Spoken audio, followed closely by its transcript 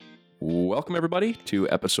Welcome, everybody, to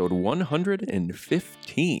episode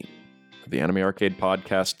 115 of the Anime Arcade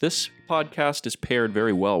Podcast. This podcast is paired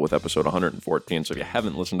very well with episode 114, so if you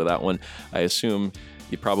haven't listened to that one, I assume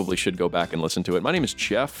you probably should go back and listen to it. My name is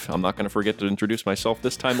Jeff. I'm not going to forget to introduce myself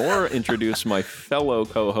this time or introduce my fellow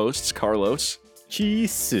co-hosts, Carlos.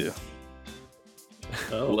 Chisu.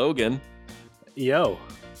 Logan. Yo.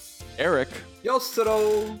 Eric.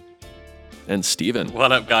 Yosero. And Steven.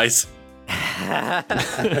 What up, guys?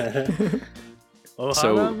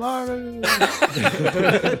 So Maru.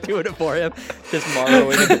 Doing it for him. Just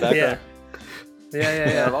Maroing in the background.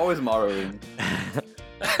 Yeah. I'm always Maroing.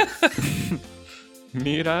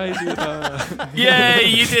 Mirai Dura. Yay,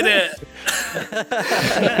 you did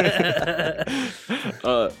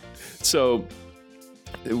it! So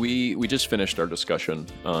we just finished our discussion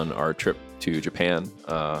on our trip to Japan.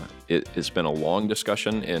 It has been a long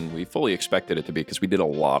discussion, and we fully expected it to be because we did a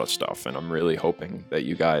lot of stuff, and I'm really hoping that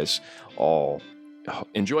you guys all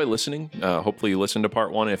enjoy listening. Hopefully you listen to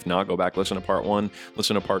part one. If not, go back, listen to part one,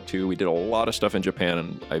 listen to part two. We did a lot of stuff in Japan,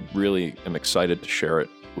 and I really am excited to share it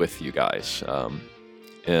with you guys.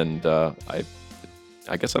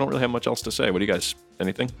 I guess I don't really have much else to say. What do you guys,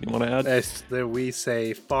 anything you want to add? We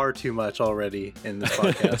say far too much already in this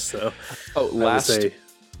podcast. So,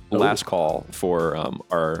 last call for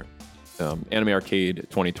our Anime Arcade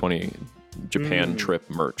 2020 Japan trip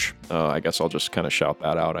merch. I guess I'll just kind of shout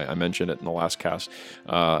that out. I mentioned it in the last cast.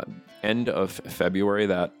 End of February,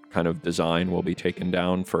 that kind of design will be taken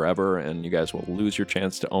down forever, and you guys will lose your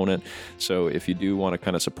chance to own it. So if you do want to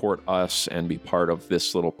kind of support us and be part of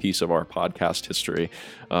this little piece of our podcast history,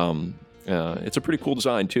 it's a pretty cool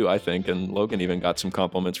design too, I think. And Logan even got some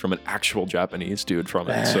compliments from an actual Japanese dude from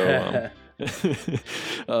it. So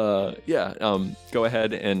go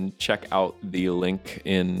ahead and check out the link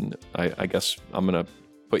in, I guess I'm going to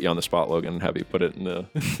put you on the spot, Logan, and have you put it in the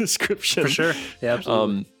description. For sure. Yeah,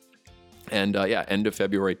 absolutely. End of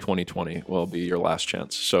February 2020 will be your last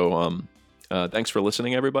chance. So thanks for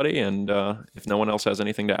listening, everybody. And if no one else has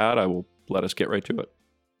anything to add, I will let us get right to it.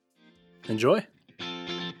 Enjoy.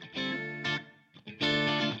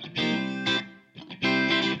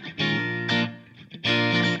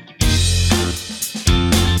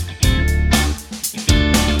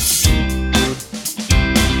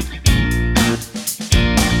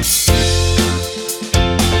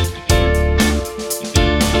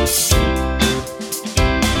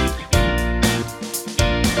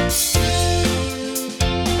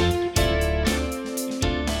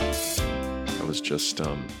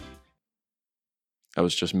 I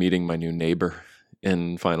was just meeting my new neighbor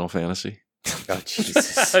in Final Fantasy. Oh,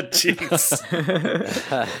 Jesus. Jeez.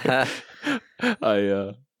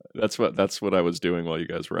 That's what I was doing while you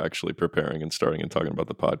guys were actually preparing and starting and talking about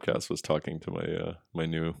the podcast, was talking to my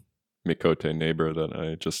new Mikote neighbor that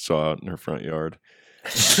I just saw out in her front yard.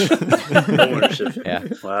 Ownership. Yeah.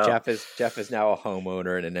 Wow. Jeff is now a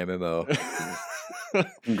homeowner in an MMO.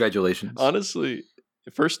 Congratulations. Honestly,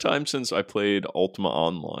 the first time since I played Ultima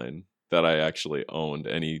Online that I actually owned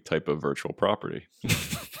any type of virtual property.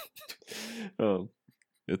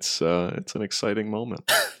 It's an exciting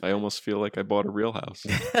moment. I almost feel like I bought a real house.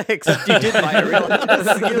 Except you did buy a real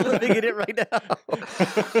house. You're living in it right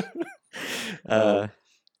now.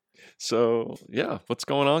 So yeah, what's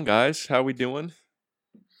going on, guys? How we doing?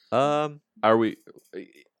 Are we?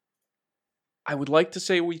 I would like to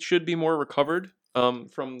say we should be more recovered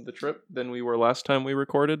from the trip than we were last time we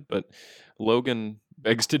recorded, but Logan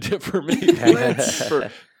begs to differ me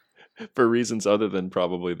for reasons other than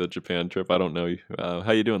probably the Japan trip. I don't know.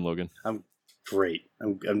 How you doing, Logan? I'm great.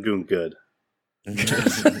 I'm doing good. I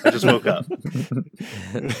just woke up.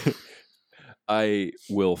 I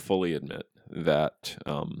will fully admit that.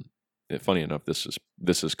 Funny enough, this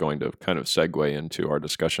is going to kind of segue into our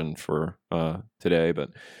discussion for today. But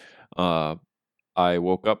I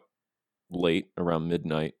woke up late around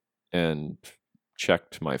midnight and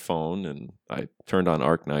checked my phone, and I turned on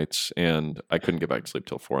Arknights, and I couldn't get back to sleep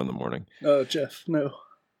till 4 a.m. Oh, Jeff, no.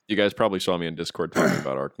 You guys probably saw me in Discord talking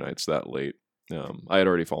about Arknights that late. I had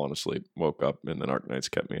already fallen asleep, woke up, and then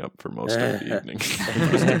Arknights kept me up for most of the evening.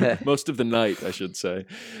 most of the night, I should say.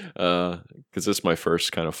 Because this is my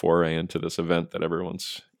first kind of foray into this event that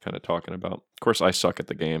everyone's kind of talking about. Of course, I suck at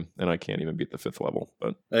the game, and I can't even beat the 5th level.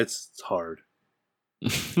 But It's hard.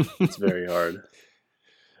 It's very hard.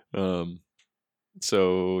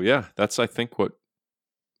 So yeah, that's I think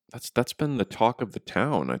that's been the talk of the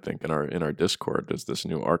town. I think in our Discord is this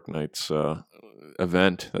new Arknights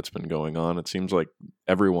event that's been going on. It seems like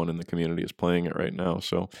everyone in the community is playing it right now.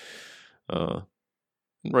 So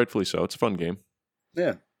rightfully so. It's a fun game.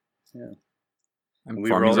 Yeah. I'm We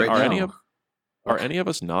farming were all right right now. now. Are any of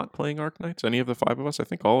us not playing Arknights? Any of the 5 of us? I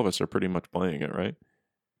think all of us are pretty much playing it, right?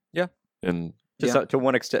 Yeah. And To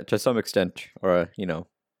one extent, to some extent, or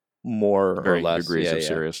more or varying less degrees of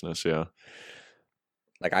seriousness. Yeah.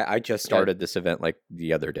 Like I just started this event like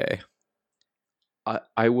the other day.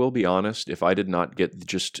 I will be honest, if I did not get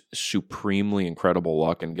just supremely incredible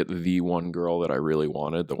luck and get the one girl that I really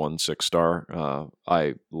wanted, the 1 6-star,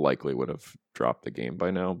 I likely would have dropped the game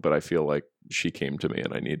by now, but I feel like she came to me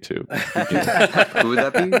and I need to. Who would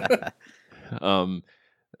that be?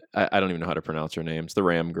 I don't even know how to pronounce her name. It's the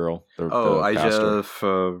Ram girl.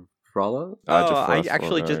 Ija Frala?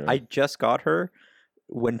 I just got her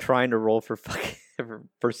when trying to roll for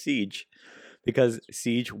for Siege, because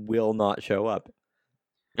Siege will not show up.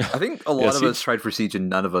 I think a lot of us tried for Siege and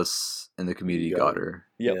none of us in the community got her.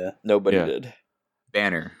 Yep. Yeah. Nobody did.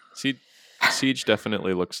 Banner. Siege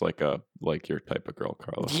definitely looks like your type of girl,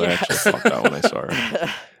 Carlos. I actually thought that when I saw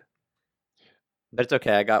her. But it's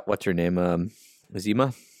okay. I got what's her name,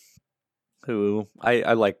 Zima, who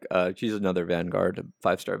I like. She's another Vanguard, a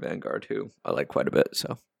 5-star Vanguard who I like quite a bit.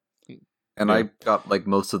 So, and I got like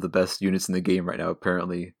most of the best units in the game right now,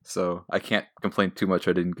 apparently. So I can't complain too much.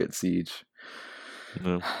 I didn't get Siege.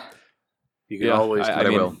 No. You can always. I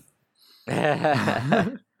will.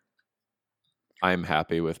 I'm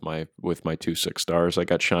happy with my 2 6-stars. I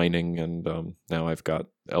got Shining, and now I've got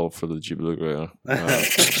Elf for the Jibluga.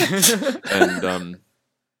 And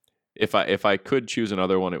if I could choose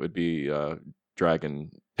another one, it would be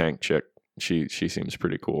Dragon Tank Chick. She seems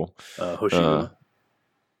pretty cool. Hoshiguma.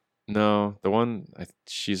 No, the one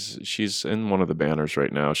she's in one of the banners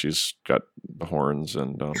right now. She's got the horns,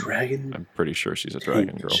 and Dragon. I'm pretty sure she's a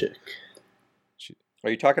dragon girl. Chick. are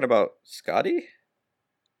you talking about Scotty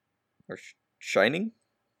or Shining?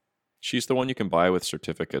 She's the one you can buy with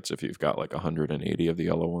certificates if you've got like 180 of the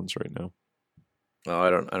yellow ones right now. Oh, I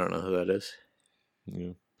don't know who that is.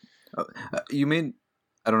 Yeah. You made.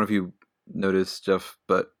 I don't know if you noticed, Jeff,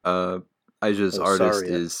 but Ija's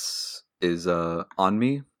artist is on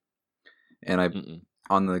me, and I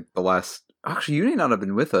on the last. Actually, you may not have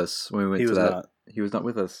been with us when we went to that. He was not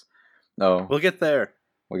with us. No, We'll get there.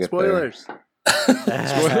 we'll get Spoilers.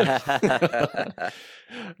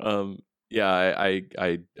 Yeah,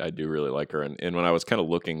 I do really like her, and when I was kind of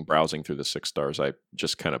browsing through the 6-stars, I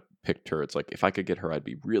just kind of picked her. It's like if I could get her, I'd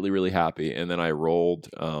be really, really happy. And then I rolled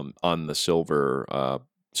on the silver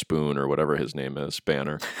Spoon or whatever his name is,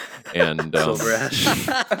 banner, and Silver Ash.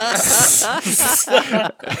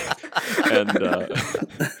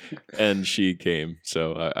 and she came,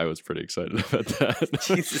 so I was pretty excited about that.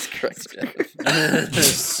 Jesus Christ,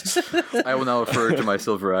 I will now refer to my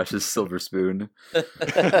Silver Ash as Silver Spoon.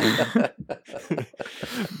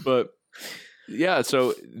 But yeah,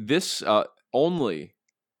 so this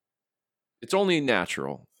it's only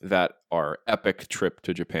natural that our epic trip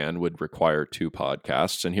to Japan would require 2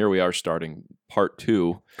 podcasts, and here we are starting part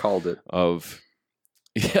 2. Called it. Of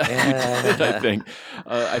yeah,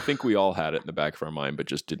 I think we all had it in the back of our mind, but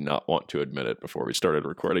just did not want to admit it before we started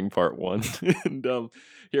recording part 1. And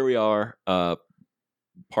here we are,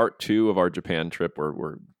 part 2 of our Japan trip.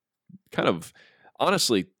 We're kind of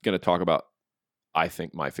honestly going to talk about, I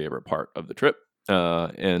think, my favorite part of the trip.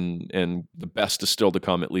 And the best is still to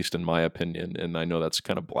come, at least in my opinion. And I know that's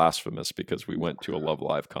kind of blasphemous because we went to a Love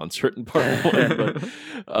Live concert in part 1.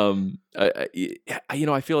 But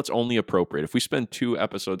I feel it's only appropriate if we spend 2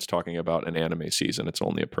 episodes talking about an anime season. It's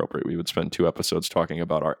only appropriate we would spend 2 episodes talking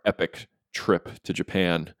about our epic trip to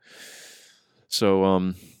Japan.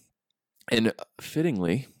 So, and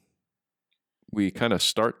fittingly, we kind of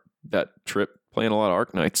start that trip playing a lot of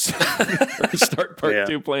Arknights. Start part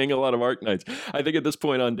 2 playing a lot of Arknights. I think at this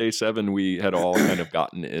point on day 7, we had all kind of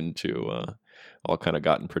gotten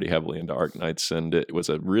pretty heavily into Arknights, and it was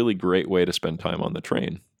a really great way to spend time on the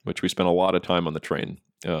train, which we spent a lot of time on the train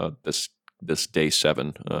this day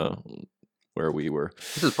 7, where we were.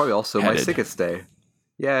 This is probably also my sickest day.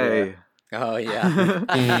 Yay! Yeah. Oh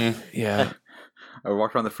yeah. Yeah. I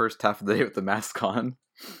walked around the first half of the day with the mask on.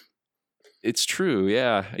 It's true,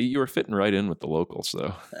 yeah. You were fitting right in with the locals,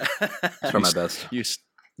 though. Try my best. You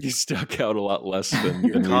stuck out a lot less than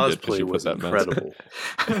Your we did cosplay because you put was that mask on. incredible.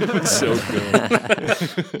 It was so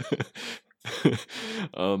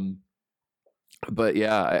good. But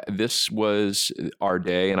yeah, this was our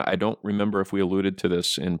day, and I don't remember if we alluded to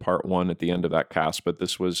this in part 1 at the end of that cast, but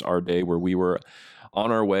this was our day where we were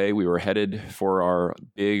on our way. We were headed for our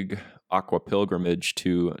big aqua pilgrimage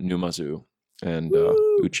to Numazu and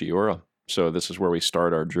Uchiura. So this is where we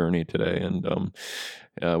start our journey today, and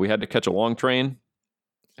we had to catch a long train,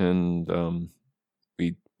 and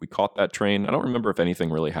we we caught that train. I don't remember if anything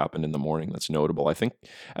really happened in the morning that's notable. I think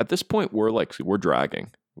at this point we're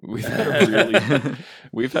dragging. We've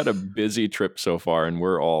had a busy trip so far, and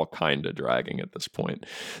we're all kind of dragging at this point.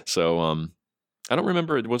 So I don't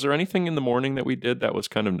remember. Was there anything in the morning that we did that was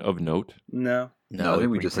kind of note? No. No, I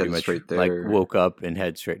think we just pretty headed much straight like there. woke up and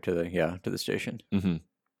head straight to the station.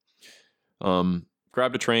 Mm-hmm.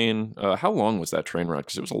 Grabbed a train. How long was that train ride?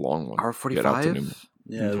 Because it was a long one. Hour Get out to 45?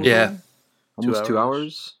 Yeah. Almost 2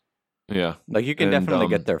 hours. Yeah. Like you can And, definitely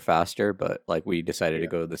get there faster, but like we decided to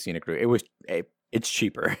go the scenic route. It's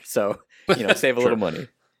cheaper, so save a little money. It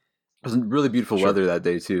was really beautiful weather that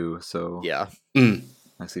day too. So Yeah.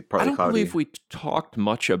 actually I partly don't cloudy. believe we talked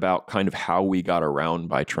much about kind of how we got around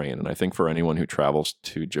by train. And I think for anyone who travels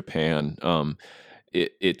to Japan,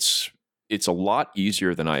 it's a lot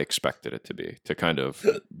easier than I expected it to be to kind of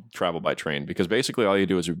travel by train, because basically all you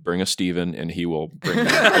do is you bring a Steven and he will bring you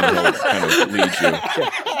and he'll kind of lead you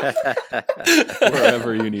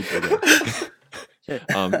wherever you need to go.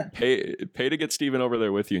 Pay to get Steven over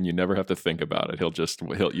there with you, and you never have to think about it.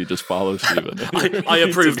 You just follow Steven. I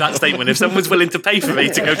approve that statement. If someone's willing to pay for me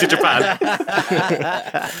to go to Japan.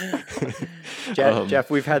 Jeff,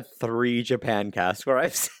 we've had 3 Japan casts where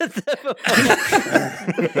I've said that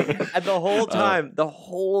before. And the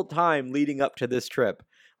whole time leading up to this trip,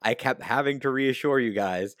 I kept having to reassure you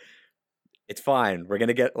guys, it's fine. We're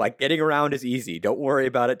going to getting around is easy. Don't worry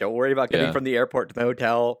about it. Don't worry about getting from the airport to the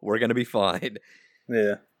hotel. We're going to be fine.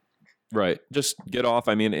 Yeah. Right. Just get off.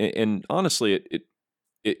 I mean, and honestly,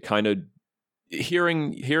 it kind of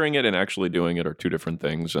hearing it and actually doing it are two different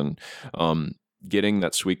things. And getting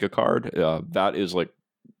that Suica card, that is like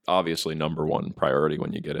obviously number one priority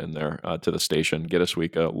when you get in there to the station. Get a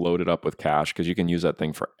Suica, load it up with cash, because you can use that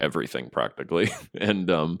thing for everything practically. And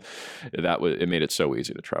it made it so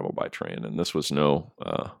easy to travel by train. And this was no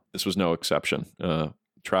exception.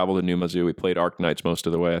 Traveled to Numazu. We played Arknights most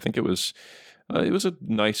of the way. I think it was a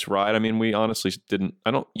nice ride. I mean, we honestly didn't.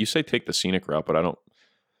 You say take the scenic route, but I don't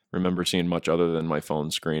remember seeing much other than my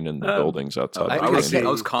phone screen and the buildings outside. I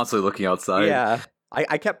was constantly looking outside. Yeah.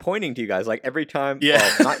 I kept pointing to you guys like every time. Yeah.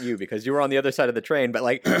 Well, not you, because you were on the other side of the train, but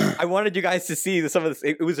like I wanted you guys to see some of this.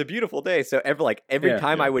 It was a beautiful day, so every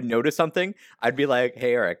time I would notice something, I'd be like,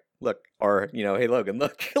 "Hey, Eric, look," or "Hey, Logan,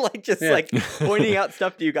 look," like pointing out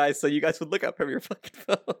stuff to you guys, so you guys would look up from your fucking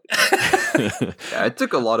phone. Yeah, I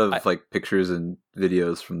took a lot of pictures and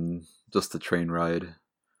videos from just the train ride.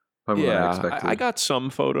 I got some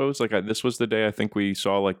photos. Like this was the day I think we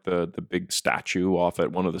saw like the big statue off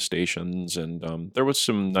at one of the stations, and there was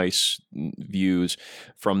some nice views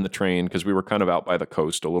from the train because we were kind of out by the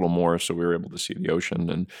coast a little more, so we were able to see the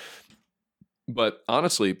ocean. But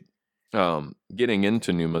honestly, getting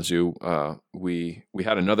into Numazu, we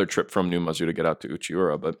had another trip from Numazu to get out to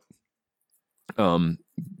Uchiura, but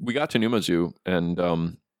we got to Numazu,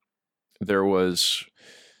 and there was.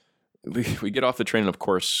 We get off the train, and of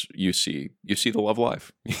course, you see the Love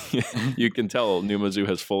Live. You can tell Numazu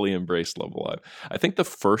has fully embraced Love Live. I think the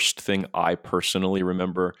first thing I personally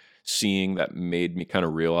remember seeing that made me kind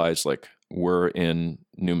of realize like we're in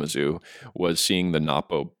Numazu was seeing the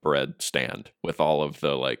Napo bread stand with all of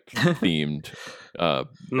the like themed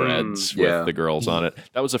breads with the girls on it.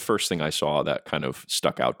 That was the first thing I saw that kind of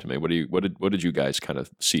stuck out to me. What did you guys kind of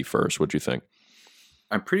see first? What'd you think?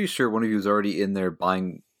 I'm pretty sure one of you was already in there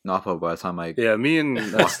buying Napo by the time me and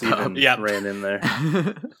Steven ran in there.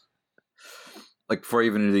 Like before I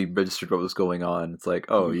even really registered what was going on, it's like,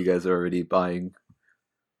 oh, you guys are already buying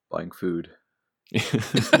food.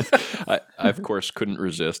 I of course couldn't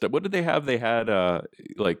resist. What did they have? They had there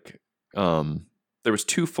was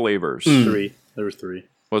 2 flavors. 3. There was 3.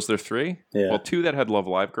 Was there 3? Yeah. Well, 2 that had Love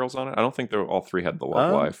Live girls on it. I don't think all 3 had the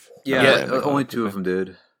Love Live. Only 2 of them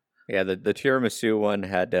did. Yeah, the tiramisu one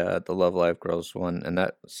had the Love Live Girls one, and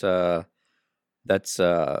that's a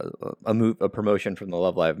promotion from the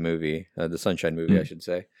Love Live movie, the Sunshine movie, I should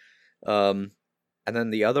say. And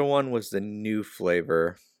then the other one was the new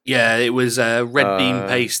flavor. Yeah, it was red bean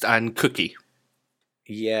paste and cookie.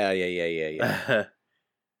 Yeah.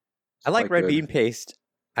 I like red bean paste.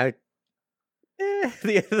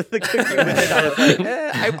 The cookie with it,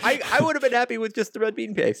 I would have been happy with just the red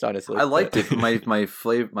bean paste, honestly. I liked it. My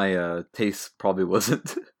flavor, my taste probably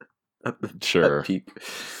wasn't at the peak.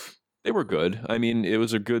 They were good. I mean, it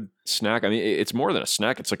was a good snack. I mean, it's more than a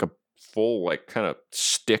snack. It's like a full, like, kind of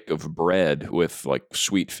stick of bread with like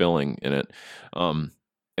sweet filling in it.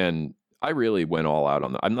 And I really went all out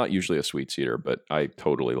on that. I'm not usually a sweets eater, but I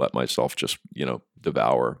totally let myself just,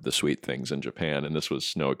 devour the sweet things in Japan. And this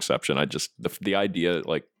was no exception. I just, the idea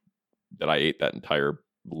like that I ate that entire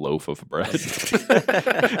loaf of bread.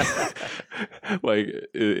 Like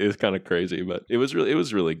it's kind of crazy, but it was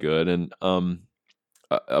really good. And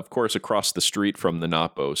of course, across the street from the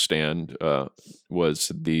Napo stand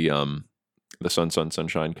was the Sun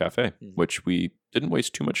Sunshine Cafe, which we didn't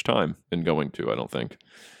waste too much time in going to, I don't think.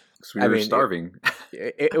 So we were starving.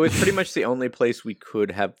 It was pretty much the only place we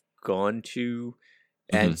could have gone to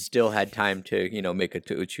and still had time to, make it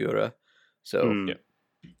to Uchiura. So,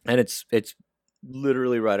 and it's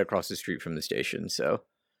literally right across the street from the station, so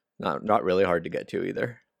not really hard to get to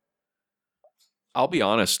either. I'll be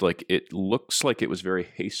honest, like it looks like it was very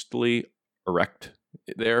hastily erect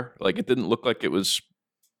there. Like it didn't look like it was.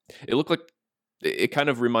 It looked like it kind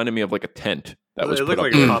of reminded me of like a tent that was put up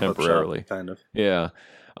like there a pop-up temporarily. shop, kind of. Yeah.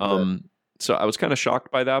 So I was kind of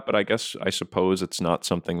shocked by that, but I suppose it's not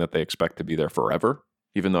something that they expect to be there forever,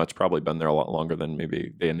 even though it's probably been there a lot longer than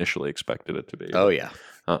maybe they initially expected it to be. Oh yeah.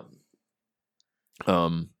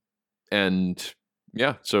 And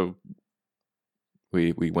yeah, so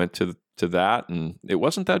we went to that, and it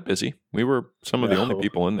wasn't that busy. We were some of the only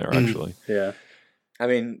people in there, actually. Yeah. I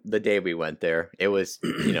mean, the day we went there, it was,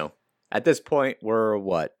 at this point, we're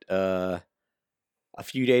a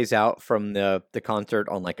few days out from the concert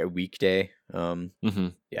on like a weekday.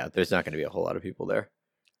 Yeah, there's not going to be a whole lot of people there.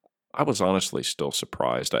 I was honestly still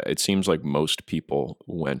surprised. It seems like most people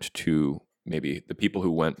went to, maybe the people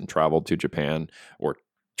who went and traveled to Japan or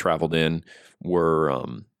traveled in were,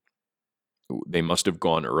 they must have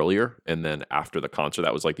gone earlier, and then after the concert,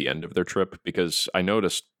 that was like the end of their trip, because I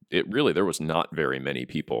noticed there was not very many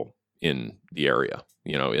people in the area,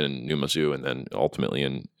 in Numazu, and then ultimately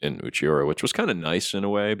in Uchiura, which was kind of nice in a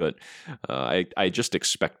way, but I just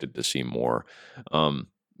expected to see more.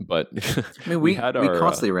 But I mean, we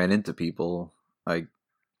constantly ran into people, like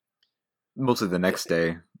mostly the next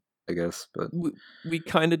day, I guess. But we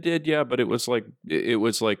kind of did, yeah. But it was like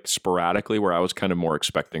sporadically, where I was kind of more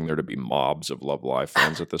expecting there to be mobs of Love Live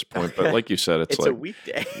fans at this point. But like you said, it's like a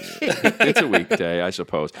weekday. It's a weekday, I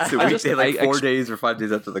suppose. It's a weekday, 4 days or 5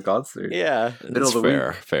 days after the concert. Yeah, middle of the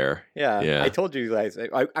week. Fair. Yeah. I told you guys,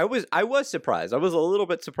 I was surprised. I was a little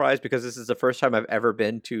bit surprised because this is the first time I've ever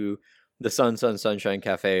been to the Sunshine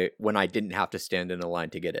Cafe when I didn't have to stand in a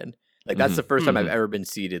line to get in. Like that's the first time I've ever been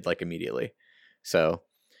seated like immediately. So,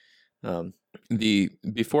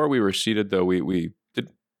 before we were seated though, we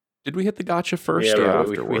did we hit the gacha first or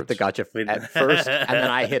afterwards? We hit the gacha at first, and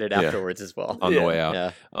then I hit it afterwards as well on the way out.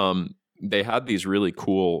 Yeah. They had these really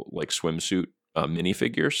cool like swimsuit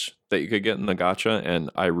minifigures that you could get in the gacha, and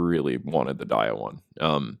I really wanted the Daya one.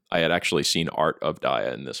 I had actually seen art of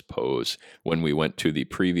Daya in this pose when we went to the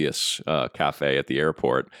previous cafe at the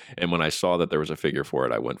airport, and when I saw that there was a figure for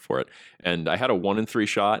it, I went for it. And I had a 1 in 3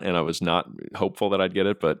 shot, and I was not hopeful that I'd get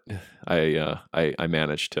it, but I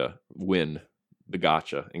managed to win the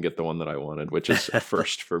gacha and get the one that I wanted, which is a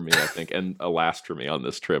first for me, I think, and a last for me on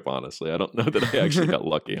this trip, honestly. I don't know that I actually got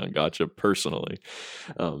lucky on gacha personally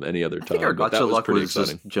any other time. I think our gacha luck was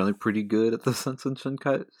exciting. Just generally pretty good at the Sunshine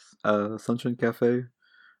Cafe.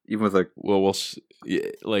 Even with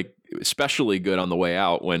like especially good on the way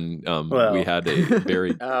out when we had a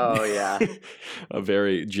very a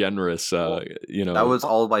very generous that was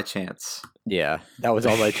all by chance. Yeah, that was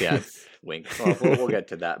all by chance. Wink. Well, we'll get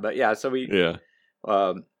to that, but yeah. So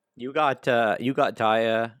you got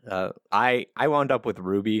Daya. I wound up with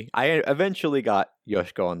Ruby. I eventually got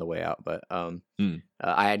Yoshiko on the way out, but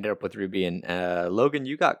I ended up with Ruby and Logan.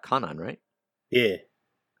 You got Kanan, right? Yeah.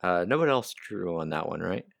 No one else drew on that one,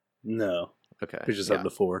 right? No. Okay. We just had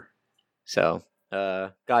the 4. So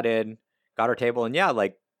got in, got our table, and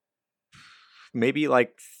like maybe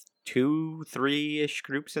like 2-3-ish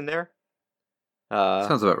groups in there.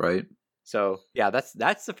 Sounds about right. So yeah,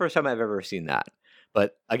 that's the first time I've ever seen that.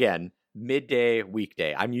 But again, midday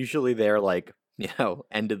weekday. I'm usually there like,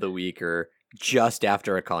 end of the week or just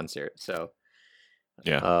after a concert. So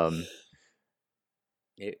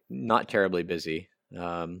not terribly busy.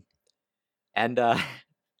 And I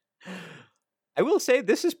will say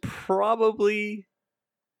this is probably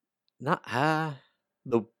not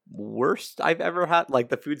the worst I've ever had. Like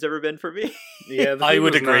the food's ever been for me. Yeah, I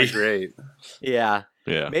would agree. Great. Yeah.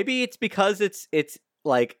 Yeah. Maybe it's because it's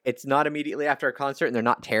like it's not immediately after a concert and they're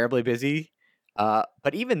not terribly busy.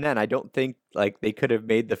 But even then, I don't think like they could have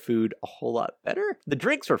made the food a whole lot better. The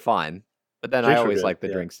drinks were fine, but then I always like the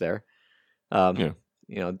drinks there.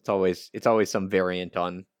 It's always some variant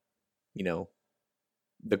on,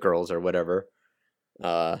 the girls or whatever.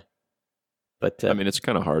 But I mean, it's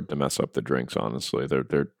kind of hard to mess up the drinks. Honestly,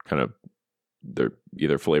 they're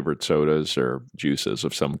either flavored sodas or juices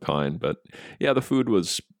of some kind. But yeah, the food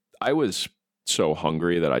was. I was so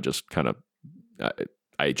hungry that I just kind of.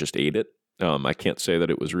 I just ate it. I can't say that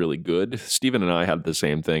it was really good. Steven and I had the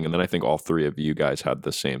same thing, and then I think all three of you guys had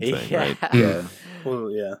the same thing, right? Yeah. Well,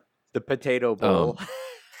 yeah. The potato bowl.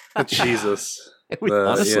 Jesus.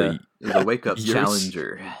 Honestly, The wake up Yours-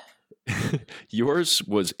 challenger. yours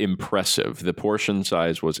was impressive. The portion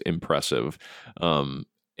size was impressive.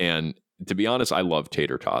 And to be honest, I love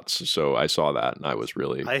tater tots. So I saw that and I was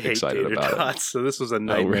really I hate excited tater about tots, so this was a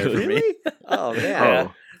nightmare really? for me. Oh man.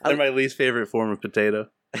 Yeah. They're my least favorite form of potato.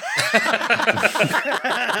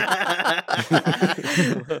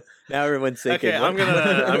 Now everyone's thinking. Okay, I'm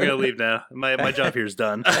gonna leave now. My job here is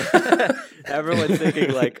done. Everyone's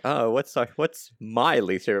thinking like, oh, what's my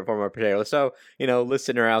least favorite form of potato? So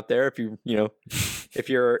listener out there, if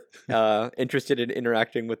you're interested in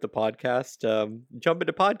interacting with the podcast, jump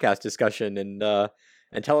into podcast discussion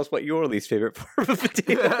and tell us what your least favorite form of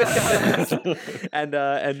potato is. and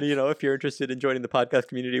if you're interested in joining the podcast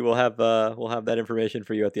community, we'll have that information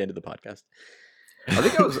for you at the end of the podcast. I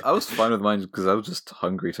think I was fine with mine because I was just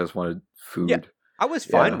hungry, so I just wanted food. Yeah, I was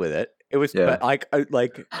fine with it. It was but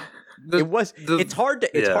it's hard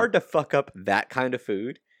to fuck up that kind of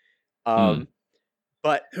food. But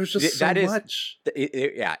It was just so much.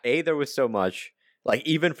 There was so much. Like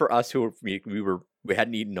even for us who we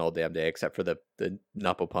hadn't eaten all damn day except for the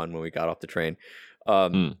Napo Pun when we got off the train,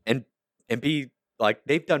 and B, like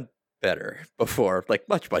they've done better before, like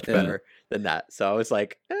much better than that. So I was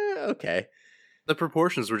like, okay. The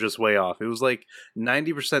proportions were just way off. It was like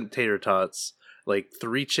 90% tater tots, like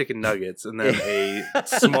 3 chicken nuggets, and then a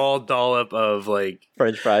small dollop of like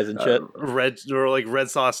French fries and shit. red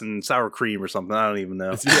sauce and sour cream or something. I don't even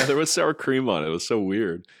know. Yeah, there was sour cream on it. It was so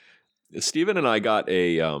weird. Steven and I got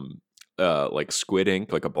a like squid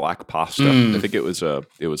ink, like a black pasta. I think it was a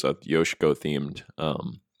Yoshiko themed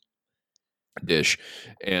dish,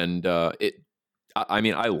 and I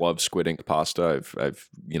mean, I love squid ink pasta. I've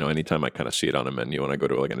anytime I kind of see it on a menu when I go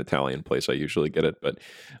to like an Italian place, I usually get it. But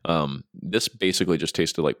this basically just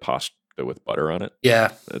tasted like pasta with butter on it.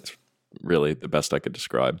 Yeah. That's really the best I could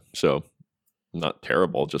describe. So not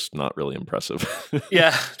terrible, just not really impressive.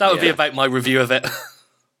 Yeah, that would be about my review of it.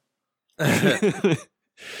 I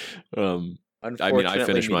mean, I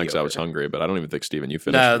finished mine because I was mediocre. hungry, but I don't even think, Steven, you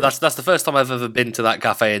finished. No, yours. that's the first time I've ever been to that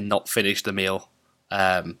cafe and not finished the meal.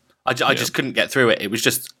 I just couldn't get through it. It was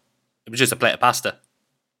just a plate of pasta.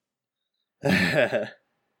 Yeah,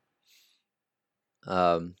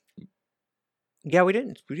 we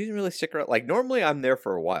didn't really stick around. Like normally, I'm there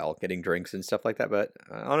for a while getting drinks and stuff like that. But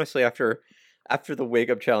honestly, after the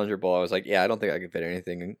Wake Up Challenger Bowl, I was like, yeah, I don't think I can fit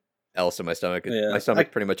anything else in my stomach. Yeah, My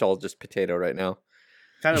stomach's pretty much all just potato right now.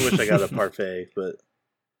 Kind of wish I got a parfait, but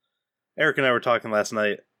Eric and I were talking last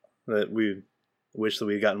night that we wish that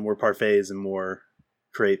we'd gotten more parfaits and more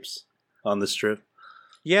crepes on this trip.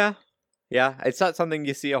 Yeah, it's not something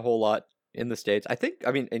you see a whole lot in the States. I think.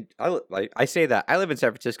 I mean, I say that I live in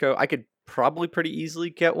San Francisco. I could probably pretty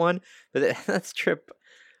easily get one, but that's a trip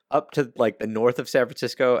up to like the north of San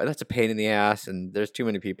Francisco, and that's a pain in the ass. And there's too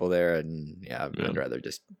many people there, and I'd rather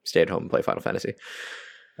just stay at home and play Final Fantasy.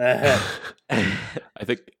 I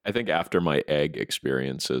think after my egg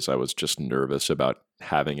experiences, I was just nervous about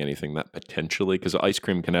having anything that potentially, because ice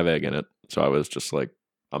cream can have egg in it. So I was just like,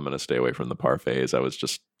 I'm going to stay away from the parfaits. I was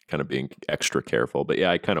just kind of being extra careful. But yeah,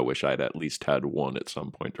 I kind of wish I'd at least had one at some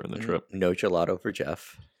point during the trip. No gelato for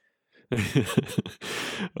Jeff.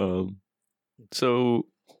 So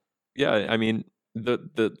yeah, I mean,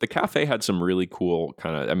 the cafe had some really cool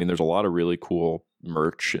there's a lot of really cool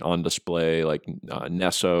merch on display, like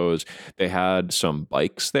Nessos. They had some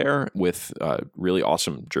bikes there with really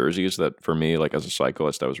awesome jerseys that, for me, like as a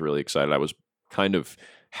cyclist, I was really excited. I was kind of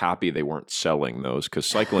happy they weren't selling those because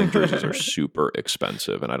cycling jerseys are super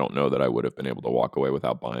expensive, and I don't know that I would have been able to walk away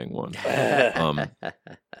without buying one.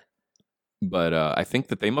 But I think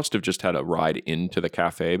that they must have just had a ride into the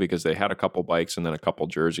cafe because they had a couple bikes and then a couple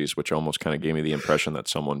jerseys, which almost kind of gave me the impression that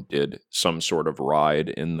someone did some sort of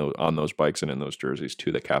ride on those bikes and in those jerseys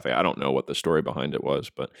to the cafe. I don't know what the story behind it was,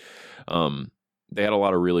 but they had a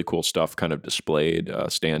lot of really cool stuff kind of displayed,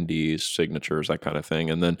 standees, signatures, that kind of thing.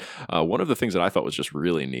 And then one of the things that I thought was just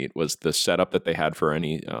really neat was the setup that they had for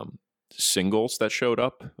any singles that showed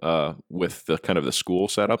up with the kind of the school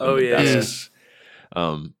setup. Oh, and the yeah. desks.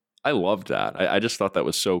 I loved that. I just thought that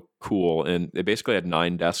was so cool. And they basically had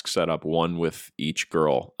 9 desks set up, one with each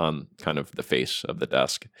girl on kind of the face of the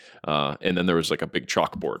desk. And then there was like a big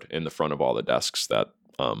chalkboard in the front of all the desks that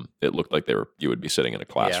it looked like you would be sitting in a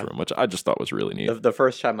classroom, which I just thought was really neat. The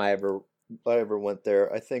first time I ever went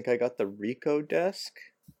there, I think I got the Rico desk.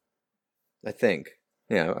 I think.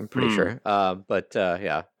 Yeah, I'm pretty sure. But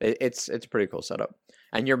yeah, it's a pretty cool setup.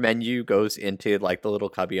 and your menu goes into like the little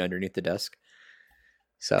cubby underneath the desk.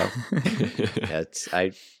 So yeah,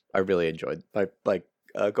 I really enjoyed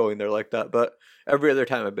going there like that. But every other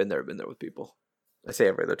time I've been there with people. I say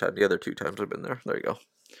every other time. The other 2 times I've been there. There you go.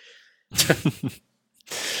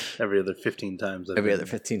 Every other 15 times. Every other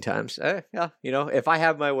 15 times. Yeah, if I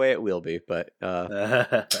have my way, it will be, but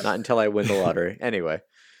not until I win the lottery. Anyway.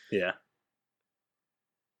 Yeah.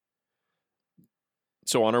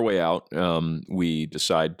 So on our way out, we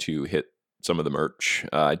decide to hit some of the merch.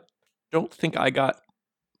 I don't think I got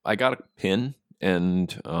a pin,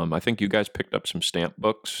 and I think you guys picked up some stamp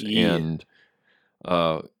books, and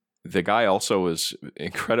the guy also was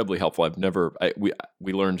incredibly helpful.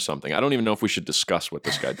 We learned something. I don't even know if we should discuss what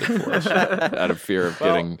this guy did for us out of fear of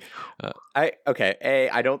getting. I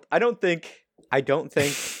don't think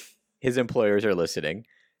his employers are listening.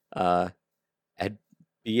 And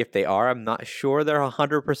B, if they are, I'm not sure they're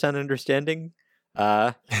 100% understanding.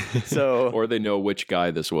 So or they know which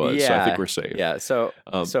guy this was. Yeah, so I think we're safe. Yeah. So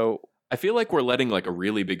I feel like we're letting like a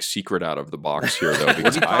really big secret out of the box here, though,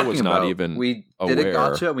 because I was not even we aware. did a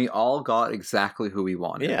gotcha, and we all got exactly who we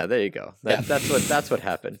wanted. Yeah, there you go. That's what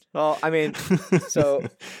happened. Well, I mean, so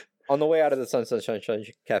on the way out of the Sunset Sunshine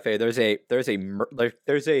Cafe, there's a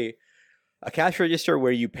cash register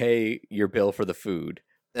where you pay your bill for the food,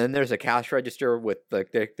 and there's a cash register with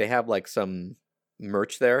they have like some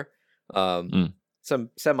merch there.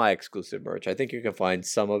 Some semi-exclusive merch. I think you can find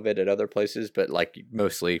some of it at other places, but like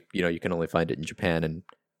mostly, you can only find it in Japan and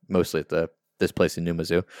mostly at this place in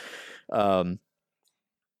Numazu.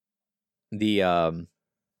 The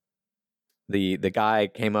guy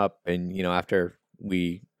came up and after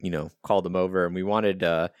we called him over and we wanted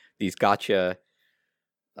these gotcha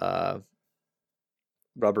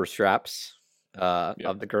rubber straps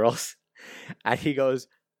of the girls, and he goes,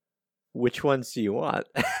 "Which ones do you want?"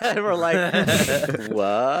 And we're like,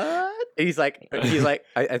 "What?" And he's like,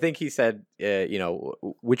 I think he said,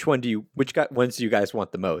 which ones do you guys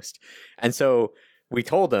want the most? And so we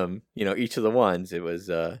told him, each of the ones. It was,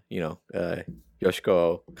 Yoshiko,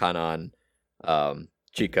 Kanan,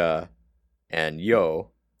 Chika, and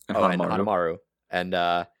Yo, and Hanamaru. And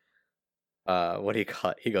what do you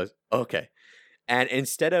call it? He goes, "Okay." And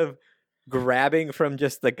instead of grabbing from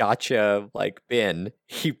just the gotcha bin,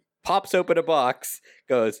 he pops open a box,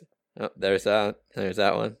 goes, "Oh, there's that one, there's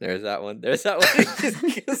that one, there's that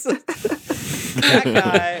one."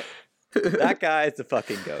 That guy is the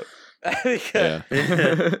fucking goat.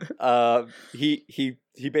 He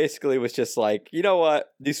basically was just like, you know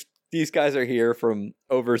what, these guys are here from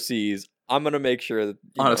overseas. I'm gonna make sure that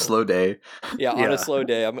on a slow day. Yeah, on a slow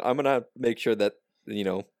day, I'm gonna make sure that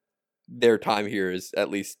their time here is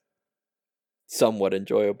at least somewhat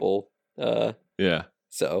enjoyable.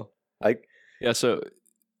 So so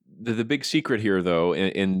the big secret here, though,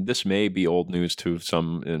 and this may be old news to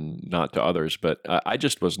some and not to others, but I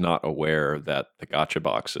just was not aware that the gotcha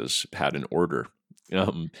boxes had an order.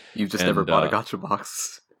 You've just never bought a gotcha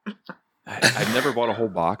box. I've never bought a whole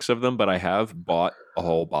box of them, but I have bought a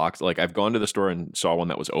whole box. Like, I've gone to the store and saw one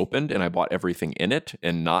that was opened, and I bought everything in it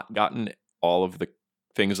and not gotten all of the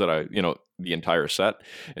things that the entire set.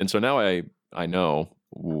 And so now I know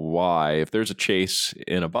why, if there's a chase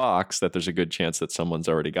in a box, that there's a good chance that someone's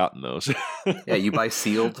already gotten those. Yeah, you buy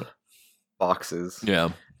sealed boxes. Yeah.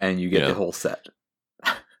 And you get the whole set.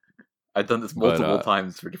 I've done this multiple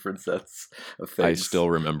times for different sets of things. I still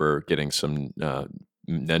remember getting some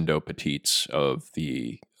Nendo Petites of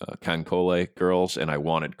the Kankole girls, and I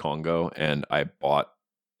wanted Congo, and I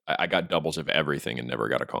got doubles of everything and never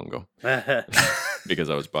got a Congo because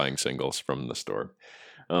I was buying singles from the store.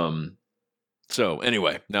 So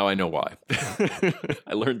anyway, now I know why.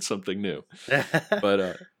 I learned something new.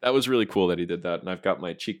 But that was really cool that he did that. And I've got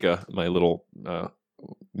my Chica, my little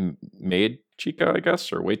maid Chica, I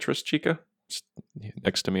guess, or waitress Chica,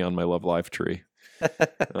 next to me on my Love Live tree.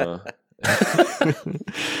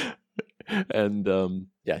 And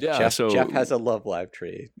Jeff has a Love Live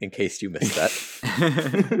tree, in case you missed that.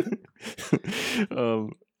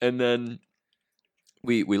 And then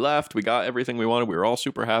we left, we got everything we wanted, we were all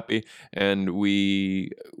super happy, and we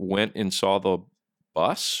went and saw the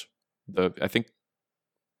bus. I think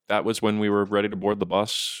that was when we were ready to board the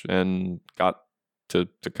bus and got to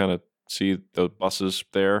kind of see the buses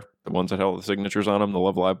there, the ones that had the signatures on them, the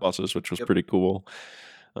Love Live buses, which was pretty cool.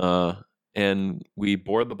 And we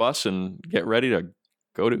board the bus and get ready to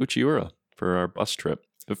go to Uchiura for our bus trip.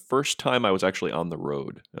 The first time I was actually on the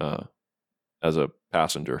road as a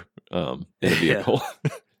passenger in a vehicle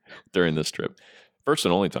during this trip. First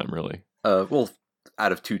and only time, really. Well,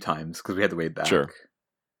 out of 2 times, because we had to wait back. Sure.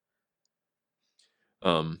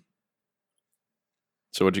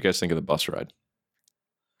 So what did you guys think of the bus ride?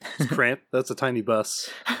 It's cramped. That's a tiny bus.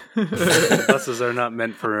 Buses are not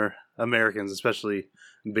meant for Americans, especially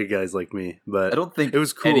big guys like me. But I don't think it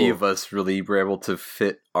was cool. any of us really were able to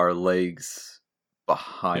fit our legs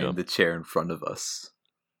behind the chair in front of us.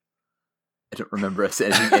 I don't remember us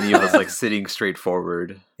any of us like sitting straight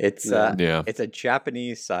forward. It's it's a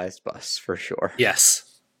Japanese-sized bus for sure.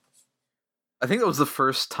 Yes. I think that was the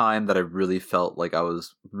first time that I really felt like I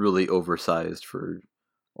was really oversized for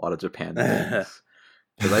a lot of Japan things.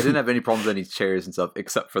 Because I didn't have any problems with any chairs and stuff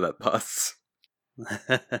except for that bus.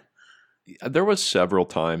 There was several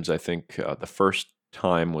times. I think the first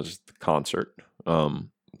time was the concert.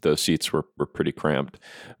 The seats were pretty cramped.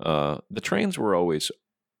 The trains were always...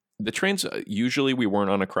 The trains, usually we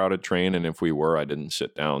weren't on a crowded train, and if we were, I didn't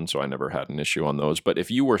sit down, so I never had an issue on those. But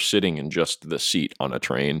if you were sitting in just the seat on a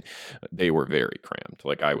train, they were very cramped.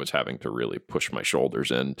 Like, I was having to really push my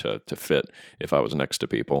shoulders in to fit if I was next to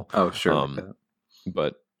people. Oh, sure.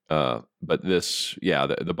 But this,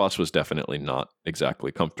 the bus was definitely not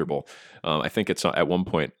exactly comfortable. I think it's at one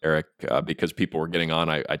point, Eric, because people were getting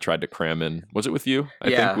on, I tried to cram in. Was it with you?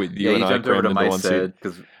 I think with you and I crammed into one seat.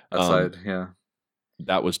 Because outside,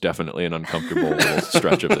 that was definitely an uncomfortable little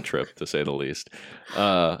stretch of the trip, to say the least.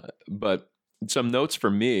 But some notes for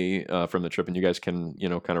me from the trip, and you guys can,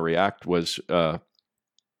 kind of react, was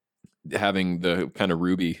having the kind of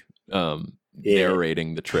Ruby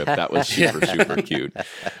narrating the trip. That was super, super cute.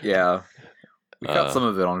 Yeah. We got some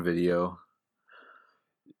of it on video.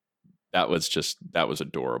 That was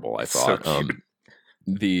adorable, I thought. So cute.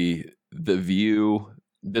 The view...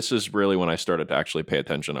 This is really when I started to actually pay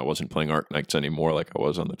attention. I wasn't playing Arknights anymore like I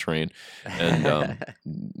was on the train. And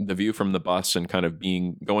the view from the bus and kind of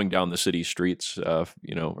going down the city streets, or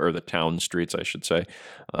the town streets, I should say,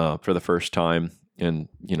 for the first time. And,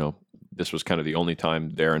 this was kind of the only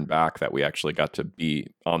time there and back that we actually got to be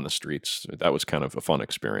on the streets. That was kind of a fun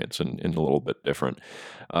experience and a little bit different.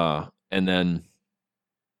 And then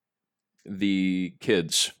the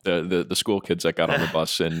kids, the school kids that got on the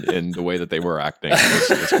bus and the way that they were acting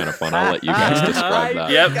was kind of fun. I'll let you guys describe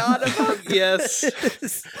that. Yes.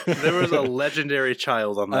 There was a legendary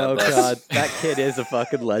child on that bus. Oh, God. That kid is a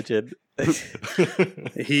fucking legend.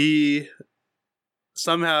 He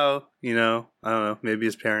somehow, I don't know, maybe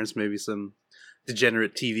his parents, maybe some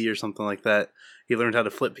degenerate TV or something like that, he learned how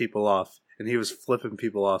to flip people off. And he was flipping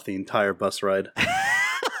people off the entire bus ride.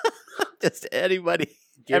 Just anybody.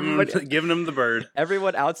 Giving him the bird.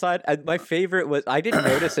 Everyone outside. And my favorite was, I didn't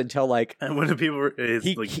notice until and when the people were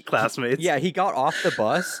his classmates. Yeah, he got off the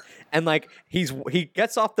bus and he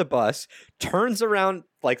gets off the bus, turns around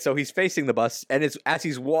so he's facing the bus, and as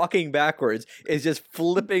he's walking backwards, is just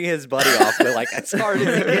flipping his buddy off with as hard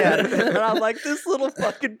as he can. And I'm like, this little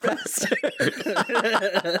fucking bastard.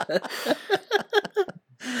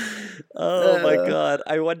 Oh my God.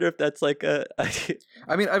 I wonder if that's I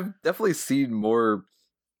mean, I've definitely seen more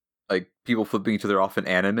people flipping each other off in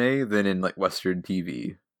anime than in Western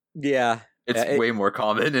TV. Yeah. It's way more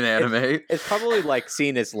common in anime. It's probably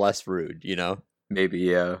seen as less rude, Maybe,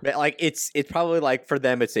 yeah. It's probably for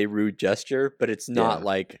them it's a rude gesture, but it's not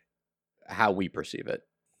how we perceive it.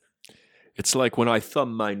 It's like when I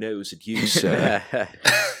thumb my nose at you, sir.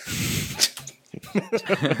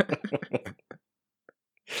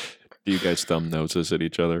 Do you guys thumb noses at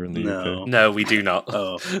each other in the UK? No, we do not.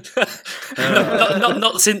 Oh,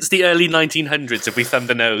 not since the early 1900s have we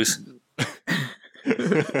thumbed a nose.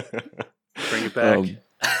 Bring it back.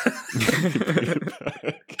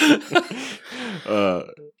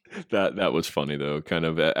 That was funny though. Kind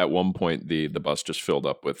of at one point, the bus just filled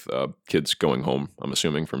up with kids going home, I'm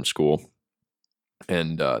assuming from school.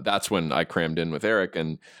 And that's when I crammed in with Eric,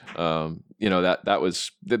 and that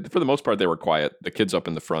was for the most part they were quiet. The kids up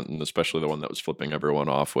in the front, and especially the one that was flipping everyone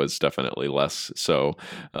off, was definitely less. So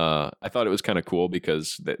I thought it was kind of cool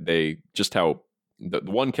because they just how the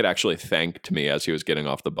one kid actually thanked me as he was getting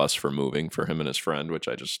off the bus for moving for him and his friend, which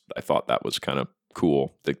I thought that was kind of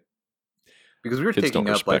cool. Because we were taking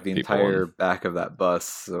up the entire back of that bus,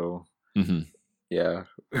 so yeah,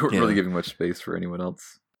 we weren't really giving much space for anyone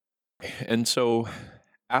else. And so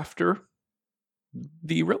after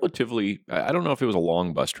the relatively, I don't know if it was a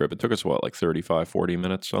long bus trip. It took us 35, 40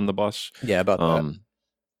 minutes on the bus. Yeah, about that.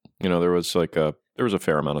 There was there was a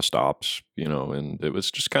fair amount of stops, and it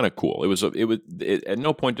was just kind of cool. It at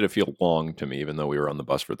no point did it feel long to me, even though we were on the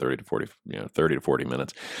bus for 30 to 40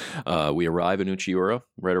 minutes. We arrive in Uchiura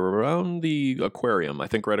right around the aquarium, I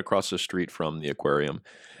think right across the street from the aquarium.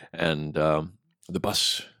 And the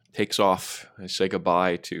bus takes off. I say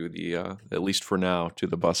goodbye to the, at least for now, to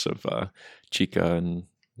the bus of Chika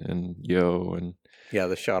and Yo and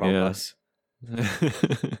the shot on bus.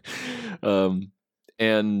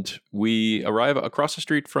 And we arrive across the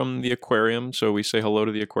street from the aquarium, so we say hello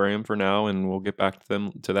to the aquarium for now, and we'll get back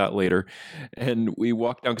to that later. And we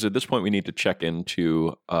walk down because at this point we need to check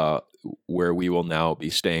into where we will now be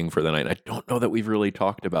staying for the night. I don't know that we've really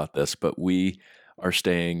talked about this, but we are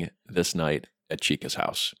staying this night at Chica's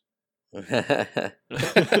house.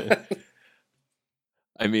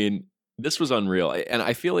 I mean, this was unreal, and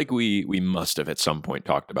I feel like we must have at some point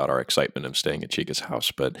talked about our excitement of staying at Chica's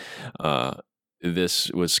house, but this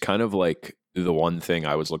was kind of like the one thing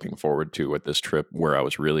I was looking forward to with this trip, where I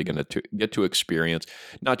was really going to get to experience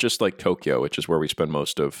not just like Tokyo, which is where we spend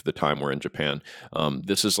most of the time we're in Japan.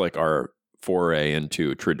 This is like our foray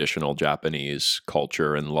into traditional Japanese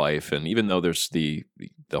culture and life, and even though there's the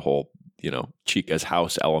whole Chica's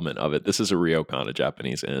house element of it, this is a ryokan, a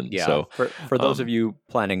Japanese inn. Yeah. So for those of you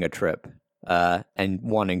planning a trip and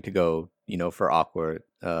wanting to go, for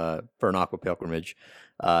an aqua pilgrimage,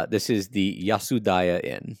 this is the Yasudaya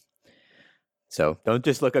Inn. So don't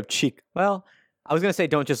just look up Chica. Well, I was gonna say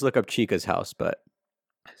don't just look up Chica's house, but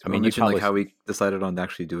I mean, you probably... like how we decided on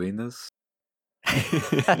actually doing this.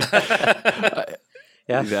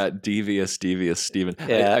 Yeah, that devious Steven.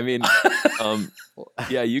 Yeah. I mean,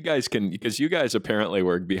 yeah, you guys can, because you guys apparently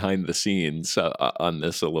were behind the scenes on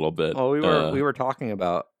this a little bit. Well, we were talking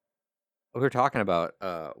about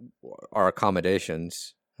our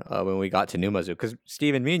accommodations when we got to Numazu, because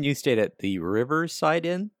Steven, me and you stayed at the Riverside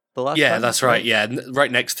Inn the last time. Yeah, that's right. Yeah,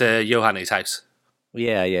 right next to Johanne's house.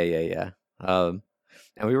 Yeah. And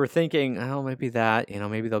we were thinking, maybe that,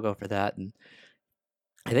 maybe they'll go for that. And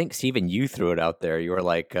I think, Steven, you threw it out there. You were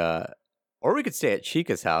like, or we could stay at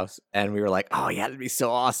Chica's house. And we were like, oh, yeah, it'd be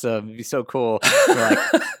so awesome. It'd be so cool. Like,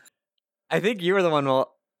 I think you were the one,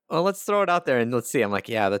 well, let's throw it out there and let's see. I'm like,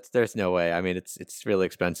 yeah, there's no way. I mean, it's really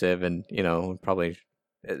expensive. And,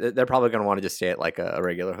 they're probably going to want to just stay at like a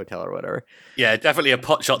regular hotel or whatever. Yeah, definitely a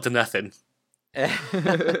pot shot to nothing.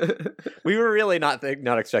 We were really not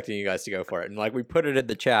expecting you guys to go for it. And like, we put it in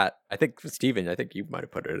the chat. I think, Steven, you might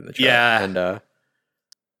have put it in the chat. Yeah. And,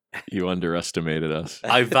 you underestimated us.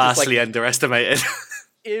 I vastly underestimated.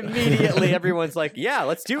 Immediately, everyone's like, "Yeah,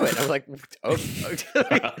 let's do it." I was like, "Oh."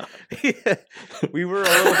 We were a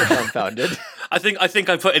little bit dumbfounded. I think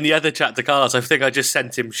I put in the other chat to Carlos. I think I just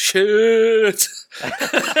sent him shit.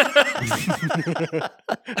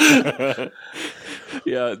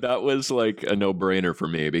 Yeah, that was like a no-brainer for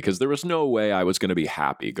me, because there was no way I was going to be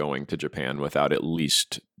happy going to Japan without at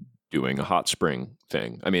least doing a hot spring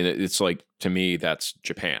thing. I mean, it's like, to me, that's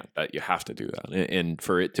Japan, that you have to do that. And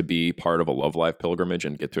for it to be part of a Love Life pilgrimage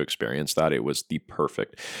and get to experience that, it was the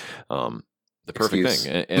perfect thing.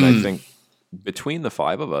 And I think between the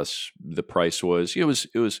five of us, the price was, it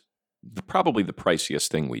was probably the priciest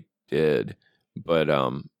thing we did, but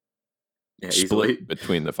split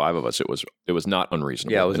between the five of us, it was not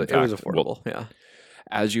unreasonable. Yeah, it was affordable. Yeah.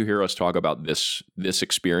 As you hear us talk about this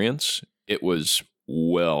experience, it was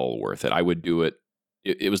well worth it. I would do it.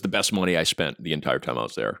 It was the best money I spent the entire time I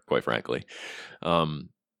was there, quite frankly. I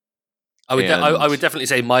would definitely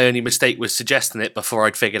say my only mistake was suggesting it before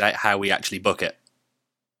I'd figured out how we actually book it.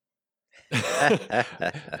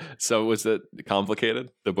 So was it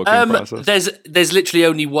complicated, the booking process? There's literally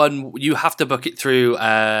only one. You have to book it through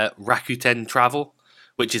Rakuten Travel,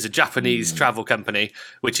 which is a Japanese travel company,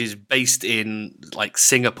 which is based in like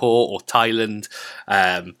Singapore or Thailand.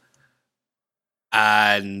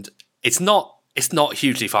 And it's not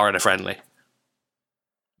hugely foreigner friendly.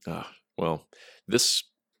 Well, this,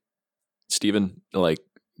 Steven, like,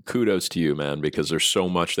 kudos to you, man, because there's so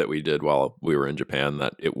much that we did while we were in Japan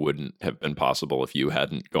that it wouldn't have been possible if you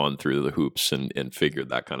hadn't gone through the hoops and figured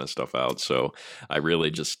that kind of stuff out. So I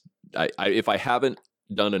really just, if I haven't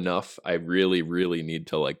done enough, I really, really need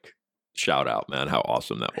to like shout out, man, how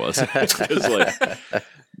awesome that was. Because like,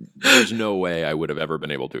 there's no way I would have ever been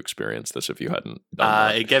able to experience this if you hadn't done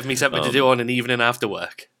that. It gave me something to do on an evening after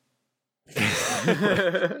work.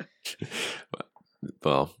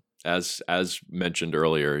 Well, as mentioned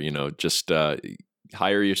earlier, just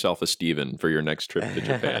hire yourself a Steven for your next trip to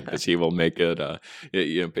Japan, because he will make it.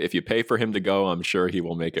 If you pay for him to go, I'm sure he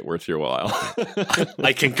will make it worth your while.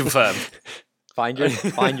 I can confirm. Find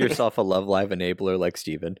yourself a Love Live enabler like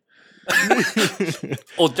Steven.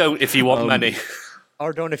 Or don't if you want money.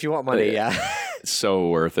 Or don't if you want money, yeah. So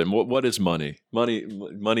worth it. What is money?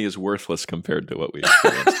 Money is worthless compared to what we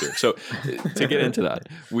experienced here. So to get into that,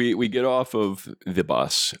 we get off of the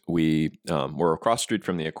bus. We're across the street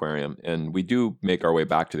from the aquarium, and we do make our way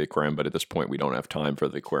back to the aquarium, but at this point we don't have time for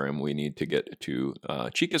the aquarium. We need to get to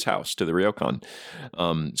Chica's house, to the ryokan.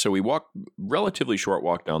 So we relatively short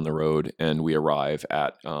walk down the road, and we arrive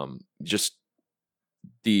at just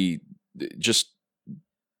it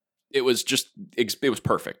was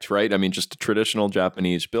perfect, right? I mean, just a traditional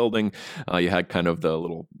Japanese building. You had kind of the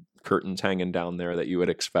little curtains hanging down there that you would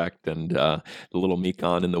expect, and the little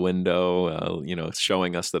Mikan in the window,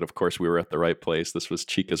 showing us that, of course, we were at the right place. This was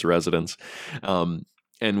Chika's residence.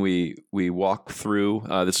 And we walk through.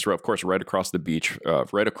 This is, of course, right across the beach,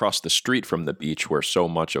 right across the street from the beach, where so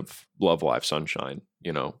much of Love Live Sunshine,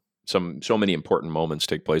 so many important moments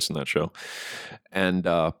take place in that show. And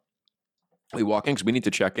we walk in because we need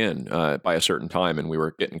to check in by a certain time, and we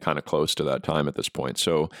were getting kind of close to that time at this point.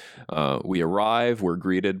 So we arrive. We're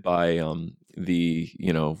greeted by the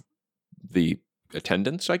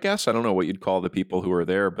attendants, I guess. I don't know what you'd call the people who are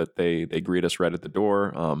there, but they greet us right at the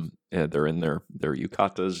door. And they're in their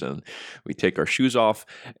yukatas, and we take our shoes off,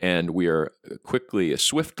 and we are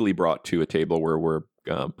swiftly brought to a table where we're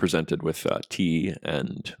presented with tea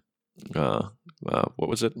and what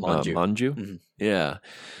was it? Manju. Manju? Mm-hmm. Yeah.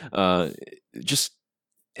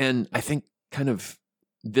 And I think kind of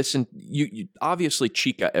this, and you obviously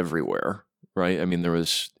Chika everywhere, right? I mean, there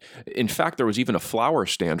was even a flower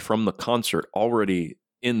stand from the concert already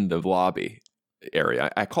in the lobby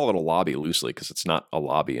area. I call it a lobby loosely because it's not a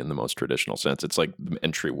lobby in the most traditional sense. It's like the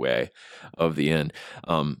entryway of the inn.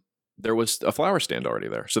 There was a flower stand already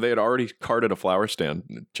there. So they had already carted a flower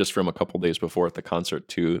stand just from a couple days before at the concert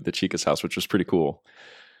to the Chika's house, which was pretty cool.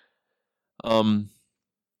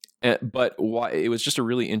 But it was just a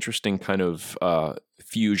really interesting kind of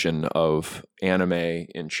fusion of anime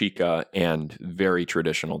in Chika and very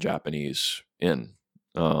traditional Japanese inn.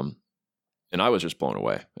 And I was just blown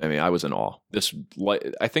away. I mean, I was in awe.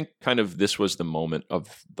 I think kind of this was the moment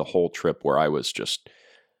of the whole trip where I was just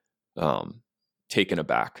taken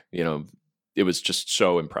aback. It was just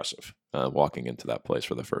so impressive walking into that place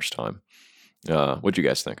for the first time. What'd you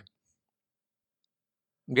guys think?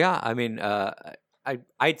 Yeah, I mean,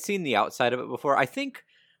 I'd seen the outside of it before. I think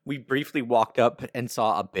we briefly walked up and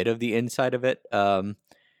saw a bit of the inside of it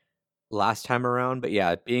last time around. But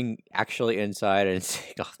yeah, being actually inside and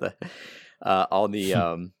seeing all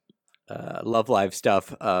the Love Live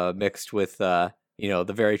stuff mixed with the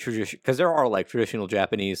very traditional, because there are like traditional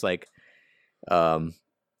Japanese like the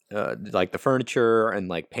furniture and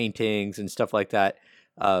like paintings and stuff like that.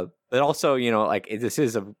 But also, like this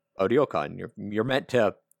is a ryokan. You're meant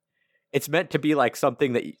to. It's meant to be like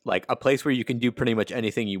something that like a place where you can do pretty much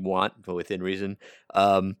anything you want within reason.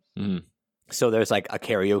 So there's like a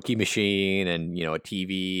karaoke machine and a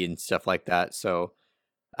TV and stuff like that. So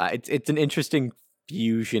it's an interesting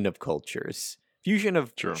fusion of cultures, fusion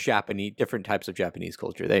of Japanese, different types of Japanese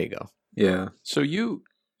culture. There you go. Yeah. So you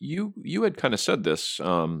had kind of said this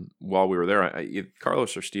while we were there.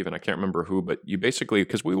 Carlos or Steven, I can't remember who, but you basically,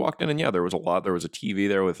 because we walked in and there was a TV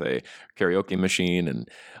there with a karaoke machine, and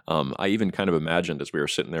I even kind of imagined as we were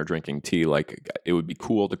sitting there drinking tea, like it would be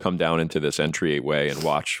cool to come down into this entryway and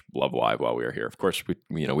watch Love Live while we were here. Of course,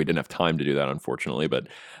 we didn't have time to do that, unfortunately, but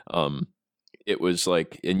it was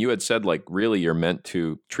like, and you had said like, really, you're meant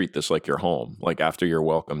to treat this like your home. Like after you're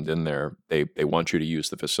welcomed in there, they want you to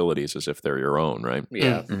use the facilities as if they're your own, right?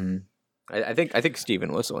 Yeah. Mm-hmm. I think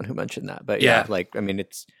Steven was the one who mentioned that, but yeah, like, I mean,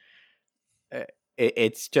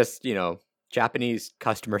 it's just, Japanese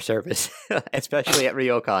customer service, especially at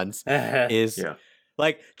ryokans is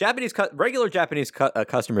like regular Japanese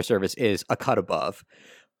customer service is a cut above.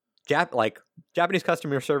 Japanese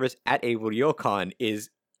customer service at a ryokan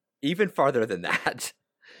is even farther than that.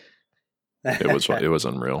 It was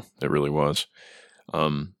unreal. It really was.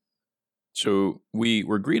 So we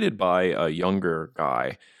were greeted by a younger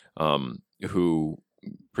guy who,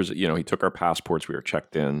 he took our passports. We were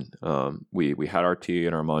checked in. We had our tea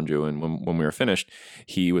and our manju, and when we were finished,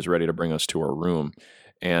 he was ready to bring us to our room.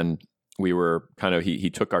 And we were kind of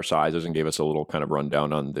he took our sizes and gave us a little kind of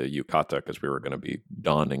rundown on the yukata because we were going to be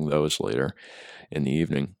donning those later in the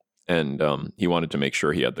evening. And he wanted to make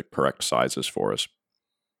sure he had the correct sizes for us.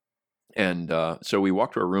 And so we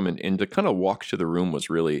walked to our room, and to kind of walk to the room was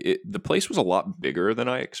really, the place was a lot bigger than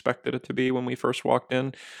I expected it to be when we first walked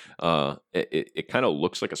in. It kind of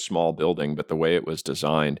looks like a small building, but the way it was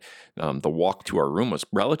designed, the walk to our room was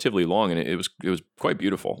relatively long, and it was quite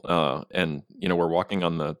beautiful. And, we're walking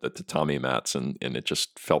on the tatami mats, and it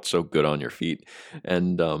just felt so good on your feet.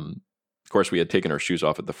 And, of course, we had taken our shoes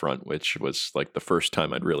off at the front, which was like the first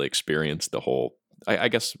time I'd really experienced the whole, I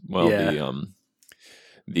guess,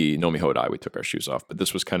 the Nomi Hodai, we took our shoes off, but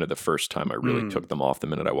this was kind of the first time I really took them off the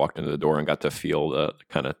minute I walked into the door and got to feel the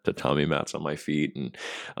kind of tatami mats on my feet. And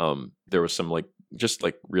there was some just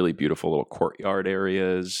really beautiful little courtyard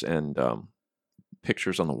areas and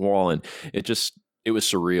pictures on the wall. And it was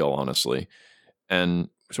surreal, honestly. And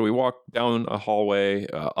So we walk down a hallway,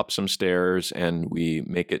 up some stairs, and we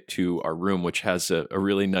make it to our room, which has a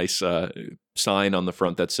really nice sign on the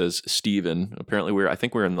front that says Steven. Apparently, I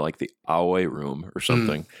think we're in like the Aoi room or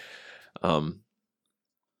something.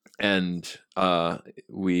 And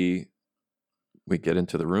we get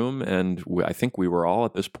into the room, and I think we were all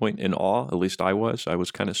at this point in awe. At least I was. I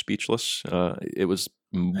was kind of speechless. It was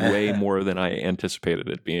way more than I anticipated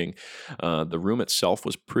it being. The room itself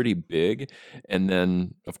was pretty big, and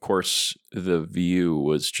then, of course, the view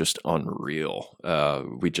was just unreal.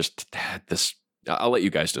 We just had this. I'll let you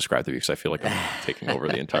guys describe the view because I feel like I'm taking over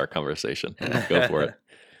the entire conversation. Go for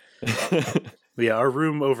it. Yeah, our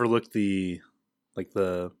room overlooked the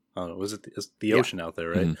I don't know, was it the ocean out there,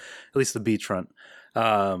 right? At least the beachfront.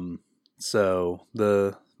 So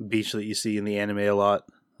the beach that you see in the anime a lot,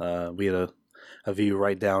 we had a view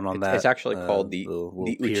right down on that. It's actually called the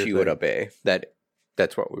Uchiura Bay.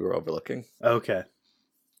 That's what we were overlooking. Okay,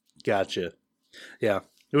 gotcha. Yeah,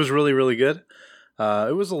 it was really, really good.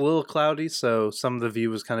 It was a little cloudy, so some of the view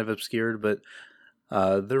was kind of obscured, but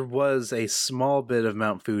there was a small bit of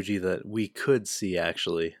Mount Fuji that we could see,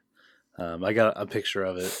 actually. I got a picture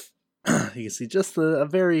of it. You can see just a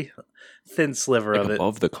very thin sliver of it.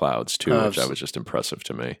 Above the clouds, too, which was just impressive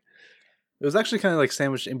to me. It was actually kind of like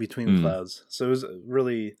sandwiched in between the clouds. So it was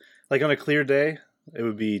really, like on a clear day, it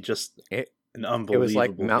would be just an unbelievable It was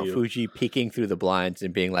like Mount view. Fuji peeking through the blinds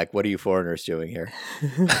and being like, what are you foreigners doing here?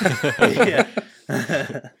 Yeah.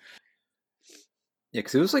 Yeah,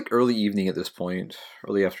 because it was like early evening at this point,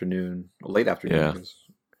 early afternoon, late afternoon.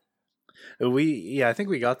 Yeah. I think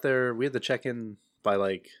we got there. We had to check in by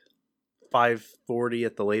like 5:40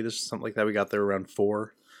 at the latest, something like that. We got there around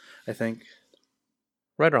 4, I think.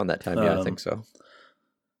 Right around that time, yeah, I think so.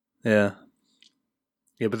 Yeah.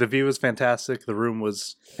 Yeah, but the view was fantastic. The room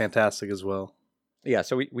was fantastic as well. Yeah,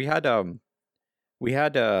 so we had it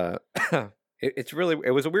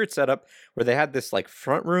was a weird setup where they had this like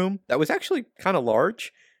front room that was actually kind of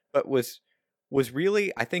large, but was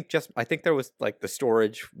really I think there was like the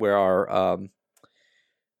storage where our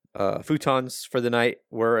futons for the night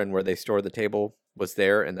were, and where they stored the table was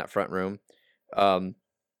there in that front room.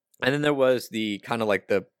 And then there was the kind of like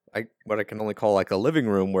what I can only call like a living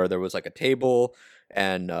room, where there was like a table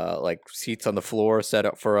and like seats on the floor set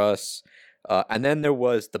up for us. And then there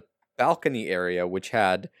was the balcony area, which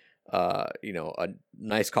had a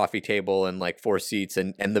nice coffee table and like 4 seats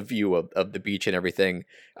and the view of the beach and everything.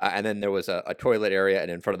 And then there was a toilet area,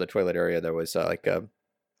 and in front of the toilet area there was like a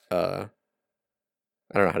I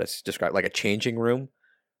don't know how to describe, like a changing room.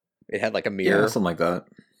 It had like a mirror, something like that.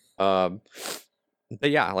 But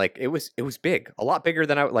yeah, like it was big, a lot bigger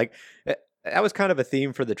than I like. That was kind of a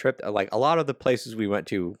theme for the trip. Like a lot of the places we went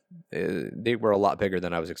to, they were a lot bigger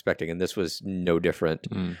than I was expecting, and this was no different.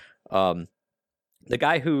 The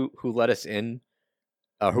guy who let us in,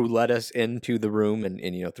 who led us into the room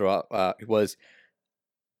and throw out, was,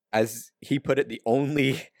 as he put it, the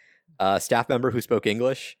only staff member who spoke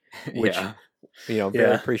English, which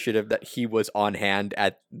very appreciative that he was on hand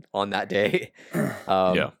on that day.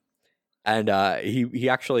 And he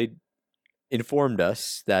actually informed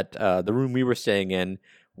us that the room we were staying in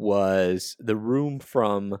was the room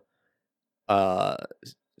from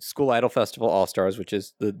School Idol Festival All-Stars, which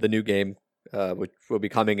is the new game, which will be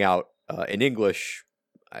coming out in English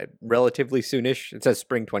relatively soonish. It says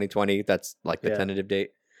spring 2020. That's like the tentative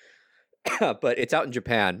date. But it's out in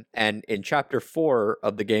Japan, and in chapter 4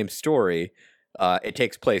 of the game's story, it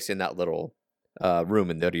takes place in that little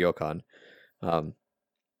room in the ryokan.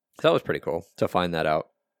 So that was pretty cool to find that out.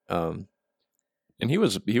 And he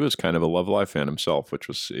was kind of a Love Live fan himself, which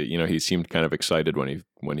was, he seemed kind of excited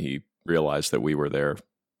when he realized that we were there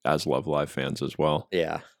as Love Live fans as well.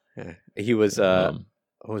 Yeah. He was what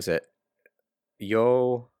was it?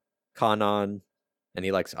 Yo, Kanan, and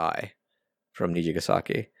he likes I from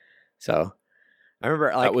Nijigasaki. So I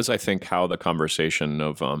remember that was, I think, how the conversation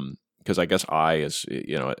of because I guess I is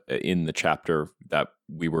in the chapter that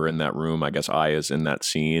we were in that room. I guess I is in that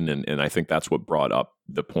scene, and I think that's what brought up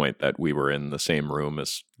the point that we were in the same room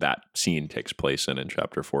as that scene takes place in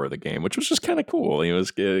chapter 4 of the game, which was just kind of cool. It was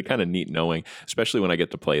kind of neat knowing, especially when I get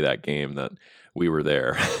to play that game, that we were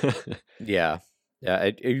there. Yeah.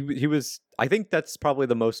 He was. I think that's probably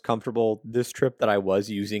the most comfortable this trip that I was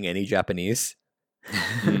using any Japanese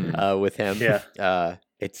with him. Yeah.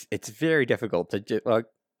 It's very difficult to.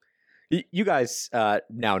 You guys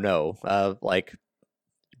now know, like,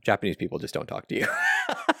 Japanese people just don't talk to you.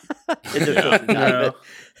 It just doesn't happen.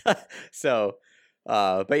 So,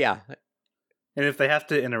 but yeah. And if they have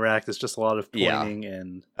to interact, it's just a lot of pointing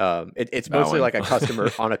and it's mostly like a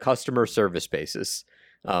customer on a customer service basis.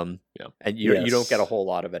 And you don't get a whole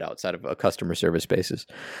lot of it outside of a customer service basis.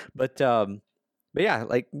 But yeah,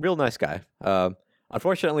 like real nice guy.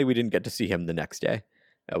 Unfortunately, we didn't get to see him the next day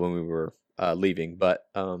when we were leaving. But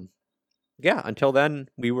yeah, until then,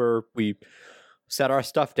 we set our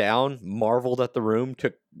stuff down, marveled at the room,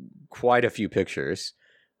 took quite a few pictures,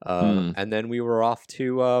 and then we were off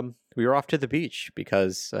to the beach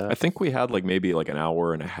because I think we had maybe an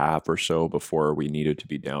hour and a half or so before we needed to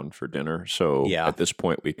be down for dinner. So at this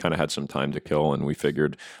point, we kind of had some time to kill, and we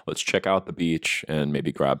figured let's check out the beach and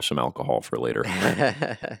maybe grab some alcohol for later.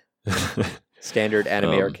 Standard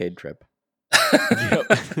anime arcade trip.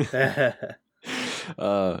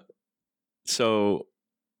 So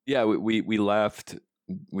yeah, we left.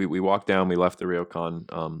 We walked down. We left the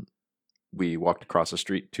Ryokan. We walked across the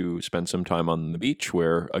street to spend some time on the beach,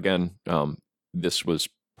 where again, this was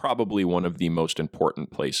probably one of the most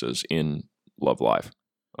important places in Love Live,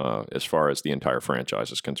 as far as the entire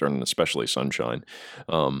franchise is concerned, and especially Sunshine.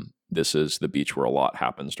 This is the beach where a lot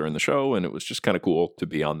happens during the show, and it was just kind of cool to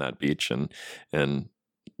be on that beach and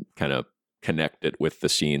kind of connect it with the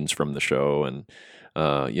scenes from the show, and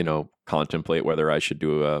contemplate whether I should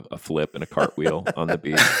do a flip and a cartwheel on the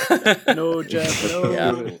beach. No, Jeff.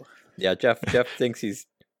 No. Yeah, Jeff thinks he's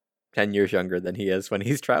 10 years younger than he is when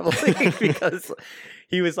he's traveling because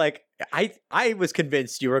he was like, I was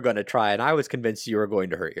convinced you were going to try, and I was convinced you were going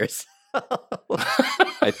to hurt yourself.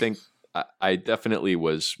 I think I definitely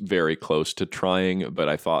was very close to trying, but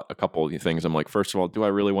I thought a couple of things. I'm like, first of all, do I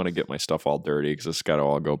really want to get my stuff all dirty? Because it's got to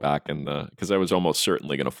all go back because I was almost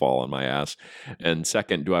certainly going to fall on my ass. And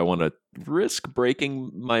second, do I want to risk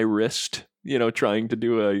breaking my wrist, trying to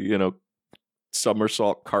do a,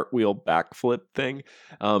 somersault cartwheel backflip thing?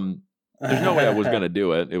 There's no way I was going to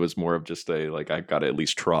do it. It was more of just I got to at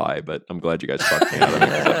least try, but I'm glad you guys talked me out of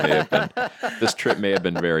it, because this trip may have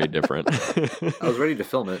been very different. I was ready to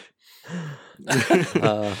film it.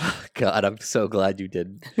 God, I'm so glad you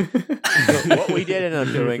did. What we did end up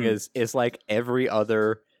doing is like every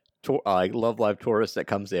other Love Live tourist that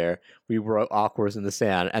comes there, we wrote Aquas in the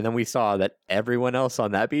sand, and then we saw that everyone else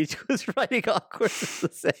on that beach was writing Aquas in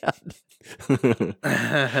the sand.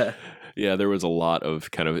 Yeah, there was a lot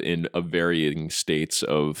of kind of varying states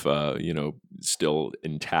of, still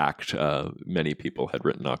intact. Many people had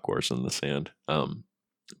written Aquas in the sand.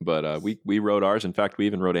 But we wrote ours. In fact, we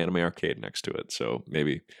even wrote Anime Arcade next to it. So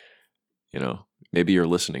maybe you're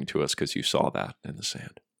listening to us because you saw that in the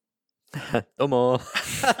sand. Domo.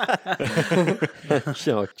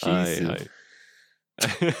 So cheesy.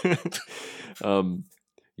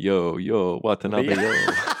 Yo, Watanabe, yo.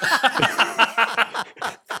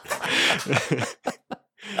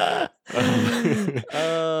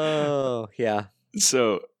 Oh, yeah.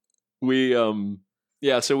 So we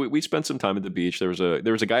we spent some time at the beach. There was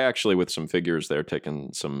a guy actually with some figures there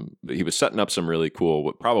he was setting up some really cool,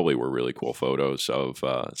 what probably were really cool photos of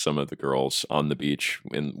some of the girls on the beach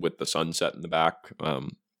with the sunset in the back,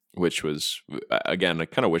 which was, again, I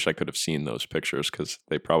kind of wish I could have seen those pictures because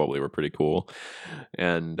they probably were pretty cool.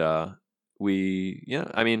 And we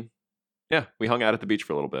hung out at the beach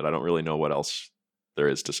for a little bit. I don't really know what else there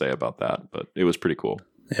is to say about that, but it was pretty cool.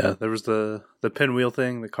 Yeah, there was the pinwheel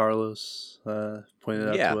thing that Carlos pointed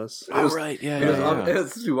out to us. Right. Yeah.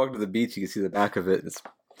 As we walk to the beach, you can see the back of it.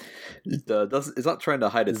 It's not trying to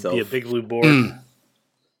hide itself. Be a big blue board.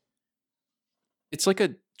 It's like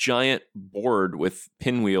a giant board with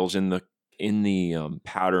pinwheels in the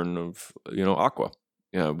pattern of aqua,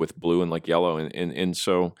 with blue and yellow, and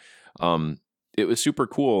so it was super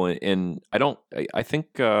cool. And I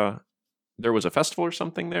think. There was a festival or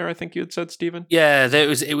something there, I think you had said, Stephen? Yeah,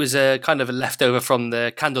 it was a kind of a leftover from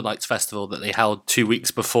the Candle Nights festival that they held 2 weeks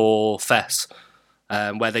before Fest,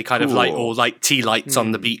 where they kind of light all tea lights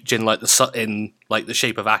on the beach in the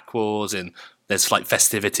shape of aquas, and there's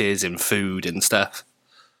festivities and food and stuff.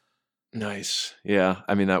 Nice. Yeah,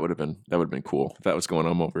 I mean that would have been cool if that was going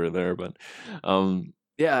on over there, but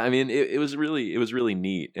yeah, I mean it was really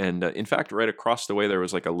neat. And in fact, right across the way there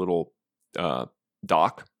was a little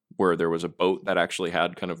dock where there was a boat that actually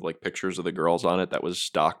had kind of pictures of the girls on it that was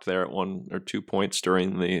docked there at 1 or 2 points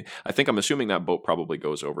during I'm assuming that boat probably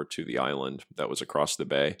goes over to the island that was across the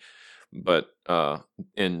bay. But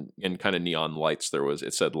in kind of neon lights,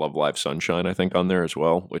 it said Love Live Sunshine, I think, on there as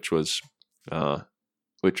well, which was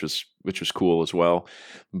cool as well.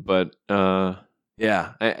 But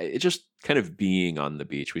yeah, it just kind of being on the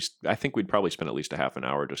beach. I think we'd probably spend at least a half an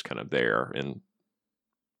hour just kind of there and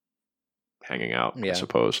hanging out, I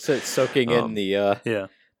suppose. So soaking in the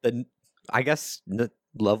I guess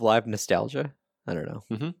Love Live nostalgia. I don't know.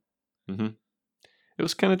 Mm-hmm. Mm-hmm. It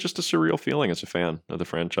was kind of just a surreal feeling as a fan of the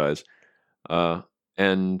franchise. And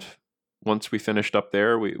And once we finished up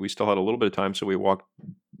there, we still had a little bit of time, so we walked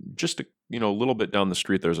just a little bit down the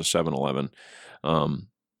street. There's a 7-Eleven,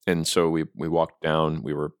 and so we walked down.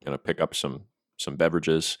 We were going to pick up some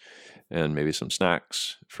beverages and maybe some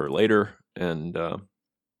snacks for later, and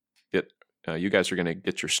get. You guys are going to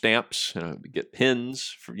get your stamps, get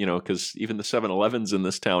pins, for, because even the 7-Elevens in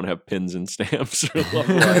this town have pins and stamps for Love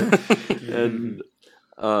Live.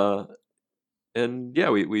 And yeah,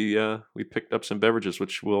 we picked up some beverages,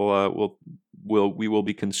 which we will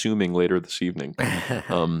be consuming later this evening,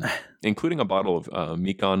 including a bottle of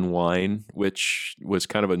Mikan wine, which was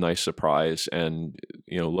kind of a nice surprise. And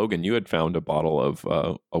Logan, you had found a bottle of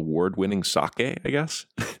award-winning sake, I guess.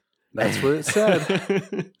 That's what it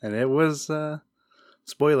said, and it was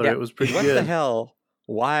spoiler. Yeah, it was pretty what good. What the hell?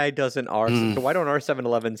 Why don't our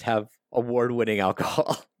 7-Elevens have award-winning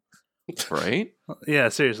alcohol? Right? Yeah,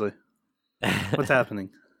 seriously. What's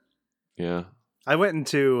happening? Yeah. I went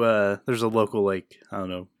into there's a local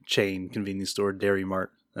chain convenience store, Dairy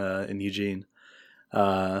Mart, in Eugene.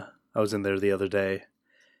 I was in there the other day,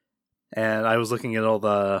 and I was looking at all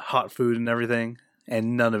the hot food and everything,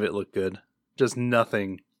 and none of it looked good. Just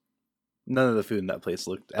nothing. None of the food in that place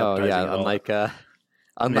looked appetizing at all. Unlike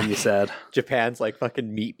Made me sad. Japan's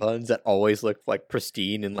fucking meat buns that always look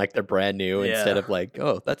pristine and they're brand new instead of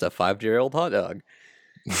that's a 5-year-old hot dog.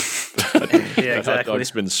 Yeah, exactly. Hot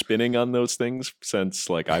dog's been spinning on those things since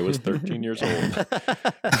I was 13 years old.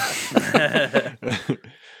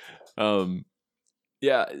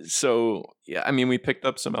 Yeah. So yeah, I mean, we picked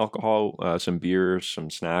up some alcohol, some beers, some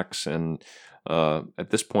snacks, and at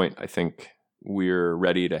this point, I think we're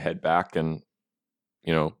ready to head back and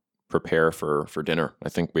prepare for dinner. I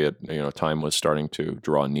think we had time was starting to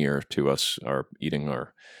draw near to us eating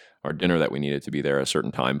our dinner that we needed to be there at a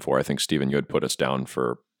certain time for. I think Stephen, you had put us down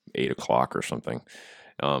for 8 o'clock or something.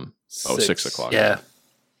 6 o'clock. Yeah.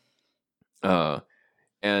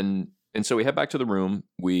 And so we head back to the room.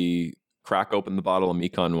 We crack open the bottle of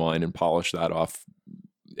Mikan wine and polish that off.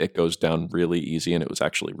 It goes down really easy, and it was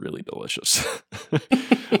actually really delicious.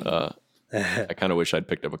 I kind of wish I'd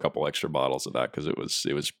picked up a couple extra bottles of that because it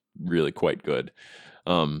was really quite good.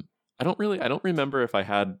 I don't remember if I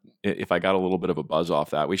got a little bit of a buzz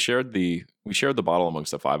off that. We shared the bottle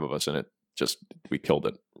amongst the 5 of us, and we killed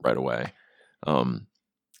it right away.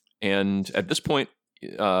 And at this point,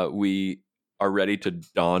 we are ready to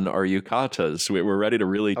don our yukatas. We're ready to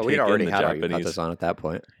really take in the Japanese. We'd already had our yukatas on at that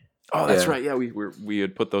point. Oh, that's right. Yeah, we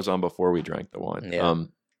had put those on before we drank the wine. Yeah.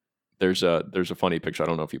 There's a funny picture. I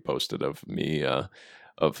don't know if you posted of me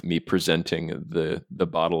presenting the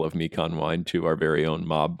bottle of Mikan wine to our very own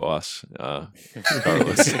mob boss,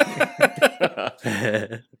 Carlos,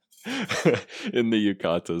 in the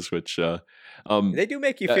yukatas, which they do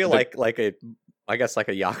make you feel like a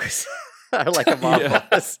yakuza or like a mob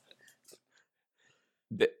boss.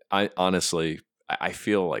 I honestly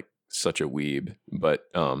feel like such a weeb, but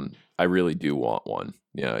I really do want one.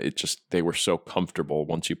 Yeah, they were so comfortable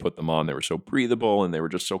once you put them on. They were so breathable, and they were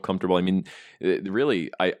just so comfortable. I mean,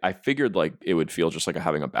 really, I figured it would feel just like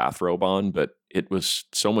having a bathrobe on, but it was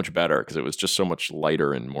so much better because it was just so much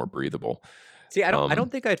lighter and more breathable. See, I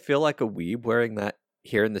don't think I'd feel like a weeb wearing that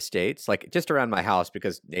here in the States, just around my house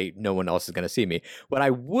because no one else is going to see me. What I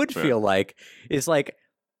would feel like is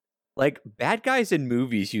bad guys in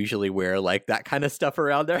movies usually wear that kind of stuff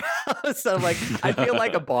around their house. So I feel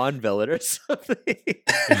like a Bond villain or something.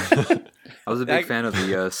 I was a big fan of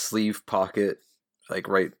the sleeve pocket,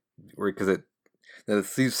 right where, because the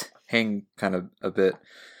sleeves hang kind of a bit,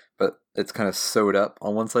 but it's kind of sewed up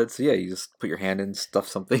on one side. So yeah, you just put your hand in, stuff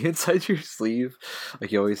something inside your sleeve,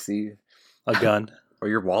 like you always see. A gun. Or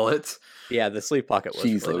your wallet. Yeah, the sleeve pocket was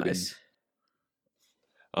Jeez, really Logan. nice.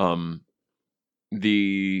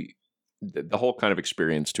 The whole kind of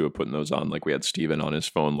experience too of putting those on, we had Steven on his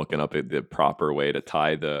phone looking up at the proper way to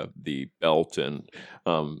tie the belt, and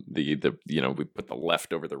we put the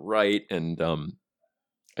left over the right, and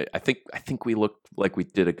I think we looked like we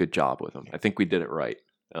did a good job with them. I think we did it right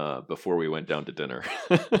before we went down to dinner.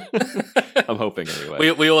 I'm hoping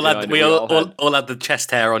anyway. We all had the chest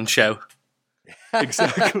hair on show.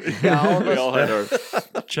 Exactly. Yeah, we all had our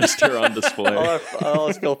chest hair on display. all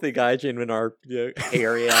us filthy gaijin in our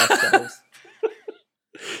hairy ass selves.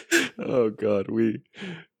 Oh God, we'll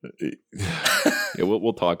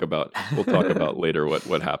talk about later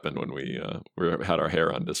what happened when we had our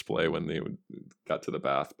hair on display when they got to the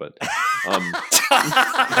bath. But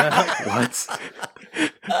What?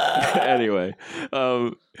 Anyway,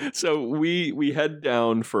 so we head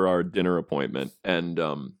down for our dinner appointment, and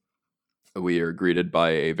we are greeted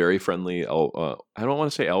by a very friendly, I don't want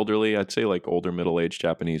to say elderly, I'd say like older middle-aged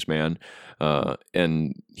Japanese man.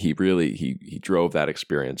 And he drove that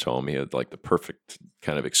experience home. He had like the perfect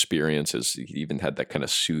kind of experiences. He even had that kind of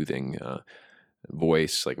soothing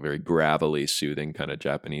voice, like a very gravelly, soothing kind of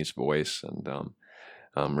Japanese voice. And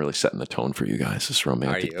I'm really setting the tone for you guys, this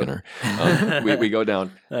romantic dinner. We go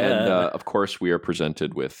down, and of course, we are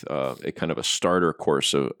presented with a kind of a starter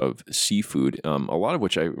course of seafood, a lot of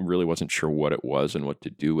which I really wasn't sure what it was and what to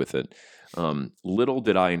do with it. Little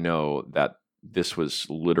did I know that this was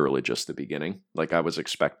literally just the beginning. Like I was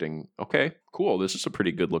expecting, okay, cool, this is a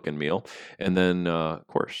pretty good looking meal. And then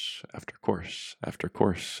course after course after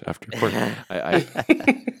course after course.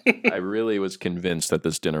 I really was convinced that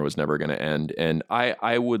this dinner was never going to end. And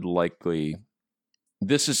I would likely,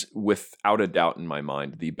 this is without a doubt in my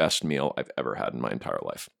mind, the best meal I've ever had in my entire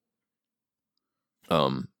life.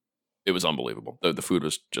 It was unbelievable. The food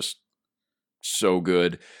was just so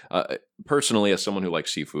good. Personally, as someone who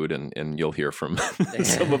likes seafood, and you'll hear from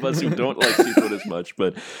some of us who don't like seafood as much,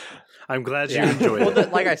 but I'm glad you enjoyed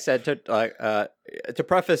it. Like I said, to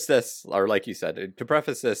preface this, or like you said, to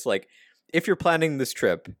preface this, like if you're planning this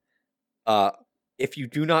trip, if you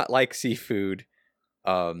do not like seafood,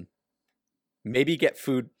 maybe get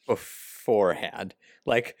food beforehand.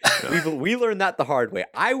 Like we learned that the hard way.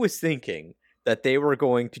 I was thinking that they were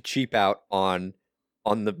going to cheap out on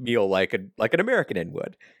the meal like an American Inn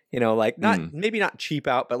would, like maybe not cheap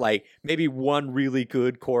out, but like maybe one really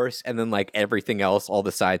good course, and then like everything else, all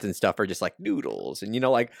the sides and stuff are just like noodles and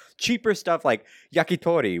like cheaper stuff like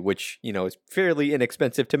yakitori, which is fairly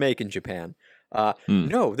inexpensive to make in Japan.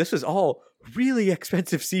 No, this was all really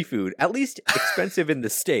expensive seafood, at least expensive in the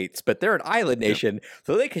States, but they're an island nation,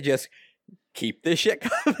 so they could just keep this shit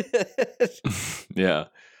coming. Yeah,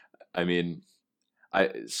 I mean,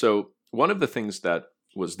 so one of the things that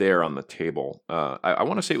was there on the table, I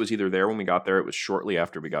want to say it was either there when we got there, it was shortly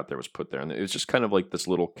after we got there, was put there, and it was just kind of like this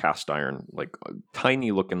little cast iron, like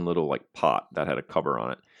tiny looking little like pot that had a cover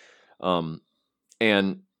on it.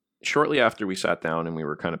 And shortly after we sat down and we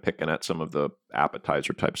were kind of picking at some of the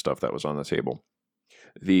appetizer type stuff that was on the table,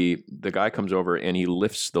 the guy comes over and he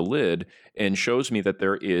lifts the lid and shows me that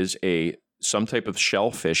there is some type of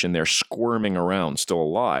shellfish in there squirming around, still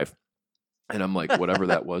alive. And I'm like, whatever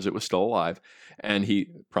that was, it was still alive. And he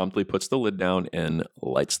promptly puts the lid down and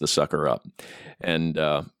lights the sucker up. And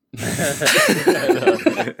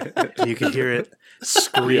you can hear it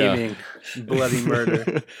screaming, bloody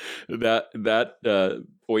murder. That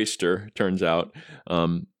oyster, turns out,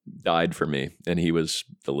 died for me, and he was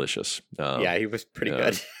delicious. Yeah, he was pretty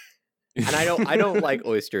good. And I don't like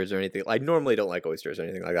oysters or anything. I normally don't like oysters or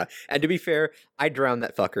anything like that. And to be fair, I drowned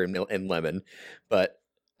that fucker in lemon, but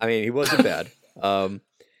I mean, he wasn't bad.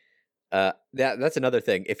 That's another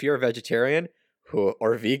thing. If you're a vegetarian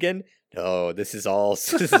or vegan, no, this is all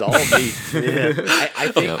meat. Yeah.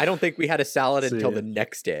 I don't think we had a salad until the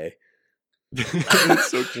next day.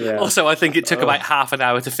 So true. Yeah. Also, I think it took about half an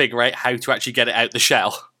hour to figure out how to actually get it out the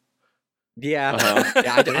shell. Yeah,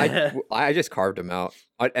 I just carved them out,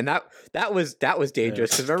 and that was dangerous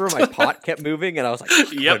because remember my pot kept moving, and I was like,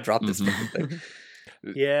 I'm gonna drop this fucking thing.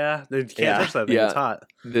 Yeah, you can't touch that thing. It's hot.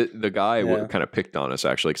 The guy kind of picked on us,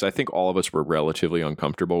 actually, because I think all of us were relatively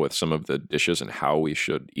uncomfortable with some of the dishes and how we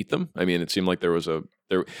should eat them. I mean, it seemed like there was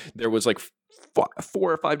like 4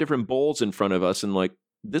 or 5 different bowls in front of us, and like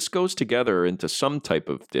this goes together into some type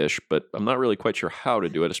of dish, but I'm not really quite sure how to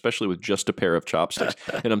do it, especially with just a pair of chopsticks.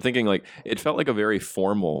 And I'm thinking like it felt like a very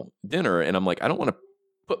formal dinner, and I'm like, I don't want to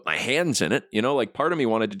put my hands in it, like part of me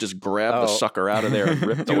wanted to just grab the sucker out of there and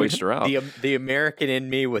rip the oyster out. The American in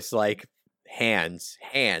me was like, hands,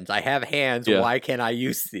 I have hands, why can't I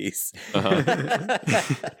use these?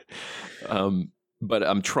 But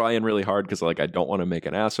I'm trying really hard because like I don't want to make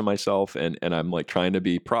an ass of myself, and I'm like trying to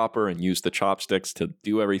be proper and use the chopsticks to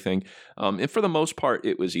do everything. And for the most part,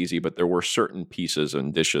 it was easy, but there were certain pieces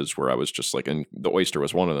and dishes where I was just like, and the oyster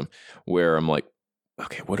was one of them, where I'm like,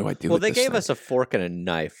 okay, what do I do? Well, with they this gave thing? us a fork and a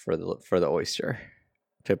knife for the oyster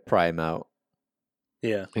to pry him out.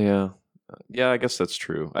 Yeah. I guess that's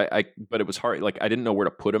true. But it was hard. Like I didn't know where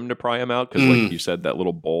to put him to pry him out because, like you said, that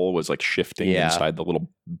little bowl was like shifting inside the little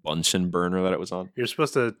Bunsen burner that it was on. You're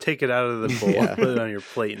supposed to take it out of the bowl, put it on your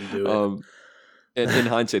plate, and do it. And in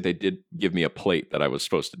hindsight, they did give me a plate that I was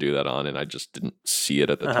supposed to do that on, and I just didn't see it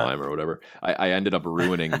at the time or whatever. I ended up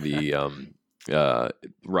ruining the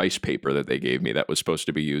rice paper that they gave me that was supposed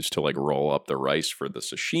to be used to like roll up the rice for the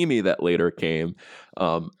sashimi that later came.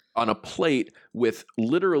 On a plate with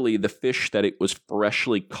literally the fish that it was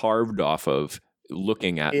freshly carved off of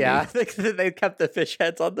looking at me. Yeah, they kept the fish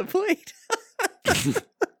heads on the plate.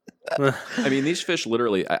 I mean, these fish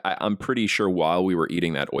literally, I'm pretty sure while we were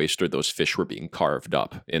eating that oyster, those fish were being carved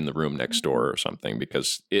up in the room next door or something,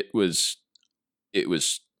 because it was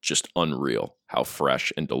just unreal how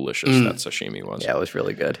fresh and delicious that sashimi was. Yeah, it was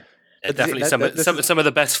really good. Yeah, definitely some of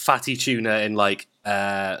the best fatty tuna in like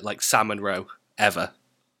salmon roe ever.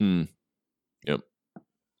 Yep.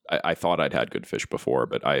 I thought I'd had good fish before,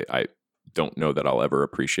 but I don't know that I'll ever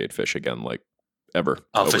appreciate fish again, like ever.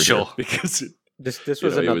 Oh, for sure. Because this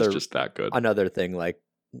was another, it was just that good. Another thing, like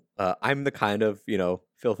I'm the kind of,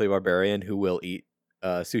 filthy barbarian who will eat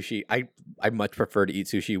sushi. I much prefer to eat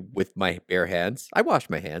sushi with my bare hands. I wash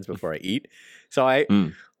my hands before I eat. So I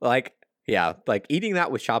eating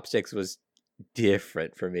that with chopsticks was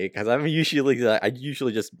different for me, because I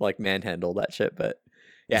usually just like manhandle that shit. But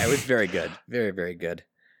yeah, it was very good, very, very good,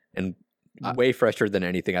 and way fresher than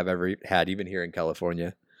anything I've ever had, even here in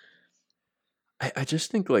California. I just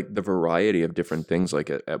think like the variety of different things. Like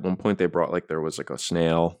at one point they brought, like, there was like a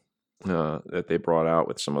snail that they brought out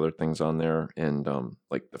with some other things on there, and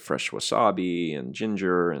like the fresh wasabi and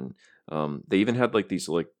ginger, and they even had like these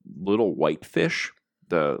like little white fish.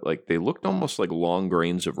 They looked almost like long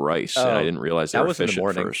grains of rice, and I didn't realize they were fish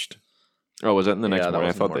at first. Oh, was that in the next morning?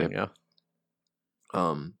 I thought they. Yeah.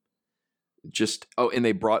 And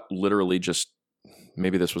they brought literally just.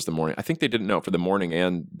 Maybe this was the morning. I think they didn't know for the morning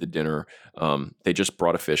and the dinner. They just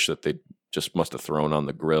brought a fish that they just must have thrown on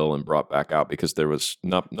the grill and brought back out, because there was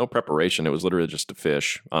no preparation. It was literally just a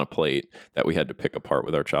fish on a plate that we had to pick apart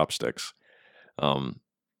with our chopsticks.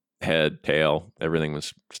 Head, tail, everything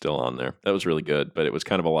was still on there. That was really good, but it was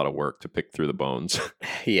kind of a lot of work to pick through the bones.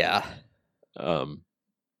 Yeah.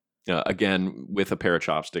 Again, with a pair of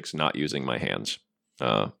chopsticks, not using my hands,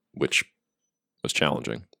 which was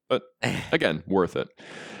challenging. But again, worth it.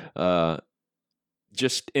 And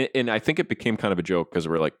I think it became kind of a joke, because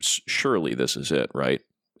we're like, surely this is it, right?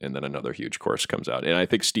 And then another huge course comes out. And I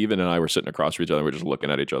think Steven and I were sitting across from each other. We're just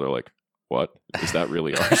looking at each other like, what? Is that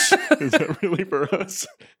really ours? Is that really for us?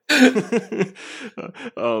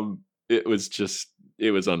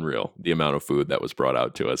 It was unreal, the amount of food that was brought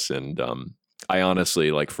out to us. And I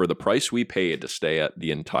honestly, like, for the price we paid to stay at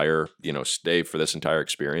the entire, stay for this entire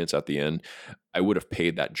experience at the inn, I would have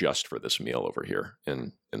paid that just for this meal over here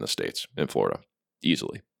in the States, in Florida,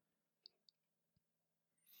 easily.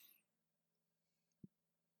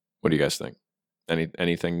 What do you guys think?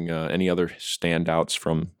 Anything? Any other standouts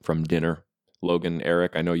from dinner? Logan,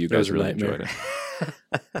 Eric, I know you guys really enjoyed it.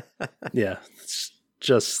 Yeah, it's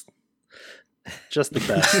just the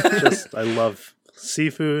best. I love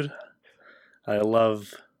seafood. I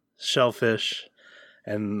love shellfish,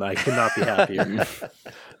 and I could not be happier.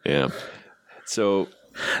 Yeah. So,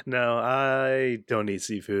 no, I don't eat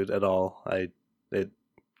seafood at all. It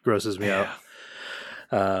grosses me out.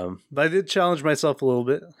 But I did challenge myself a little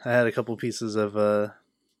bit. I had a couple pieces of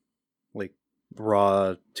like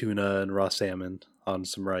raw tuna and raw salmon on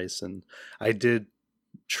some rice, and I did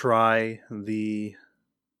try the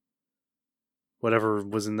whatever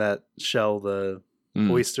was in that shell, the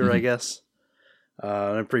oyster, I guess.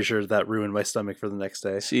 I'm pretty sure that ruined my stomach for the next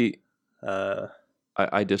day. See,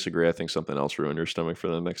 I disagree. I think something else ruined your stomach for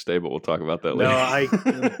the next day, but we'll talk about that later. I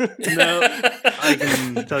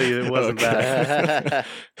can tell you it wasn't bad.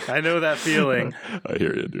 I know that feeling. I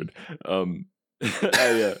hear you, dude.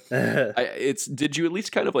 Did you at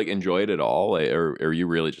least kind of like enjoy it at all, or you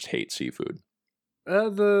really just hate seafood?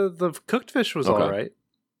 The cooked fish was all right.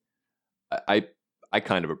 I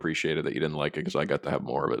kind of appreciated that you didn't like it, because I got to have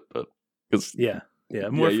more of it, but because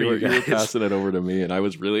more for you guys. You were passing it over to me, and I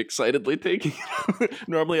was really excitedly taking it.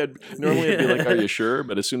 Normally I'd be like, "Are you sure?"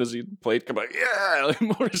 But as soon as the plate come like, "Yeah,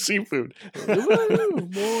 more seafood,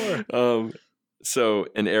 more." So,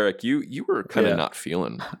 and Eric, you were kind of not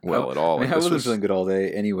feeling well at all. I wasn't feeling good all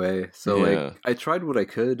day anyway. So like, I tried what I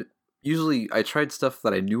could. Usually, I tried stuff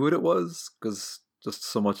that I knew what it was, because just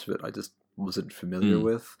so much of it I just wasn't familiar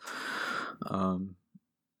with.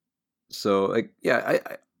 So like, yeah,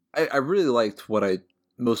 I really liked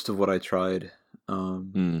most of what I tried,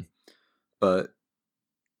 but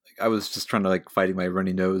I was just trying to like fighting my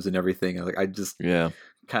runny nose and everything. Like I just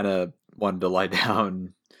kind of wanted to lie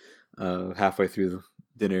down halfway through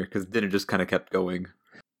dinner, because dinner just kind of kept going.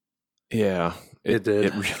 Yeah, it did.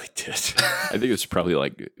 It really did. I think it was probably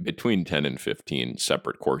like between 10 and 15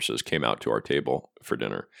 separate courses came out to our table for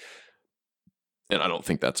dinner, and I don't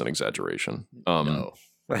think that's an exaggeration. No.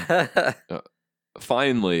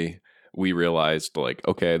 Finally, we realized, like,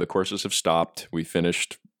 okay, the courses have stopped. We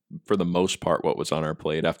finished for the most part what was on our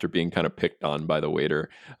plate after being kind of picked on by the waiter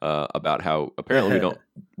about how apparently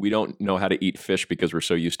we don't know how to eat fish because we're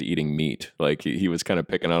so used to eating meat. Like he was kind of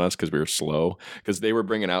picking on us because we were slow, because they were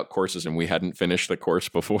bringing out courses and we hadn't finished the course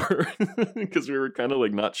before because we were kind of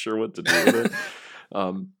like not sure what to do with it.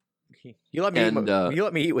 You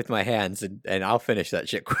let me eat with my hands and I'll finish that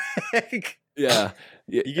shit quick. Yeah.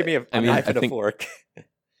 You give me a knife and a fork.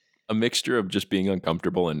 A mixture of just being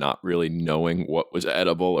uncomfortable and not really knowing what was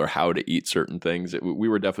edible or how to eat certain things. We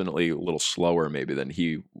were definitely a little slower maybe than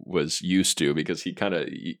he was used to, because he kind of,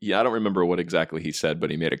 I don't remember what exactly he said, but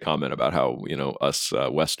he made a comment about how, us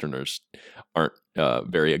Westerners aren't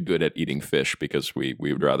very good at eating fish because we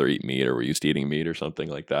would rather eat meat, or we're used to eating meat or something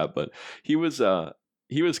like that. But he was a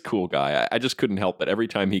cool guy. I just couldn't help it. Every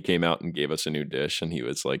time he came out and gave us a new dish and he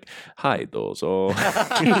was like, "Hi, dozo."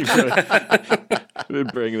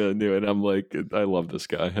 Bring the new, and I'm like, I love this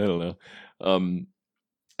guy. I don't know.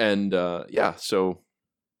 So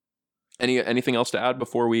anything else to add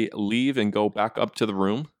before we leave and go back up to the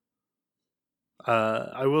room?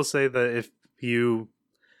 I will say that if you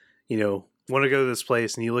want to go to this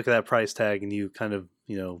place and you look at that price tag and you kind of,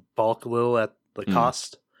 balk a little at the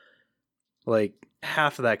cost, like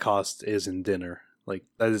half of that cost is in dinner. Like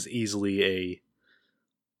that is easily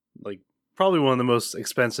probably one of the most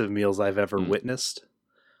expensive meals I've ever witnessed.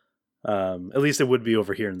 At least it would be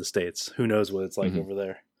over here in the States. Who knows what it's like over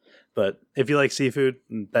there. But if you like seafood,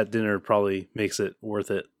 that dinner probably makes it worth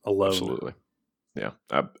it alone. Absolutely. Yeah,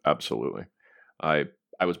 absolutely. I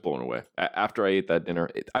was blown away. After I ate that dinner,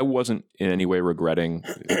 I wasn't in any way regretting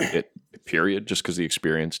it, period, just because the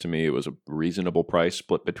experience to me, it was a reasonable price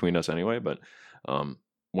split between us anyway. But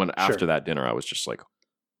after that dinner, I was just like,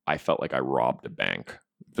 I felt like I robbed a bank.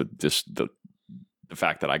 The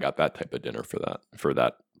fact that I got that type of dinner for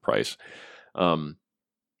that price.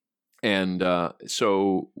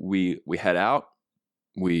 So we head out.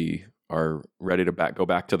 We are ready to go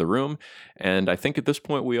back to the room, and I think at this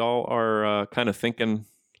point we all are kind of thinking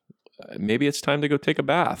maybe it's time to go take a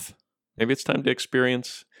bath. Maybe it's time to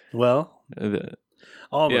experience. Well,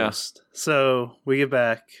 almost. Yeah. So we get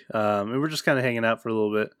back, and we're just kind of hanging out for a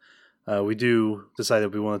little bit. We do decide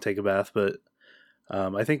that we want to take a bath, but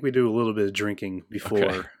I think we do a little bit of drinking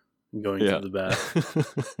before going to the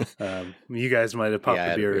bath. You guys might have popped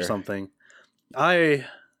a beer or something. I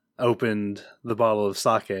opened the bottle of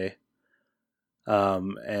sake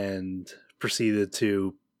and proceeded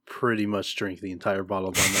to pretty much drink the entire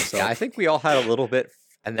bottle by myself. Yeah, I think we all had a little bit,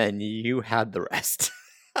 and then you had the rest.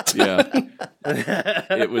 Yeah.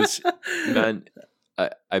 It was, man,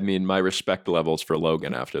 I mean, my respect levels for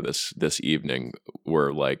Logan after this evening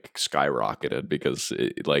were like skyrocketed, because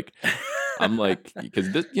I'm like, because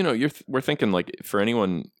we're thinking, like, for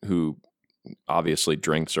anyone who obviously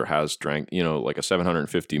drinks or has drank, like a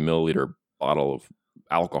 750 milliliter bottle of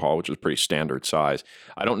alcohol, which is pretty standard size.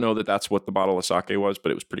 I don't know that that's what the bottle of sake was,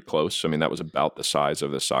 but it was pretty close. I mean, that was about the size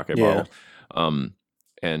of the sake bottle.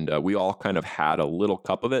 And we all kind of had a little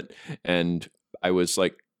cup of it. And I was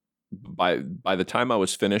like, by the time I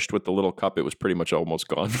was finished with the little cup, it was pretty much almost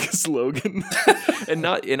gone, because Logan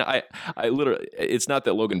I literally, it's not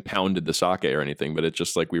that Logan pounded the sake or anything, but it's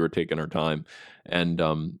just like we were taking our time. And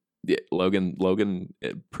Logan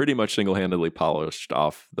pretty much single-handedly polished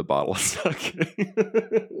off the bottle of sake.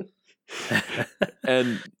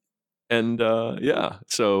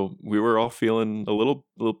 So we were all feeling a little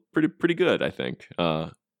pretty good, I think,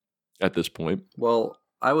 at this point. Well,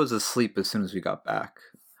 I was asleep as soon as we got back.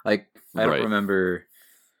 Like, I don't remember.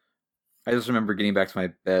 I just remember getting back to my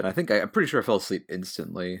bed. I'm pretty sure I fell asleep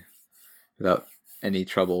instantly without any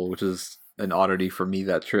trouble, which is an oddity for me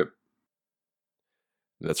that trip.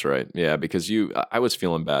 That's right. Yeah, because I was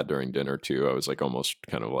feeling bad during dinner too. I was like almost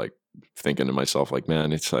kind of like thinking to myself, like,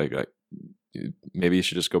 man, it's like maybe you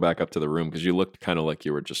should just go back up to the room, because you looked kind of like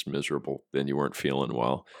you were just miserable and you weren't feeling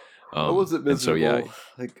well. I wasn't miserable.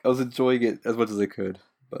 Like, I was enjoying it as much as I could.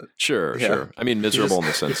 But sure. I mean, miserable in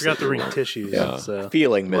the sense. You forgot to bring tissues. Yeah. So.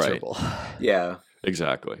 Feeling miserable. Right. Yeah.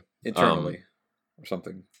 Exactly. Internally or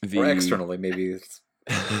something. Or externally, maybe it's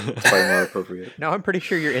probably more appropriate. No, I'm pretty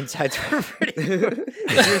sure your insides were pretty.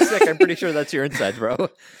 If you're sick, I'm pretty sure that's your insides, bro.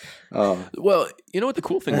 Well, you know what the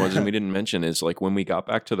cool thing was, and we didn't mention, is like when we got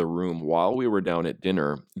back to the room while we were down at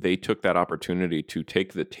dinner, they took that opportunity to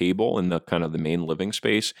take the table in the kind of the main living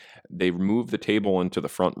space. They moved the table into the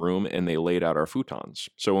front room and they laid out our futons.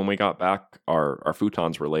 So when we got back, our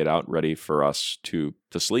futons were laid out ready for us to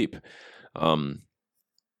sleep.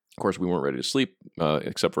 Of course, we weren't ready to sleep,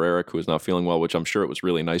 except for Eric, who was not feeling well, which I'm sure it was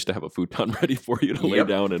really nice to have a futon ready for you to lay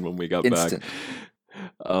down in when we got back.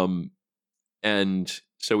 And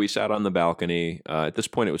So we sat on the balcony. At this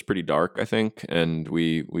point, it was pretty dark, I think, and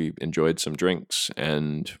we enjoyed some drinks,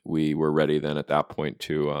 and we were ready then at that point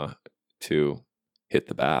to hit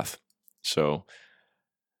the bath. So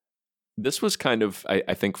this was kind of,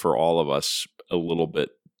 I think, for all of us, a little bit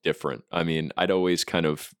different. I mean, I'd always kind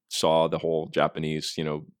of saw the whole Japanese,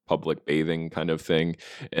 public bathing kind of thing,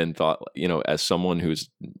 and thought, as someone who's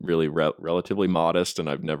really relatively modest, and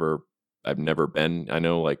I've never been. I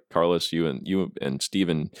know, like Carlos, you and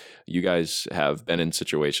Steven, you guys have been in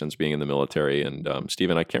situations being in the military, and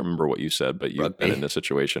Steven, I can't remember what you said, but you've been in a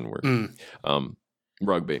situation where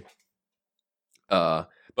rugby.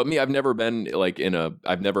 But me, I've never been in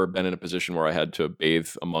a position where I had to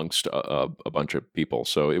bathe amongst a bunch of people.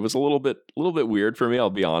 So it was a little bit weird for me, I'll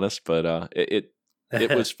be honest, but it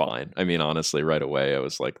was fine. I mean, honestly, right away I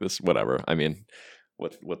was like, this, whatever. I mean,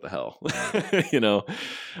 what the hell,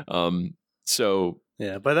 so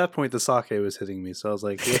yeah, by that point the sake was hitting me, so I was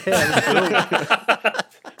like, yeah,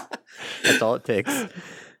 that's all it takes.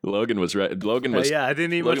 Logan was right. Logan was I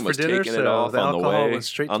didn't eat much for dinner, taking so it off the on the way was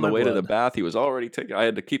straight on to the way blood. to the bath. He was already taking. I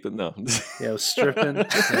had to keep it. No, yeah, I was stripping.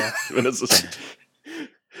 Yeah.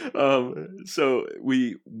 So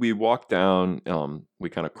we walked down. We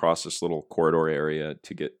kind of crossed this little corridor area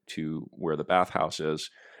to get to where the bathhouse is,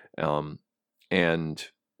 and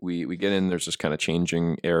we get in. There's this kind of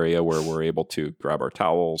changing area where we're able to grab our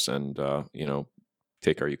towels and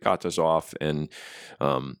take our yukatas off and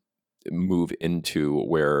move into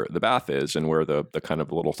where the bath is, and where the kind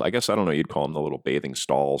of little, I guess, I don't know, you'd call them the little bathing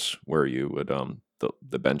stalls where you would the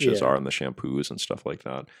benches are and the shampoos and stuff like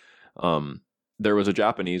that. There was a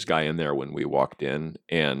Japanese guy in there when we walked in,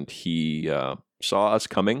 and he saw us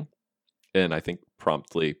coming, and I think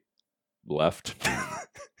promptly left.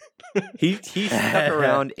 he stuck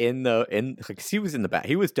around because he was in the bath.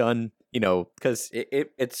 He was done, because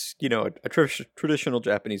it's a traditional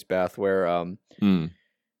Japanese bath where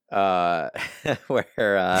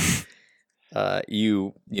where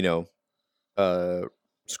you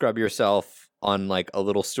scrub yourself on like a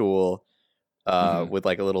little stool with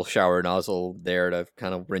like a little shower nozzle there to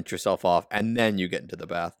kind of rinse yourself off, and then you get into the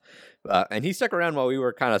bath. And he stuck around while we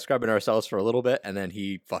were kind of scrubbing ourselves for a little bit, and then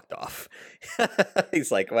he fucked off.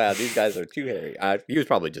 He's like, wow, these guys are too hairy. He was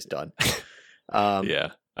probably just done. Yeah.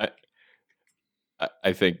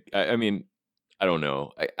 I think, I mean, I don't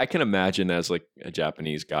know. I can imagine as like a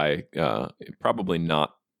Japanese guy, probably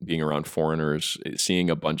not being around foreigners, seeing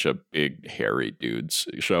a bunch of big hairy dudes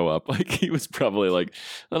show up. Like, he was probably like,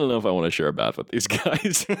 I don't know if I want to share a bath with these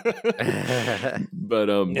guys. But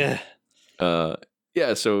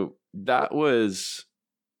yeah. So that was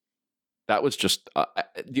just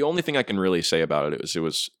the only thing I can really say about it. It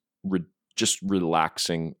was just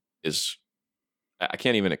relaxing. I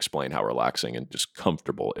can't even explain how relaxing and just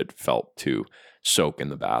comfortable it felt to soak in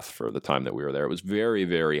the bath for the time that we were there. It was very,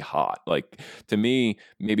 very hot. Like, to me,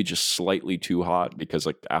 maybe just slightly too hot, because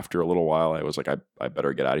like after a little while I was like, I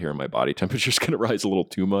better get out of here. My body temperature's going to rise a little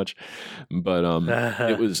too much. But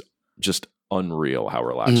it was just unreal how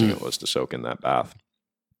relaxing it was to soak in that bath.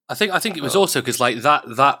 I think it was also because like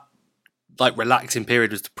that like relaxing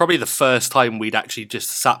period was probably the first time we'd actually just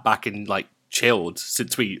sat back and like chilled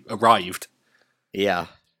since we arrived. Yeah.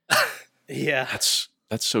 Yeah.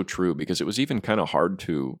 That's so true, because it was even kind of hard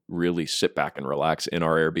to really sit back and relax in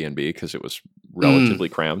our Airbnb because it was relatively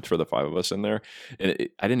cramped for the five of us in there. And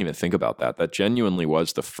I didn't even think about that. That genuinely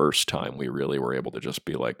was the first time we really were able to just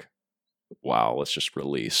be like, wow, let's just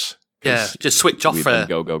release. Yeah, just switch off for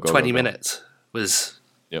go, 20 minutes was...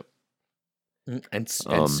 And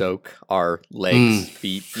soak our legs,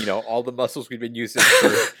 feet, all the muscles we've been using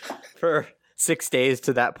for 6 days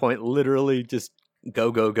to that point, literally just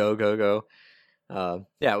go.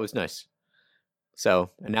 Yeah, it was nice.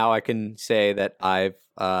 So now I can say that I've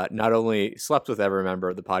not only slept with every member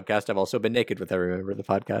of the podcast, I've also been naked with every member of the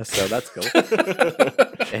podcast. So that's cool.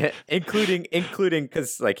 including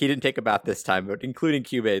because like he didn't take a bath this time, but including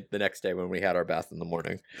Cube the next day when we had our bath in the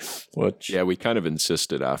morning. Which we kind of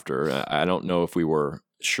insisted after. I don't know if we were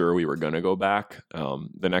sure we were going to go back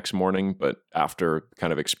the next morning, but after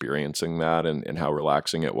kind of experiencing that and how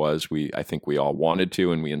relaxing it was, I think we all wanted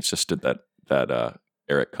to, and we insisted that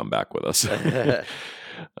Eric come back with us.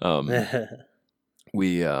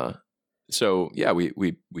 We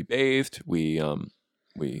bathed. We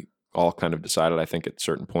all kind of decided, I think, at a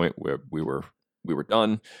certain point where we were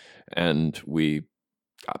done, and we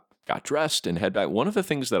got dressed and head back. One of the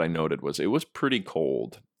things that I noted was it was pretty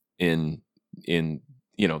cold it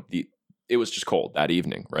was just cold that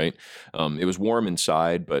evening, right? It was warm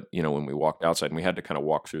inside, but when we walked outside, and we had to kind of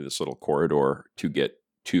walk through this little corridor to get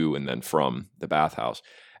to and then from the bathhouse.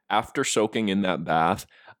 after soaking in that bath,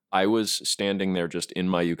 I was standing there just in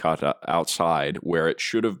my yukata outside where it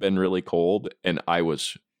should have been really cold, and I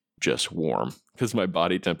was just warm because my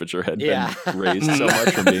body temperature had been raised so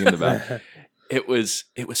much from being in the bath. It was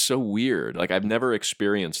so weird. Like, I've never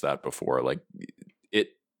experienced that before. Like,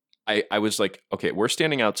 I was like, okay, we're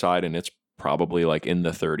standing outside and it's probably like in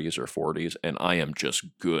the 30s or 40s, and I am just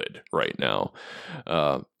good right now.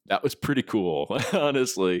 That was pretty cool,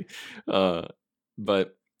 honestly.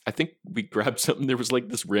 But I think we grabbed something. There was like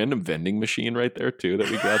this random vending machine right there too that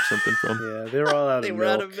we grabbed something from. Yeah, they were all out of milk. They were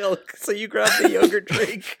out of milk, so you grabbed the yogurt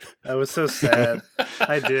drink. I was so sad.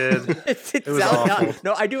 I did. It was awful.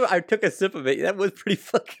 No, I do. I took a sip of it. That was pretty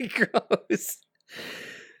fucking gross.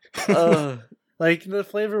 Like, the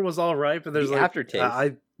flavor was all right, but there's The like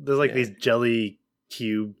aftertaste. there's like these jelly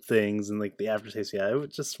cube things, and like the aftertaste. Yeah,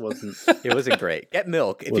 it just wasn't. It wasn't great. Get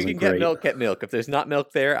milk. If you Wasn't can get great. milk, get milk. If there's not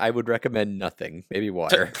milk there, I would recommend nothing. Maybe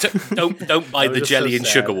water. Don't buy I was the just jelly so and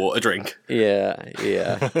sad. sugar water drink.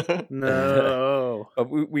 Yeah. No. But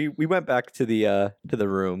we went back to the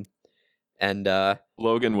room, and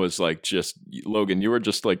Logan was like, Logan, you were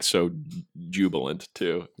just like so jubilant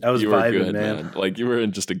too. I was you were vibing, good, man. Like, you were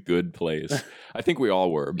in just a good place. I think we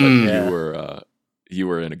all were, but Yeah. you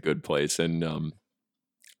were in a good place, and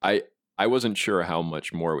I wasn't sure how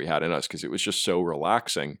much more we had in us because it was just so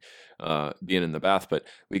relaxing being in the bath. But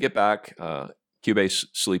we get back, Cubase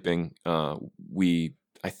sleeping. I'd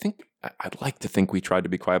like to think we tried to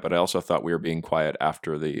be quiet, but I also thought we were being quiet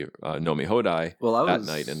after the Nomi Hodai that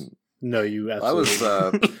night. And No, you I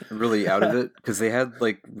absolutely. was really out of it because they had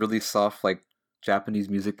like really soft like Japanese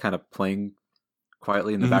music kind of playing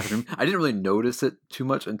quietly in the back of the room. I didn't really notice it too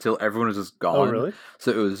much until everyone was just gone. Oh, really?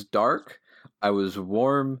 So it was dark, I was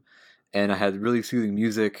warm, and I had really soothing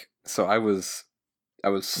music. So I was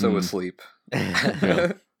so asleep.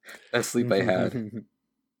 Yeah. Best sleep I had.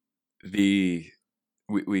 We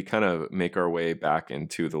kind of make our way back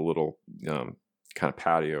into the little kind of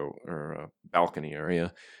patio or balcony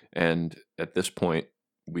area, and at this point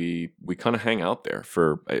we kind of hang out there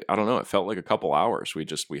for I don't know, it felt like a couple hours.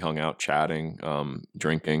 We hung out chatting,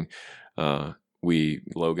 drinking.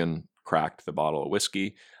 Logan cracked the bottle of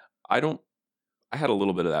whiskey. I had a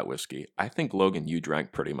little bit of that whiskey. I think, Logan, you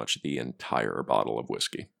drank pretty much the entire bottle of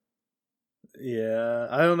whiskey. Yeah,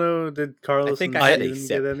 I don't know. Did Carlos? I think and I had a Steven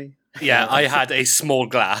sip. get any? Yeah, I had a small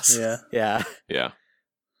glass. Yeah. Yeah. Yeah.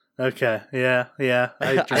 Okay. Yeah.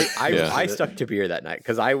 I I stuck to beer that night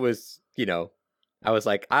because I was, I was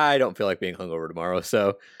like, I don't feel like being hungover tomorrow.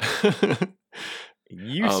 So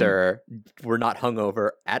you, sir, were not hungover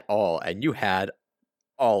at all, and you had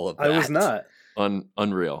all of that. I was not.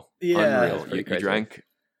 Unreal. Yeah. Unreal.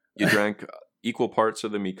 You drank equal parts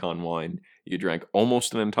of the Mekon wine. You drank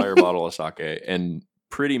almost an entire bottle of sake and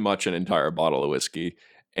pretty much an entire bottle of whiskey.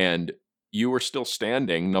 And you were still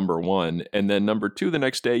standing, number one. And then number two, the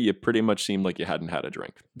next day, you pretty much seemed like you hadn't had a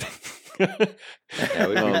drink. Yeah,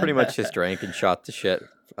 we pretty much just drank and shot the shit.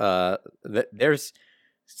 There's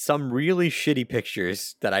some really shitty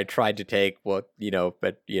pictures that I tried to take, but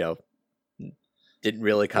didn't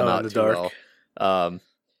really come out in the too dark. well.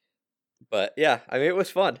 But yeah, I mean, it was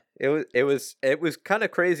fun. It was kind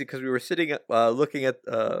of crazy because we were sitting looking at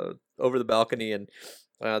over the balcony, and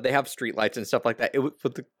they have street lights and stuff like that.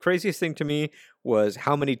 But the craziest thing to me was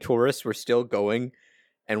how many tourists were still going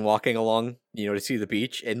and walking along, to see the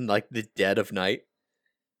beach in like the dead of night.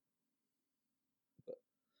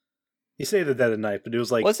 You say the dead of night, but it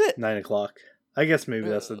was like Was it? 9 o'clock. I guess maybe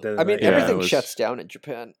that's the dead of I mean, night. Yeah, everything it was- shuts down in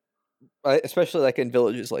Japan, especially like in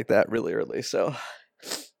villages like that, really early. So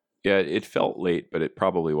Yeah, it felt late, but it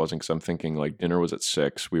probably wasn't, because I'm thinking like dinner was at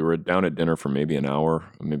 6. We were down at dinner for maybe an hour,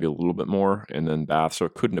 maybe a little bit more, and then bath, so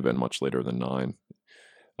it couldn't have been much later than 9.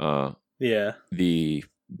 Yeah.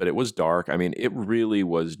 But it was dark. I mean, it really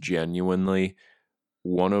was genuinely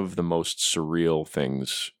one of the most surreal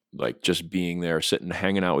things, like just being there, sitting,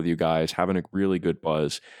 hanging out with you guys, having a really good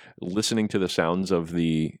buzz, listening to the sounds of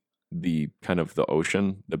the kind of the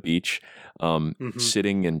ocean, the beach,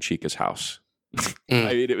 sitting in Chica's house.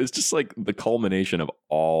 I mean, it was just like the culmination of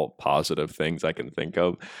all positive things I can think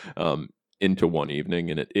of into one evening,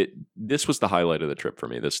 and this was the highlight of the trip for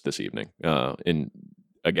me this evening.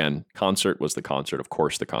 Again, concert was the concert. Of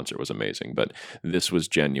course, the concert was amazing, but this was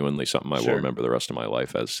genuinely something I will remember the rest of my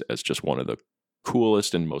life as just one of the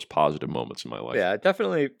coolest and most positive moments in my life. yeah,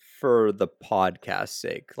 definitely for the podcast's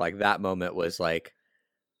sake, like that moment was like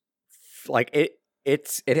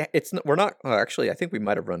it's we're not actually. I think we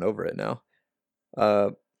might have run over it now.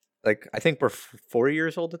 Like I think we're 4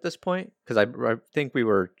 years old at this point, because I think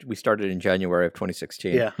we started in January of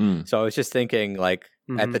 2016. Yeah. So I was just thinking, like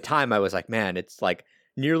at the time I was like, man, it's like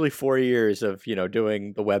nearly 4 years of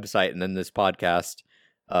doing the website and then this podcast,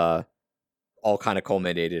 all kind of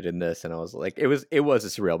culminated in this, and I was like, it was a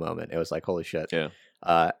surreal moment. It was like, holy shit. Yeah.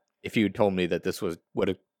 If you told me that this would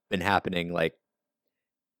have been happening like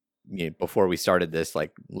before we started this,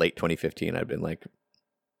 like late 2015, I'd been like,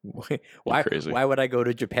 why would I go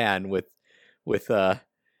to Japan with I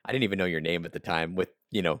didn't even know your name at the time, with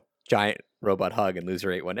Giant Robot Hug and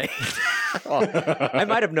Loser 818. Well, I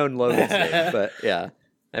might have known Logan's name, but yeah,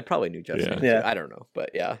 I probably knew Justin. Yeah. I don't know,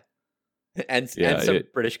 but yeah. And some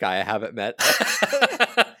British guy I haven't met.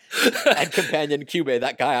 And companion Cube,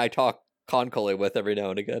 that guy I talk concoli with every now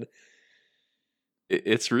and again.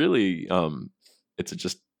 It's really it's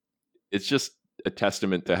just a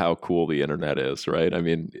testament to how cool the internet is, right? I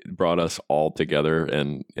mean, it brought us all together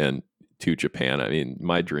and to Japan. I mean,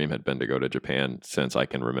 my dream had been to go to Japan since I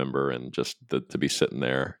can remember, and just to be sitting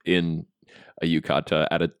there in a yukata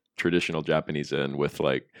at a traditional Japanese inn with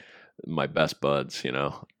like my best buds,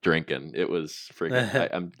 drinking. It was freaking.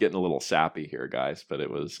 I'm getting a little sappy here, guys, but it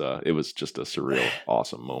was just a surreal,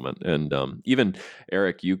 awesome moment. And even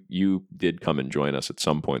Eric, you did come and join us at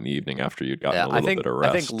some point in the evening after you'd gotten a little bit of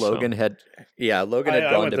rest. I think Logan had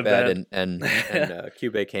gone to bed, and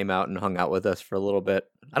Cube came out and hung out with us for a little bit.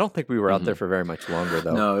 I don't think we were out there for very much longer,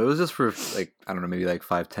 though. No, it was just for like, I don't know, maybe like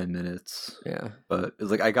 5-10 minutes. Yeah, but it was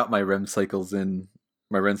like I got my REM cycles in,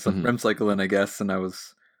 REM cycle in, I guess, and I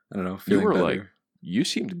was, I don't know, feeling better. Like, you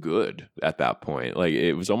seemed good at that point. Like,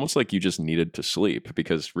 it was almost like you just needed to sleep,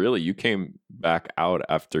 because really you came back out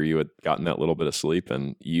after you had gotten that little bit of sleep,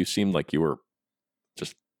 and you seemed like you were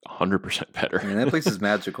just 100% better. I mean, that place is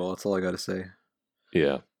magical. That's all I got to say.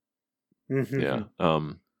 Yeah. Yeah.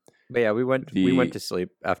 But yeah, we went to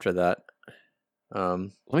sleep after that. Let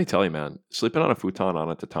me tell you, man, sleeping on a futon on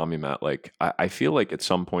a tatami mat, like I feel like at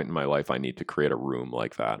some point in my life I need to create a room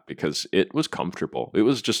like that, because it was comfortable. It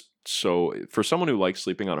was just so, for someone who likes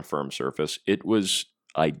sleeping on a firm surface, it was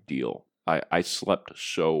ideal. I slept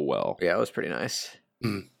so well. Yeah, it was pretty nice.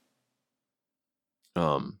 And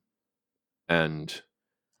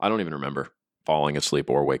I don't even remember falling asleep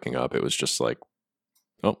or waking up. It was just like,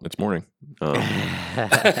 oh, it's morning.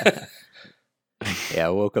 Yeah, I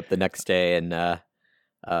woke up the next day, and I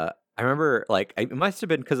remember, like, it must have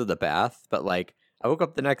been because of the bath, but like I woke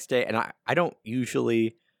up the next day, and I don't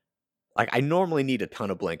usually, like, I normally need a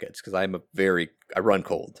ton of blankets because I run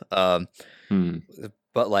cold.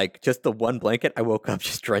 But like just the one blanket, I woke up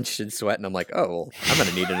just drenched in sweat, and I'm like, oh, well, I'm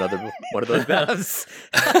gonna need another one of those baths.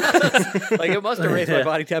 Like, it must have raised my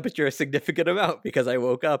body temperature a significant amount, because I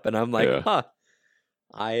woke up and I'm like,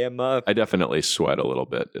 I am. I definitely sweat a little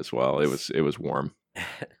bit as well. It was warm.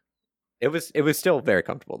 It was still very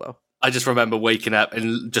comfortable though. I just remember waking up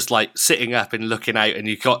and just like sitting up and looking out, and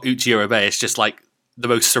you got Uchiura Bay. It's just like the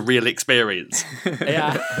most surreal experience.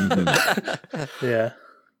 Yeah. Yeah.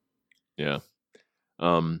 Yeah.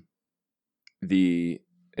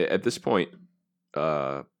 At this point,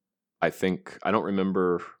 I think, I don't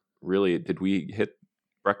remember really, did we hit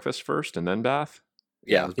breakfast first and then bath?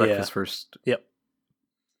 Yeah, it was breakfast first. Yep.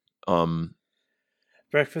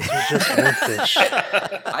 Breakfast was just goldfish.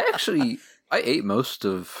 I ate most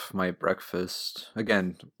of my breakfast.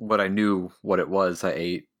 Again, what I knew what it was, I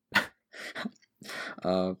ate.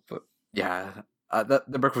 But yeah,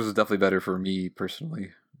 the breakfast was definitely better for me personally.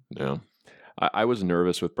 Yeah. I was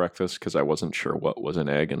nervous with breakfast because I wasn't sure what was an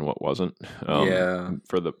egg and what wasn't.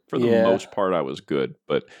 For the most part, I was good.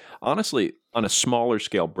 But honestly, on a smaller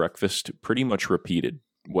scale, breakfast pretty much repeated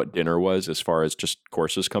what dinner was as far as just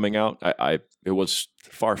courses coming out. It was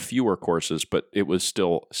far fewer courses, but it was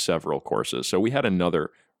still several courses. So we had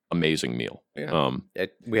another amazing meal. Yeah.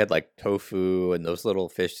 We had like tofu and those little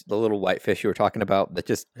fish, the little white fish you were talking about, that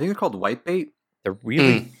just, I think they're called whitebait. They're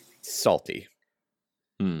really salty.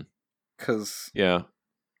 Because yeah,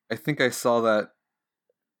 I think I saw that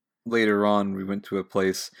later on. We went to a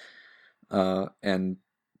place and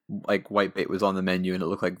like whitebait was on the menu, and it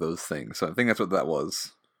looked like those things. So I think that's what that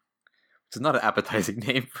was. Which is not an appetizing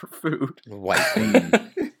name for food.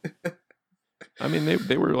 Whitebait. I mean,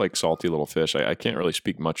 they were like salty little fish. I can't really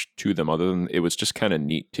speak much to them other than it was just kind of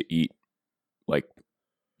neat to eat. Like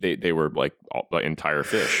they were like entire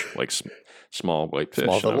fish, like small white fish.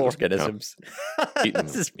 Small little organisms.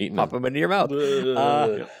 Eating pop them into your mouth.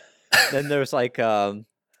 Then there's like,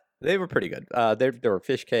 they were pretty good. There were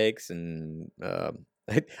fish cakes and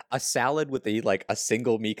a salad with a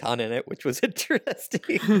single Mikan in it, which was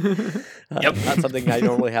interesting. Not something I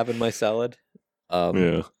normally have in my salad.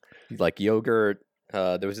 Like yogurt.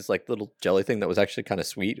 There was this like little jelly thing that was actually kind of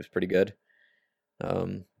sweet. It was pretty good.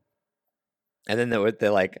 And then they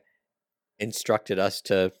like instructed us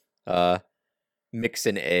to mix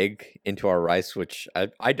an egg into our rice, which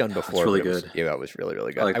I'd done before. It's really good. good. It was really,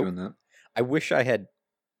 really good. I like doing that. I wish I had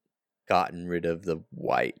gotten rid of the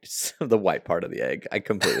white part of the egg. I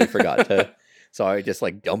completely forgot to. So I just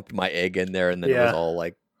like dumped my egg in there, and then it was all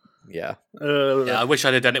like, yeah. I wish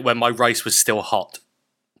I'd have done it when my rice was still hot.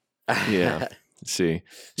 Yeah. See,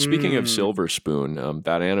 speaking of Silver Spoon,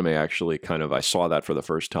 that anime actually I saw that for the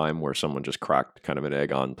first time where someone just cracked kind of an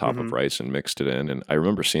egg on top of rice and mixed it in. And I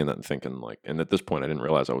remember seeing that and thinking like, and at this point I didn't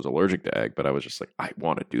realize I was allergic to egg, but I was just like, I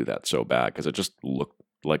want to do that so bad because it just looked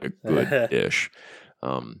like a good dish.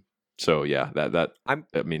 So yeah, I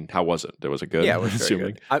mean, how was it? Was it good? Yeah, it was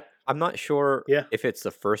very good. I'm not sure if it's the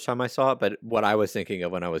first time I saw it, but what I was thinking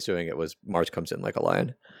of when I was doing it was Mars comes in like a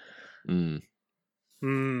lion.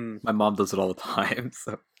 My mom does it all the time,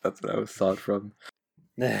 so that's what I saw it from.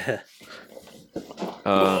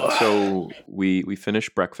 So we finish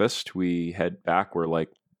breakfast. We head back.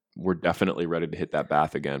 We're definitely ready to hit that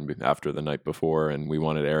bath again after the night before, and we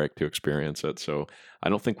wanted Eric to experience it. So I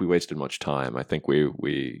don't think we wasted much time. I think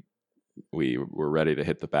we were ready to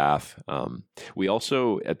hit the bath. We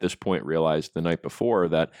also, at this point, realized the night before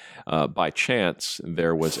that by chance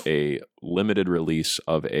there was a limited release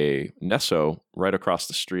of a Nesso right across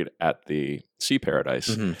the street at the Sea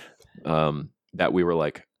Paradise that we were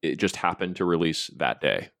like, it just happened to release that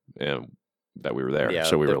day that we were there. Yeah,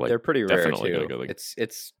 so we were like, they're pretty rare too. Go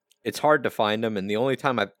it's hard to find them, and the only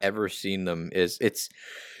time I've ever seen them is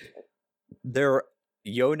they're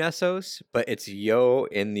Yo Nessos, but it's Yo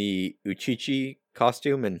in the Uchichi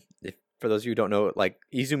costume. And for those of you who don't know, like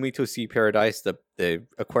Izumito Sea Paradise, the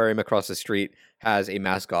aquarium across the street has a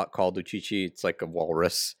mascot called Uchichi. It's like a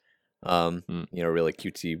walrus, really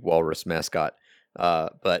cutesy walrus mascot.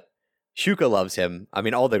 But Shuka loves him. I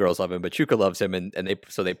mean, all the girls love him, but Shuka loves him, and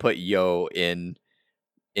they put Yo in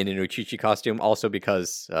an Uchichi costume, also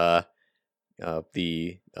because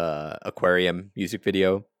the aquarium music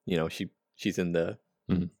video, she's in the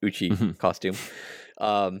Uchi costume.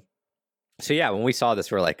 So yeah, when we saw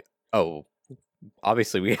this, we're like, oh,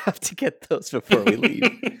 obviously we have to get those before we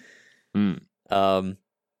leave. But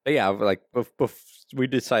yeah, like we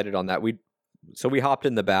decided on that. We hopped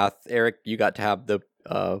in the bath. Eric, you got to have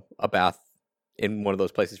a bath in one of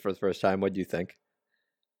those places for the first time. What do you think?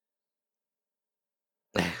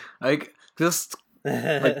 Like just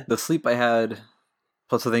like the sleep I had,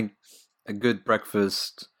 plus I think a good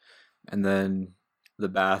breakfast, and then the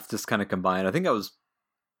bath just kind of combined. I think I was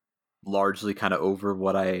largely kind of over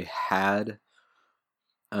what I had,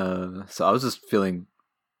 so I was just feeling,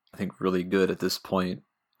 I think, really good at this point,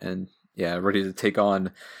 and yeah, ready to take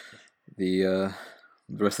on the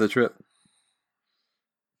rest of the trip.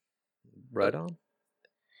 Right on.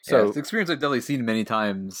 So yeah, it's an experience I've definitely seen many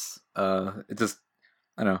times. It just,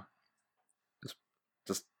 I don't know,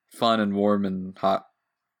 just fun and warm and hot.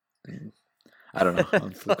 I don't know.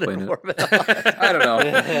 I'm explaining it. I don't know.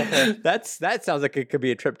 That sounds like it could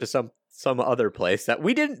be a trip to some other place that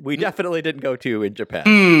we definitely didn't go to in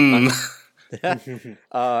Japan.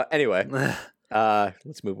 Anyway,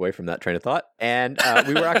 let's move away from that train of thought. And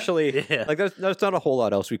we were actually like, there's not a whole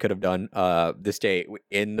lot else we could have done this day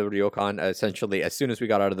in the ryokan. Essentially, as soon as we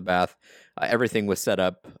got out of the bath, everything was set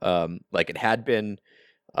up like it had been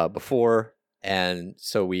before. And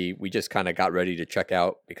so we just kind of got ready to check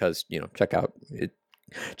out because, checkout's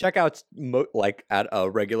like at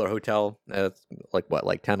a regular hotel,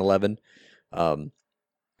 like 10, 11. Yeah,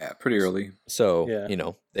 pretty early. So,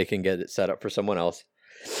 they can get it set up for someone else.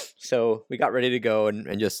 So we got ready to go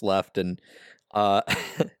and just left. And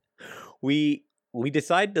we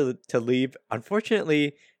decided to leave.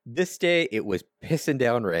 Unfortunately, this day it was pissing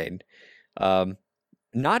down rain.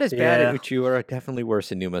 Not as bad in Uchiura, definitely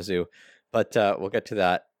worse in Numazu. But we'll get to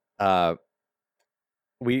that.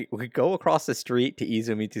 We go across the street to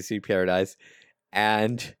Izumito Sea Paradise,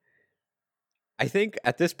 and I think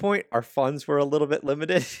at this point our funds were a little bit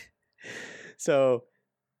limited. So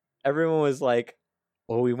everyone was like,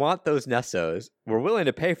 well, we want those Nessos. We're willing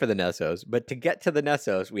to pay for the Nessos, but to get to the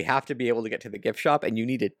Nessos, we have to be able to get to the gift shop, and you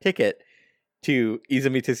need a ticket to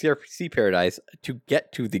Izumito Sea Paradise to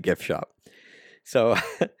get to the gift shop. So...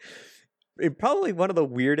 probably one of the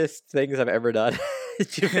weirdest things I've ever done.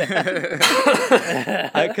 Because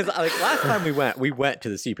like last time we went to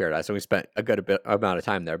the Sea Paradise and we spent a good amount of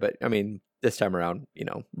time there. But I mean, this time around,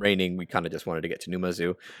 raining, we kind of just wanted to get to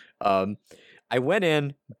Numazu. I went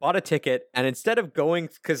in, bought a ticket, and instead of going,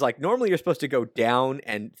 because like normally you're supposed to go down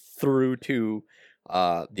and through to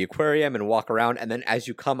the aquarium and walk around, and then as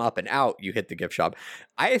you come up and out, you hit the gift shop.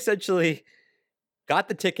 I essentially got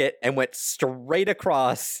the ticket and went straight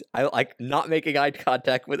across. I like not making eye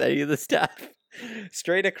contact with any of the staff.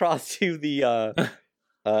 straight across to the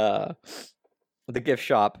gift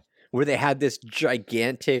shop where they had this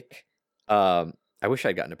gigantic. I wish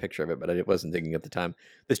I'd gotten a picture of it, but I wasn't thinking at the time.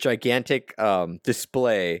 This gigantic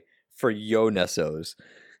display for Yo-Nessos.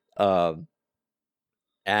 And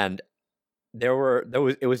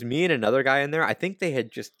it was me and another guy in there. I think they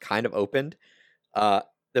had just kind of opened.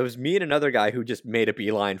 There was me and another guy who just made a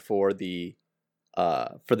beeline for the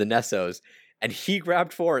Nessos, and he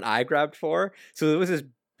grabbed 4 and I grabbed 4. So there was this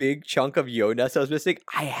big chunk of Yo-Nessos missing.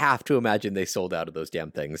 I have to imagine they sold out of those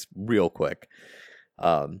damn things real quick.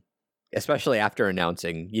 Especially after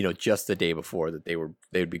announcing, just the day before that they would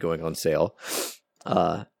be going on sale.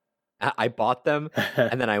 I bought them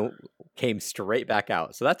and then I came straight back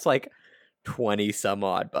out. So that's like 20 some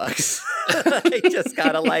odd bucks. I just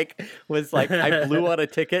kind of I blew on a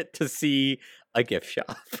ticket to see a gift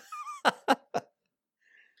shop.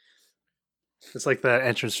 It's like the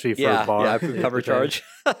entrance fee for a bar. Yeah, cover charge.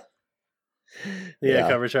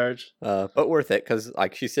 Cover charge. But worth it because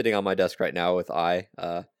she's sitting on my desk right now with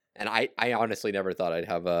and I honestly never thought I'd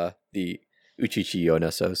have the Uchichi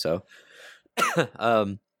Yo-Nesso. So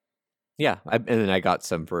and then I got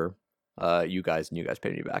some for you guys, and you guys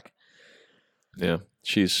paid me back. Yeah,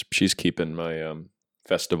 she's keeping my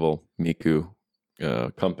festival Miku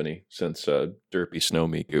company, since Derpy Snow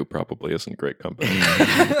Miku probably isn't great company.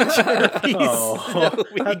 Oh,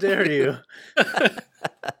 how dare you!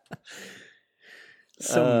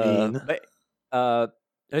 So mean. But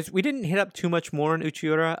we didn't hit up too much more in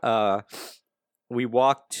Uchiura. We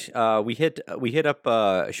walked. We hit up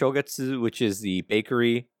Shogetsu, which is the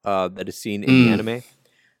bakery that is seen in the anime.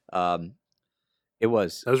 That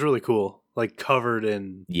was really cool. Like covered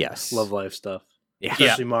in Love Live stuff. Yeah,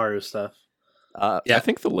 especially Maru stuff. I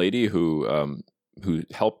think the lady who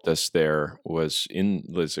helped us there was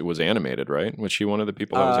animated, right? Was she one of the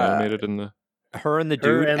people that was animated in the? Her and the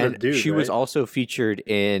dude, she was also featured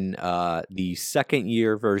in the second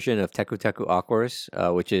year version of Teku Teku Aquars,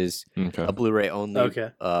 which is a Blu-ray only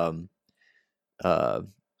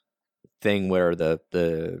thing where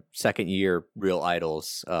the second year real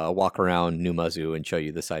idols walk around Numazu and show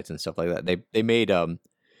you the sights and stuff like that. They made Mikan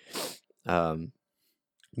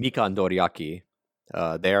Doriyaki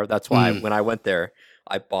there. That's why when I went there,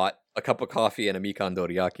 I bought a cup of coffee and a Mikan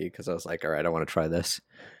Doriyaki because I was like, all right, I want to try this.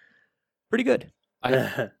 Pretty good.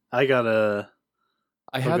 I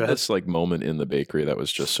had this moment in the bakery that was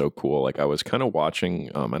just so cool. I was kind of watching.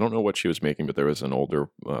 I don't know what she was making, but there was an old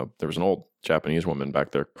Japanese woman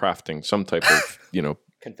back there crafting some type of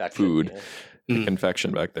food.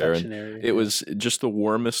 Confection back there, and it was just the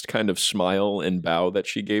warmest kind of smile and bow that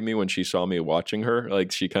she gave me when she saw me watching her.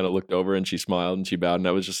 She kind of looked over and she smiled and she bowed, and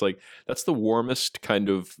I was just like, that's the warmest kind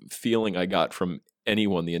of feeling I got from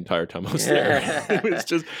anyone the entire time I was there. It was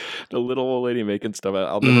just the little old lady making stuff.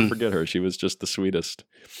 I'll never forget her. She was just the sweetest.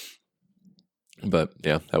 But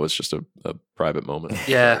yeah, that was just a private moment.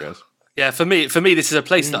 Yeah. Yeah, for me, this is a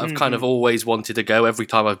place that I've kind of always wanted to go every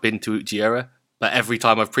time I've been to Uchiura. But every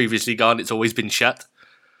time I've previously gone, it's always been shut.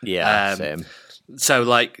 Yeah, same. So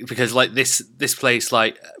because this place,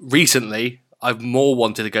 recently, I've more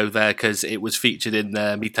wanted to go there because it was featured in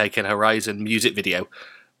the Mitaken Horizon music video,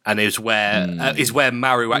 and is where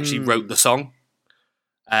Maru actually wrote the song.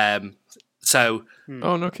 Oh,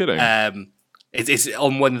 no kidding. It's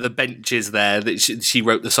on one of the benches there that she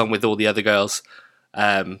wrote the song with all the other girls.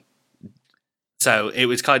 So it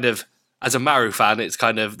was kind of, as a Maru fan,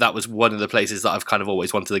 that was one of the places that I've kind of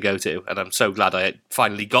always wanted to go to, and I'm so glad I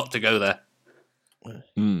finally got to go there.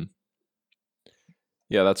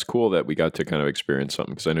 Yeah, that's cool that we got to kind of experience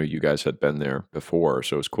something, because I know you guys had been there before,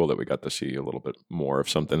 so it was cool that we got to see a little bit more of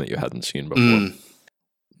something that you hadn't seen before.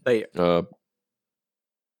 I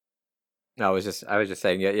was just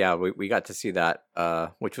saying, we got to see that,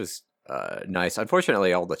 which was nice.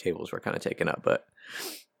 Unfortunately, all the tables were kind of taken up, but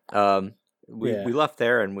we left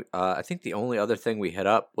there, and I think the only other thing we hit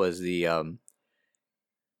up was the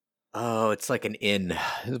it's like an inn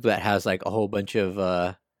that has like a whole bunch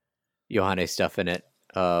of Yohane stuff in it.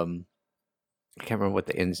 I can't remember what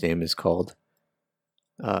the inn's name is called.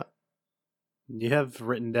 You have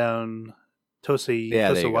written down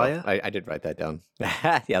Tosawaya? I did write that down.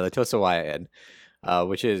 Yeah, the Tosawaya Inn,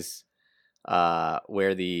 which is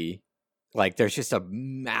where there's just a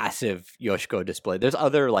massive Yoshiko display. There's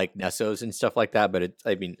other like Nessos and stuff like that, but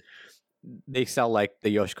they sell like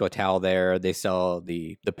the Yoshiko towel there. They sell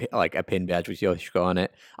the like a pin badge with Yoshiko on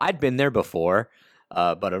it. I'd been there before,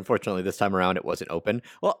 but unfortunately this time around it wasn't open.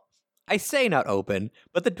 Well, I say not open,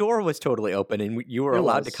 but the door was totally open, and you were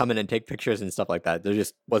allowed to come in and take pictures and stuff like that. There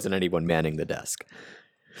just wasn't anyone manning the desk.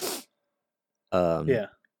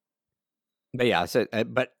 But yeah, so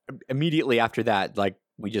but immediately after that, like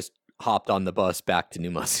we just hopped on the bus back to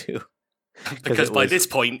Numazu. Because by this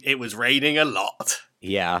point it was raining a lot.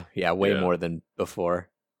 Yeah, way more than before.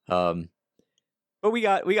 But we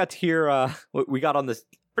got to hear we got on this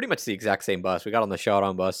pretty much the exact same bus. We got on the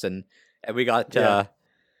Charon bus and we got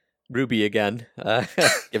Ruby again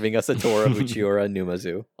giving us a tour of Uchiura and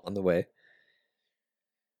Numazu on the way.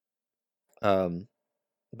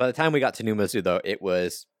 By the time we got to Numazu though, it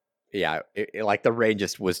was like the rain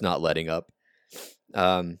just was not letting up.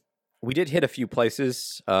 We did hit a few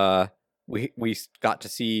places. We got to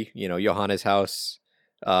see, Johanna's house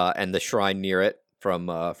and the shrine near it from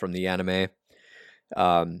the anime.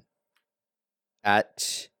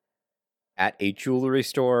 At a jewelry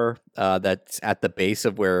store that's at the base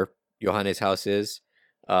of where Johanna's house is.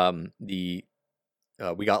 We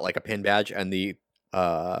got like a pin badge, and the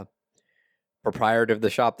proprietor of the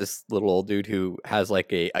shop, this little old dude who has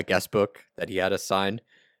like a guest book that he had us sign.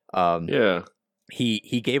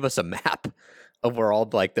 He gave us a map of where all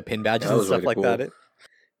like the pin badges and stuff really like cool. that.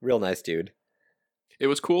 Real nice dude. It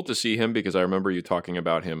was cool to see him because I remember you talking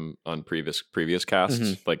about him on previous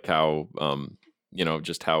casts, like how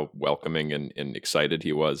just how welcoming and excited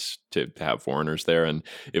he was to have foreigners there, and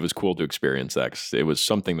it was cool to experience that. 'Cause it was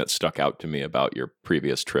something that stuck out to me about your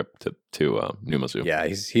previous trip to Numazu. Yeah,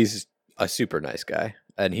 he's a super nice guy,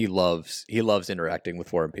 and he loves interacting with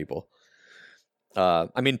foreign people. I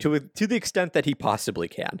mean, to the extent that he possibly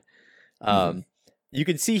can. You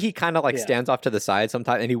can see he kind of like stands off to the side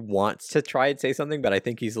sometimes, and he wants to try and say something, but I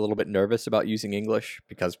think he's a little bit nervous about using English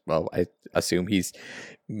because, well, I assume he's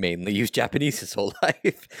mainly used Japanese his whole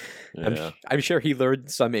life. Yeah. I'm sure he learned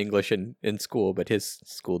some English in school, but his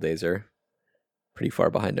school days are pretty far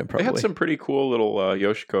behind him. Probably. They had some pretty cool little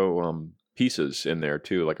Yoshiko pieces in there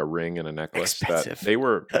too, like a ring and a necklace. Expensive.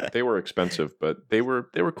 That they were expensive, but they were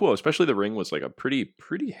cool. Especially the ring was like a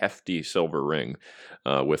pretty hefty silver ring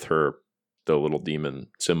with the little demon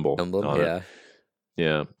symbol on it.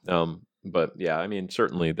 Yeah. But yeah, I mean,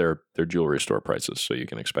 certainly they're jewelry store prices, so you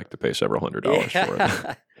can expect to pay several $100s for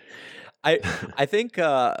it. I think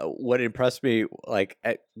what impressed me, like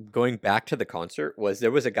going back to the concert, was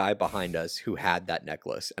there was a guy behind us who had that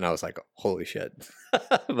necklace, and I was like, "Holy shit!"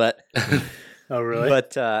 But oh, really?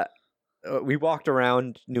 But we walked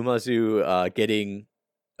around Numazu, getting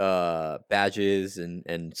badges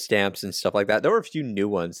and stamps and stuff like that. There were a few new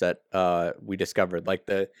ones that we discovered, like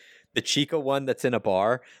the Chica one that's in a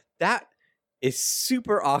bar. That is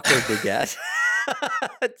super awkward to get.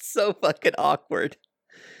 It's so fucking awkward.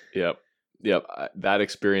 Yep. That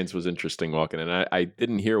experience was interesting walking in. I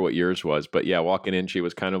didn't hear what yours was, but yeah, walking in, she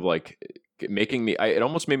was kind of like making me. It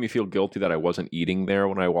almost made me feel guilty that I wasn't eating there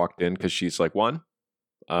when I walked in, because she's like, one,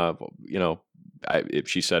 if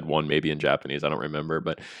she said one, maybe in Japanese, I don't remember,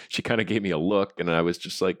 but she kind of gave me a look, and I was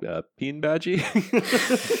just like, pin badgie?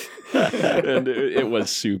 And it was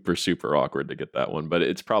super, super awkward to get that one, but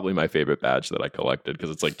it's probably my favorite badge that I collected, because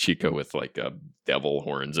it's like Chica with like devil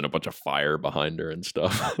horns and a bunch of fire behind her and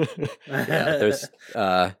stuff. Yeah, there's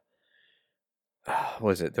what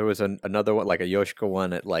was it? There was another one, like a Yoshiko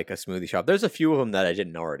one at like a smoothie shop. There's a few of them that I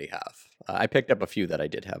didn't already have. I picked up a few that I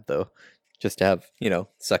did have though, just to have,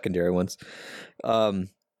 secondary ones. Not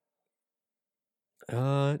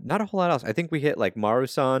a whole lot else. I think we hit like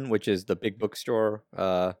Marusan, which is the big bookstore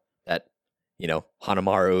that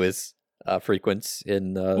Hanamaru is frequents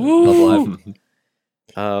in Love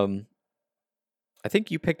Live. I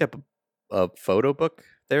think you picked up a photo book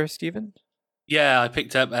there, Steven? Yeah, I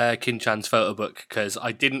picked up Kin-chan's photo book because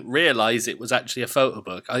I didn't realize it was actually a photo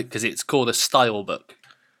book, because it's called a style book.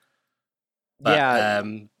 But, yeah.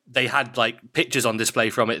 They had like pictures on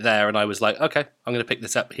display from it there, and I was like, okay, I'm going to pick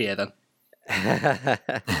this up here then.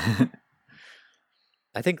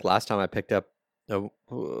 I think last time I picked up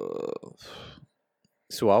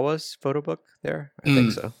Suawa's photo book there. I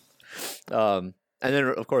think so. And then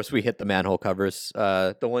of course we hit the manhole covers.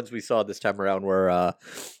 The ones we saw this time around were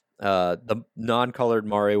the non-colored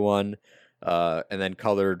Mari one, and then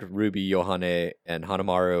colored Ruby, Yohane, and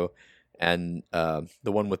Hanamaru, and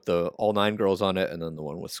the one with the all 9 girls on it, and then the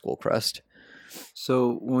one with School Crest.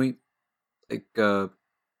 So when we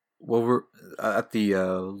we're at the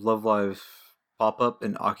Love Live pop-up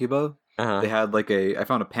in Akiba, they had like I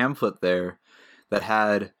found a pamphlet there that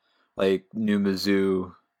had like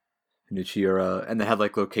Numazu, Uchiura, and they had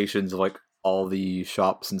like locations of like all the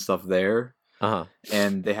shops and stuff there.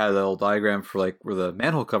 And they had a little diagram for like where the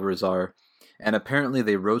manhole covers are, and apparently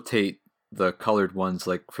they rotate the colored ones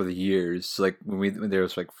like for the years. Like when there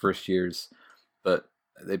was like first years, but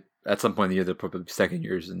they at some point in the year they're probably second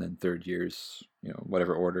years and then third years,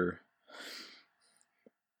 whatever order.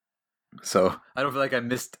 So I don't feel like I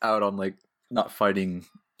missed out on like not fighting,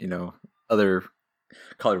 other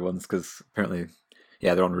colored ones because apparently,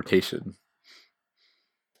 they're on rotation.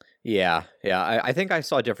 Yeah. I think I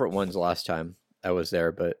saw different ones last time I was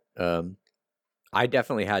there, but I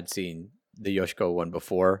definitely had seen the Yoshiko one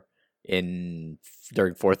before during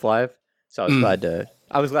Fourth Live, so I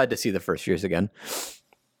was glad to see the first years again.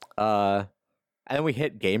 And then we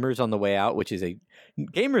hit Gamers on the way out, which is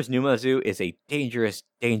Gamers Numazu is a dangerous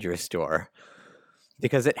store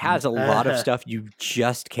because it has a lot of stuff you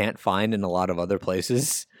just can't find in a lot of other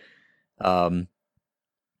places.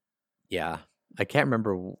 Yeah, I can't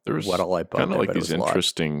remember what all I bought. Kind of like these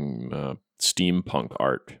interesting steampunk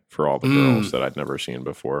art for all the girls that I'd never seen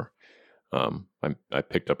before. I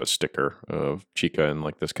picked up a sticker of Chica in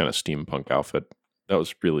like this kind of steampunk outfit. That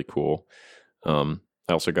was really cool. I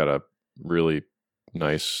also got a really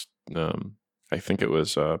nice, I think it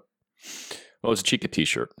was a Chica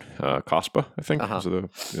t-shirt, Cospa, I think, was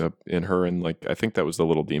in her, and like I think that was the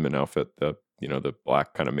little demon outfit, the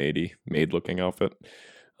black kind of maid looking outfit.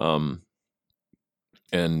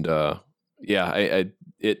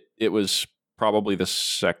 It was probably the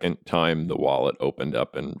second time the wallet opened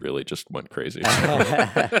up and really just went crazy.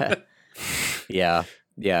 Yeah.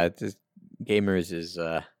 Gamers is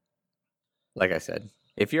like I said,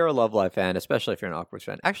 if you're a Love Live fan, especially if you're an Awkward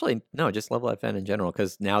fan, actually no, just Love Live fan in general,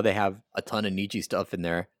 because now they have a ton of Nietzsche stuff in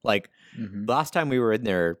there. Like last time we were in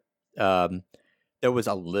there, there was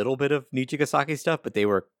a little bit of Nichigasaki stuff, but they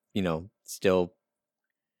were still.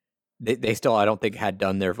 They still, I don't think, had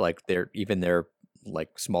done their like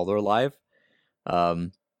smaller live. So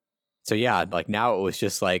yeah, like now it was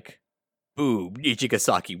just like, boom,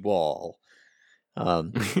 Nichigasaki wall.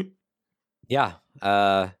 Yeah.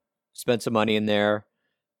 Spent some money in there.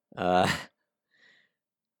 And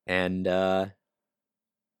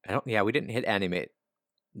we didn't hit Animate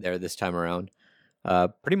there this time around.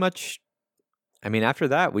 Pretty much, I mean, after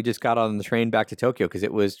that, we just got on the train back to Tokyo because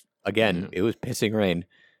it was pissing rain.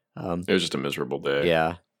 It was just a miserable day.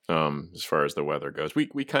 Yeah. As far as the weather goes,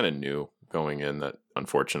 we kind of knew going in that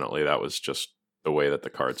unfortunately that was just the way that the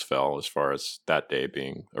cards fell as far as that day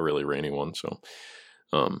being a really rainy one. So,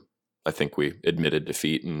 I think we admitted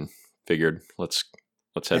defeat and figured let's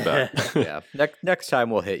head back. Yeah. Next time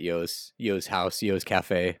we'll hit Yo's house, Yo's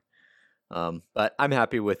cafe. But I'm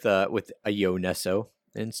happy with a Yo Nesso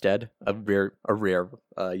instead, a rare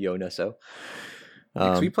Yo Nesso.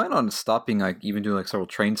 We plan on stopping, like even doing like several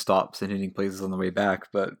train stops and hitting places on the way back,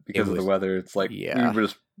 but because of the weather, it's like we were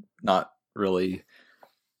just not really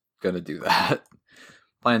gonna do that.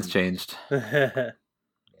 Plans changed. Yeah,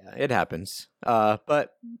 it happens.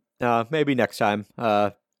 But maybe next time.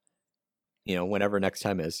 Whenever next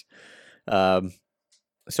time is.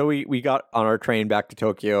 So we got on our train back to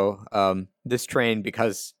Tokyo. This train,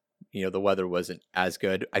 because the weather wasn't as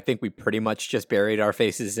good, I think we pretty much just buried our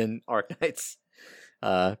faces in Arknights.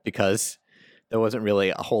 Because there wasn't really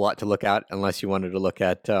a whole lot to look at unless you wanted to look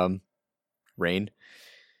at rain.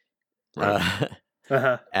 Right.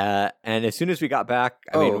 And as soon as we got back,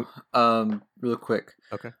 real quick.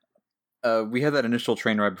 Okay. We had that initial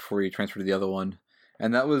train ride before we transferred to the other one,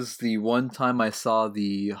 and that was the one time I saw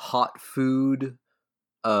the hot food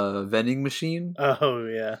vending machine. Oh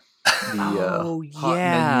yeah. The hot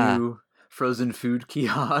menu frozen food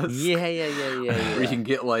kiosk. Yeah. Where you can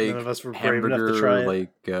get like none of us were brave enough to hamburger, try it.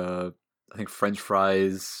 like I think French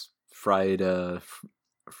fries, fried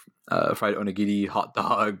onigiri, hot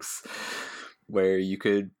dogs, where you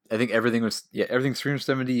could. I think everything's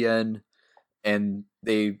 370 yen, and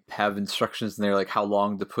they have instructions in there like how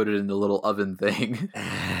long to put it in the little oven thing.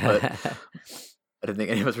 But I didn't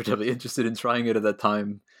think any of us were terribly interested in trying it at that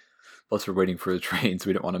time. Plus, we're waiting for the train, so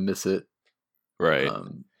we didn't want to miss it. Right.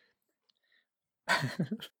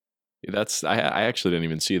 I actually didn't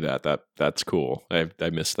even see that. That's cool. I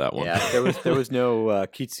missed that one. Yeah, there was no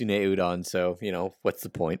kitsune udon, so what's the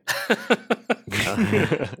point?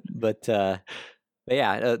 But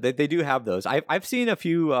yeah, they do have those. I've seen a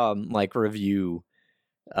few like review,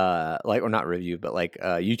 or not review, but like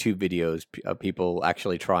YouTube videos of people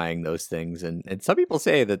actually trying those things, and some people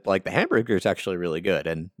say that like the hamburger is actually really good,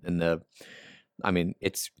 and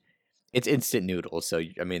it's instant noodles, so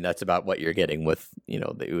I mean that's about what you're getting with the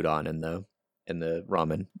udon and the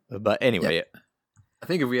ramen. But anyway, yeah. I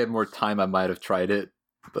think if we had more time, I might have tried it.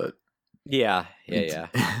 But yeah.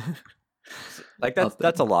 Like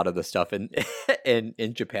that's a lot of the stuff in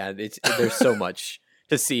Japan. There's so much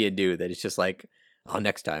to see and do that it's just like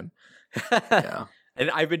next time. Yeah.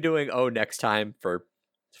 And I've been doing next time for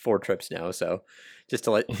 4 trips now, so just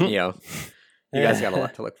to let you guys got a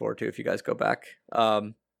lot to look forward to if you guys go back.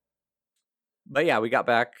 But yeah, we got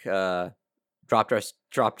back, dropped our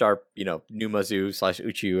Numazu /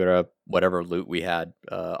 Uchiura whatever loot we had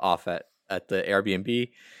off at the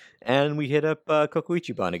Airbnb, and we hit up Koko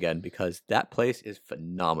Ichiban again because that place is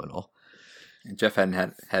phenomenal. And Jeff hadn't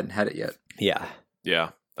had it yet. Yeah.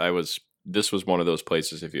 This was one of those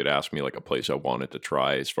places, if you'd asked me like a place I wanted to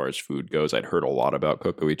try as far as food goes, I'd heard a lot about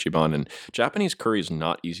Koko Ichiban, and Japanese curry is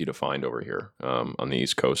not easy to find over here on the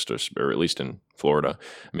East Coast, or at least in Florida.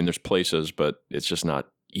 I mean, there's places, but it's just not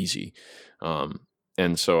easy.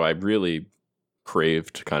 And so I really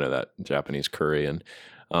craved kind of that Japanese curry, and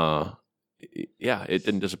yeah, it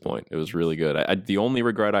didn't disappoint. It was really good. The only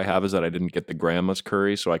regret I have is that I didn't get the grandma's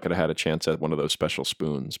curry, so I could have had a chance at one of those special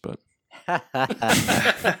spoons, but...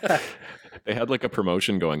 They had like a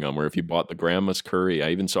promotion going on where if you bought the grandma's curry, I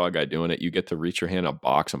even saw a guy doing it, you get to reach your hand in a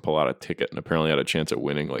box and pull out a ticket, and apparently had a chance at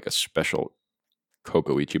winning like a special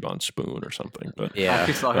Koko Ichiban spoon or something. But I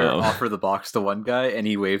actually saw her offer the box to one guy, and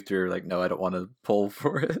he waved her like, "No, I don't want to pull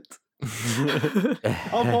for it." The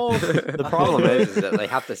problem is that they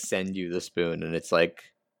have to send you the spoon, and it's like,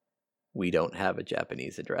 we don't have a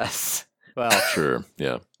Japanese address. Well, sure,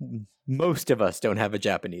 yeah. Most of us don't have a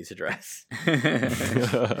Japanese address.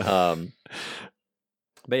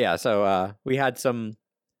 But yeah, so we had some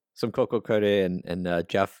Koko Kore, and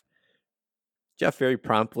Jeff very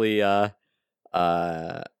promptly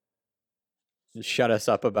shut us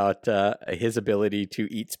up about his ability to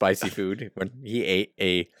eat spicy food when he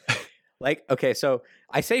ate okay, so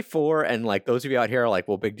I say 4, and like those of you out here are like,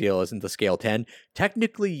 well, big deal, isn't the scale 10?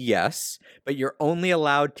 Technically, yes, but you're only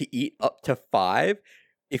allowed to eat up to 5.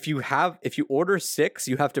 If you order 6,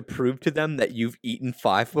 you have to prove to them that you've eaten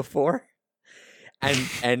 5 before.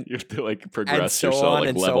 And you have to like progress so yourself, on,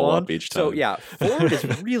 like level up each time. So yeah, 4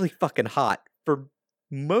 is really fucking hot for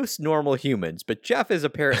most normal humans, but Jeff is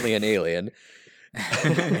apparently an alien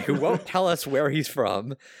who won't tell us where he's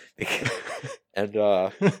from. And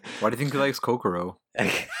why do you think he likes Kokoro?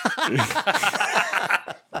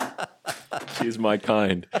 He's my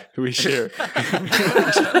kind. We share.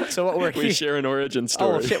 So what we share an origin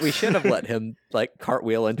story. Oh shit! We should have let him like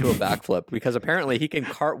cartwheel into a backflip because apparently he can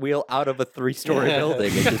cartwheel out of a 3-story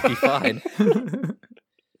building and just be fine.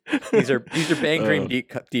 These are Bang Dream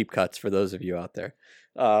deep cuts for those of you out there.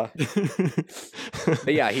 But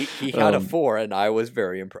yeah, he had a 4, and I was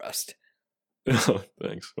very impressed. Oh,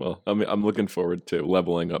 thanks. Well, I'm looking forward to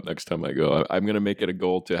leveling up next time I go. I'm going to make it a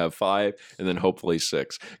goal to have 5 and then hopefully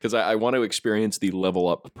 6 because I want to experience the level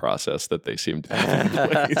up process that they seem to have in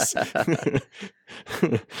place.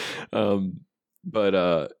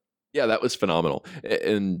 But yeah, that was phenomenal,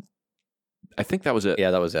 and I think that was it.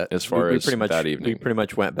 Yeah, that was it. As far as pretty much, that evening, we pretty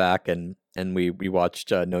much went back and we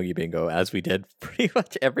watched Nogi Bingo as we did pretty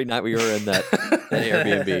much every night we were in that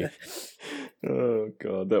Airbnb. Oh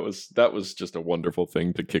god, that was just a wonderful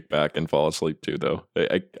thing to kick back and fall asleep to. Though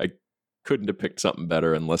I couldn't have picked something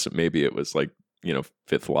better unless maybe it was like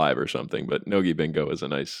Fifth Live or something. But Nogi Bingo is a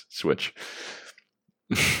nice switch.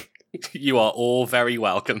 You are all very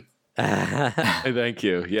welcome. Thank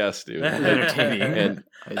you. Yes, dude. Entertaining.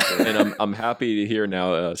 And I'm happy to hear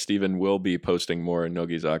now Steven will be posting more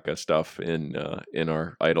Nogizaka stuff in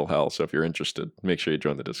our Idle Hell. So if you're interested, make sure you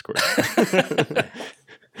join the Discord.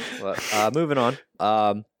 Well, moving on.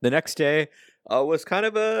 The next day was kind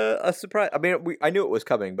of a surprise. I mean, I knew it was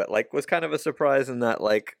coming, but like was kind of a surprise in that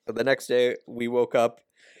like the next day we woke up,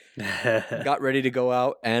 got ready to go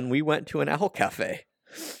out, and we went to an owl cafe.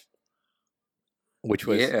 Which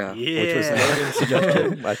was Logan's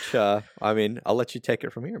suggestion. Which I mean, I'll let you take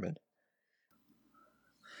it from here, man.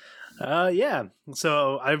 Yeah.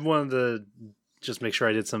 So I wanted to just make sure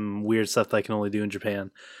I did some weird stuff that I can only do in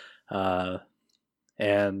Japan.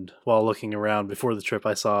 And while looking around before the trip,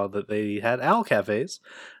 I saw that they had owl cafes.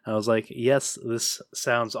 I was like, yes, this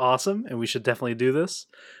sounds awesome, and we should definitely do this.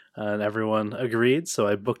 And everyone agreed, so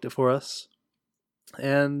I booked it for us.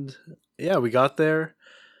 And yeah, we got there.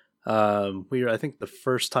 We were, I think, the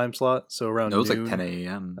first time slot, so around noon. It was like 10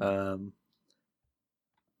 a.m.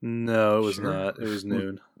 No, it was not. It was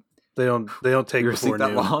noon. They don't take before that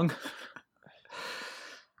noon. long.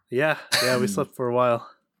 Yeah, we slept for a while.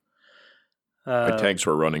 My tanks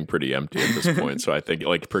were running pretty empty at this point, so I think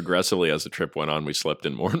like progressively as the trip went on, we slept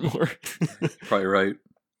in more and more. Probably right.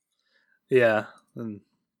 Yeah.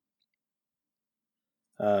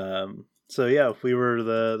 So yeah, we were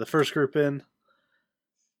the first group in,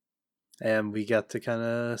 and we got to kind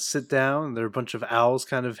of sit down. There were a bunch of owls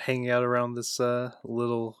kind of hanging out around this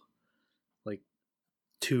little like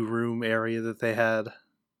 2-room area that they had.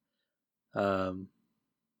 And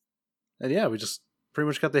yeah, we just pretty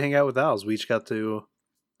much got to hang out with owls. We each got to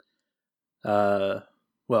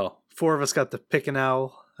well, 4 of us got to pick an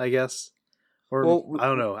owl, I guess. Or Well, I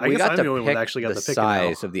don't know. I we guess got I'm to the only one pick that actually got the to pick an owl.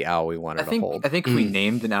 size of the owl we wanted to hold. I think if we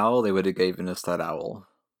named an owl, they would have given us that owl.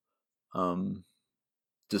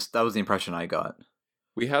 Just that was the impression I got.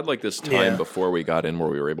 We had like this time before we got in where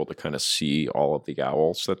we were able to kind of see all of the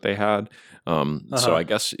owls that they had. So I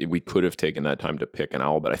guess we could have taken that time to pick an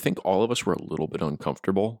owl, but I think all of us were a little bit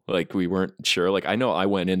uncomfortable. Like we weren't sure. Like I know I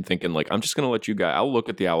went in thinking like, I'm just going to let you guys, I'll look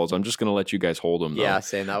at the owls. I'm just going to let you guys hold them. Yeah, though.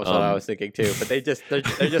 same. That was what I was thinking too. But they're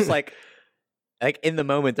just like in the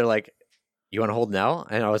moment, they're like, you want to hold an owl?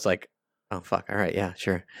 And I was like, oh, fuck. All right. Yeah,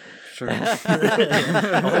 sure. Sure.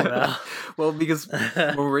 Well, because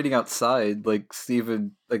when we're reading outside, like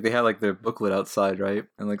Steven, like they had like their booklet outside, right?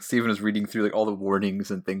 And like Steven was reading through like all the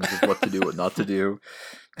warnings and things of what to do, what not to do.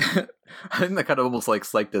 I think that kind of almost like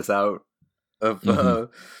psyched us out of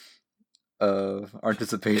our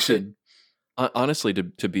anticipation. Honestly,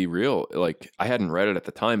 to be real, like I hadn't read it at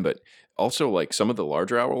the time, but also like some of the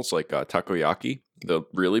larger owls, like Takoyaki, the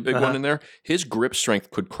really big one in there, his grip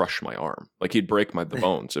strength could crush my arm. Like he'd break the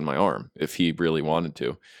bones in my arm if he really wanted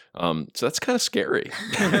to. So that's kind of scary.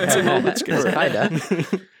 It's a little bit scary.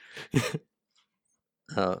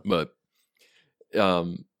 But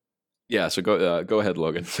yeah. So go ahead,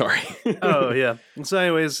 Logan. Sorry. Oh yeah. So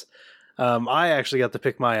anyways, I actually got to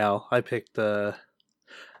pick my owl. I picked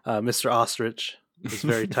Mr. Ostrich. This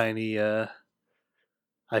very tiny.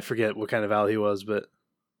 I forget what kind of owl he was, but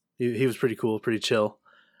he was pretty cool, pretty chill.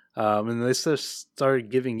 And they just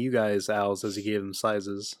started giving you guys owls as he gave them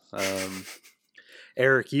sizes.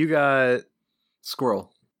 Eric, you got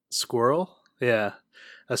Squirrel. Yeah.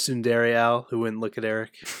 A Sundari owl who wouldn't look at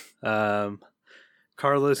Eric.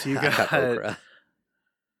 Carlos, you got Okra.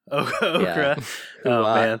 Okra. Yeah. Oh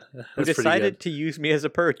man, who that's decided to use me as a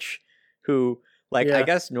perch? Who I Yeah.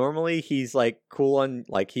 guess normally he's like cool on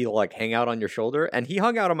like he'll like hang out on your shoulder, and he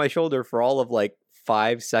hung out on my shoulder for all of like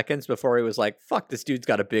 5 seconds before he was like, "Fuck, this dude's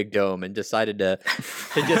got a big dome," and decided to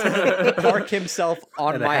just park himself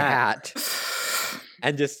on And a my hat. hat.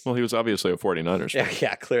 And just Well, he was obviously a 49ers fan.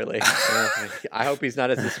 yeah, clearly. I hope he's not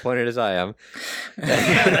as disappointed as I am.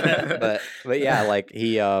 but yeah, like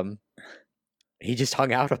he just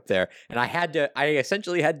hung out up there, and I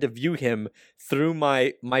essentially had to view him through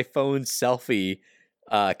my phone's selfie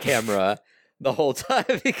camera the whole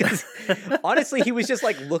time, because honestly he was just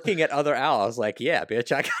like looking at other owls like, yeah,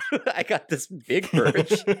 bitch, I got this big perch.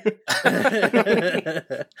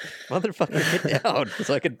 Motherfucker, get down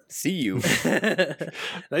so I could see you.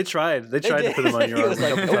 They tried to put him on your He arm was a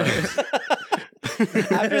like, couple "Nope." times.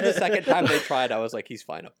 After the second time they tried, I was like, he's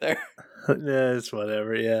fine up there. Yeah, it's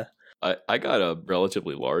whatever. Yeah. I got a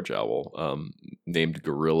relatively large owl named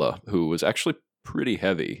Gorilla, who was actually pretty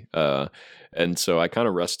heavy. And so I kind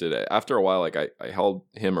of rested. After a while, like I held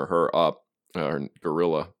him or her up, or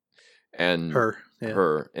Gorilla, and Her.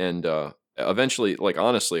 and eventually, like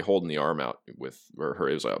honestly, holding the arm out with her,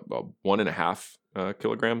 it was a 1.5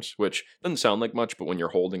 kilograms, which doesn't sound like much, but when you're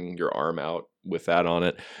holding your arm out with that on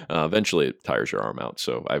it, eventually it tires your arm out.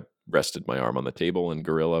 So I rested my arm on the table, and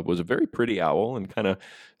Gorilla was a very pretty owl and kind of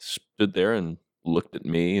stood there and looked at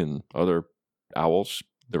me and other owls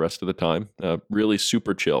the rest of the time. Really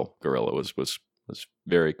super chill. Gorilla was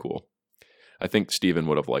very cool. I think Steven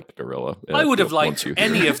would have liked Gorilla. I would have liked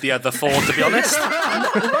any of the other 4, to be honest.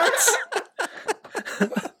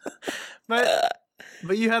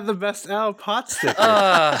 But you had the best owl pot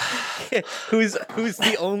sticker. Who's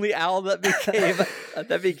the only owl that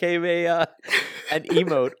became a an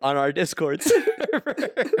emote on our Discord server?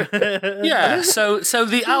 Yeah, so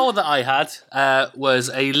the owl that I had was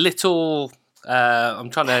a little. I'm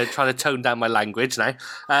trying to tone down my language now.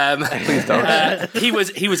 Please don't. He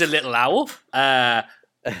was a little owl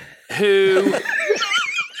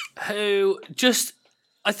who just,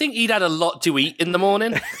 I think he'd had a lot to eat in the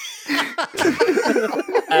morning.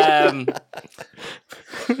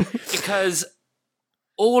 Because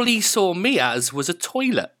all he saw me as was a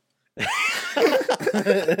toilet.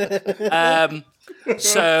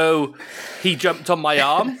 So he jumped on my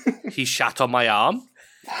arm. He shat on my arm.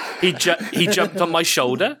 He jumped on my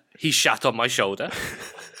shoulder. He shat on my shoulder.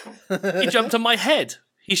 He jumped on my head.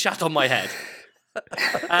 He shat on my head.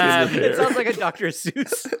 It sounds like a Dr.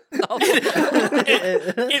 Seuss novel.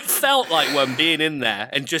 It felt like one being in there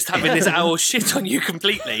and just having this owl shit on you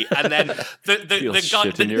completely, and then He'll the guy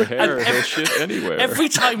shit in your hair. He'll shit anywhere. every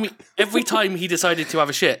time he decided to have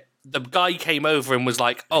a shit, the guy came over and was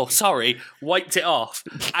like, "Oh, sorry," wiped it off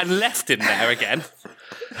and left him there again.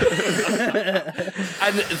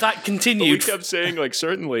 And that But we continued. kept saying, like,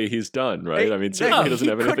 certainly he's done, right? I mean, certainly he doesn't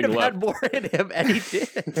have anything couldn't left. had more in him, and he did.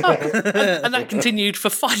 And that continued for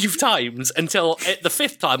 5 times until at the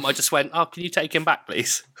 5th time I just went, "Oh, can you take him back,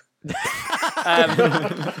 please?" And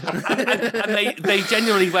they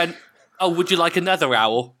genuinely went, "Oh, would you like another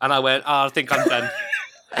owl?" And I went, "Oh, I think I'm done."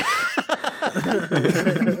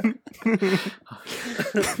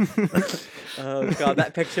 Oh god,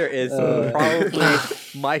 that picture is probably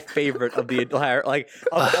my favorite of the entire, like,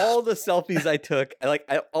 of all the selfies I took,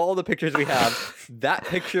 all the pictures we have, that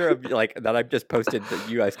picture of, like, that I've just posted that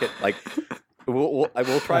you guys get, like, I will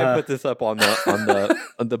try and put this up on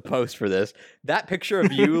the post for this. That picture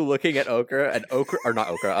of you looking at Okra and Okra, or not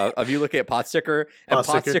Okra, of you looking at Potsticker and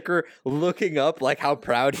Potsticker looking up like how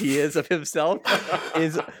proud he is of himself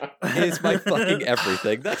is my fucking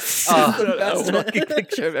everything. That's the best fucking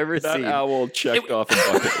picture I've ever That seen. owl checked off a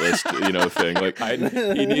bucket list, thing. Like,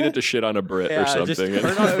 he needed to shit on a Brit or something. It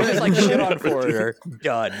was just like shit on Foreigner.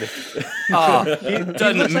 Done.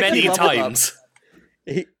 Done looks like many he leveled up. times.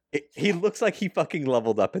 He looks like he fucking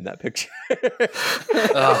leveled up in that picture.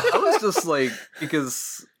 I was just like,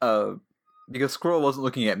 because Squirrel wasn't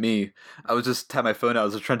looking at me, I was just had my phone out. I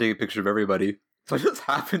was just trying to take a picture of everybody, so I just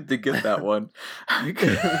happened to get that one. I think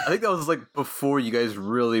that was like before you guys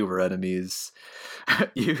really were enemies.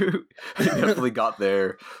 You definitely got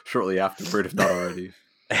there shortly afterward, if not already.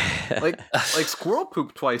 Like Squirrel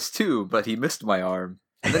pooped twice too, but he missed my arm,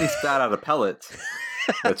 and then he spat out a pellet,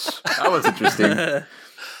 which that was interesting.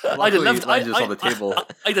 I'd have loved. Mine just on the table.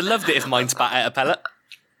 I'd have loved it if mine spat out a pellet.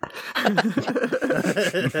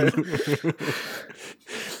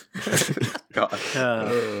 God.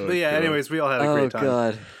 But yeah, anyways, we all had a great time.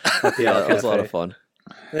 God. At the Yeah, Owl that was a lot Cafe. of fun.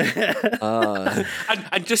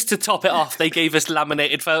 And just to top it off, they gave us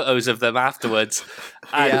laminated photos of them afterwards.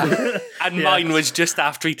 And, and mine was just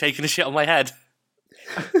after he'd taken a shit on my head.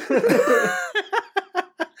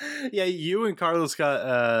 Yeah, you and Carlos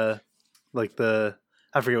got like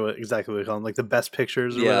I forget exactly what they call them, like the best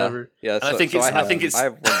pictures or whatever. Yeah, I think it's- I think it's-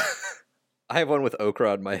 I have one with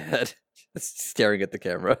Okra on my head, staring at the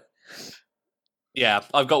camera. Yeah,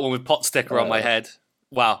 I've got one with pot sticker on my head.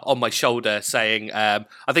 Wow, on my shoulder saying, I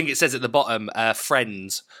think it says at the bottom,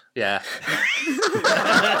 friends. Yeah.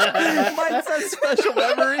 Mine says special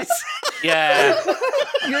memories. Yeah.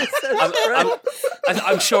 Yours says friends.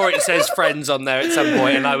 I'm sure it says friends on there at some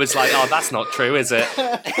point, and I was like, oh, that's not true, is it?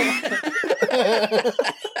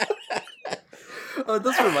 Oh, it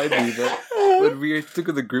does remind me that when we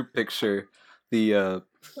took the group picture, the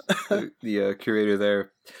curator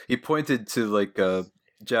there, he pointed to like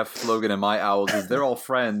Jeff, Logan, and my owls as they're all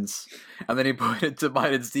friends, and then he pointed to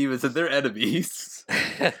mine and Steve and said they're enemies.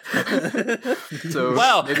 So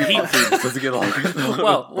Well, maybe he- Potsticker doesn't get along with a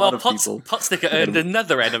lot of people. Potsticker earned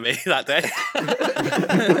another enemy that day.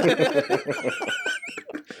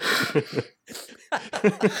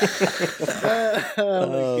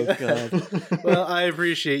 Oh god. Well, I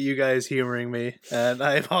appreciate you guys humoring me, and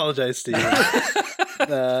I apologize to you.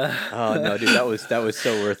 Oh no, dude, that was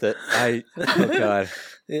so worth it. Oh god.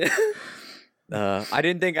 Yeah. I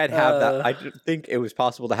didn't think I'd have that. I didn't think it was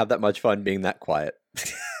possible to have that much fun being that quiet.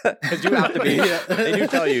 Because you have to be. They do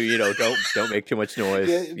tell you, don't make too much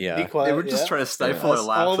noise. Be Yeah. quiet, They were just trying to stifle our Us-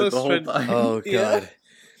 laughs all like, the those whole friends- time. Oh god. Yeah.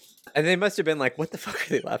 And they must have been like, "What the fuck are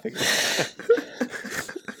they laughing at?"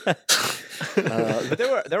 But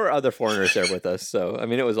there were other foreigners there with us, so I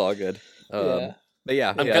mean, it was all good. Yeah. But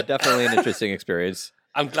yeah, I'm glad- definitely an interesting experience.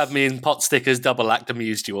 I'm glad me and Potsticker's double act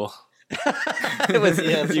amused you all. It was,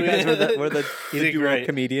 Yeah, you guys were the You did duo great.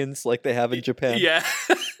 comedians like they have in Japan. Yeah.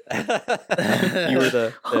 You were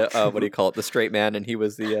the what do you call it? The straight man, and he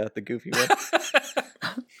was the goofy one.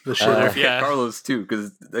 The shitter. Yeah. Carlos too,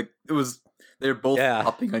 because like they're both Yeah.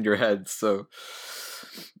 hopping on your head. So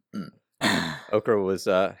Okra was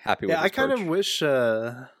happy with Yeah, his I kind perch. of wish.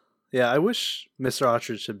 I wish Mr.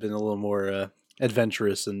 Ostrich had been a little more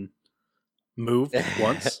adventurous and moved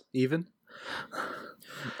once, even.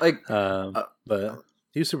 like But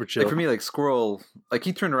he was super chill. Like for me, like Squirrel, like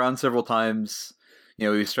he turned around several times.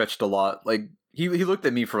 He stretched a lot. Like he looked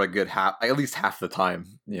at me for a good at least half the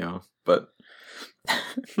time. But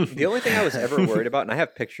The only thing I was ever worried about, and I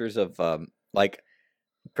have pictures of like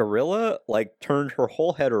Gorilla like turned her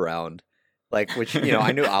whole head around, like which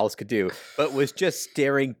I knew owls could do, but was just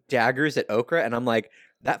staring daggers at Okra, and I'm like,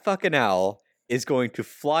 that fucking owl is going to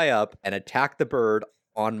fly up and attack the bird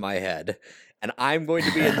on my head, and I'm going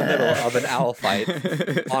to be in the middle of an owl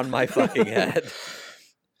fight on my fucking head.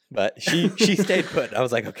 But she stayed put. I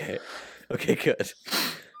was like, okay, good.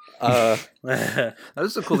 that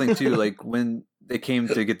was the cool thing too. Like when they came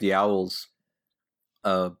to get the owls,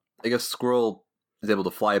 I guess squirrel is able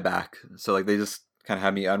to fly back. So like they just kind of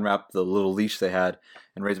had me unwrap the little leash they had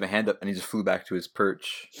and raise my hand up, and he just flew back to his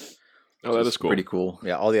perch. Oh, that is cool. Pretty cool.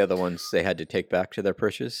 Yeah, all the other ones they had to take back to their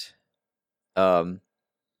perches.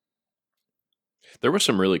 There was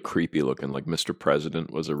some really creepy looking, like Mr.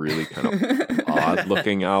 President was a really kind of odd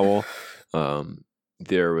looking owl.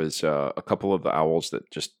 There was a couple of the owls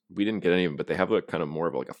that just, we didn't get any of them, but they have like kind of more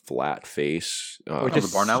of like a flat face.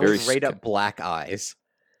 Just the barn owls? very straight up black eyes.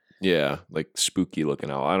 Yeah, like spooky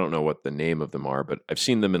looking owl. I don't know what the name of them are, but I've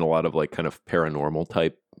seen them in a lot of like kind of paranormal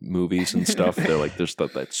type movies and stuff. They're like, there's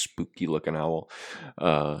that spooky looking owl.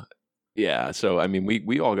 Yeah, so I mean,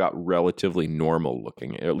 we all got relatively normal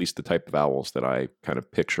looking, at least the type of owls that I kind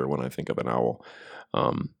of picture when I think of an owl.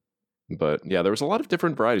 But yeah, there was a lot of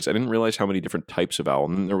different varieties. I didn't realize how many different types of owl.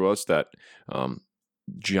 And then there was that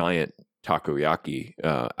giant takoyaki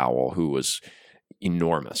owl who was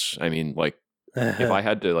enormous. I mean, like, if I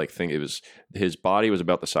had to like think, it was, his body was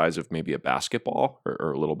about the size of maybe a basketball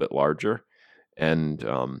or a little bit larger. And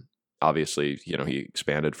obviously, you know, he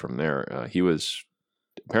expanded from there. He was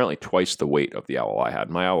apparently twice the weight of the owl I had.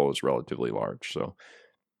 My owl was relatively large. So,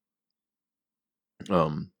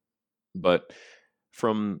 but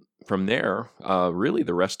from there, really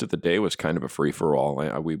the rest of the day was kind of a free for all.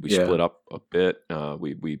 We split up a bit.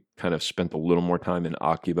 We kind of spent a little more time in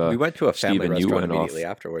Akiba. We went to a family restaurant immediately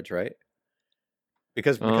afterwards, right?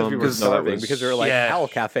 Because we were starving. Because we were like, Owl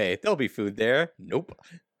Cafe, there'll be food there. Nope.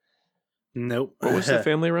 Nope. What was the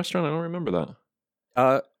family restaurant? I don't remember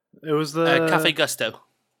that. It was the Cafe Gusto.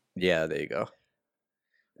 Yeah, there you go.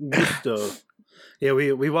 Gusto. Yeah,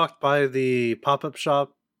 we walked by the pop-up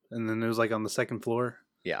shop, and then it was like on the second floor.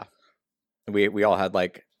 Yeah. We all had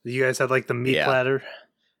like... You guys had like the meat platter.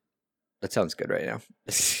 That sounds good right now.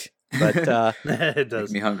 But it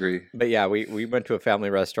does. Make me hungry. But yeah, we went to a family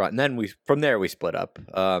restaurant, and then from there we split up.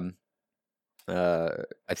 I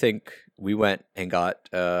think we went and got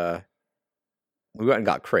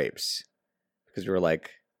crepes because we were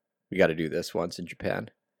like, we got to do this once in Japan,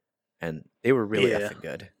 and they were really effing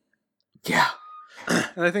good. Yeah.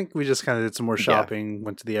 And I think we just kind of did some more shopping,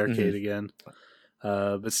 went to the arcade again.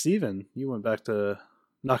 But Steven, you went back to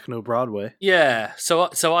Nakano Broadway. Yeah, so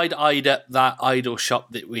I'd eyed up that idol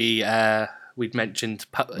shop that we'd mentioned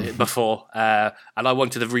before, and I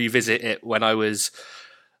wanted to revisit it when I was.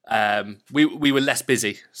 We were less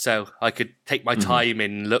busy, so I could take my time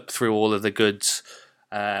and look through all of the goods.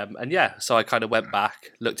 And yeah, so I kind of went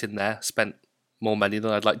back, looked in there, spent more money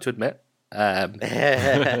than I'd like to admit. But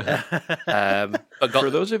for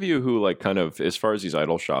those of you who like kind of, as far as these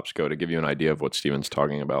idol shops go, to give you an idea of what Steven's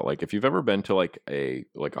talking about, like if you've ever been to like a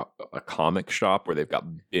comic shop where they've got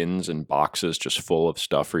bins and boxes just full of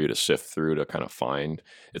stuff for you to sift through to kind of find,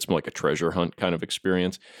 it's more like a treasure hunt kind of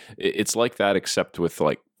experience. It's like that, except with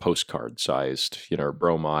like postcard sized, or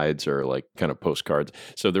bromides or like kind of postcards.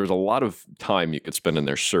 So there's a lot of time you could spend in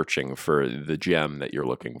there searching for the gem that you're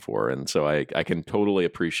looking for. And so I can totally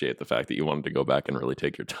appreciate the fact that you wanted to go back and really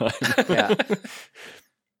take your time. Yeah.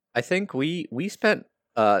 I think we spent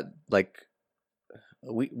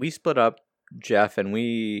we split up, Jeff, and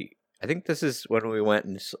I think this is when we went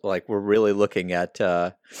and like we're really looking at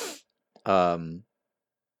frame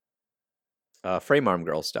arm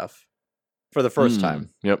girl stuff for the first time.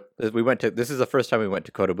 Yep. This is the first time we went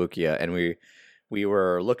to Kotobukiya, and we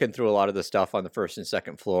were looking through a lot of the stuff on the first and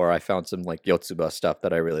second floor. I found some like Yotsuba stuff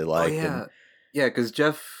that I really liked. Oh, yeah, because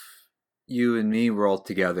Jeff, you and me were all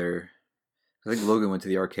together. I think Logan went to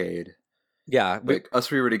the arcade. Yeah, like us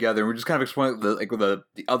three were together, and we're just kind of exploring the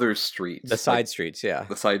other streets, the side streets. Yeah,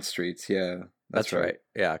 the side streets. Yeah, that's right.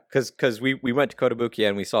 Yeah, because we went to Kotobukiya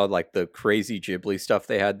and we saw like the crazy Ghibli stuff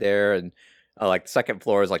they had there, and like the second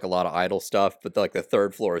floor is like a lot of idol stuff, but like the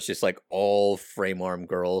third floor is just like all frame arm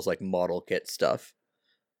girls, like model kit stuff.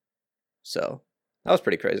 So that was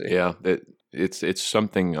pretty crazy. Yeah, it's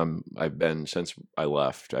something I've been, since I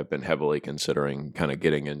left, I've been heavily considering kind of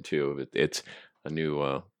getting into. It's a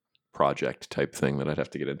new project type thing that I'd have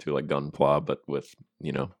to get into, like Gunpla, but with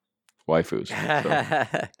waifus. So.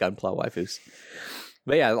 Gunpla waifus.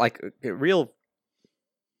 But yeah, like a real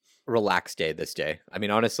relaxed day this day. I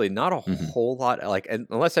mean, honestly, not a whole lot. Like,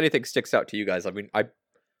 unless anything sticks out to you guys. I mean,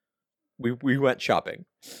 we went shopping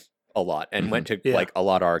a lot and went to like a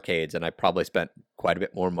lot of arcades, and I probably spent quite a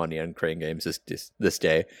bit more money on Crane games this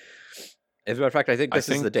day. As a matter of fact, I think this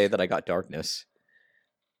is the day that I got Darkness.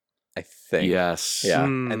 I think. Yes. Yeah.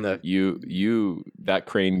 And you that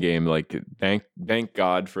Crane game, like thank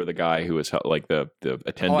God for the guy who was like the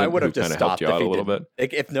attendant. I would have just helped you out a little bit.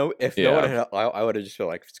 Like if no one had, I would have just felt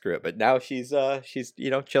like screw it. But now she's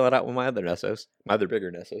chilling out with my other Nessos, my other bigger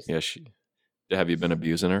Nessos. Yeah, Have you been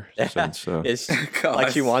abusing her since? It's like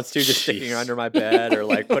she wants to, just sticking her under my bed or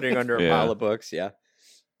like putting her under a pile of books. Yeah.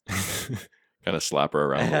 Kind of slap her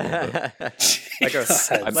around a little bit.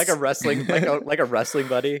 like a wrestling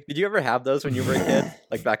buddy. Did you ever have those when you were a kid?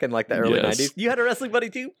 Like back in like the early 90s? You had a wrestling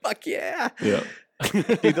buddy too? Fuck yeah. Yeah.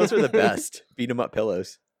 Dude, those are the best. Beat 'em up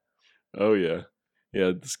pillows. Oh yeah.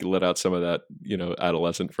 Yeah, just let out some of that,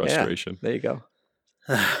 adolescent frustration. Yeah, there you go.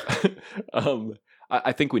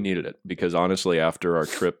 I think we needed it because honestly, after our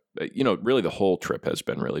trip, really the whole trip has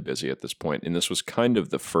been really busy at this point, and this was kind of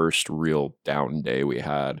the first real down day we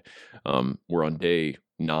had. We're on day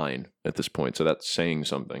 9 at this point, so that's saying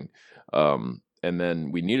something. And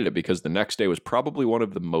then we needed it because the next day was probably one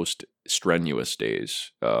of the most strenuous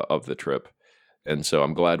days of the trip. And so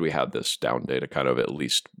I'm glad we had this down day to kind of at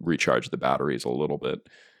least recharge the batteries a little bit.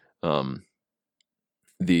 I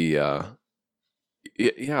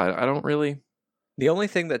don't really. The only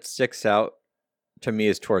thing that sticks out to me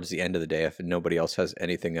is towards the end of the day, if nobody else has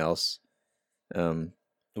anything else.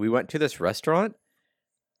 We went to this restaurant,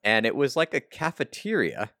 and it was like a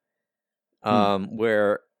cafeteria,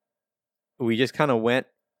 where we just kind of went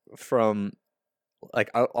from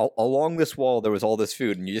like along this wall. There was all this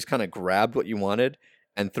food, and you just kind of grabbed what you wanted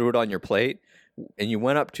and threw it on your plate, and you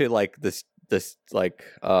went up to like this like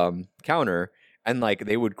counter, and like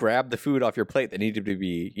they would grab the food off your plate that needed to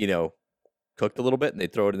be cooked a little bit, and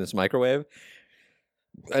they'd throw it in this microwave.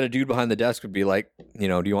 And a dude behind the desk would be like, do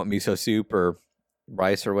you want miso soup or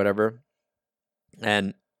rice or whatever?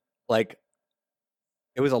 And like,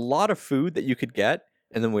 it was a lot of food that you could get.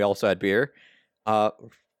 And then we also had beer,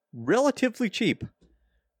 relatively cheap,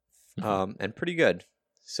 and pretty good.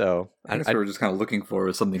 So I guess we were just kind of looking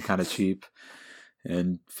for something kind of cheap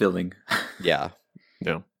and filling. Yeah.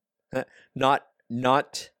 Yeah. Not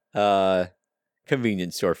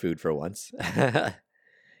convenience store food for once.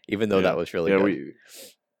 Even though that was really good.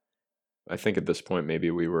 I think at this point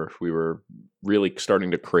maybe we were really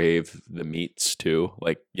starting to crave the meats too.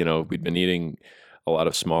 Like, we'd been eating a lot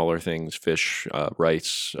of smaller things, fish,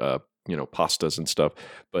 rice, pastas and stuff.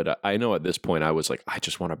 But I know at this point I was like, I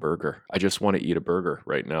just want a burger. I just want to eat a burger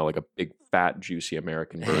right now, like a big, fat, juicy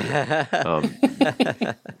American burger.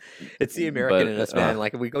 It's the American in us, man.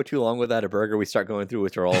 Like if we go too long without a burger, we start going through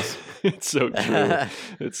withdrawals. It's so true.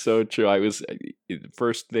 It's so true. The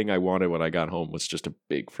first thing I wanted when I got home was just a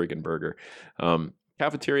big freaking burger.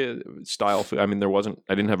 Cafeteria style food. I mean,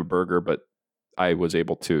 I didn't have a burger, but I was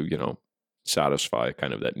able to, satisfy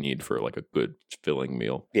kind of that need for like a good filling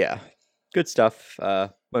meal. Yeah. Good stuff.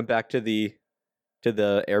 Went back to the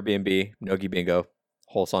Airbnb, Nogi Bingo,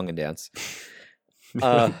 whole song and dance.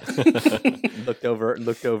 Looked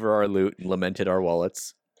over our loot and lamented our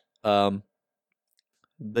wallets. The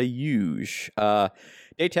huge.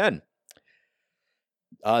 Day 10.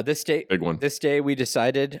 Big one. This day we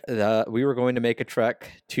decided we were going to make a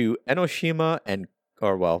trek to Enoshima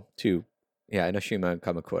Enoshima and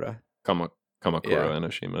Kamakura. Kamakura, Yeah.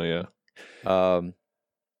 Enoshima, yeah.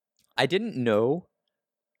 I didn't know,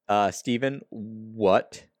 Stephen,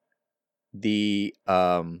 what the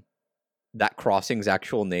that crossing's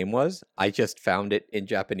actual name was. I just found it in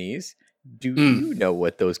Japanese. Do you know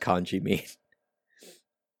what those kanji mean?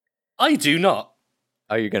 I do not.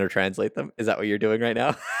 Are you going to translate them? Is that what you're doing right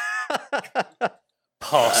now?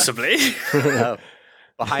 Possibly.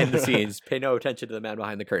 Behind the scenes, pay no attention to the man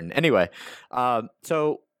behind the curtain. Anyway,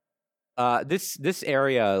 this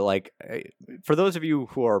area, like, for those of you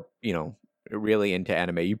who are really into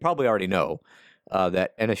anime, you probably already know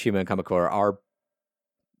that Enoshima and Kamakura are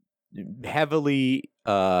heavily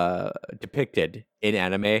depicted in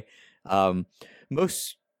anime.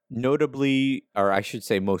 Most notably, or I should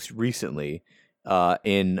say, most recently,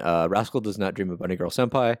 in Rascal Does Not Dream of Bunny Girl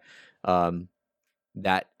Senpai.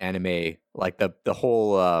 That anime, like the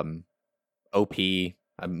whole OP,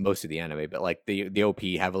 most of the anime, but like the OP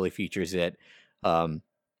heavily features it. There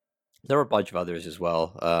were a bunch of others as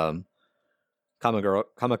well.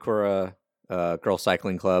 Kamakura Girl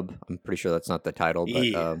Cycling Club. I'm pretty sure that's not the title,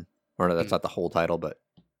 but or no, that's not the whole title, but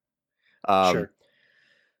Sure.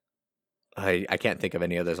 I can't think of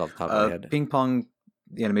any others off the top of my head. Ping Pong,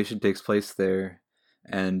 the animation takes place there,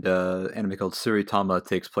 and anime called Suritama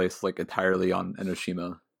takes place like entirely on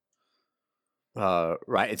Enoshima.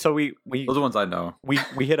 Right. And so we Those are the ones I know.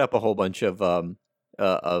 we hit up a whole bunch of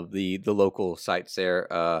the local sites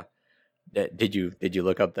there. Did you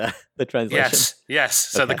look up the translation? Yes.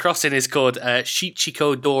 So the crossing is called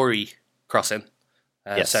Shichiko Dori Crossing.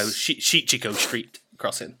 Yes. So Shichiko Street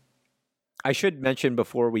Crossing. I should mention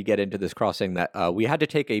before we get into this crossing that we had to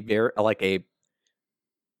take a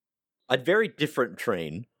very different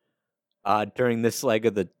train during this leg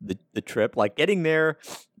of the trip. Like getting there,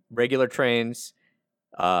 regular trains.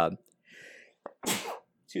 Excuse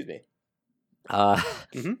me.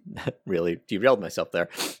 Really derailed myself there.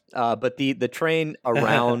 But the train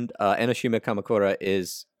around Enoshima Kamakura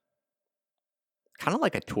is kind of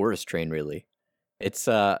like a tourist train, really. It's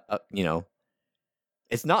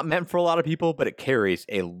it's not meant for a lot of people, but it carries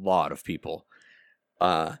a lot of people.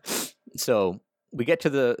 So we get to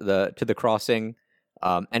the crossing,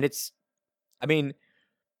 and it's, I mean,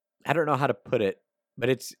 I don't know how to put it, but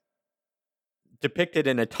it's depicted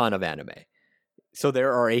in a ton of anime. So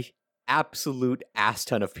there are a absolute ass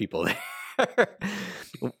ton of people there.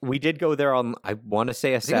 We did go there on, I want to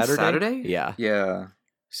say, a Saturday. Yeah. Yeah.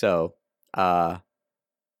 So, but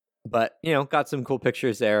got some cool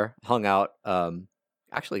pictures there. Hung out.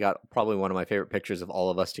 Actually, got probably one of my favorite pictures of all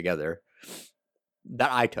of us together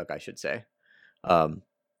that I took, I should say, on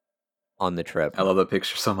the trip. I love that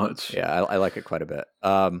picture so much. Yeah, I like it quite a bit.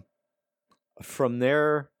 From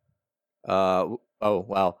there, oh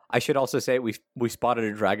wow! I should also say we spotted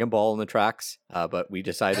a Dragon Ball in the tracks, but we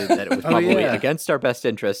decided that it was probably against our best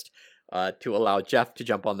interest to allow Jeff to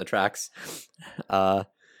jump on the tracks,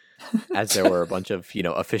 as there were a bunch of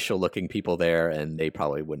official looking people there, and they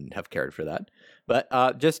probably wouldn't have cared for that.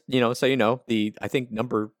 But just so I think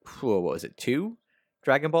number what was it 2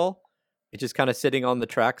 Dragon Ball? It's just kind of sitting on the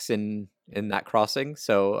tracks in that crossing.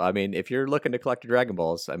 So I mean, if you're looking to collect Dragon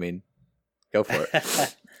Balls, I mean, go for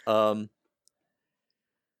it.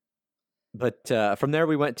 But from there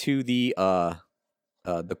we went to the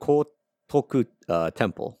Kotoku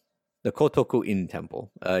temple, the Kotoku-in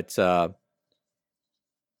temple. It's a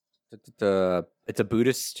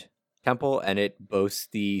Buddhist temple, and it boasts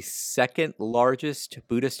the second largest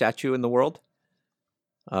Buddha statue in the world.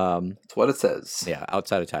 That's what it says. Yeah,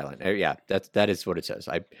 outside of Thailand. Yeah, that is what it says.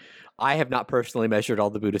 I have not personally measured all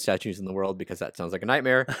the Buddha statues in the world because that sounds like a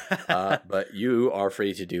nightmare. But you are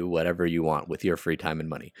free to do whatever you want with your free time and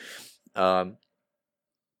money. Yeah,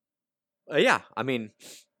 I mean,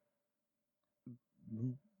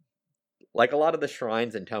 like a lot of the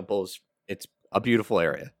shrines and temples, it's a beautiful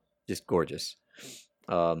area, just gorgeous.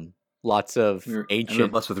 Lots of ancient. We were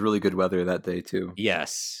blessed with really good weather that day too.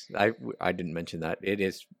 Yes, I didn't mention that. It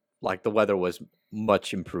is like the weather was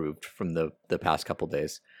much improved from the past couple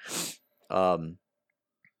days. Lot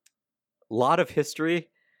of history,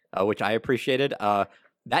 which I appreciated.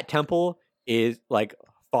 That temple is like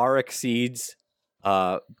far exceeds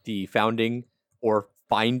the founding or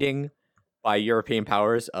finding by European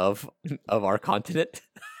powers of our continent.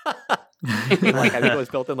 Like I think it was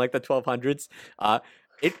built in like the 1200s.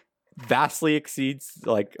 It vastly exceeds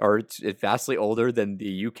it's vastly older than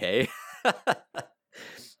the UK.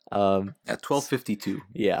 At 1252.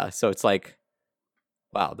 Yeah, so it's like,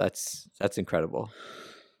 wow, that's incredible.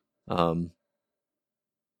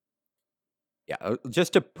 Yeah,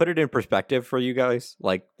 just to put it in perspective for you guys,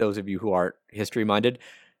 like those of you who aren't history minded,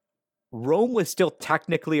 Rome was still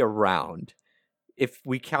technically around if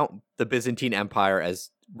we count the Byzantine Empire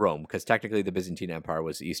as Rome, because technically the Byzantine Empire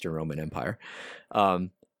was the Eastern Roman Empire.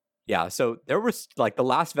 Yeah, so there was like the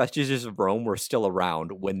last vestiges of Rome were still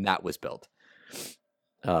around when that was built,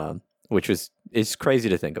 which is crazy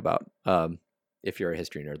to think about if you're a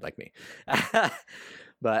history nerd like me.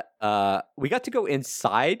 But we got to go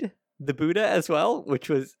inside the Buddha as well, which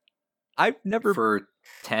was I've never for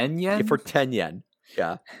 10 yen. Yeah, for 10 yen,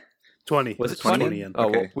 yeah. 20. Was it 20 yen? Oh,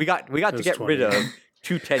 okay. Well, we got to get rid of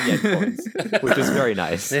 2 10 yen coins, which was very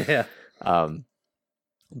nice. Yeah.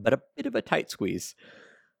 But a bit of a tight squeeze.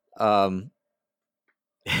 There's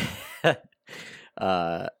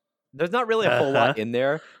not really a whole lot in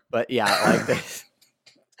there, but yeah, like this.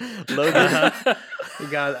 Logan,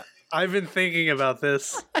 God, I've been thinking about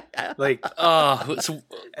this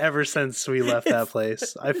ever since we left that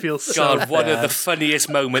place. I feel so God, one of bad. the funniest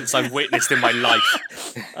moments I've witnessed in my life.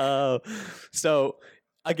 So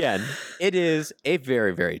again, it is a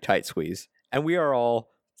very, very tight squeeze, and we are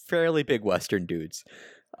all fairly big Western dudes.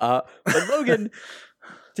 But Logan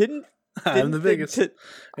didn't. I'm the biggest.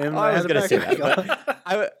 I was going to say that.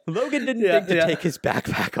 But Logan didn't think to take his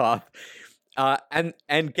backpack off.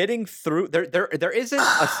 And getting through there isn't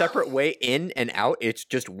a separate way in and out. It's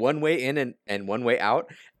just one way in and one way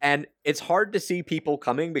out, and it's hard to see people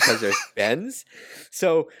coming because there's bends.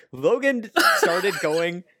 So Logan started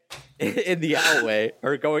going in the alleyway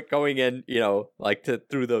or going in, like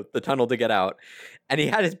through the tunnel to get out, and he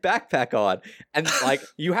had his backpack on, and like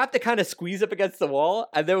you have to kind of squeeze up against the wall,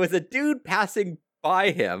 and there was a dude passing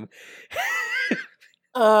by him.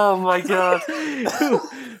 Oh my god!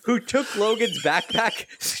 who took Logan's backpack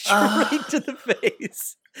straight to the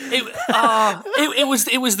face.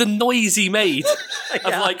 It was the noise he made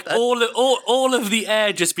of like all of the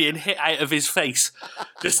air just being hit out of his face,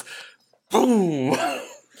 just boom.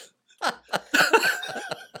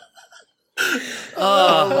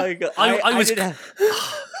 Oh my god!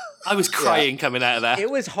 I was crying coming out of there. It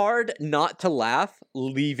was hard not to laugh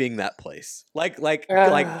leaving that place.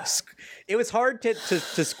 It was hard to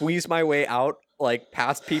squeeze my way out like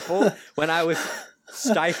past people when I was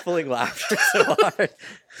stifling laughter so hard.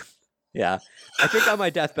 Yeah, I think on my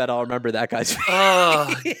deathbed I'll remember that guy's face.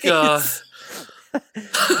 Oh god!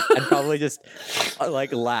 And probably just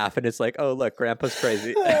like laugh, and it's like, oh look, Grandpa's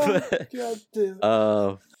crazy.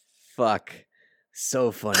 Oh fuck,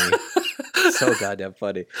 so funny, so goddamn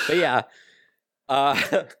funny. But yeah,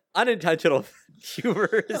 unintentional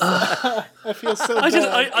humor. I feel so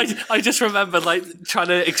bad. I just remember like trying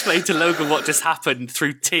to explain to Logan what just happened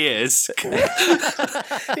through tears.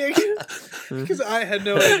 Because I had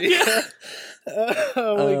no idea.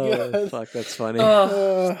 Oh my god! Fuck, that's funny.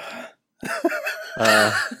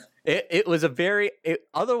 It was a very.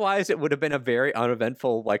 Otherwise, it would have been a very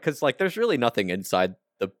uneventful. Like, because like there's really nothing inside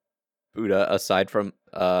the Buddha aside from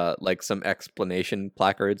like some explanation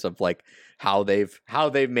placards of like how they've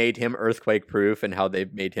made him earthquake proof and how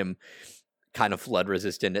they've made him kind of flood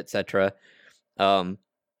resistant, etc. But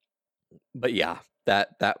yeah,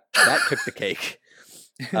 that took the cake.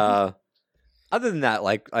 Other than that,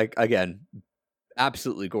 like again,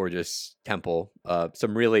 absolutely gorgeous temple.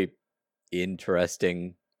 Some really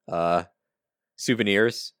interesting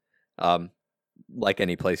souvenirs. Like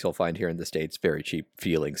any place you'll find here in the States, very cheap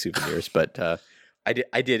feeling souvenirs. But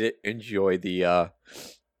I did enjoy the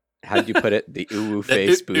how did you put it? The uwu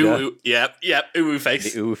face Buddha. Yep, uwu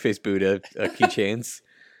face. The uwu face Buddha keychains,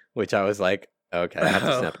 which I was like, okay, I have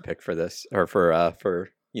to snap a pic for this or for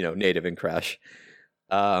Native and Crash.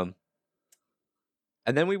 And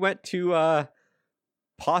then we went to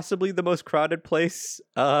possibly the most crowded place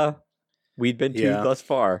we'd been to thus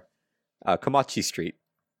far, Komachi Street,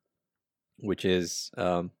 which is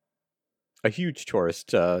a huge tourist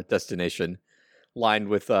destination lined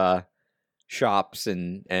with shops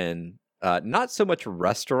and not so much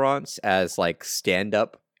restaurants as like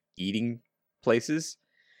stand-up eating places.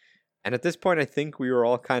 And at this point, I think we were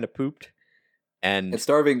all kind of pooped and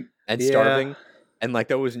starving. And like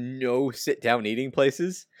there was no sit-down eating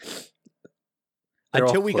places. They're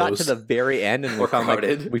until all we got to closed. the very end and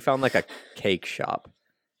we found like a cake shop.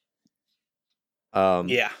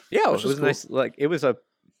 Yeah, it which was is cool. nice. Like it was a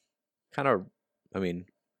kind of, I mean,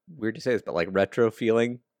 weird to say this, but like retro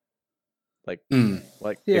feeling. Like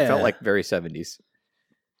it felt like very 70s.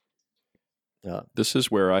 This is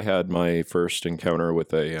where I had my first encounter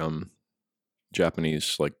with a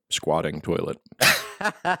Japanese like squatting toilet.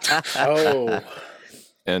 Oh,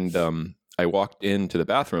 And I walked into the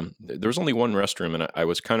bathroom. There was only one restroom, and I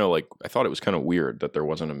was kind of like, I thought it was kind of weird that there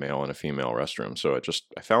wasn't a male and a female restroom. So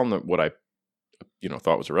I found what I,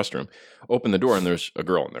 thought was a restroom. Opened the door, and there's a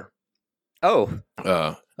girl in there.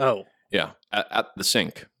 Yeah, at the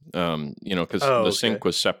sink. Because the sink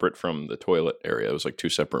was separate from the toilet area. It was like two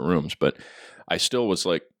separate rooms, but I still was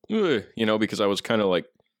like, because I was kind of like,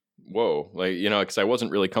 whoa, like, because I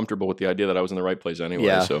wasn't really comfortable with the idea that I was in the right place anyway.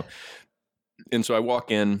 Yeah. So I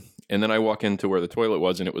walk in, and then I walk into where the toilet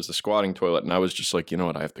was, and it was the squatting toilet, and I was just like, you know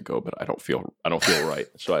what, I have to go, but I don't feel right,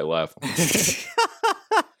 so I left.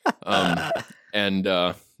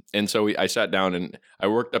 And so I sat down, and I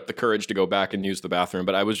worked up the courage to go back and use the bathroom,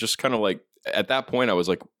 but I was just kind of like, at that point, I was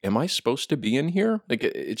like, am I supposed to be in here? Like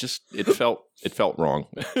it felt wrong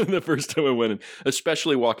the first time I went in,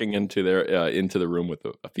 especially walking into the room with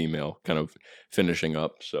a female kind of finishing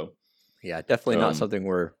up. So yeah, definitely not something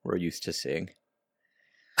we're used to seeing.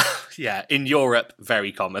 Yeah, in Europe,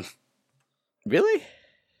 very common. Really?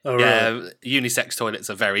 Oh, Yeah, really? unisex toilets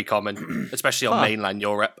are very common, especially on mainland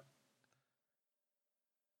Europe.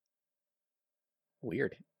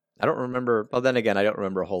 Weird. I don't remember. Well, then again, I don't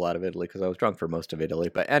remember a whole lot of Italy because I was drunk for most of Italy.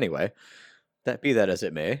 But anyway, be that as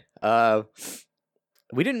it may,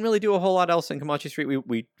 we didn't really do a whole lot else in Komachi Street.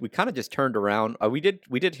 We kind of just turned around. We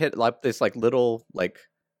did hit like this like little like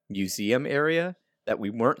museum area that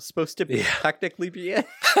we weren't supposed to be technically be in.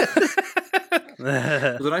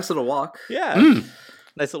 It was a nice little walk. Yeah,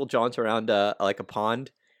 nice little jaunt around like a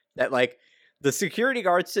pond that like. The security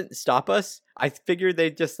guards didn't stop us. I figured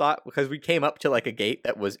they just thought because we came up to like a gate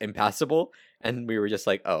that was impassable, and we were just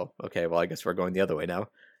like, "Oh, okay. Well, I guess we're going the other way now."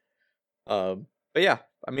 But yeah,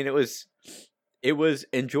 I mean, it was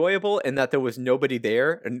enjoyable in that there was nobody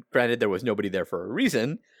there, and granted, there was nobody there for a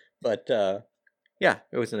reason. But yeah,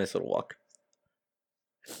 it was a nice little walk.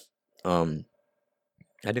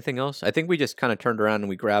 Anything else? I think we just kind of turned around and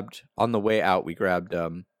we grabbed on the way out. We grabbed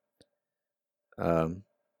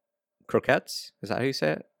croquettes. Is that how you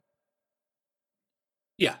say it?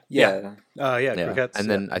 Yeah. Yeah, croquettes. And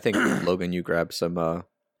then I think Logan, you grabbed some.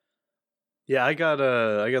 Yeah, I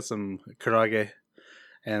got some karage,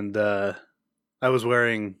 and I was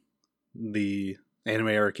wearing the Anime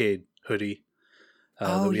Arcade hoodie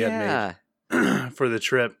that we had made for the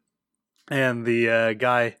trip, and the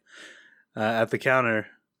guy at the counter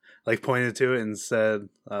like pointed to it and said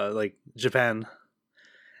like Japan,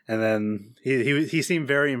 and then he seemed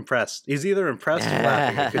very impressed. He's either impressed or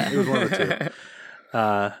laughing. It was one of the two.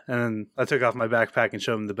 And then I took off my backpack and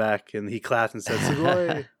showed him the back, and he clapped and said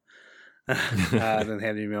 "Sugoi." And then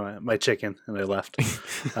handed me my chicken, and I left.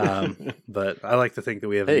 But I like to think that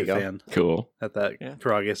we have a new fan. Cool. At that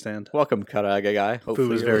karage stand. Welcome, karage guy. Hopefully food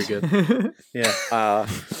was very good. Yeah.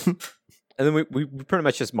 And then we pretty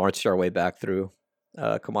much just marched our way back through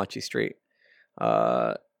Komachi Street.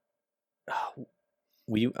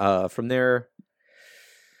 We from there,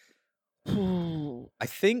 I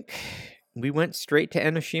think we went straight to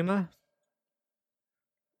Enoshima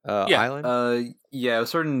Island. Yeah, it was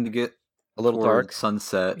starting to get a little dark.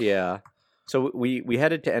 Sunset. Yeah. So we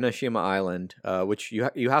headed to Enoshima Island, which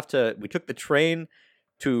you have to. We took the train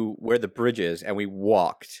to where the bridge is, and we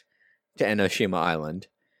walked to Enoshima Island,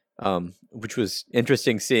 which was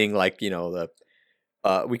interesting. Seeing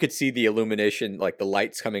we could see the illumination, like the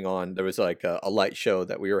lights coming on. There was like a light show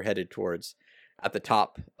that we were headed towards at the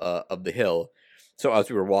top of the hill. So as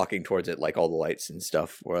we were walking towards it, like all the lights and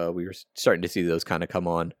stuff, we were starting to see those kind of come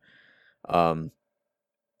on.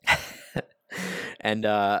 And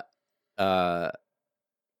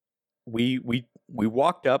we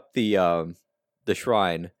walked up the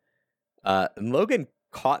shrine. And Logan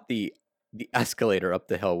caught the escalator up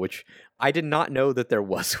the hill, which I did not know that there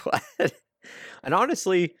was one. And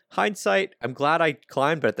honestly, hindsight, I'm glad I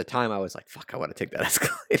climbed, but at the time I was like, "Fuck, I want to take that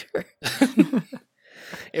escalator."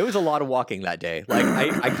 It was a lot of walking that day. Like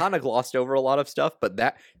I kind of glossed over a lot of stuff, but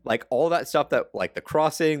that like all that stuff that like the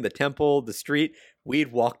crossing, the temple, the street,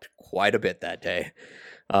 we'd walked quite a bit that day.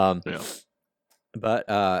 But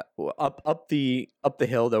up the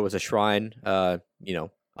hill there was a shrine. I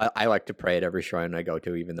like to pray at every shrine I go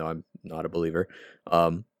to, even though I'm not a believer.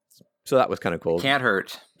 So that was kind of cool. Can't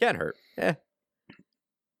hurt. Yeah.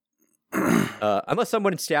 Unless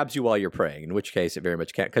someone stabs you while you're praying, in which case it very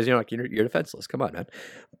much can't, because you're defenseless. Come on, man.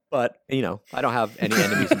 But I don't have any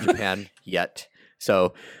enemies in Japan yet,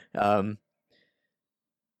 so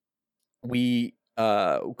we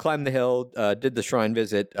climbed the hill, did the shrine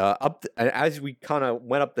visit. As we kind of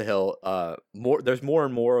went up the hill, there's more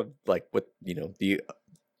and more of like what the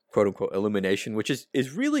quote unquote illumination, which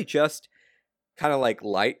is really just kind of like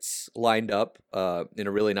lights lined up in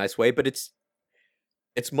a really nice way, but it's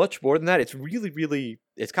much more than that. It's really, really,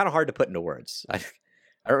 it's kind of hard to put into words. I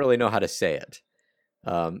don't really know how to say it.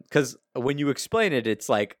 Because when you explain it, it's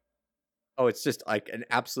like, oh, it's just like an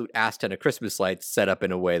absolute ass ton of Christmas lights set up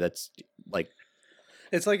in a way that's like...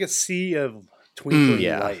 It's like a sea of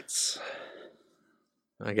twinkling lights.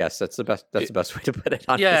 I guess that's the best way to put it,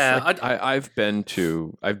 honestly. Yeah, I've been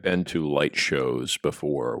to light shows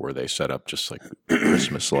before where they set up just like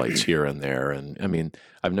Christmas lights here and there, and I mean,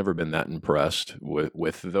 I've never been that impressed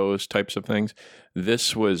with those types of things.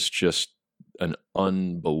 This was just an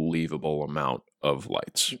unbelievable amount of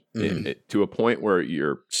lights to a point where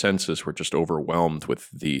your senses were just overwhelmed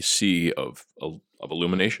with the sea of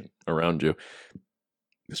illumination around you,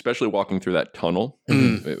 especially walking through that tunnel.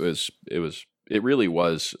 It really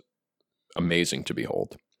was amazing to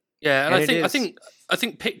behold. Yeah, and I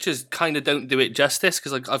think pictures kind of don't do it justice,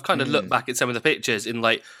 because like I've kind of looked back at some of the pictures in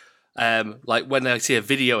like when I see a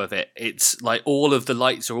video of it, it's like all of the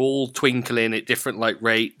lights are all twinkling at different like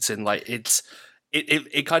rates, and like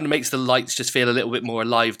it kind of makes the lights just feel a little bit more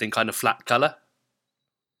alive than kind of flat color.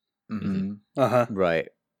 Right.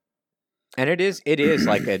 And it is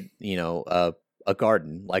like a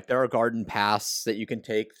garden. Like there are garden paths that you can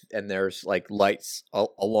take, and there's like lights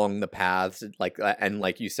along the paths, like, and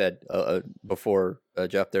like you said before,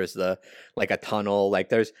 Jeff, there's a tunnel. Like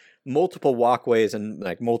there's multiple walkways and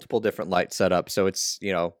like multiple different lights set up. So it's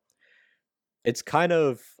it's kind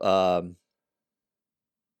of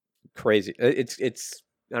crazy. It's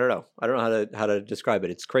I don't know how to describe it.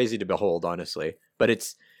 It's crazy to behold, honestly, but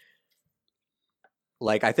it's.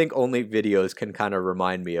 Like, I think only videos can kind of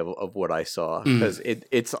remind me of what I saw, because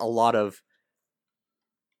it's a lot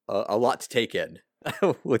to take in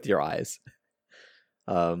with your eyes.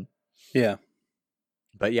 Yeah.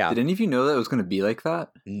 But yeah. Did any of you know that it was going to be like that?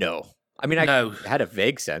 No. I mean, I had a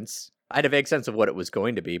vague sense. I had a vague sense of what it was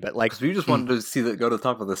going to be, but like, because we just wanted to see go to the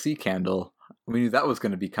top of the sea candle. We knew that was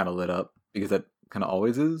going to be kind of lit up because that kind of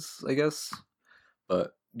always is, I guess.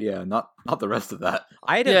 But yeah, not the rest of that.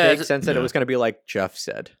 I had a vague sense that it was going to be like Jeff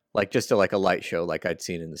said, like just a light show, like I'd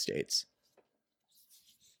seen in the States.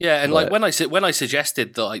 Yeah, and like when I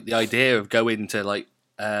suggested the idea of going to like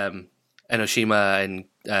Enoshima and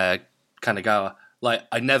Kanagawa, like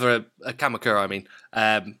Kamakura, I mean,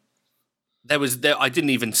 I didn't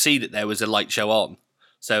even see that there was a light show on,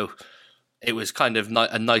 so it was kind of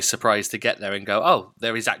a nice surprise to get there and go, oh,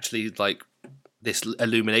 there is actually like this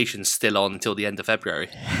illumination still on until the end of February.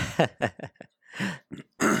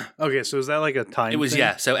 Okay, so is that like a time? It was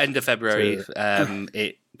thing? So end of February,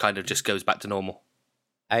 it kind of just goes back to normal.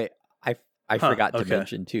 I forgot to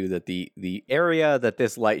mention too that the area that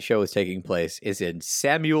this light show is taking place is in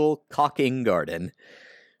Samuel Cocking Garden.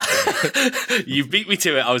 You beat me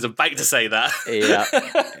to it. I was about to say that.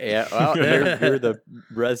 Yeah. Well, you're the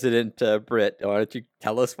resident Brit. Why don't you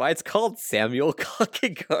tell us why it's called Samuel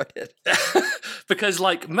Cocking Garden? Because,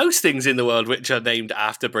 like most things in the world which are named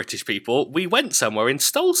after British people, we went somewhere and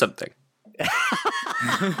stole something.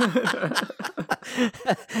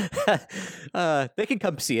 They can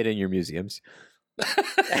come see it in your museums.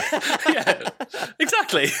 Yeah,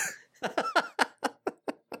 exactly.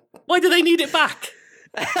 Why do they need it back?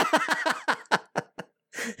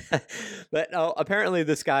 But apparently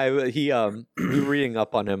this guy, we were reading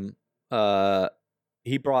up on him.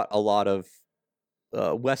 He brought a lot of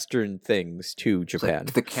Western things to Japan.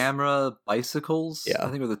 Like the camera, bicycles. Yeah, I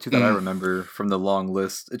think are the two that I remember from the long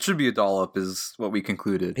list. It should be a dollop, is what we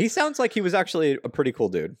concluded. He sounds like he was actually a pretty cool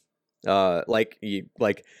dude. The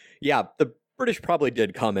British probably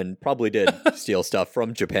did come and probably did steal stuff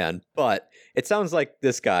from Japan, but it sounds like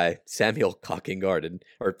this guy, Samuel Cocking, I'm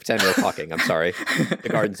sorry, the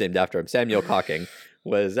garden's named after him. Samuel Cocking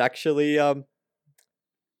was actually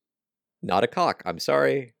not a cock. I'm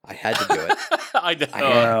sorry, I had to do it. I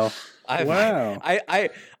know. Wow.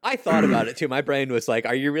 I thought about it too. My brain was like,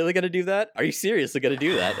 "Are you really going to do that? Are you seriously going to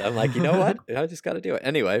do that?" I'm like, you know what? I just got to do it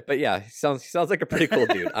anyway. But yeah, he sounds like a pretty cool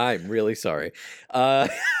dude. I'm really sorry.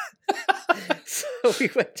 So we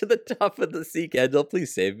went to the top of the sea candle.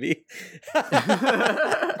 Please save me.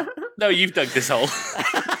 No, you've dug this hole.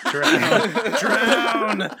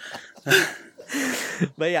 Drown.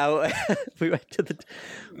 But yeah, we went to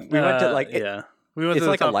like we went it's to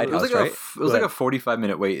like a lighthouse, right? It was like a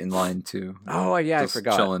 45-minute wait in line too. Oh yeah, Just I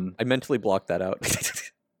forgot. Chilling. I mentally blocked that out.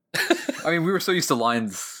 I mean, we were so used to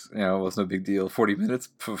lines. It was no big deal. 40 minutes,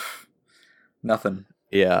 poof, nothing.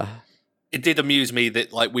 Yeah. It did amuse me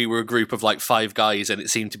that like we were a group of like 5 guys, and it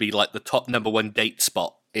seemed to be like the top #1 date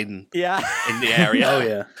spot in the area. Oh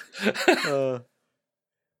yeah.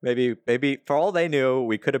 Maybe for all they knew,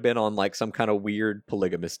 we could have been on like some kind of weird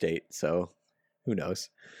polygamous date. So who knows?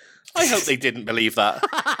 I hope they didn't believe that.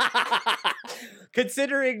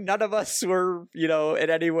 Considering none of us were, in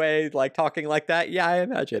any way like talking like that. Yeah, I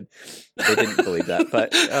imagine they didn't believe that.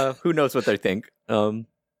 But who knows what they think?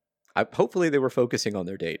 Hopefully they were focusing on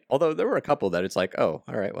their date. Although there were a couple that it's like, oh,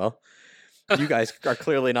 all right, well, you guys are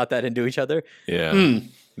clearly not that into each other. Yeah,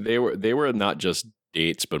 they were not just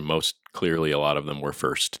dates, but most clearly a lot of them were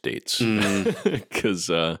first dates because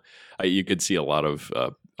you could see a lot of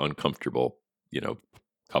uncomfortable,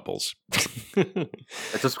 couples.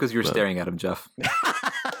 That's just because you're staring at him, Jeff.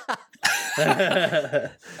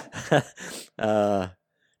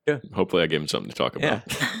 Hopefully I gave him something to talk about.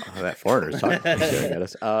 Yeah. That foreigner's staring at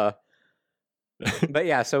us. But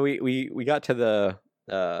yeah, so we got to the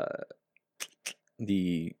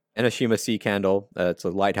Enoshima Sea Candle. It's a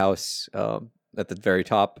lighthouse at the very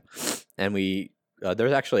top, and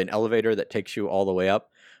there's actually an elevator that takes you all the way up.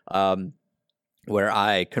 Where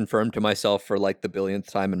I confirmed to myself for like the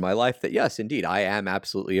billionth time in my life that yes, indeed, I am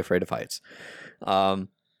absolutely afraid of heights.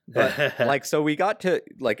 But like, so we got to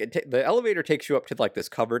like the elevator takes you up to like this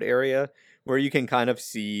covered area where you can kind of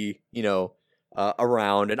see,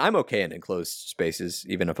 around. And I'm okay in enclosed spaces,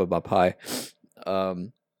 even if I'm up high.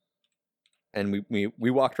 And we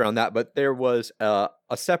walked around that, but there was a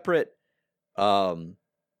separate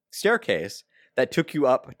staircase that took you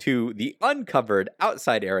up to the uncovered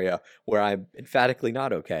outside area where I'm emphatically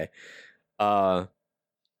not okay. That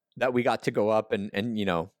we got to go up and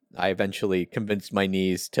I eventually convinced my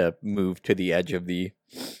knees to move to the edge of the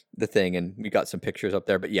thing, and we got some pictures up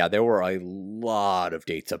there. But yeah, there were a lot of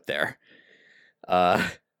dates up there.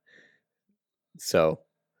 So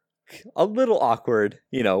a little awkward,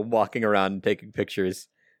 walking around and taking pictures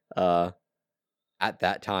at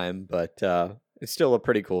that time, but it's still a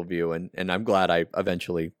pretty cool view, and I'm glad I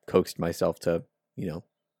eventually coaxed myself to,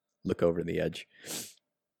 look over the edge.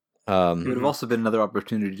 It would have also been another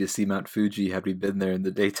opportunity to see Mount Fuji had we been there in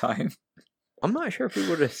the daytime. I'm not sure if we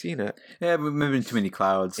would have seen it. Yeah, but maybe too many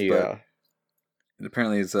clouds. Yeah. But it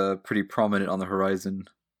apparently is pretty prominent on the horizon.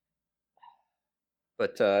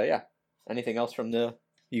 But yeah, anything else from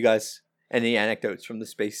you guys? Any anecdotes from the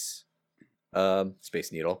space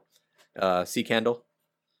needle, sea candle?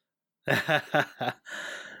 Nah,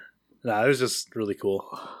 it was just really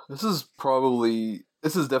cool. This is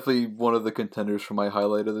definitely one of the contenders for my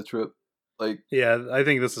highlight of the trip. Like, yeah, I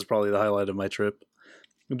think this is probably the highlight of my trip.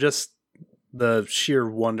 Just the sheer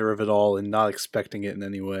wonder of it all and not expecting it in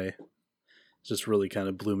any way just really kind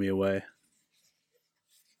of blew me away.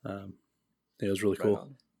 It was really cool.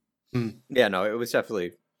 Yeah, no, it was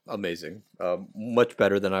definitely amazing. Much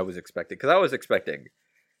better than I was expecting, because I was expecting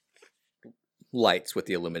lights with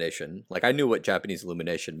the illumination. Like, I knew what Japanese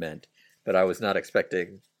illumination meant, but I was not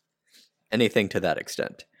expecting anything to that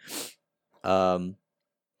extent. So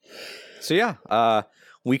yeah,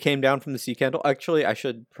 we came down from the sea candle. Actually, I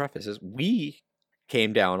should preface this: we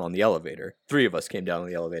came down on the elevator. 3 of us came down on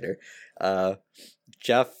the elevator.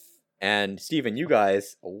 Jeff and Steven, you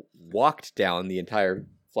guys walked down the entire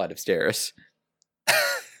flight of stairs.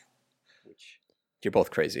 Which, you're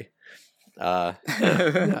both crazy. I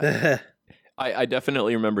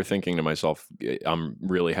definitely remember thinking to myself, I'm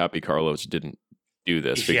really happy Carlos didn't do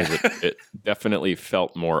this, because it definitely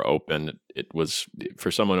felt more open. It was,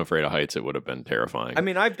 for someone afraid of heights, it would have been terrifying. I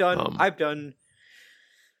mean, I've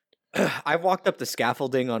walked up the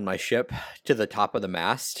scaffolding on my ship to the top of the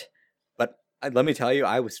mast, but let me tell you,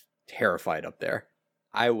 I was terrified up there.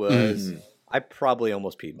 I probably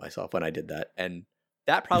almost peed myself when I did that, and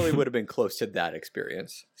that probably would have been close to that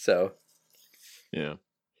experience. So, yeah,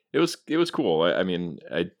 it was cool. I mean,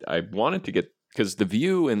 I wanted to get, because the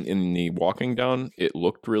view in the walking down, it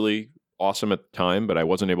looked really awesome at the time, but I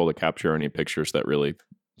wasn't able to capture any pictures that really.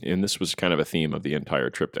 And this was kind of a theme of the entire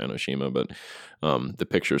trip to Enoshima, but the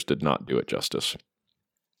pictures did not do it justice.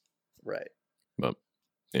 Right. But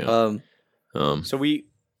yeah. So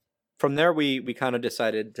from there we kind of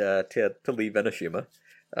decided to leave Enoshima.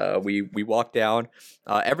 We walked down.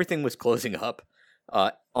 Everything was closing up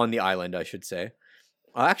on the island, I should say.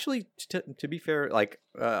 Actually, to be fair, like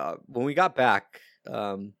when we got back,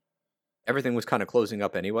 everything was kind of closing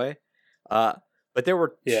up anyway. But there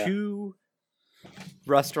were 2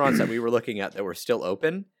 restaurants that we were looking at that were still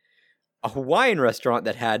open. A Hawaiian restaurant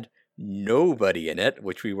that had nobody in it,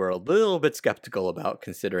 which we were a little bit skeptical about,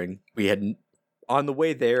 considering we had, on the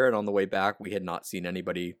way there and on the way back, we had not seen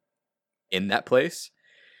anybody in that place.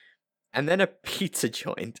 And then a pizza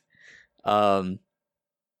joint. A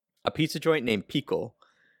pizza joint named Pico,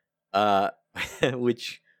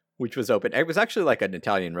 which was open. It was actually like an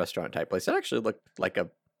Italian restaurant type place. It actually looked like a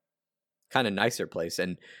kind of nicer place,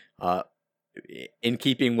 and in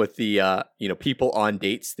keeping with the people on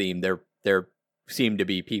dates theme, there seemed to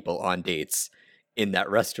be people on dates in that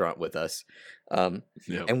restaurant with us.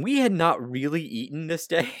 And we had not really eaten this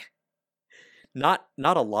day. Not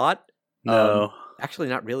a lot. No. Actually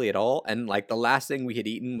not really at all. And like the last thing we had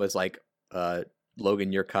eaten was like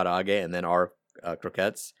Logan, your karaage, and then our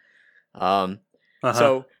croquettes.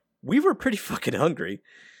 So we were pretty fucking hungry.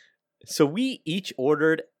 So we each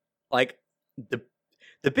ordered, like,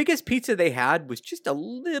 the biggest pizza they had was just a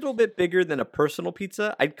little bit bigger than a personal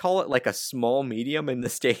pizza. I'd call it like a small medium in the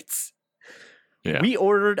States. Yeah. We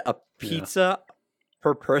ordered a pizza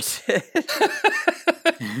per person.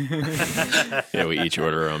 Yeah, we each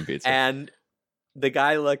order our own pizza. And the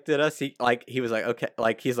guy looked at us. He was like, okay,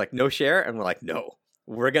 like he's like, no share, and we're like, no,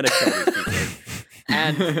 we're gonna kill these people.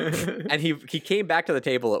 and he came back to the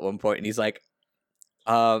table at one point, and he's like,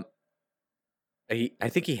 I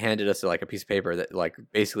think he handed us like a piece of paper that like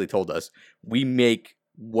basically told us we make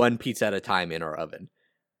 1 pizza at a time in our oven.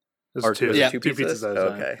 Or 2. Was it 2 pizzas at a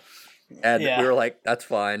time. Okay. And we were like, that's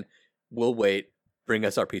fine. We'll wait. Bring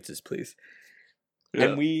us our pizzas, please. Yeah.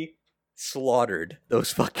 And we slaughtered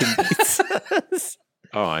those fucking pizzas.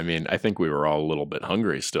 Oh, I mean, I think we were all a little bit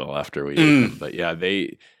hungry still after we ate them. But yeah,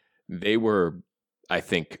 they were, I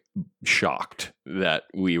think, shocked that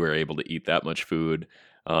we were able to eat that much food.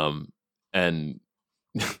 And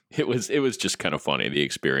it was just kind of funny, the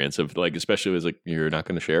experience of, like, especially it was like, you're not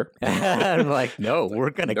going to share? I'm like, no, we're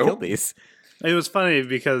going to kill these. It was funny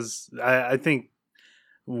because I think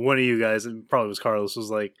one of you guys, and probably was Carlos,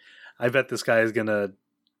 was like, I bet this guy is going to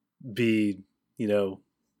be,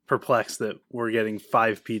 perplexed that we're getting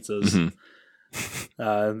 5 pizzas.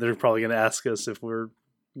 Mm-hmm. They're probably going to ask us if we're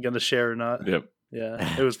going to share or not. Yep.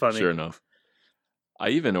 Yeah, it was funny. Sure enough. I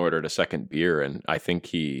even ordered a second beer, and I think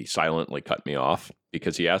he silently cut me off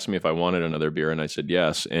because he asked me if I wanted another beer, and I said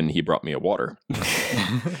yes, and he brought me a water.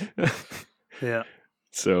 Yeah.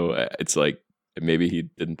 So it's like maybe he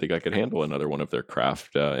didn't think I could handle another one of their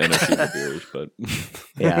craft Enoshima beers, but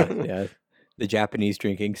yeah. The Japanese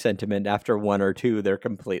drinking sentiment after one or two, they're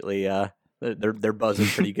completely they're buzzing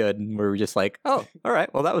pretty good, and we're just like, oh, all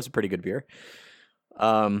right, well that was a pretty good beer.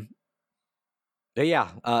 Yeah,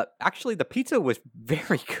 actually, the pizza was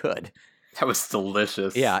very good. That was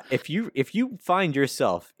delicious. Yeah, if you find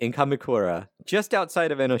yourself in Kamakura, just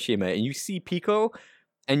outside of Enoshima, and you see Pico,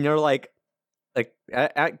 and you're like,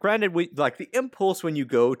 granted, we like the impulse when you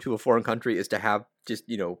go to a foreign country is to have just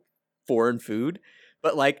foreign food,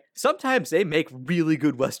 but like sometimes they make really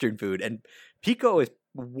good Western food, and Pico is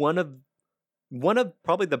one of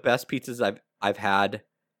probably the best pizzas I've had.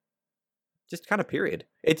 Just kind of period.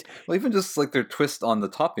 It's even just like their twist on the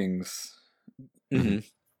toppings. Mm-hmm.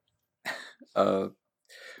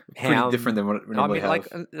 Pretty different than what we normally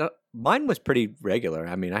have. Mine was pretty regular.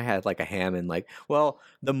 I mean, I had like a ham and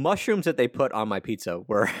the mushrooms that they put on my pizza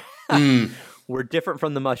were were different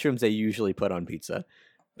from the mushrooms they usually put on pizza,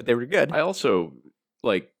 but they were good. I also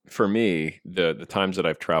for me, the times that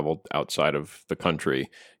I've traveled outside of the country,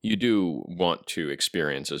 you do want to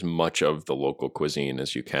experience as much of the local cuisine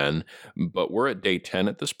as you can. But we're at day 10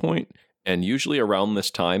 at this point, and usually around this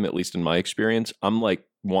time, at least in my experience, I'm like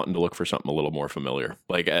wanting to look for something a little more familiar.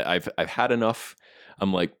 Like I've had enough.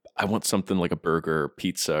 I'm like, I want something like a burger, or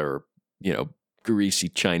pizza, or greasy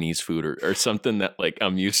Chinese food or something that like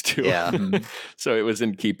I'm used to. Yeah. So it was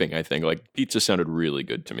in keeping, I think. Like pizza sounded really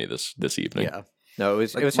good to me this evening. Yeah. No, it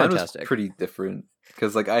was mine fantastic. Was pretty different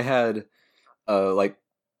because I had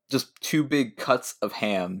just 2 big cuts of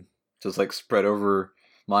ham just like spread over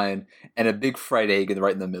mine and a big fried egg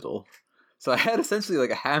right in the middle. So I had essentially like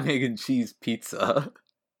a ham, egg, and cheese pizza.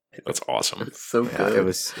 That's awesome. It's so good. It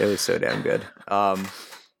was so damn good.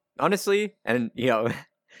 Honestly, and I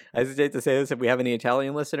hesitate to say this if we have any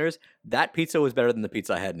Italian listeners, that pizza was better than the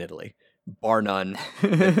pizza I had in Italy. Bar none.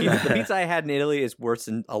 The pizza I had in Italy is worse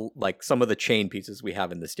than like some of the chain pizzas we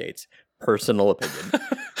have in the States. Personal opinion.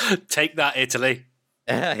 Take that, Italy.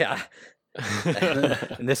 Yeah.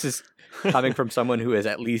 And this is coming from someone who is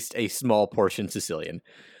at least a small portion Sicilian.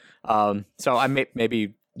 So I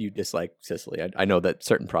maybe you dislike Sicily. I know that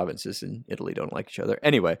certain provinces in Italy don't like each other.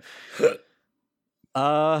 Anyway.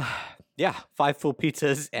 Yeah, 5 full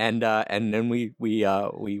pizzas, and then we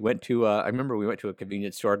went to I remember we went to a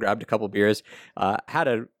convenience store, grabbed a couple beers, had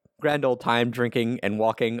a grand old time drinking and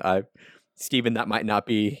walking. Steven, that might not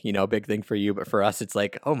be a big thing for you, but for us, it's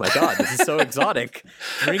like, oh my god, this is so exotic.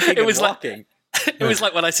 Drinking and walking. It was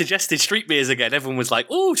like when I suggested street beers again. Everyone was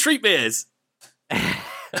like, "Ooh, street beers."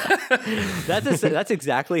 That's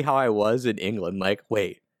exactly how I was in England. Like,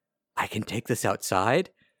 wait, I can take this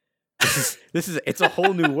outside. It's a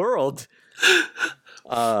whole new world.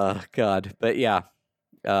 God, but yeah.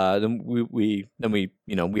 Then we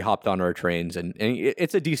hopped on our trains, and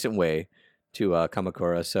it's a decent way to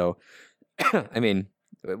Kamakura. So, I mean,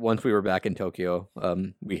 once we were back in Tokyo,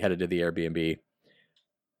 we headed to the Airbnb,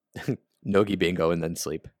 Nogi bingo, and then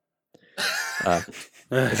sleep. I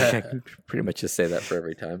can pretty much just say that for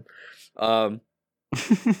every time.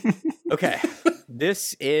 Okay.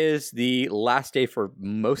 This is the last day for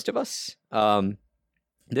most of us.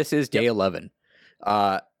 This is day 11.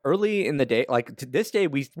 Early in the day, this day,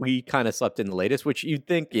 we kind of slept in the latest, which you'd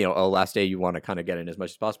think, last day you want to kind of get in as much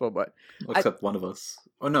as possible, but except one of us.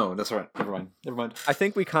 Oh no, that's all right. Never mind. I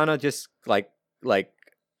think we kind of just wanted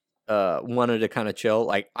to kind of chill.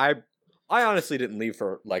 Like I honestly didn't leave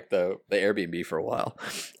for the Airbnb for a while.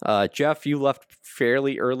 Jeff, you left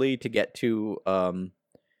fairly early to get to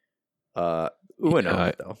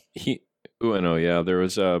Ueno, though. Ueno, yeah. There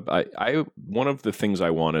was one of the things I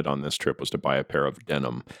wanted on this trip was to buy a pair of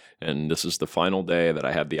denim, and this is the final day that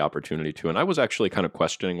I had the opportunity to, and I was actually kind of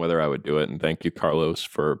questioning whether I would do it, and thank you, Carlos,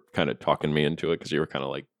 for kind of talking me into it, because you were kind of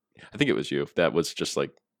like, I think it was you, that was just like,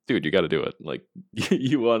 dude, you got to do it. Like,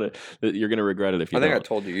 you want to, you're going to regret it if you don't. I think I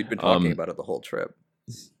told you, you'd been talking about it the whole trip.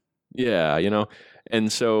 Yeah,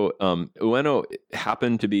 and so Ueno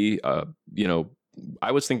happened to be,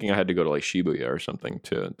 I was thinking I had to go to like Shibuya or something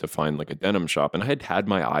to find like a denim shop, and I had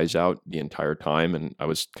my eyes out the entire time, and I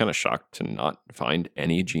was kind of shocked to not find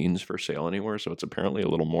any jeans for sale anywhere. So it's apparently a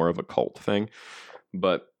little more of a cult thing.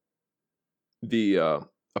 But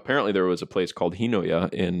apparently there was a place called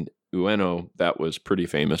Hinoya in Ueno that was pretty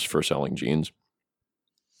famous for selling jeans,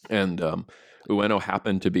 and Ueno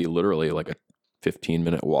happened to be literally like a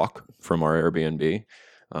 15-minute walk from our Airbnb.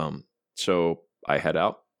 So I head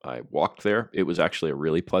out. I walked there. It was actually a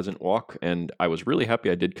really pleasant walk, and I was really happy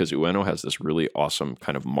I did because Ueno has this really awesome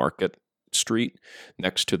kind of market street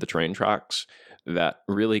next to the train tracks that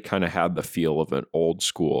really kind of had the feel of an old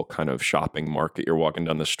school kind of shopping market. You're walking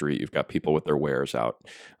down the street, you've got people with their wares out,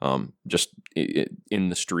 just in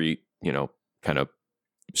the street, kind of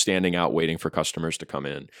standing out waiting for customers to come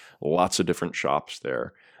in. Lots of different shops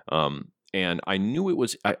there. And I knew it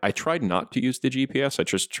was, I tried not to use the GPS. I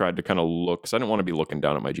just tried to kind of look, because I didn't want to be looking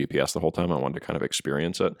down at my GPS the whole time. I wanted to kind of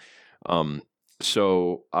experience it.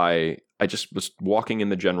 So I just was walking in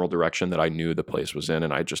the general direction that I knew the place was in,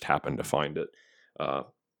 and I just happened to find it.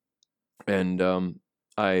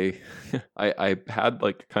 I had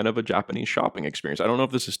like kind of a Japanese shopping experience. I don't know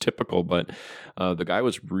if this is typical, but the guy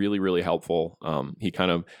was really, really helpful. He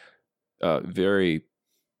kind of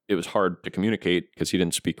it was hard to communicate because he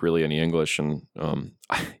didn't speak really any English. And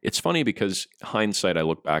it's funny because hindsight, I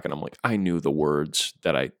look back and I'm like, I knew the words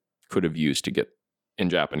that I could have used to get in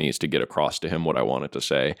Japanese to get across to him what I wanted to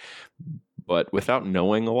say. But without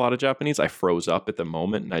knowing a lot of Japanese, I froze up at the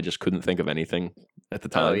moment and I just couldn't think of anything at the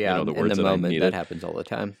time. Oh, yeah. The words in the moment, I needed. That happens all the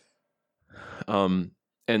time.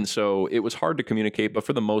 And so it was hard to communicate, but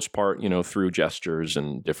for the most part, through gestures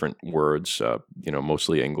and different words,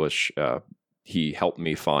 mostly English, he helped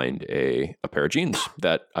me find a pair of jeans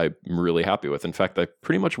that I'm really happy with. In fact, I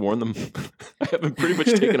pretty much worn them. I haven't pretty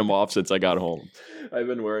much taken them off since I got home. I've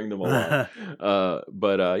been wearing them a lot.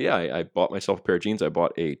 But I bought myself a pair of jeans. I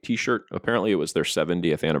bought a t-shirt. Apparently it was their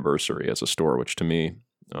 70th anniversary as a store, which to me,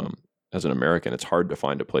 as an American, it's hard to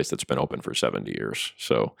find a place that's been open for 70 years.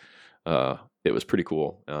 So it was pretty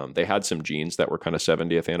cool. They had some jeans that were kind of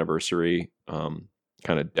 70th anniversary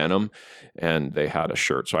kind of denim, and they had a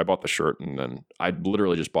shirt. So I bought the shirt, and then I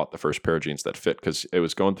literally just bought the first pair of jeans that fit because it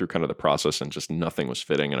was going through kind of the process and just nothing was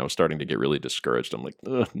fitting, and I was starting to get really discouraged. I'm like,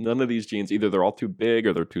 none of these jeans, either they're all too big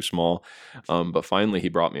or they're too small. But finally he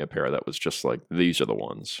brought me a pair that was just like, these are the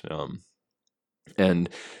ones. And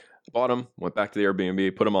bought them, went back to the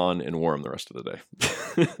Airbnb, put them on, and wore them the rest of the day.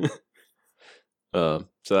 So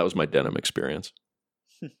that was my denim experience.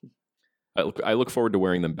 I look forward to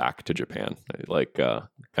wearing them back to Japan. Like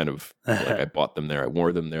I bought them there, I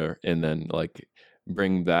wore them there, and then like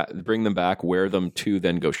bring them back, wear them to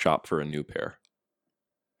then go shop for a new pair.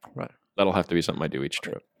 Right. That'll have to be something I do each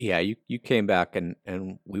trip. Yeah, you came back and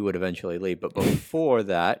we would eventually leave. But before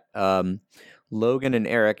that, Logan and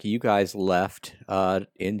Eric, you guys left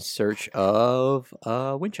in search of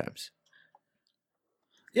wind chimes.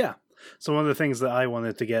 Yeah. So one of the things that I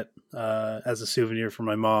wanted to get as a souvenir for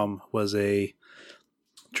my mom was a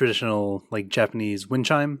traditional like Japanese wind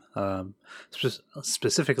chime,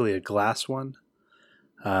 specifically a glass one.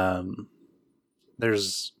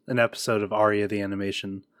 There's an episode of Aria the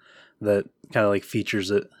animation that kind of like features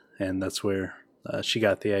it, and that's where she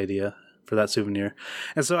got the idea for that souvenir.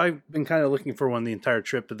 And so I've been kind of looking for one the entire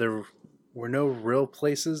trip, but there were no real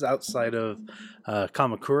places outside of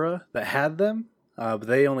Kamakura that had them. But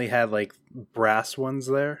they only had like brass ones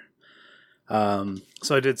there. So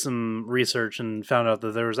I did some research and found out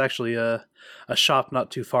that there was actually a shop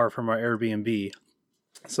not too far from our Airbnb.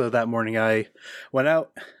 So that morning I went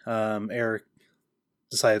out. Eric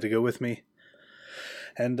decided to go with me.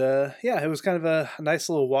 And it was kind of a nice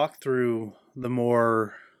little walk through the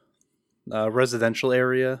more residential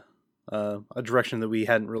area, a direction that we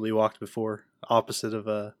hadn't really walked before, opposite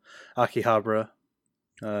of Akihabara.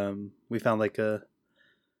 We found like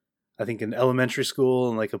I think an elementary school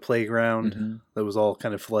and like a playground that was all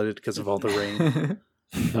kind of flooded because of all the rain.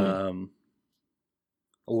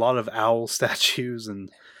 A lot of owl statues and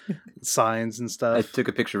signs and stuff. I took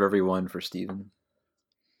a picture of every one for Steven.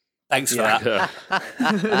 Thanks for that.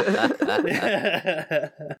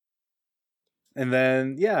 And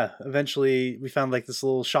then, eventually we found like this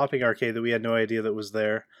little shopping arcade that we had no idea that was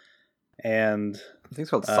there. And I think it's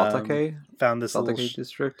called Satake. Found this Satake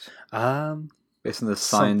district. Based on the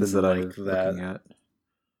signs something that like I'm that. looking at.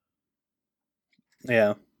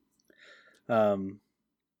 Yeah.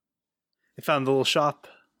 I found the little shop.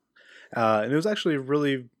 And it was actually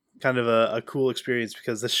really kind of a cool experience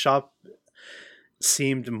because this shop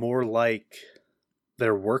seemed more like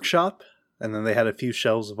their workshop. And then they had a few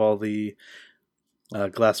shelves of all the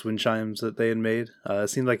glass wind chimes that they had made. It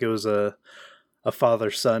seemed like it was a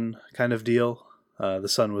father-son kind of deal. The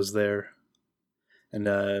son was there.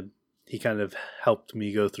 And he kind of helped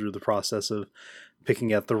me go through the process of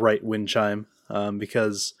picking out the right wind chime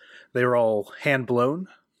because they were all hand blown.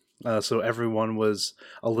 So everyone was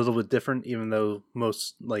a little bit different, even though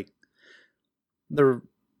most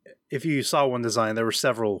if you saw one design, there were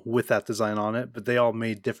several with that design on it, but they all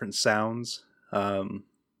made different sounds.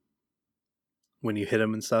 when you hit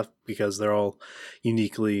them and stuff, because they're all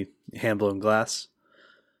uniquely hand-blown glass.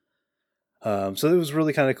 So it was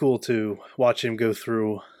really kind of cool to watch him go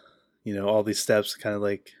through, all these steps, kind of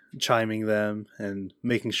like chiming them and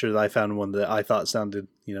making sure that I found one that I thought sounded,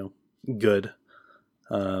 good.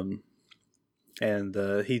 And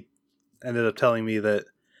he ended up telling me that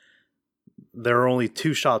there are only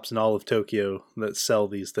 2 shops in all of Tokyo that sell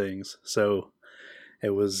these things. So it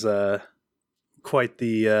was quite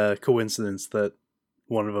the coincidence that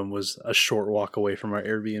one of them was a short walk away from our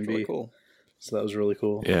Airbnb. Really cool. So that was really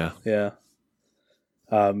cool. Yeah. Yeah.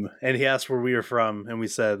 And he asked where we were from, and we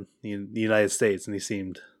said the United States, and he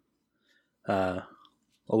seemed a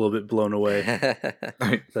little bit blown away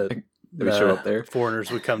that we show up there.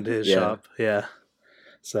 Foreigners would come to his shop. Yeah.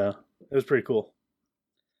 So it was pretty cool.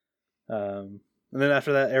 And then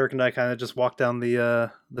after that, Eric and I kind of just walked down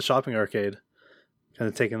the shopping arcade, kind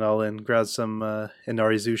of taking it all in, grabbed some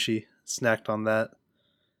Inari Sushi, snacked on that,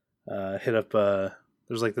 hit up,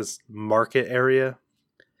 there's like this market area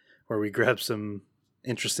where we grabbed some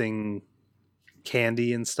interesting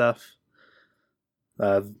candy and stuff.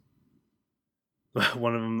 One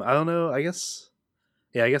of them, I don't know, I guess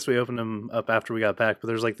we opened them up after we got back, but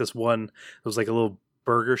there's like this one, it was like a little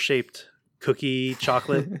burger shaped cookie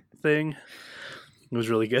chocolate thing. It was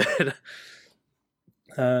really good.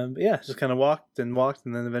 Just kind of walked and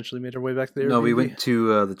then eventually made our way back there. No, we went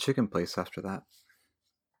to the chicken place after that.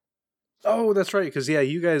 Oh, that's right, because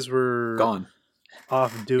you guys were gone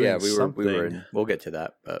off doing something. we were in, we'll get to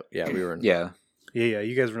that, but we were in. Yeah,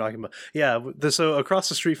 you guys were talking about so across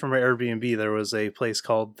the street from our Airbnb there was a place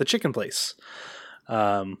called the Chicken Place,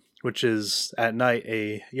 which is at night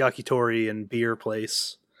a yakitori and beer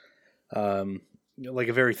place, like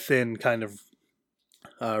a very thin kind of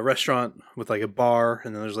restaurant with like a bar,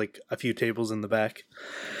 and then there's like a few tables in the back,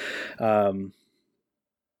 and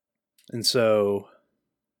so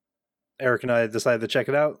Eric and I decided to check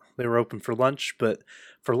it out. They were open for lunch, but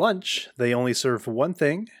for lunch, they only serve one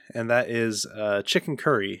thing, and that is chicken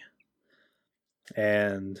curry.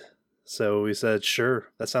 And so we said, sure,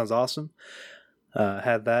 that sounds awesome.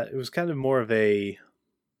 Had that. It was kind of more of a,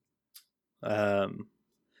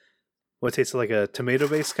 what tasted like a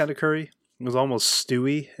tomato-based kind of curry. It was almost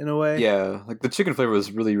stewy in a way. Yeah, like the chicken flavor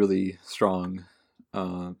was really, really strong.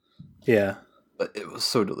 Yeah. But it was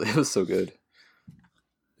so good.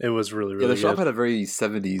 It was really, really good. The shop had a very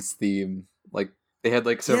 70s theme. Like, they had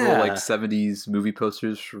like several like 70s movie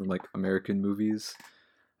posters from like American movies.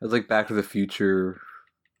 It was like Back to the Future,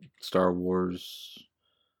 Star Wars,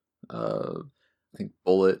 I think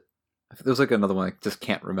Bullet. There was like another one I just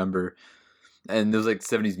can't remember. And there was like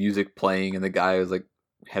 70s music playing, and the guy was like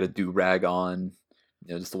had a do-rag on.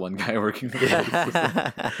 Just the one guy working for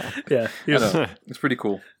Yeah. It's pretty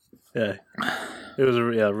cool. Yeah. It was a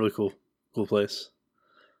really cool place.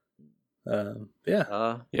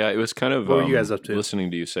 It was kind of what were you guys up to?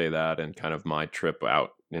 Listening to you say that, and kind of my trip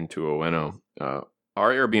out into Ueno.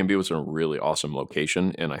 Our Airbnb was in a really awesome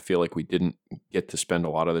location, and I feel like we didn't get to spend a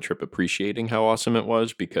lot of the trip appreciating how awesome it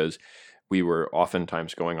was, because we were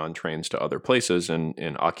oftentimes going on trains to other places, and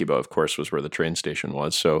Akiba, of course, was where the train station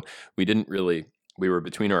was. So we were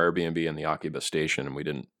between our Airbnb and the Akiba station, and we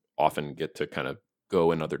didn't often get to kind of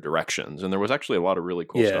go in other directions. And there was actually a lot of really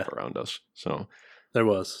cool stuff around us. So there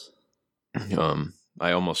was.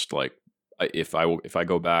 I almost like if I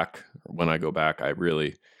go back, when I go back, I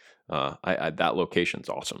really that location's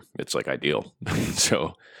awesome. It's like ideal.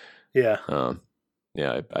 So I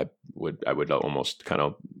would almost kind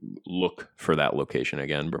of look for that location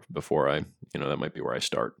again before that might be where I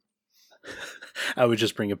start. I would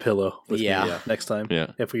just bring a pillow with me next time.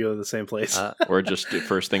 Yeah, if we go to the same place, or just the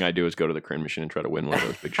first thing I do is go to the crane machine and try to win one of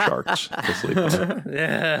those big sharks to sleep on.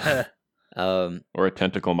 Yeah. Or a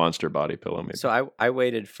tentacle monster body pillow, maybe. So I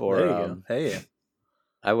waited for there you go.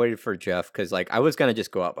 I waited for Jeff because I was gonna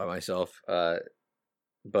just go out by myself,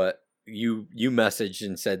 but you messaged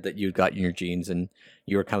and said that you'd gotten your jeans and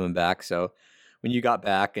you were coming back. So when you got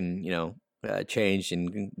back and changed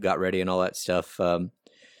and got ready and all that stuff,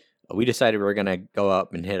 we decided we were gonna go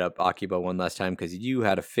up and hit up Akiba one last time because you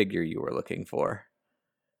had a figure you were looking for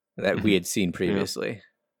that we had seen previously.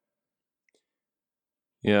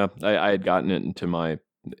 Yeah, I had gotten it into my,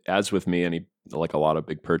 as with me, like a lot of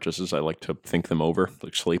big purchases, I like to think them over,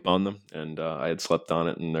 like sleep on them. And I had slept on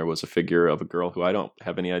it, and there was a figure of a girl who I don't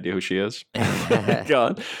have any idea who she is.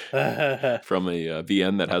 God. From a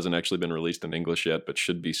VN that hasn't actually been released in English yet, but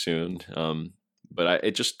should be soon. But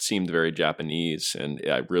it just seemed very Japanese, and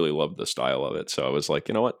I really loved the style of it. So I was like,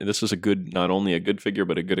 you know what? This is not only a good figure,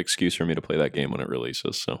 but a good excuse for me to play that game when it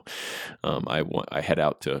releases. So I head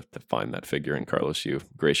out to find that figure, and Carlos, you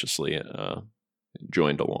graciously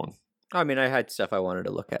joined along. I mean, I had stuff I wanted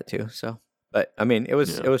to look at too. So, but I mean, it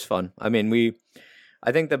was fun. I mean,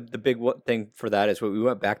 I think the big thing for that is we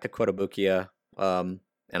went back to Kotobukiya, and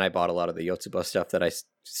I bought a lot of the Yotsuba stuff that I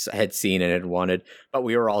had seen and had wanted. But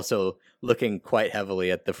we were also looking quite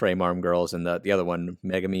heavily at the Frame Arm Girls and the other one,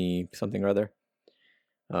 Megami something or other.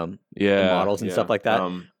 The models and stuff like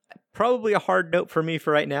that. Probably a hard note for me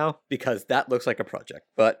for right now because that looks like a project,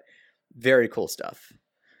 but very cool stuff.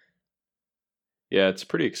 Yeah, it's a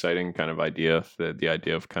pretty exciting kind of idea. The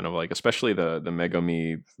idea of kind of like, especially the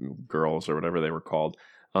Megami Girls or whatever they were called,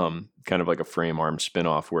 kind of like a Frame Arm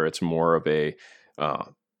spinoff where it's more of a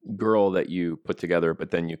girl that you put together,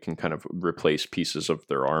 but then you can kind of replace pieces of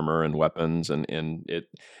their armor and weapons, and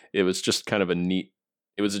it was just kind of a neat.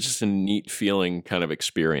 It was just a neat feeling kind of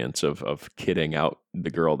experience of kitting out the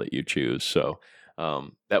girl that you choose. So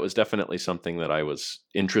that was definitely something that I was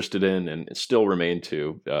interested in and still remain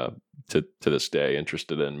to this day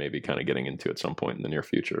interested in, maybe kind of getting into at some point in the near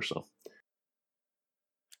future. So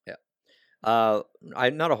yeah, I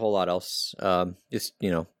not a whole lot else. Just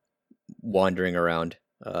wandering around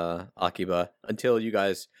Akiba until you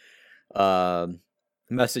guys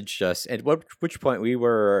messaged us. At which point we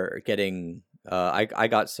were getting. I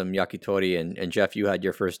got some yakitori, and Jeff, you had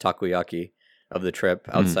your first takoyaki of the trip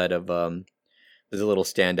outside of there's a little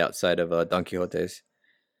stand outside of Don Quixote's.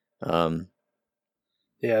 Yeah,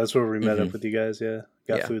 that's where we met up with you guys. Yeah,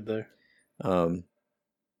 got food there.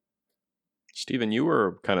 Stephen, you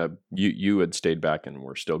were kind of you had stayed back and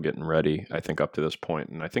were still getting ready, I think, up to this point,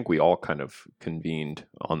 and I think we all kind of convened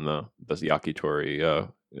on the yakitori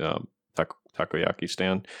takoyaki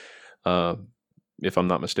stand. If I'm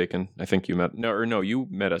not mistaken, I think you met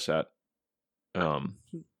us at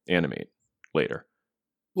Animate later.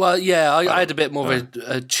 Well, yeah, I had a bit more of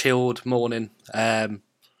a chilled morning. I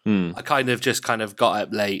kind of got up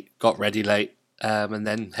late, got ready late, and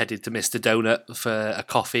then headed to Mr. Donut for a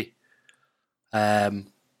coffee,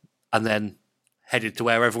 and then headed to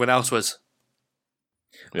where everyone else was.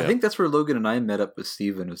 Yeah. I think that's where Logan and I met up with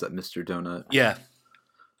Steven, was at Mr. Donut. Yeah.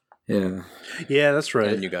 Yeah, that's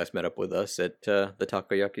right. And you guys met up with us at the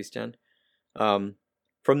takoyaki stand. From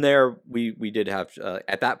there, we did have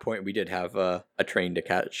at that point we did have a train to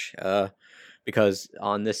catch because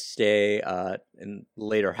on this day, in the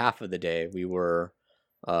later half of the day, we were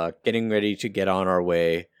getting ready to get on our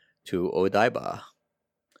way to Odaiba,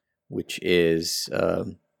 which is I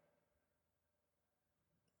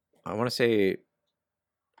want to say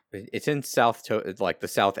it's in like the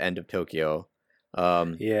south end of Tokyo.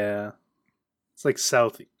 Yeah. It's like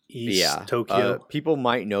southeast Tokyo. People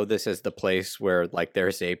might know this as the place where like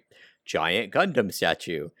there's a giant Gundam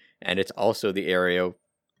statue, and it's also the area,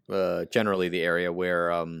 generally the area where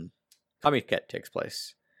Kamiket takes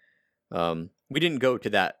place. We didn't go to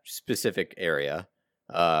that specific area.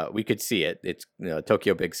 We could see it. It's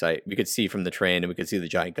Tokyo Big Sight. We could see from the train, and we could see the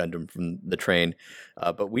giant Gundam from the train.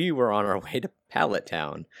 But we were on our way to Pallet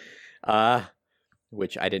Town,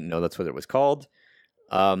 which I didn't know that's what it was called.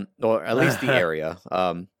 Or at least the area,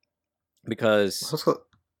 because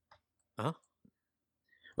well,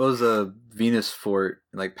 it was a Venus Fort,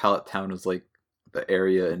 and like Pallet Town was like the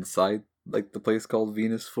area inside like the place called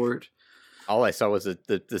Venus Fort. All I saw was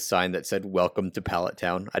the sign that said "Welcome to Pallet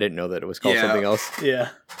Town." I didn't know that it was called something else. Yeah,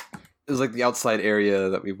 it was like the outside area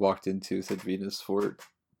that we walked into said Venus Fort,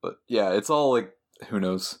 but yeah, it's all like, who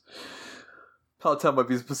knows. Pallet Town might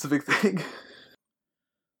be a specific thing.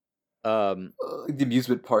 The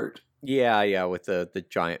amusement part. Yeah, with the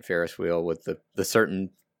giant Ferris wheel with the certain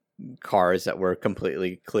cars that were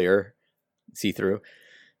completely clear, see through,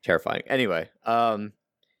 terrifying. Anyway,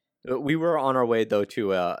 we were on our way though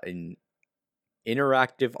to an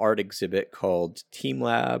interactive art exhibit called Team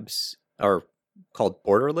Labs, or called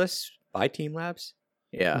Borderless by Team Labs.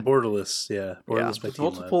 Yeah, Borderless. Yeah, Borderless by Team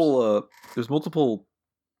Labs. There's multiple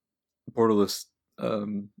Borderless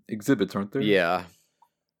exhibits, aren't there? Yeah.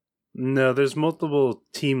 No, there's multiple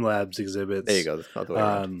Team Labs exhibits. There you go. That's the way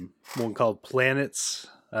around. One called Planets.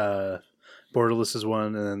 Borderless is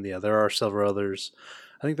one, and then there are several others.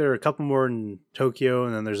 I think there are a couple more in Tokyo,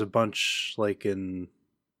 and then there's a bunch like in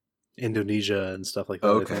Indonesia and stuff like that.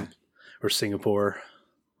 Okay. I think. Or Singapore.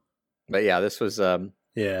 But yeah, this was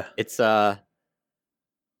it's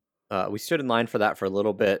we stood in line for that for a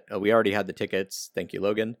little bit. We already had the tickets. Thank you,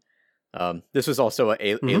 Logan. This was also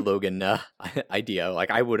a Logan idea.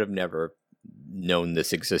 Like, I would have never known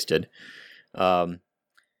this existed. When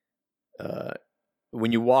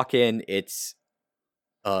you walk in, it's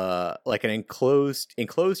like an enclosed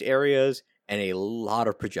areas and a lot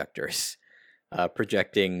of projectors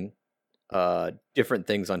projecting different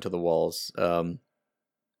things onto the walls.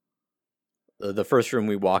 the first room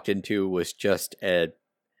we walked into was just a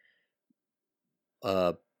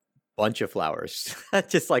bunch of flowers.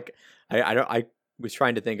 Just like I was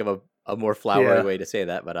trying to think of a more flowery way to say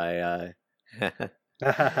that, but I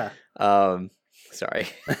sorry.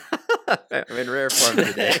 I'm in rare form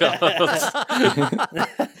today.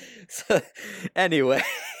 So, anyway,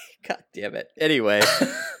 god damn it. Anyway,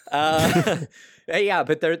 yeah,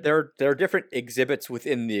 but there are different exhibits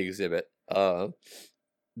within the exhibit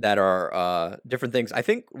that are different things. I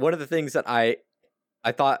think one of the things that I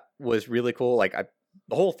thought was really cool, like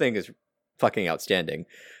the whole thing is fucking outstanding,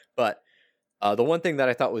 but the one thing that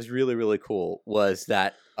I thought was really, really cool was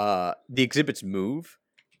that the exhibits move.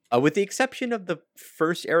 With the exception of the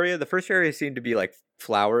first area seemed to be like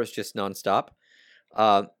flowers just nonstop.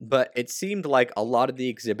 But it seemed like a lot of the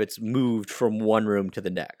exhibits moved from one room to the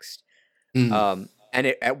next. And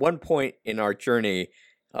at one point in our journey,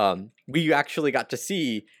 we actually got to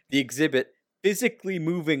see the exhibit physically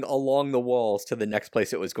moving along the walls to the next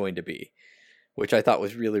place it was going to be, which I thought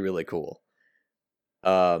was really, really cool.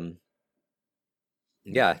 Yeah.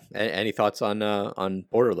 Any thoughts on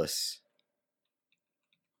Borderless?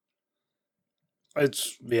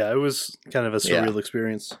 It was kind of a surreal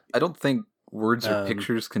experience. I don't think words or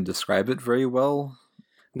pictures can describe it very well.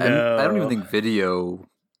 No. I don't even think video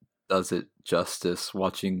does it justice.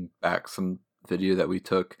 Watching back some video that we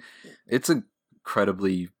took, it's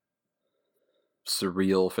incredibly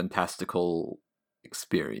surreal, fantastical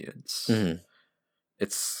experience. Mm-hmm.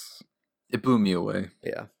 It blew me away.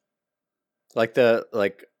 Yeah,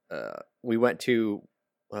 we went to.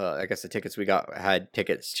 I guess the tickets we got had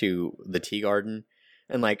tickets to the tea garden,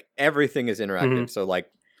 and like everything is interactive. So like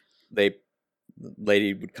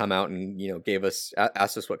lady would come out and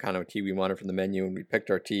asked us what kind of tea we wanted from the menu, and we picked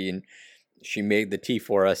our tea, and she made the tea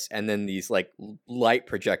for us. And then these like light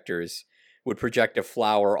projectors would project a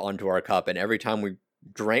flower onto our cup, and every time we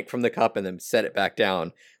drank from the cup and then set it back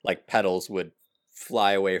down, like petals would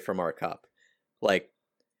fly away from our cup. Like,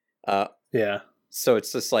 so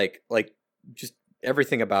it's just like just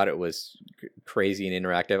everything about it was crazy and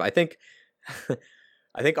interactive. I think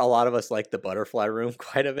a lot of us like the butterfly room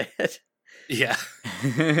quite a bit. Yeah.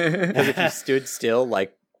 Because if you stood still,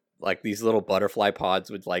 like these little butterfly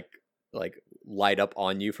pods would like light up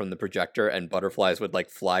on you from the projector, and butterflies would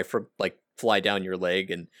fly down your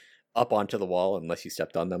leg and up onto the wall, unless you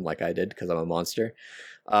stepped on them like I did because I'm a monster.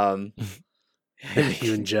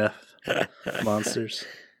 You and Jeff, monsters.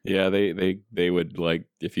 Yeah, they would, like,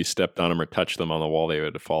 if you stepped on them or touched them on the wall, they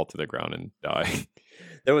would fall to the ground and die.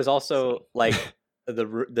 There was also like there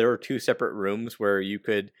were two separate rooms where you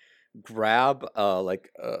could grab a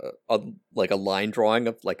line drawing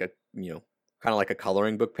of like a kind of like a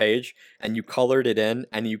coloring book page, and you colored it in,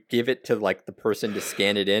 and you give it to like the person to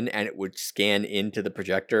scan it in, and it would scan into the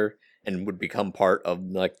projector and would become part of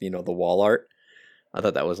like the wall art. I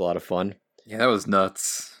thought that was a lot of fun. Yeah, that was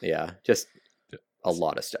nuts. Yeah, just a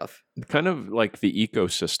lot of stuff. Kind of like the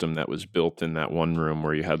ecosystem that was built in that one room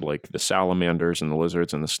where you had like the salamanders and the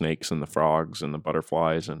lizards and the snakes and the frogs and the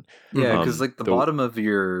butterflies and because like the bottom of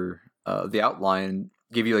your the outline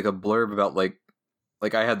gave you like a blurb about like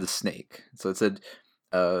I had the snake, so it said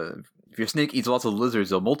if your snake eats lots of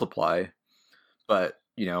lizards, they'll multiply, but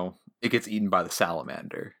it gets eaten by the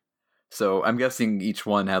salamander. So I'm guessing each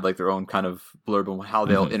one had like their own kind of blurb on how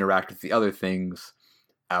they'll interact with the other things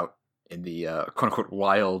out in the quote unquote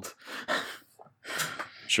wild.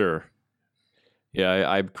 Sure.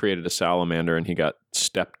 Yeah, I created a salamander and he got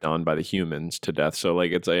stepped on by the humans to death. So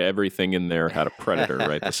like it's like everything in there had a predator,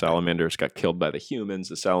 right? The salamanders got killed by the humans.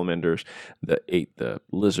 The salamanders that ate the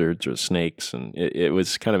lizards or snakes, and it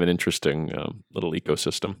was kind of an interesting little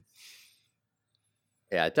ecosystem.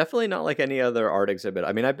 Yeah, definitely not like any other art exhibit.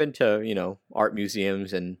 I mean, I've been to art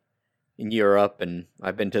museums in Europe, and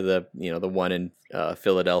I've been to the the one in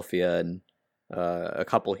Philadelphia, and a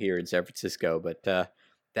couple here in San Francisco. But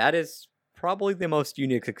that is probably the most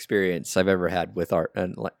unique experience I've ever had with art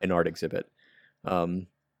and an art exhibit.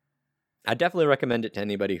 I definitely recommend it to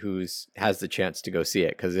anybody who's has the chance to go see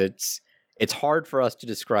it, because it's hard for us to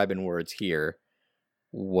describe in words here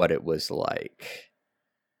what it was like.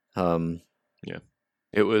 Yeah.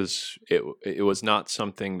 It was not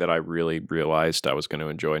something that I really realized I was going to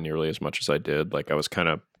enjoy nearly as much as I did. Like I was kind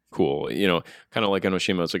of cool, kind of like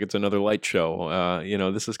Enoshima. It's like, it's another light show.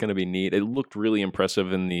 This is going to be neat. It looked really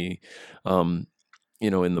impressive in the, in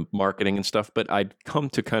the marketing and stuff. But I'd come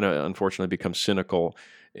to kind of unfortunately become cynical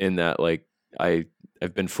in that, like, I've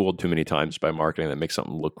been fooled too many times by marketing that makes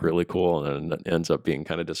something look really cool and it ends up being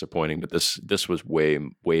kind of disappointing. But this was way,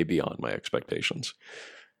 way beyond my expectations.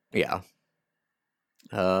 Yeah.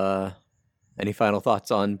 Any final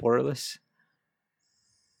thoughts on Borderless?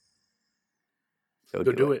 Go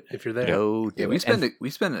do it if you're there. Go do it. We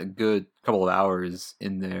spent a good couple of hours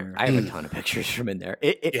in there. I have a ton of pictures from in there.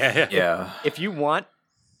 Yeah. If you want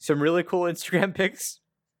some really cool Instagram pics,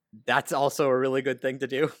 that's also a really good thing to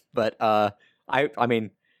do. But I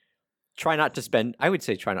mean, try not to spend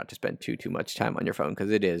too much time on your phone,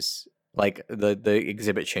 because it is like the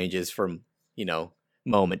exhibit changes from,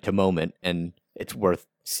 moment to moment, and it's worth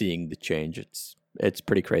seeing the change. It's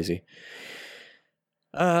pretty crazy.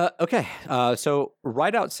 Okay. So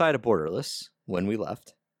right outside of Borderless, when we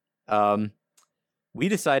left, we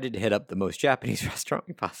decided to hit up the most Japanese restaurant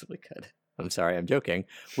we possibly could. I'm sorry, I'm joking.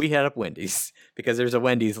 We hit up Wendy's because there's a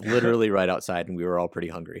Wendy's literally right outside, and we were all pretty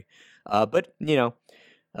hungry. But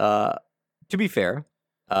to be fair,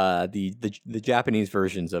 the Japanese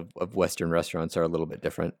versions of Western restaurants are a little bit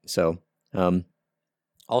different. So,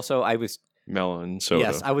 also I was melon soda.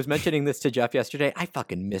 Yes, I was mentioning this to Jeff yesterday. I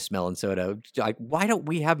fucking miss melon soda. Like, why don't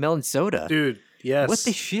we have melon soda, dude? Yes. What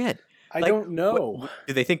the shit? I don't know.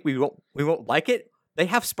 Do they think we won't like it? They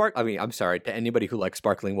have I mean, I'm sorry to anybody who likes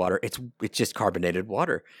sparkling water. It's just carbonated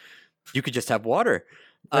water. You could just have water.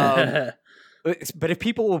 But if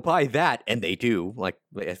people will buy that, and they do, like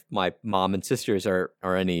if my mom and sisters are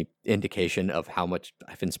any indication of how much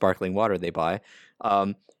effing sparkling water they buy,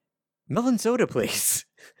 melon soda, please.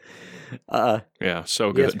 Yeah,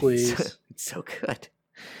 so good. Yes, please. It's so good.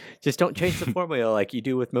 Just don't change the formula like you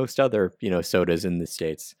do with most other, sodas in the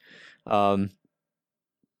States.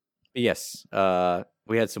 Yes,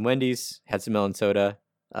 we had some Wendy's, had some melon soda,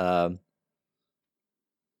 and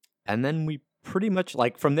then we pretty much,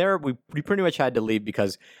 like, from there we pretty much had to leave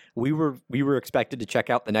because we were expected to check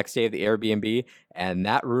out the next day of the Airbnb, and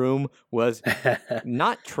that room was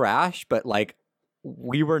not trash, but like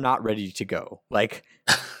we were not ready to go. Like,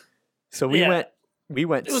 so we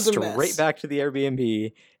went straight back to the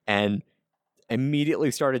Airbnb and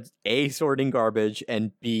immediately started A, sorting garbage,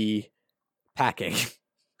 and B, packing.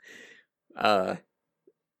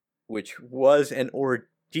 Which was an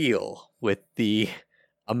ordeal with the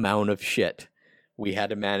amount of shit we had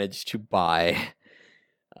to manage to buy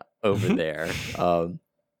over there.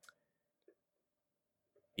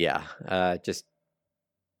 Just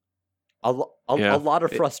a lot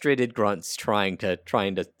of frustrated grunts trying to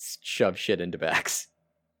shove shit into bags.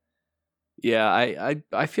 Yeah,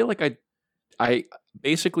 I feel like I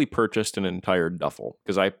basically purchased an entire duffel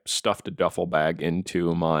because I stuffed a duffel bag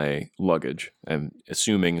into my luggage and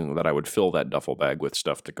assuming that I would fill that duffel bag with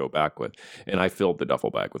stuff to go back with. And I filled the duffel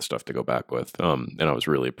bag with stuff to go back with. And I was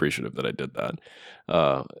really appreciative that I did that.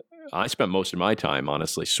 I spent most of my time,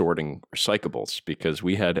 honestly, sorting recyclables because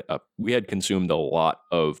we had consumed a lot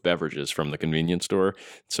of beverages from the convenience store.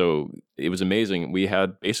 So it was amazing. We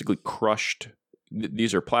had basically crushed.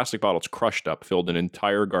 These are plastic bottles crushed up, filled an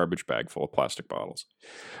entire garbage bag full of plastic bottles.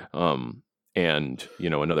 And,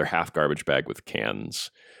 another half garbage bag with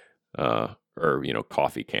cans, or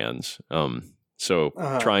coffee cans.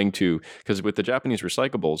 Trying to, because with the Japanese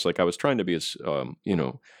recyclables, like I was trying to be as,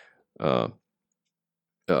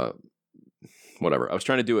 whatever. I was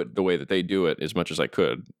trying to do it the way that they do it as much as I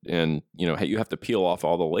could. And, you have to peel off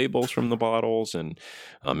all the labels from the bottles and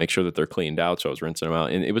make sure that they're cleaned out. So I was rinsing them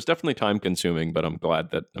out, and it was definitely time consuming, but I'm glad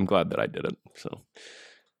that I did it. So,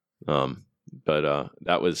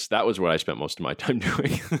 that was what I spent most of my time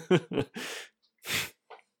doing.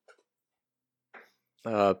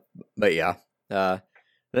 But yeah, not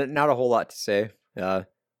a whole lot to say.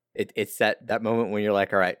 It's that moment when you're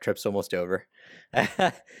like, all right, trip's almost over.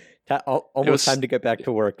 Almost time to get back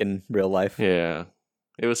to work in real life. Yeah,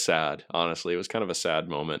 it was sad. Honestly, it was kind of a sad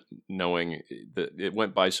moment knowing that it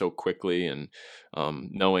went by so quickly, and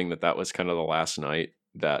knowing that was kind of the last night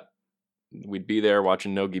that we'd be there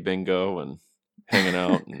watching Nogi Bingo and hanging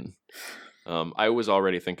out. And I was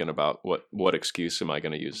already thinking about what excuse am I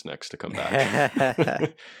going to use next to come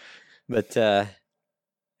back. But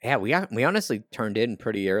yeah, we honestly turned in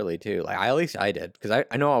pretty early too. Like at least I did, because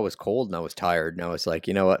I know I was cold and I was tired, and I was like,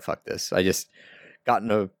 you know what, fuck this. I just got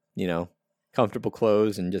into comfortable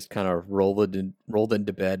clothes and just kind of rolled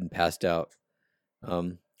into bed and passed out.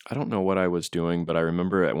 I don't know what I was doing, but I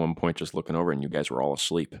remember at one point just looking over and you guys were all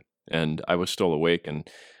asleep, and I was still awake, and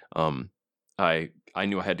I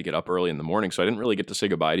knew I had to get up early in the morning, so I didn't really get to say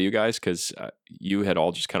goodbye to you guys because you had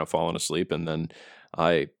all just kind of fallen asleep, and then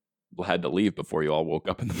I had to leave before you all woke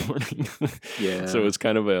up in the morning. Yeah. So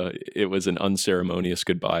it was an unceremonious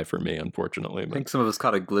goodbye for me, unfortunately. I think some of us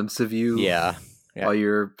caught a glimpse of you. Yeah. While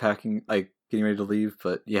you're packing, like getting ready to leave.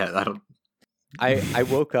 But yeah, I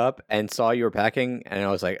woke up and saw you were packing, and I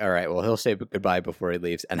was like, all right, well, he'll say goodbye before he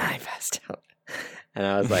leaves. And I passed out. And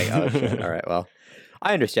I was like, oh shit. All right, well,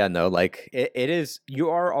 I understand though. Like it is, you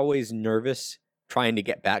are always nervous trying to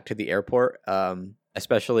get back to the airport,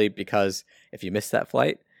 especially because if you miss that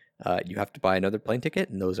flight, you have to buy another plane ticket,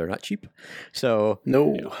 and those are not cheap. So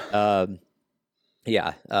No.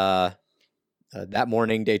 that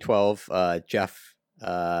morning, day 12, Jeff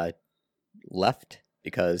left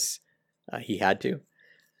because he had to.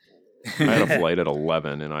 I had a flight at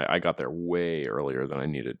 11, and I got there way earlier than I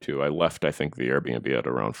needed to. I left, I think, the Airbnb at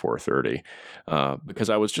around 4:30 because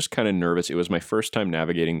I was just kind of nervous. It was my first time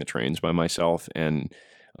navigating the trains by myself, and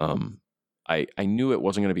I knew it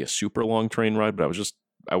wasn't going to be a super long train ride, but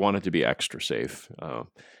I wanted to be extra safe.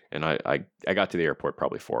 And I got to the airport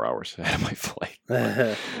probably 4 hours ahead of my flight.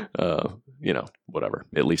 But, whatever.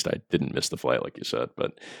 At least I didn't miss the flight, like you said.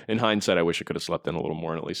 But in hindsight, I wish I could have slept in a little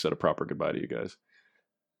more and at least said a proper goodbye to you guys.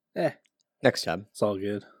 Next time. It's all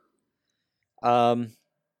good.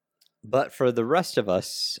 But for the rest of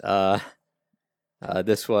us,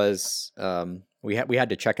 this was we had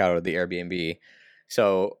to check out of the Airbnb.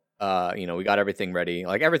 So we got everything ready.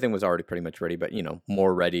 Like everything was already pretty much ready, but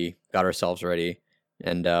more ready. Got ourselves ready,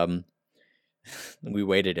 and we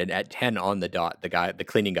waited. And at 10 on the dot, the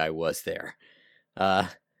cleaning guy was there.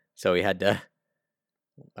 So we had to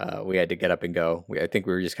get up and go. I think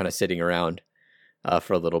we were just kind of sitting around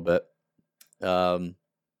for a little bit. I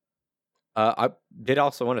did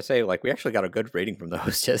also want to say, like, we actually got a good rating from the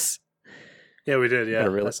hostess. Yeah, we did. Yeah,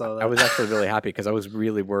 I saw that. I was actually really happy because I was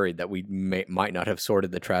really worried that we might not have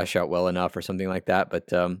sorted the trash out well enough or something like that.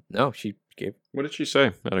 But no, she gave. What did she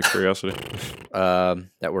say? Out of curiosity.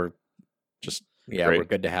 That we're just great. We're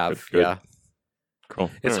good to have. Good. Yeah.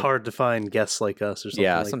 Cool. It's hard to find guests like us or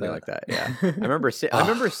something like that. Yeah. I remember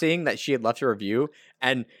seeing that she had left a review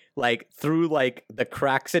and like through like the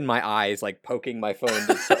cracks in my eyes, like poking my phone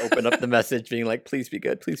just to open up the message being like, please be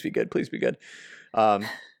good, please be good, please be good.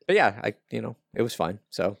 But yeah, it was fine.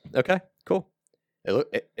 So, okay, cool.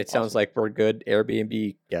 It sounds like we're good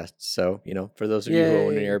Airbnb guests. So, for those of you who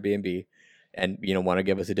own an Airbnb and, want to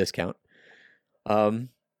give us a discount.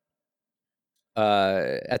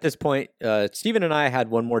 At this point, Steven and I had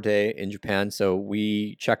one more day in Japan, so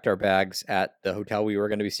we checked our bags at the hotel we were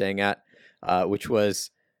going to be staying at, which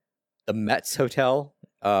was the Mets Hotel,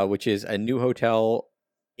 which is a new hotel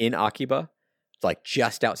in Akiba. It's like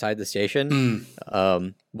just outside the station.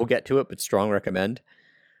 We'll get to it, but strong recommend.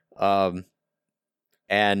 And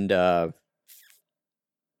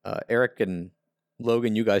Eric and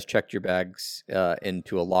Logan, you guys checked your bags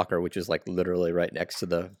into a locker, which is like literally right next to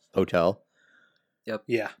the hotel. Yep.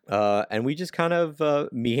 Yeah. And we just kind of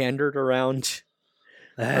meandered around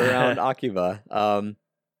Akiba.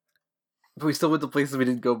 But we still went to places we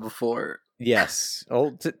didn't go before. Yes.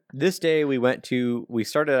 Oh, this day we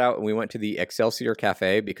started out and we went to the Excelsior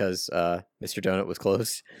Cafe because Mr. Donut was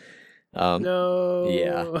closed. No.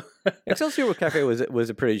 Yeah. Excelsior Cafe was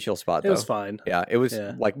a pretty chill spot, though. It was fine. Yeah, it was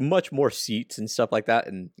like much more seats and stuff like that,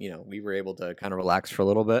 and we were able to kind of relax for a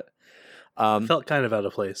little bit. Felt kind of out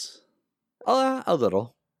of place. A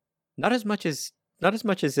little. Not as much as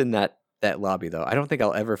in that lobby, though. I don't think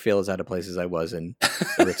I'll ever feel as out of place as I was in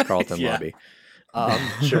the Ritz-Carlton lobby.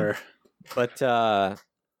 Sure. But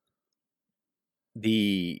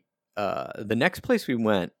the next place we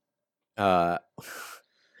went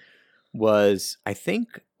was, I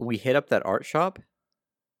think we hit up that art shop,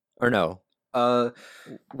 or no?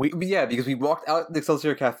 Because we walked out the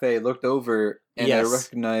Excelsior Cafe, looked over, and I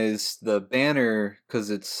recognized the banner because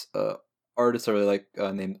it's artist I really like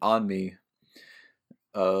named Onme.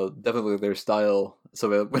 Definitely their style.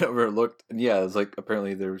 So I went over and looked, and yeah, it's like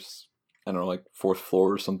apparently there's, I don't know, like 4th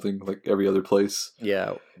floor or something, like every other place.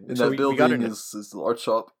 Yeah. And so that building is the art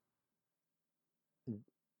shop.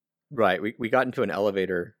 Right. We got into an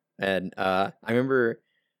elevator, and I remember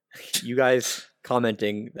you guys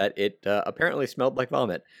commenting that it apparently smelled like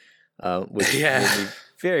vomit, which made me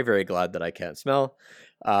very, very glad that I can't smell.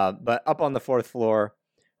 But up on the 4th floor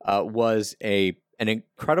was an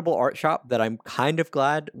incredible art shop that I'm kind of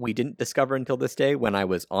glad we didn't discover until this day when I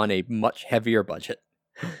was on a much heavier budget.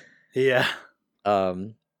 Yeah.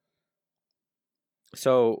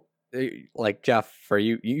 So, like, Jeff, for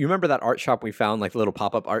you remember that art shop we found, like the little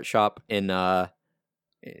pop-up art shop in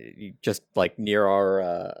just like near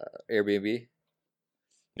our Airbnb?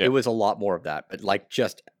 Yeah. It was a lot more of that, but like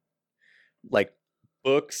just like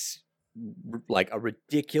books, like a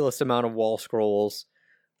ridiculous amount of wall scrolls,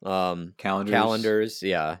 calendars,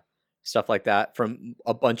 yeah, stuff like that from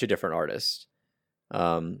a bunch of different artists.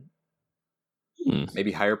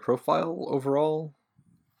 Maybe higher profile overall.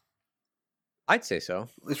 I'd say so.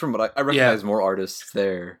 At least from what I recognize more artists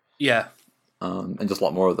there. Yeah. And just a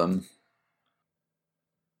lot more of them.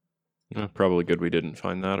 Yeah, probably good we didn't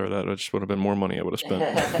find that, or that just would have been more money I would have spent.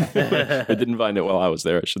 I didn't find it while I was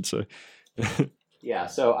there, I should say. Yeah,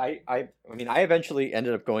 so I mean, I eventually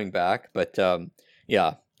ended up going back, but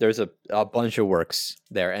yeah, there's a bunch of works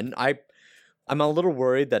there, and I'm a little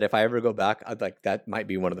worried that if I ever go back, that might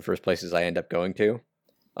be one of the first places I end up going to.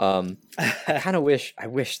 I kind of wish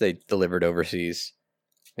they delivered overseas,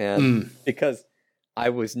 man, because I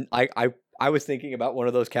was thinking about one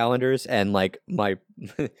of those calendars, and like my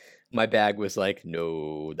my bag was like,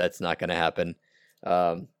 no, that's not going to happen.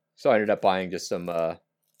 So I ended up buying just some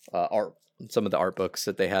art, some of the art books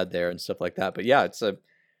that they had there and stuff like that. But yeah, it's an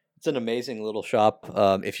amazing little shop.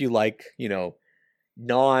 If you like,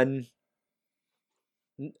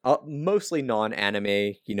 mostly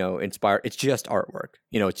non-anime, inspired. It's just artwork.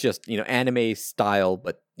 It's just anime style,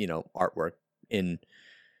 but artwork in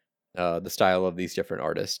the style of these different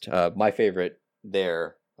artists. My favorite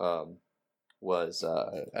there was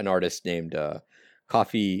an artist named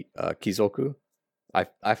Kafi Kizoku.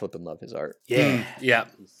 I flippin' love his art. Yeah. Yeah.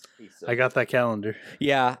 He's so I got that calendar.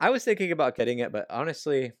 Yeah, I was thinking about getting it, but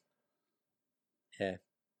honestly,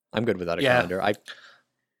 I'm good without a calendar. I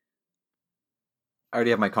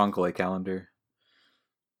already have my Concole calendar.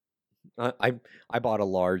 I bought a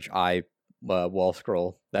large wall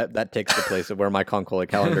scroll that takes the place of where my Concole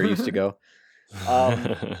calendar used to go.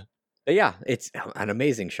 But yeah, it's an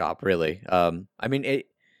amazing shop, really. I mean,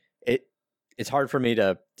 it's hard for me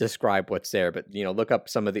to describe what's there, but look up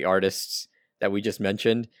some of the artists that we just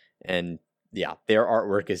mentioned, and yeah, their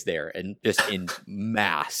artwork is there and just in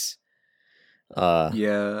mass.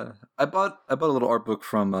 Yeah, I bought a little art book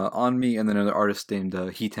from On Me, and then another artist named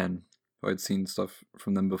Hiten, who I'd seen stuff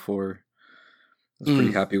from them before. I was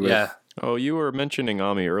pretty happy with. Yeah. Oh, you were mentioning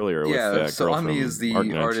Ami earlier. Yeah, with so girl Ami from is the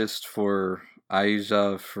Arknights. artist for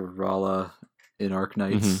Aija Ferrala in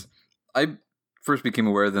Arknights. I first became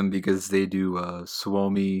aware of them because they do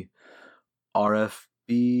Suomi,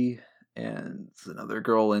 RFB, and another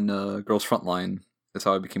girl in Girls Frontline. That's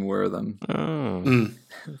how I became aware of them. Oh.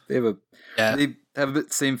 They have a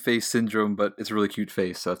bit same face syndrome, but it's a really cute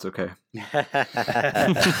face, so it's okay.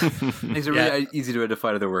 Makes it really easy to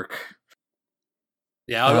identify their work.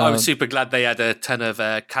 Yeah, I was super glad they had a ton of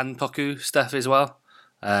Kantoku stuff as well,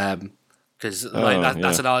 because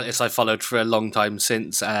that's an artist I followed for a long time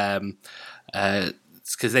since.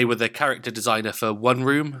 Because they were the character designer for One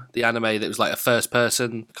Room, the anime that was like a first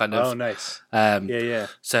person kind of. Oh, nice. Yeah.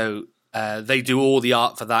 So they do all the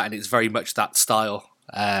art for that, and it's very much that style.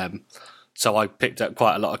 So I picked up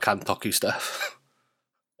quite a lot of Kantoku stuff.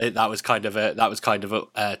 That was kind of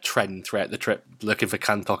a trend throughout the trip, looking for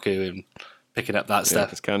Kantoku and picking up that stuff.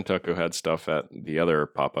 Because Kantoku had stuff at the other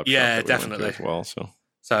pop-up shop yeah, that we definitely went to as well.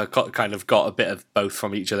 So I kind of got a bit of both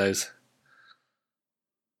from each of those.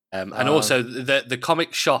 And also the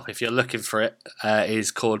comic shop, if you're looking for it,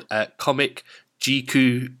 is called Comic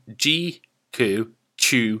Jiku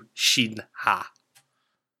Chu Shinha.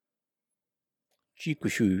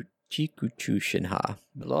 Jiku Chu Shinha.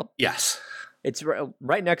 Yes. It's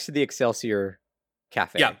right next to the Excelsior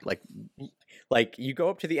Cafe. Yeah. Like you go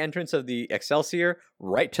up to the entrance of the Excelsior,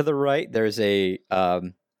 right to the right, there's an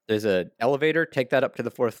elevator, take that up to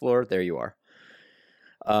the 4th floor, there you are.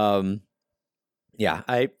 Yeah,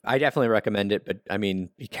 I definitely recommend it, but I mean,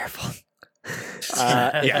 be careful.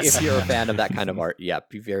 If you're a fan of that kind of art, yeah,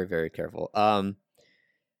 be very, very careful.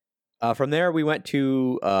 From there, we went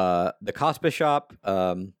to the Kaspa shop,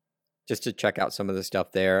 just to check out some of the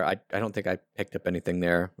stuff there. I don't think I picked up anything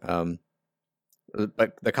there.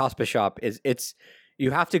 But the Kaspa shop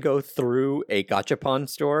you have to go through a gachapon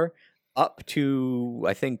store up to,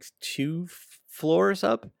 I think, 2 floors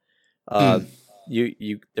up.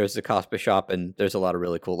 There's the Kaspa shop, and there's a lot of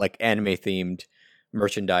really cool like anime themed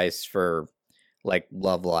merchandise for like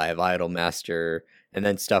Love Live, Idol Master, and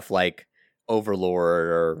then stuff like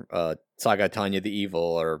Overlord or Saga Tanya the Evil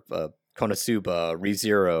or Konosuba,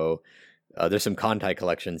 ReZero. There's some Kantai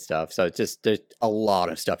collection stuff, so there's a lot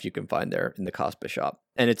of stuff you can find there in the Kaspa shop,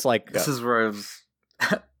 and it's like this is where I was.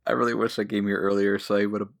 I really wish I came here earlier, so I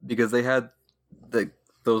would have, because they had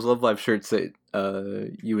those Love Live shirts that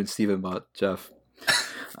you and Steven bought, Jeff.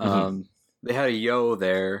 They had a Yo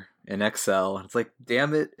there in XL. It's like,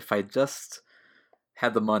 damn it! If I just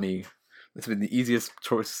had the money, this would be the easiest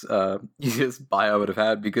choice, easiest buy I would have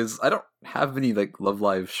had, because I don't have any like Love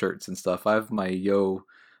Live shirts and stuff. I have my Yo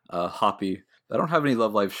Hoppy. I don't have any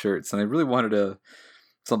Love Live shirts, and I really wanted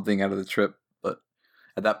something out of the trip, but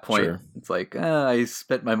at that point, It's like I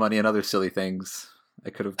spent my money on other silly things. I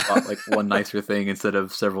could have bought like one nicer thing instead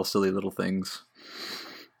of several silly little things.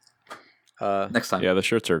 Next time. Yeah, the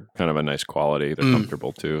shirts are kind of a nice quality. They're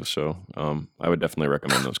comfortable too. So I would definitely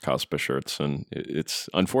recommend those Cospa shirts. And it's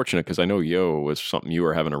unfortunate because I know Yo was something you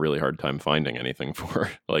were having a really hard time finding anything for.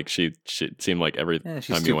 Like she seemed like every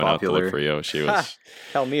time you went out to look for Yo, she was.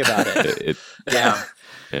 Tell me about it. Yeah.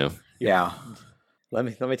 Yeah. Let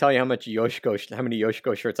me tell you how many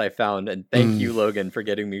Yoshiko shirts I found, and thank you, Logan, for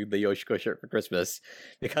getting me the Yoshiko shirt for Christmas,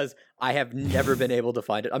 because I have never been able to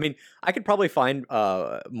find it. I mean, I could probably find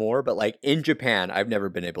more, but like in Japan, I've never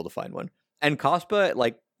been able to find one. And Cospa,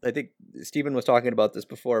 like I think Steven was talking about this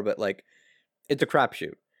before, but like it's a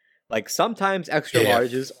crapshoot. Like sometimes extra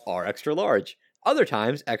larges are extra large. Other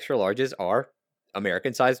times extra larges are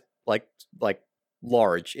American size, like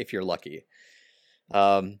large if you're lucky.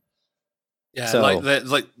 Yeah, so, like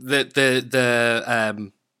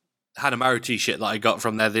the Hanamaru t-shirt that I got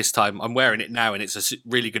from there this time. I'm wearing it now, and it's a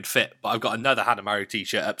really good fit. But I've got another Hanamaru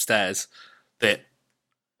t-shirt upstairs that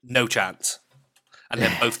no chance, and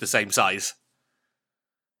they're both the same size.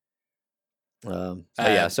 But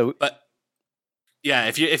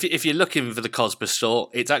if you're looking for the Cospa store,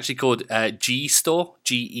 it's actually called G Store,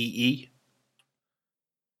 Gee.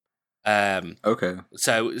 Okay.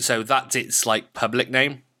 So that's its like public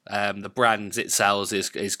name. The brands it sells is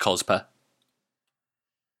Cospa.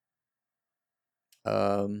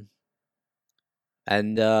 And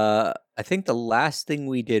I think the last thing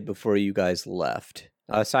we did before you guys left,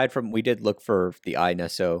 aside from we did look for the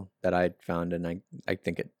iNeso that I found, and I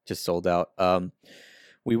think it just sold out.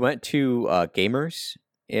 We went to Gamers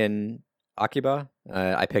in Akiba.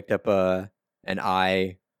 I picked up an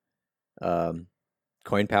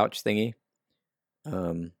coin pouch thingy.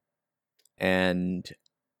 And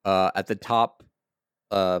at the top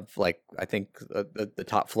of like I think the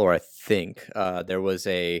top floor, I think there was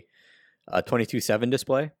a 22/7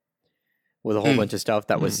 display with a whole bunch of stuff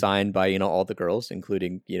that was signed by all the girls,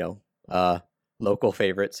 including local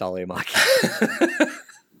favorite Sally Amaki,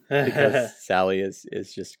 because Sally is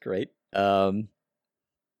just great. And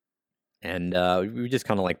we just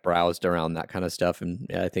kind of like browsed around that kind of stuff, and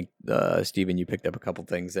I think Steven, you picked up a couple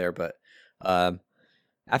things there, but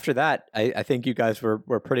after that, I think you guys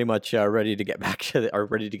were pretty much ready to get back to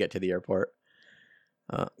ready to get to the airport.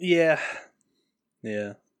 Yeah.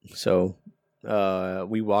 So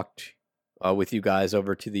we walked with you guys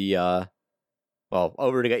over to the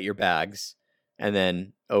over to get your bags, and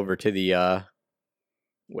then over to the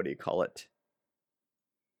what do you call it?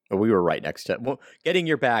 We were right next to getting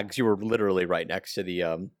your bags. You were literally right next to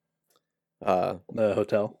the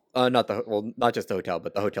hotel. Not just the hotel,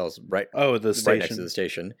 but the hotel's right. Oh, the station. Right next to the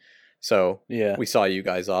station. So yeah, we saw you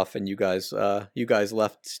guys off, and you guys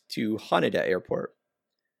left to Haneda Airport.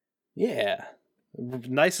 Yeah,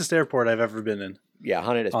 nicest airport I've ever been in. Yeah,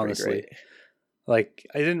 Haneda's pretty great. Like,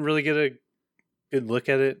 I didn't really get a good look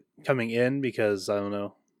at it coming in because I don't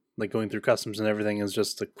know, like going through customs and everything is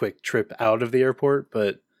just a quick trip out of the airport.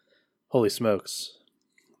 But holy smokes,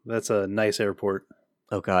 that's a nice airport.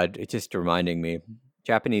 Oh God, it's just reminding me.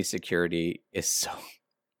 Japanese security is so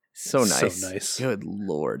nice. So nice. Good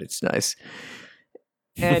Lord, it's nice.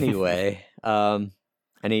 Anyway,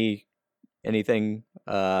 anything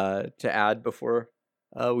to add before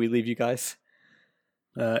we leave you guys?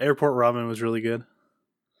 Airport ramen was really good,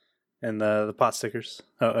 and the pot stickers.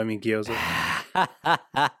 Oh, I mean gyoza.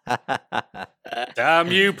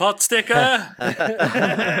 Damn you, pot sticker!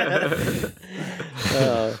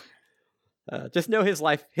 Just know his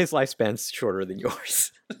lifespan's shorter than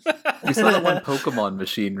yours. We saw that one Pokemon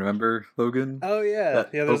machine, remember, Logan? Oh yeah,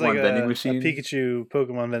 That there's Pokemon like vending a machine? Pikachu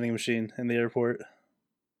Pokemon vending machine in the airport.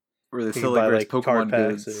 Where they You sell can buy, like like, Pokemon card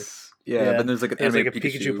packs goods. Yeah, then there's like an There's like a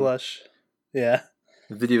animated Pikachu plush. Yeah.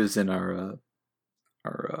 The video's in our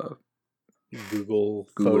Google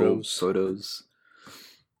photos.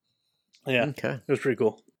 Yeah, Okay. it was pretty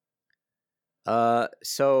cool.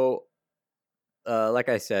 So, like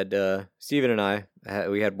I said, Steven and I,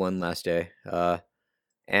 we had one last day,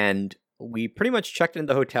 and we pretty much checked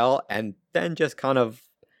into the hotel and then just kind of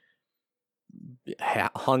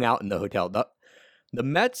hung out in the hotel. The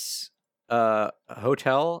Mets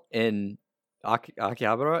hotel in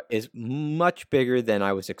Akihabara is much bigger than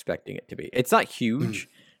I was expecting it to be. It's not huge,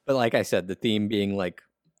 but like I said, the theme being like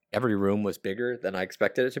every room was bigger than I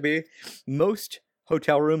expected it to be. Most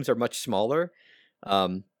hotel rooms are much smaller,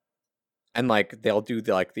 and like they'll do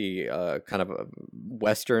the kind of a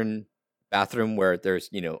Western bathroom where there's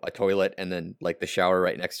a toilet and then like the shower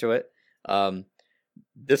right next to it.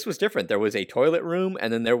 This was different. There was a toilet room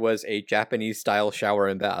and then there was a Japanese style shower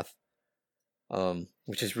and bath,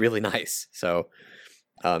 which is really nice. So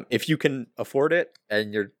if you can afford it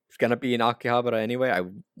and you're gonna be in Akihabara anyway, I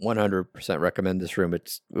 100% recommend this room.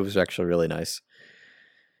 It was actually really nice.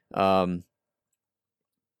 We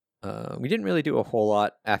didn't really do a whole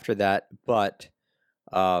lot after that, but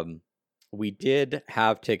we did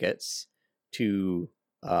have tickets to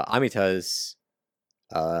Amita's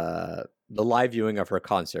the live viewing of her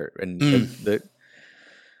concert, and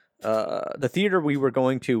the theater we were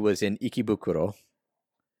going to was in Ikebukuro.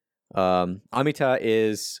 Amita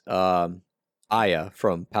is Aya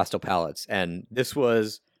from Pastel Palettes, and this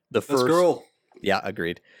was the first girl. Yeah,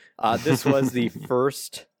 agreed. This was the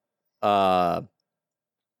first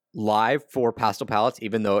live for Pastel Palettes,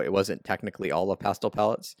 even though it wasn't technically all of Pastel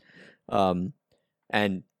Palettes.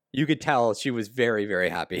 And you could tell she was very, very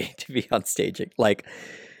happy to be on stage. Like,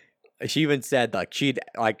 she even said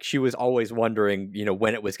she was always wondering,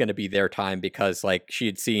 when it was going to be their time, because she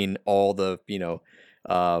had seen all the,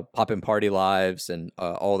 Poppin' Party lives and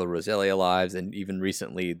all the Roselia lives, and even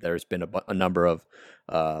recently there's been a number of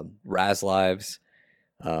Raz lives,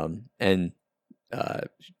 and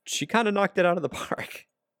she kind of knocked it out of the park.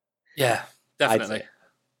 Yeah, definitely.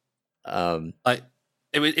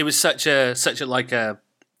 It was such a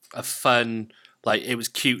fun, it was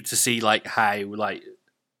cute to see how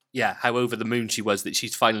over the moon she was that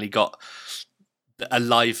she's finally got a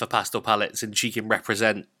live for Pastel Palettes and she can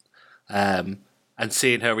represent, and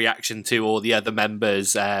seeing her reaction to all the other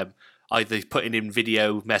members, either putting in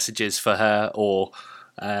video messages for her or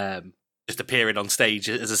just appearing on stage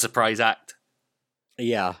as a surprise act.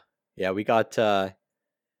 Yeah, we got.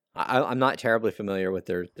 I'm not terribly familiar with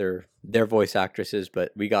their voice actresses,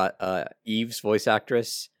 but we got Eve's voice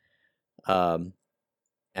actress, and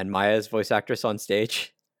Maya's voice actress on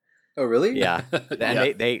stage. Oh, really? Yeah,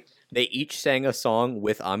 and they each sang a song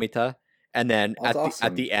with Amita, and then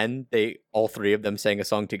at the end, all three of them sang a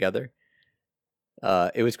song together.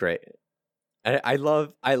 It was great. I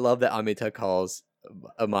love that Amita calls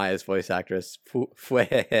Maya's voice actress Fue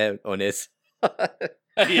Onis.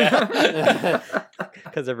 Yeah,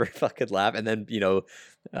 because of her fucking laugh, and then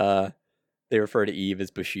they refer to Eve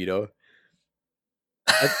as Bushido.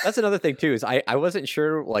 That's another thing too. Is I wasn't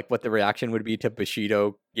sure what the reaction would be to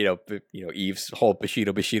Bushido. Eve's whole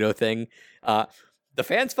Bushido thing. The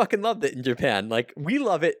fans fucking loved it in Japan. We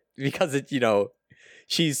love it because it's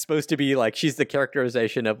she's supposed to be she's the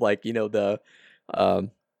characterization of the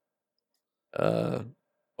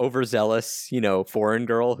overzealous, foreign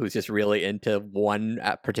girl who's just really into one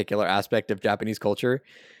particular aspect of Japanese culture.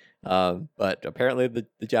 But apparently the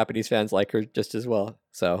Japanese fans like her just as well.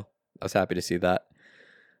 So I was happy to see that.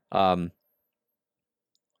 I'm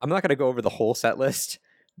not going to go over the whole set list,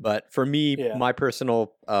 but for me, my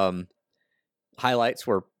personal highlights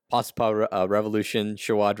were Paspa Revolution,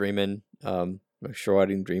 Showa Dreamin', and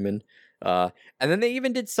then they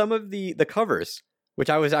even did some of the covers, which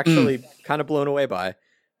I was actually kind of blown away by.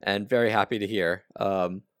 And very happy to hear.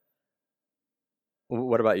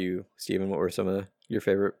 What about you, Stephen? What were some of your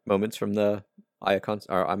favorite moments from the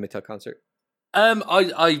Amita concert?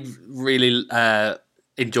 I really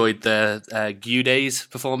enjoyed the Gyudei's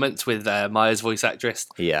performance with Maya's voice actress.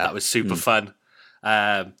 Yeah, that was super fun.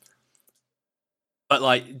 But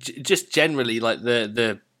just generally,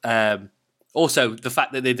 the also the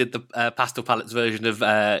fact that they did the Pastel Palettes version of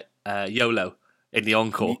YOLO in the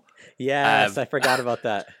encore. Yes, I forgot about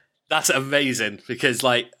that. That's amazing because,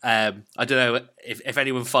 I don't know if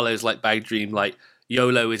anyone follows Bag Dream,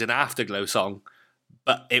 YOLO is an Afterglow song,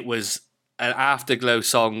 but it was an Afterglow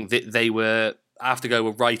song that Afterglow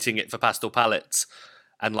were writing it for Pastel Palettes,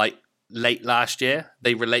 and late last year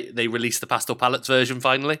they released the Pastel Palettes version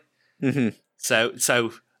finally. Mm-hmm. So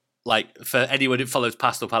for anyone who follows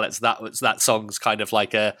Pastel Palettes, that song's kind of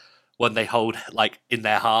a one they hold in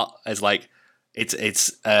their heart as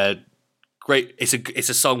it's great. It's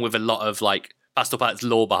a song with a lot of Pastel Palettes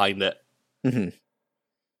lore behind it. Mm-hmm.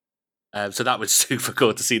 So that was super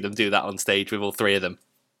cool to see them do that on stage with all three of them.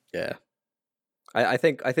 Yeah, I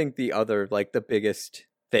think the other the biggest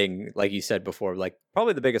thing, like you said before,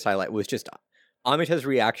 probably the biggest highlight was just Amita's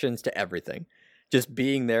reactions to everything. Just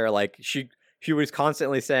being there, she was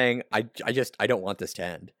constantly saying, I don't want this to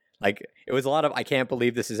end. It was a lot of, I can't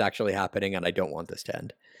believe this is actually happening, and I don't want this to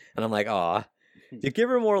end. And I'm aw. You give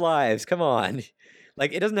her more lives. Come on.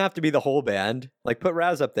 It doesn't have to be the whole band. Put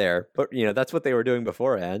Raz up there. Put, that's what they were doing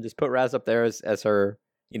beforehand. Just put Raz up there as her,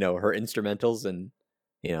 her instrumentals, and,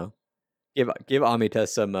 give Amita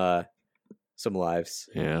some lives.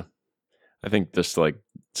 Yeah. I think just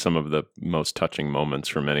some of the most touching moments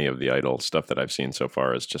from any of the Idol stuff that I've seen so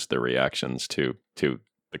far is just their reactions to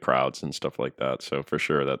the crowds and stuff like that. So for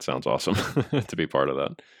sure, that sounds awesome to be part of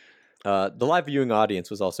that. The live viewing audience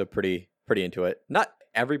was also pretty into it. Not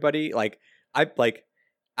everybody, like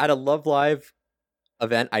at a Love Live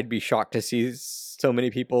event, I'd be shocked to see so many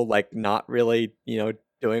people like not really,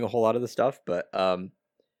 doing a whole lot of the stuff. But I mean,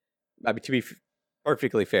 to be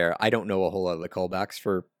perfectly fair, I don't know a whole lot of the callbacks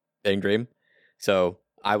for Bang Dream, so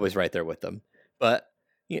I was right there with them. But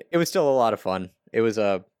it was still a lot of fun. It was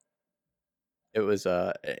an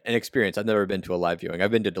experience. I've never been to a live viewing.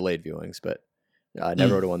 I've been to delayed viewings, but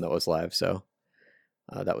never to one that was live. So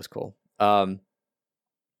that was cool.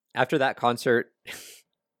 After that concert,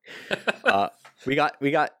 we got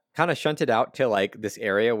kind of shunted out to like this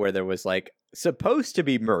area where there was like supposed to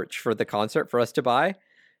be merch for the concert for us to buy,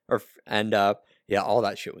 all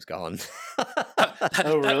that shit was gone.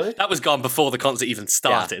 Oh, really? That was gone before the concert even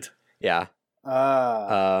started. Yeah.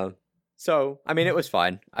 So, I mean, it was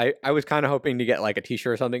fine. I was kind of hoping to get like a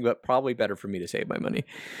t-shirt or something, but probably better for me to save my money.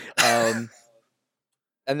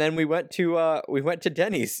 And then we went to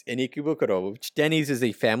Denny's in Ikebukuro, which Denny's is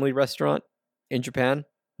a family restaurant in Japan,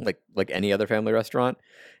 like any other family restaurant.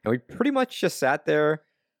 And we pretty much just sat there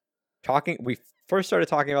talking. We first started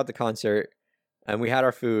talking about the concert, and we had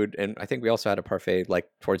our food, and I think we also had a parfait like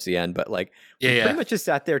towards the end. But like, pretty much just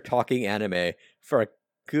sat there talking anime for a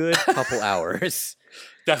good couple hours.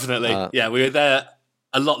 Definitely, we were there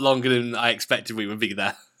a lot longer than I expected we would be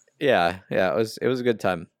there. Yeah, it was a good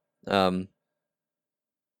time.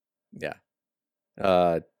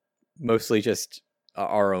 Mostly just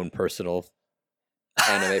our own personal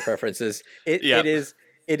anime preferences. It is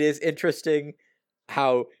interesting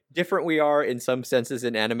how different we are in some senses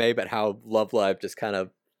in anime, but how Love Live just kind of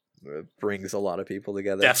brings a lot of people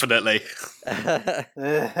together. Definitely.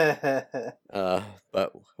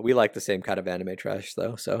 But we like the same kind of anime trash,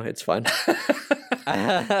 though, so it's fun.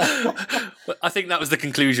 I think that was the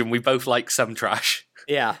conclusion. We both like some trash.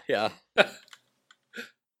 Yeah.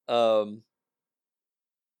 But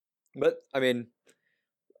I mean,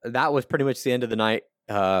 that was pretty much the end of the night.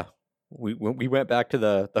 We went back to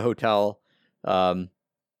the hotel, got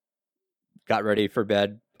ready for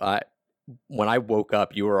bed. When I woke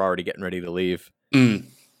up, you were already getting ready to leave.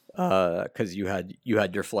 Because you had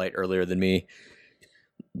your flight earlier than me,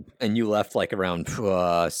 and you left like around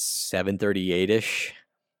 7:38ish.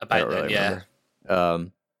 About then,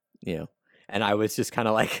 yeah. And I was just kind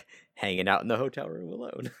of like hanging out in the hotel room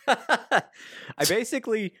alone. I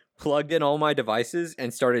basically plugged in all my devices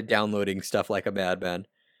and started downloading stuff like a madman.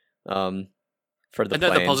 For the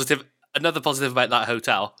plane. Another positive about that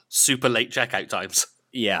hotel: super late checkout times.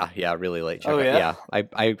 Yeah, really late checkout. Oh, yeah?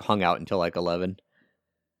 I hung out until like 11.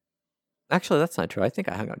 Actually, that's not true. I think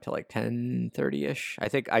I hung out until like 10:30ish. I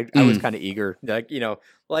think I was kind of eager, like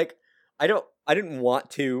I didn't want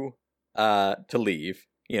to leave,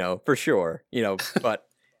 for sure, but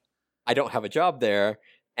I don't have a job there,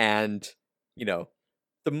 and the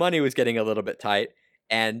money was getting a little bit tight,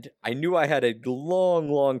 and I knew I had a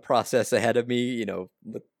long process ahead of me,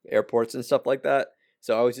 with airports and stuff like that.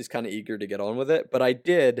 So I was just kind of eager to get on with it. But I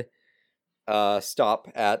did stop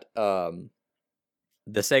at the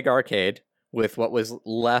Sega Arcade with what was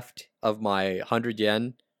left of my 100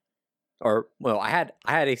 yen. I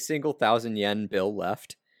had a single 1,000 yen bill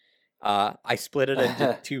left. I split it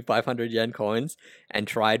into two 500 yen coins and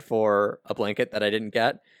tried for a blanket that I didn't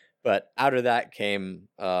get. But out of that came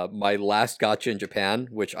my last gacha in Japan,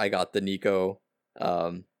 which I got the Nico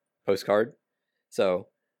postcard. So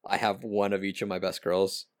I have one of each of my best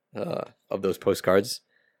girls of those postcards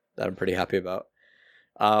that I'm pretty happy about.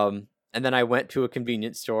 And then I went to a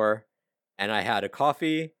convenience store and I had a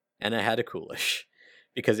coffee and I had a Coolish.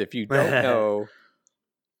 Because if you don't know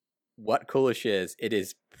what Coolish is, it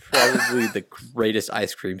is probably the greatest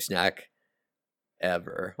ice cream snack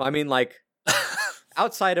ever. I mean, like,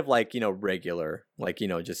 outside of like, regular, like,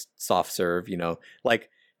 just soft serve, like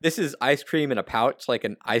this is ice cream in a pouch, like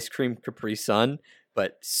an ice cream Capri Sun,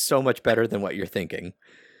 but so much better than what you're thinking.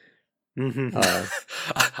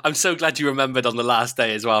 I'm so glad you remembered on the last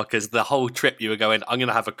day as well, because the whole trip you were going, I'm going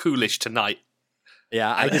to have a Coolish tonight.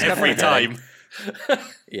 Yeah, I just every time.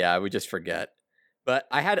 Yeah, I would just forget. But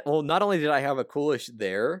not only did I have a Coolish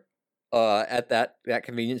there at that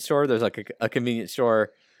convenience store, there's like a convenience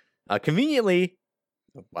store conveniently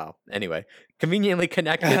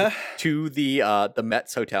connected to the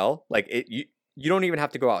Mets hotel. Like you don't even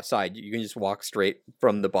have to go outside. You can just walk straight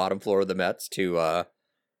from the bottom floor of the Mets to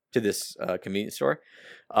this convenience store.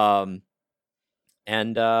 And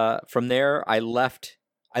from there I left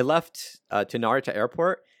to Narita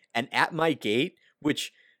Airport, and at my gate,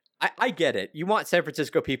 which I get it. You want San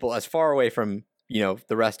Francisco people as far away from, the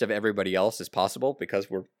rest of everybody else as possible, because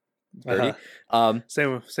we're dirty.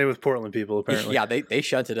 Same with Portland people, apparently. Yeah, they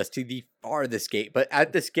shunted us to the farthest gate. But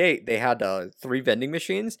at this gate, they had 3 vending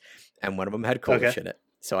machines, and one of them had Coolish in it.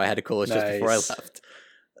 So I had a Coolish just before I left.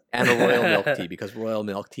 And a Royal Milk Tea, because Royal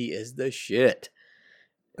Milk Tea is the shit.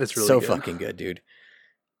 It's really so good. fucking good, dude.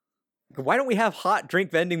 Why don't we have hot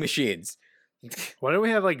drink vending machines? Why don't we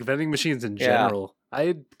have like vending machines in general?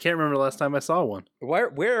 I can't remember the last time I saw one.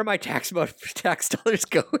 Where are my tax dollars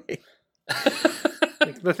going?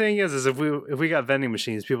 Like, the thing is if we got vending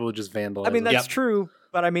machines, people would just vandalize. I mean, them. that's true,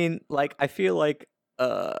 but I mean, like, I feel like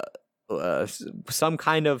some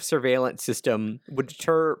kind of surveillance system would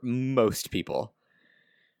deter most people.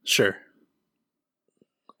 Sure.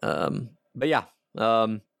 But yeah,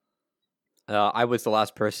 I was the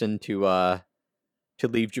last person to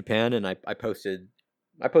leave Japan, and I posted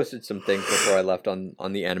some things before I left on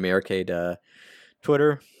the Anime Arcade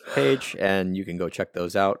Twitter page, and you can go check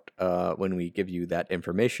those out when we give you that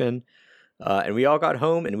information. And we all got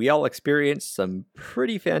home, and we all experienced some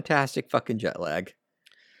pretty fantastic fucking jet lag.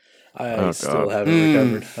 I still haven't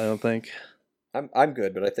recovered. I don't think. I'm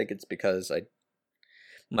good, but I think it's because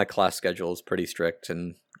my class schedule is pretty strict,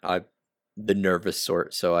 and I'm the nervous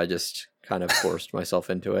sort, so I just kind of forced myself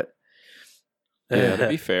into it. Yeah, to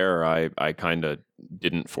be fair, I kind of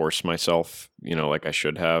didn't force myself, like I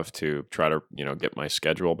should have, to try to, get my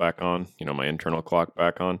schedule back on, my internal clock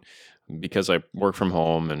back on, because I work from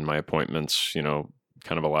home and my appointments,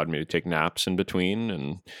 kind of allowed me to take naps in between.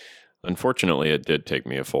 And unfortunately, it did take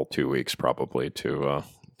me a full 2 weeks probably to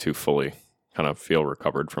fully kind of feel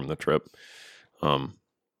recovered from the trip.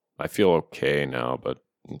 I feel okay now, but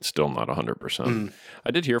it's still not 100%.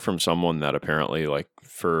 I did hear from someone that apparently, like,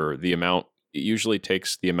 for the amount, it usually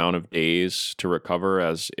takes the amount of days to recover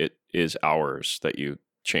as it is hours that you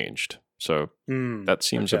changed. So that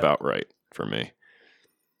seems about right for me.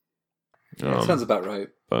 Sounds about right.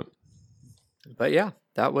 But yeah,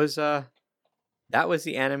 that was the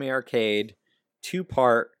Anime Arcade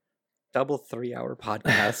 2-part double 3-hour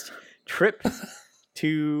podcast trip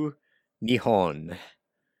to Nihon.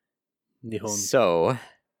 So,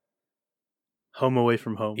 home away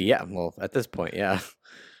from home. Yeah, well, at this point, yeah.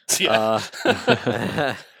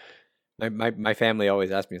 My family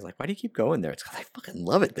always asks me, "Is like, why do you keep going there?" It's because I fucking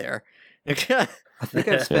love it there. I think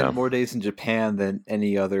I've spent more days in Japan than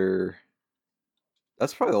any other.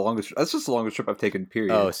 That's probably the longest. That's just the longest trip I've taken.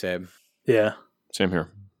 Period. Oh, same. Yeah, same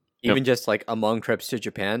here. Even just like among trips to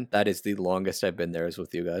Japan, that is the longest I've been there is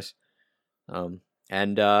with you guys.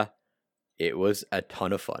 And it was a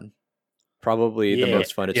ton of fun. Probably the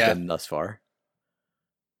most fun it's been thus far.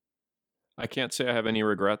 I can't say I have any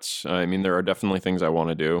regrets. I mean, there are definitely things I want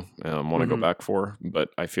to do, want to go back for, but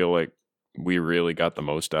I feel like we really got the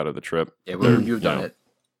most out of the trip. Yeah, you've done it.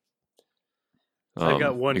 I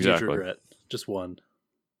got one huge regret. Just one.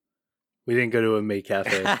 We didn't go to a maid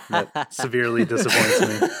cafe. That severely disappoints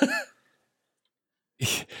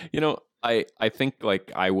me. I think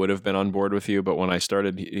like I would have been on board with you, but when I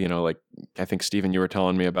started, like I think Steven, you were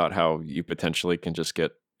telling me about how you potentially can just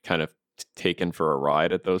get kind of taken for a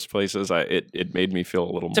ride at those places. It made me feel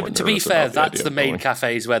a little more. To be fair, that's the maid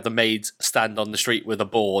cafes where the maids stand on the street with a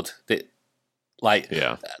board. That, like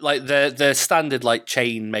the standard like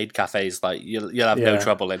chain maid cafes, like you'll have no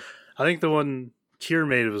trouble in. I think the one Cure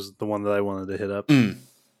Maid was the one that I wanted to hit up,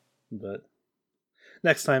 but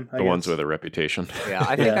next time, the ones with a reputation. Yeah,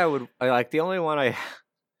 I think I would. The only one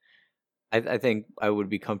I think I would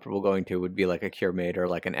be comfortable going to would be like a Cure Maid or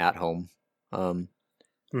like an At Home.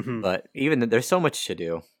 But even there's so much to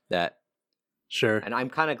do that. Sure. And I'm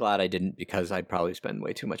kind of glad I didn't, because I'd probably spend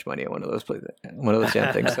way too much money on one of those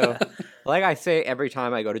damn things. So, like I say, every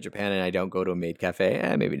time I go to Japan and I don't go to a maid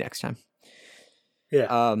cafe, maybe next time.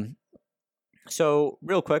 Yeah. So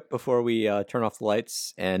real quick before we turn off the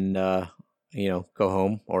lights and go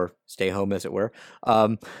home or stay home, as it were.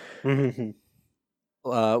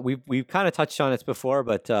 We've kind of touched on this before,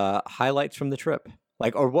 but highlights from the trip.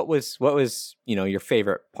 Like, or what was your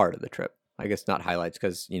favorite part of the trip? I guess not highlights,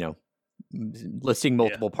 because listing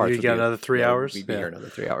multiple parts. You got another 3 hours. We'd be here another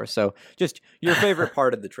 3 hours. So just your favorite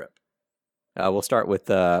part of the trip. We'll start with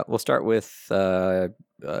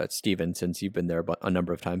Steven, since you've been there a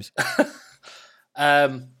number of times.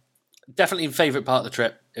 Definitely favorite part of the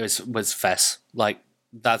trip was Fes. Like,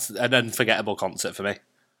 that's an unforgettable concert for me.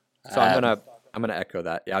 So I'm gonna echo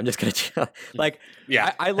that. Yeah, I'm just gonna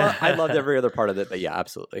I loved every other part of it, but yeah,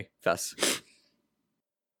 absolutely, Fes.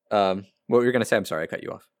 What were you gonna say? I'm sorry, I cut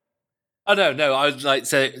you off. Oh no, I would like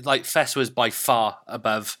say like Fes was by far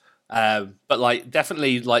above, but like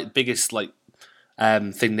definitely like biggest like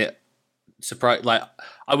thing that surprised. Like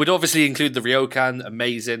I would obviously include the Ryokan,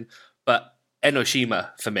 amazing, but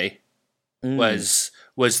Enoshima for me was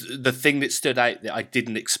the thing that stood out that I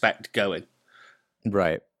didn't expect going.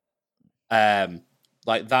 Right.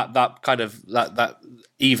 Like that kind of that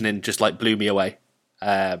evening just like blew me away.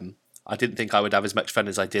 I didn't think I would have as much fun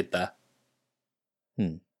as I did there.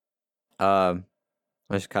 I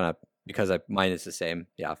just kind of, because mine is the same.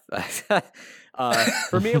 Yeah.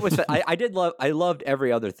 For me, it was, I loved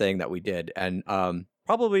every other thing that we did. And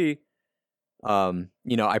probably,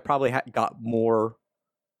 I probably got more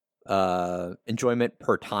enjoyment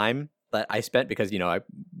per time that I spent because,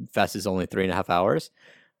 Fest is only 3.5 hours.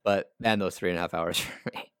 But man, those 3.5 hours for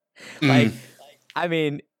me.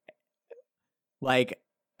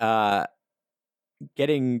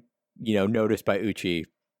 Getting, noticed by Uchi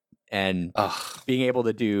and being able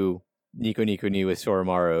to do Nico Nico Ni with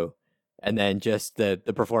Soromaru, and then just the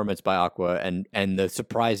performance by Aqua and the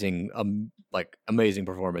surprising, amazing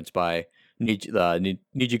performance by the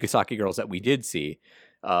Nijigasaki girls that we did see,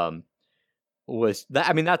 was that.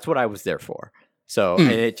 I mean, that's what I was there for. So,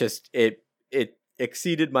 and it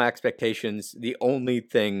exceeded my expectations. The only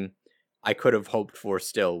thing I could have hoped for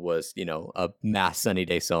still was, a mass Sunny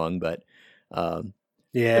Day song, but the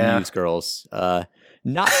Muse girls,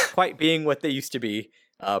 not quite being what they used to be,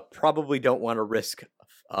 probably don't want to risk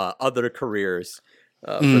other careers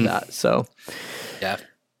for that. So, yeah.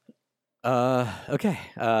 Okay,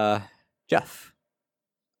 Jeff.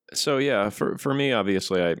 So yeah, for me,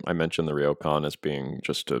 obviously, I mentioned the Ryokan as being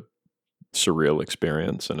just a surreal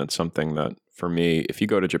experience, and it's something that for me, if you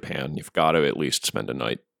go to Japan, you've got to at least spend a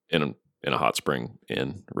night in a hot spring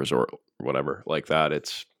inn, resort, whatever like that.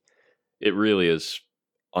 It really is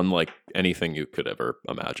unlike anything you could ever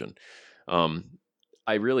imagine.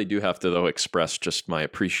 I really do have to, though, express just my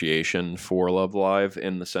appreciation for Love Live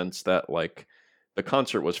in the sense that, like, the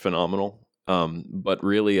concert was phenomenal, but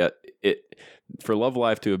really for Love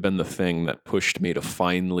Live to have been the thing that pushed me to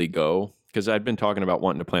finally go, because I'd been talking about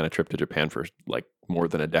wanting to plan a trip to Japan for like more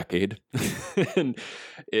than a decade. And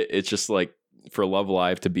it's just like, for Love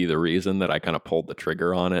Live to be the reason that I kind of pulled the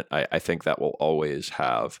trigger on it, I think that will always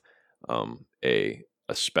have a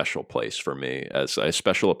special place for me, as a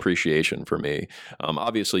special appreciation for me.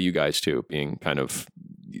 Obviously, you guys too, being kind of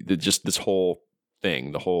just this whole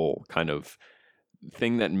thing, the whole kind of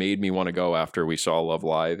thing that made me want to go after we saw Love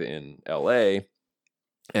Live in LA.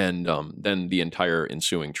 And then the entire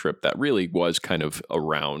ensuing trip that really was kind of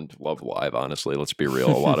around Love Live, honestly, let's be real.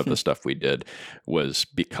 A lot of the stuff we did was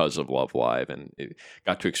because of Love Live, and it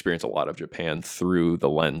got to experience a lot of Japan through the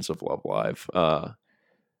lens of Love Live.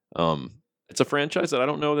 It's a franchise that I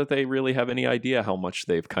don't know that they really have any idea how much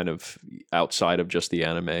they've kind of, outside of just the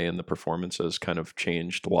anime and the performances, kind of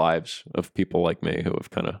changed lives of people like me who have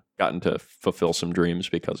kind of gotten to fulfill some dreams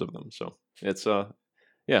because of them. So it's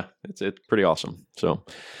it's pretty awesome. So,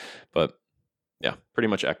 but yeah, pretty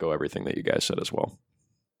much echo everything that you guys said as well.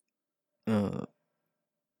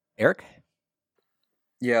 Eric?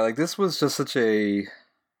 Yeah, like this was just such a...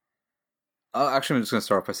 actually, I'm just going to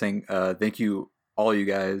start off by saying thank you, all you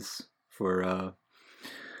guys, for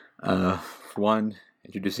one,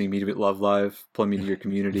 introducing me to Love Live, pulling me to your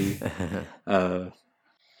community. No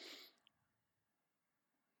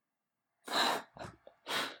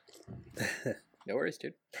worries,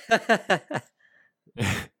 dude.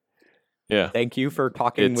 Yeah. Thank you for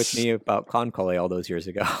talking with me about Concole all those years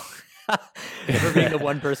ago. For being the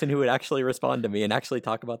one person who would actually respond to me and actually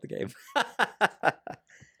talk about the game.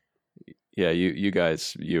 Yeah, you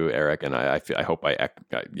guys, Eric, and I hope I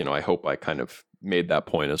hope I kind of made that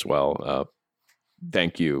point as well.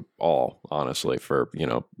 Thank you all, honestly, for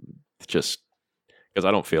just because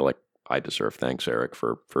I don't feel like I deserve thanks, Eric,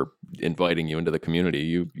 for inviting you into the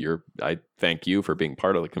community. I thank you for being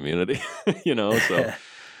part of the community.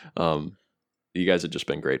 So you guys have just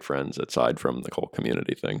been great friends aside from the whole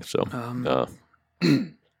community thing. So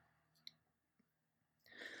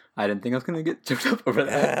I didn't think I was going to get choked up over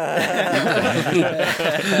that.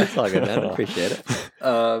 It's all good, man. I appreciate it.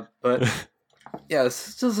 But yeah,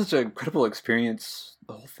 it's just such an incredible experience,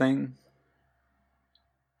 the whole thing.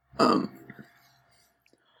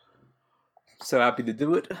 So happy to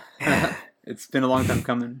do it. It's been a long time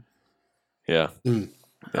coming. Yeah.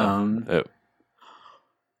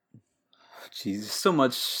 Geez, so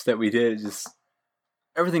much that we did. Just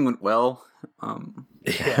everything went well.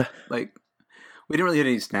 Like we didn't really hit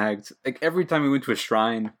any snags. Like every time we went to a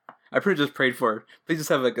shrine, I pretty much just prayed for, please just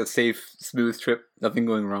have like a safe, smooth trip, nothing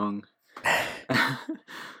going wrong.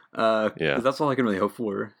 Because that's all I can really hope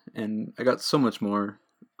for, and I got so much more.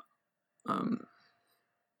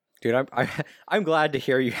 Dude, I'm glad to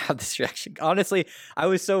hear you have this reaction. Honestly, I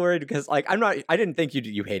was so worried because like I didn't think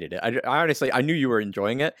you hated it. I honestly I knew you were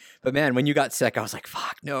enjoying it, but man, when you got sick, I was like,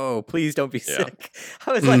 fuck no, please don't be sick.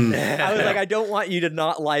 I was like I don't want you to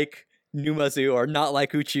not like Numazu or not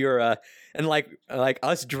like Uchiura, and like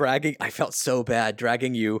us dragging. I felt so bad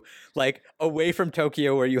dragging you like away from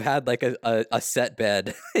Tokyo where you had like a set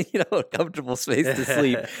bed, a comfortable space to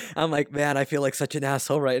sleep. I'm like, man, I feel like such an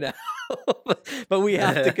asshole right now. But we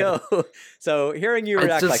have to go. So hearing you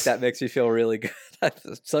react like that makes me feel really good. I'm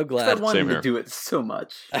so glad. I wanted to do it so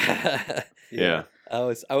much. Yeah.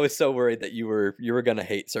 I was so worried that you were gonna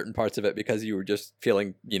hate certain parts of it because you were just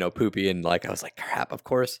feeling poopy, and like I was like, crap, of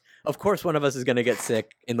course one of us is gonna get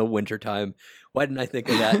sick in the wintertime. Why didn't I think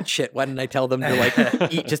of that? Shit, why didn't I tell them to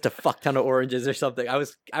like eat just a fuck ton of oranges or something? I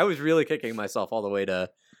was really kicking myself all the way to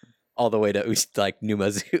like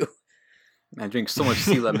Numazu. I drank so much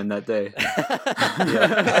sea lemon that day.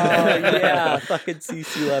 Yeah, fucking sea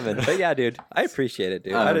lemon. But yeah, dude, I appreciate it,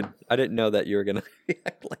 dude. I didn't know that you were gonna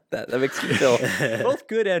react like that. That makes me feel both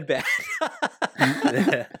good and bad.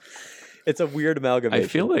 It's a weird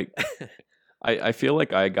amalgamation. I feel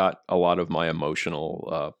like I got a lot of my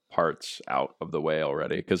emotional parts out of the way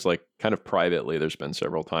already, because like kind of privately, there's been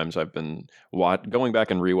several times I've been going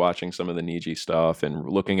back and rewatching some of the Niji stuff and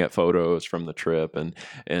looking at photos from the trip, and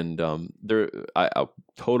I'm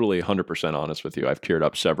totally 100% honest with you. I've teared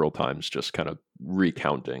up several times just kind of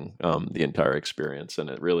recounting the entire experience, and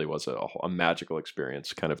it really was a magical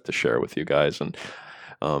experience kind of to share with you guys. And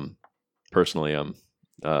personally, I'm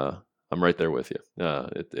right there with you.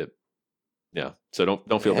 Yeah, so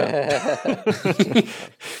don't feel bad.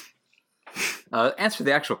 Answer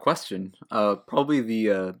the actual question. Probably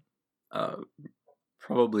the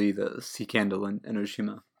sea candle in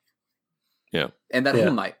Enoshima. Yeah, and that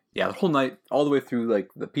whole night. Yeah, the whole night, all the way through like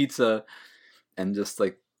the pizza, and just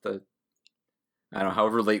like I don't know,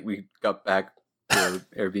 however late we got back to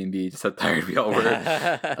Airbnb, just how tired we all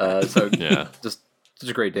were. So yeah, just such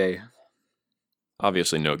a great day.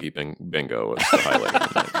 Obviously, Nogi Bingo was the highlight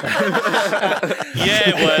of the night. Yeah,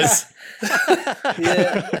 it was.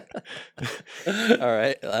 Yeah. All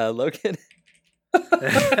right, Logan.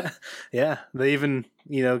 Yeah, they even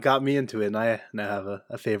got me into it, and I now have a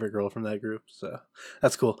favorite girl from that group, so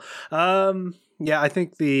that's cool. Yeah, I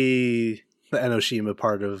think the Enoshima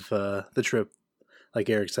part of the trip, like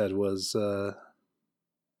Eric said, was the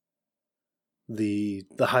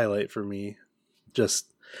highlight for me.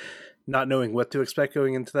 Just not knowing what to expect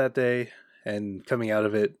going into that day and coming out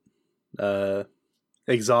of it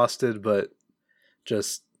exhausted, but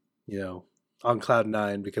just on cloud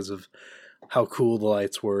nine because of how cool the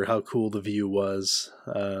lights were, how cool the view was.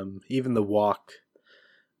 Even the walk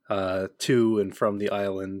to and from the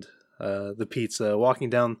island, the pizza, walking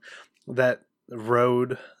down that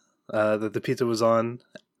road that the pizza was on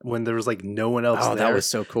when there was like no one else there. That was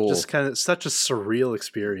so cool. Just kind of such a surreal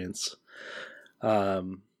experience.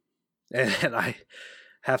 And I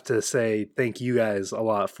have to say thank you guys a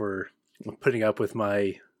lot for putting up with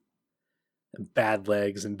my bad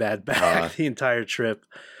legs and bad back the entire trip.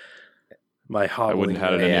 My hobbling. I wouldn't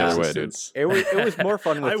have had it any other way, dude. It was more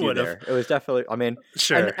fun with you there. It was definitely. I mean,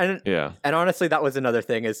 sure. And honestly, that was another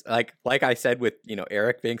thing. Is like I said with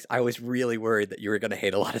Eric Binks, I was really worried that you were going to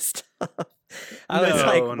hate a lot of stuff. I was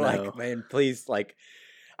like, man, please, like.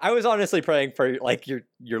 I was honestly praying for like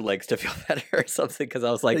your legs to feel better or something, because I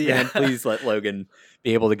was like, man, please let Logan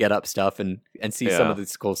be able to get up stuff and see some of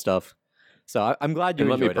this cool stuff. So I'm glad you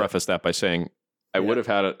enjoyed it. Let me preface that by saying I would have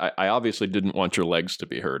had it. I obviously didn't want your legs to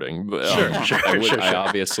be hurting. But, sure. I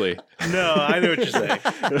obviously. No, I know what you're saying.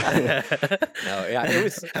 No, yeah, it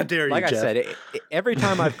was. How dare you, like Jeff? I said, every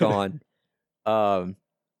time I've gone, and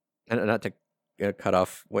not to cut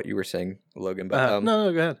off what you were saying, Logan, but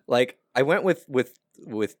no, go ahead. Like I went with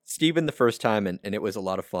Steven the first time, and it was a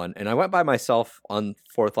lot of fun. And I went by myself on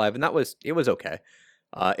Fourth Live, and it was okay.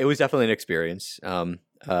 It was definitely an experience. And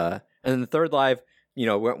then the third live,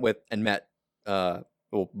 went with and met,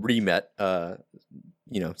 re-met,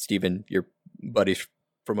 Steven, your buddies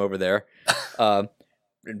from over there.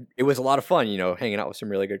 It was a lot of fun, hanging out with some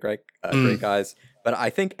really good, great guys. But I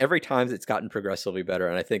think every time it's gotten progressively better,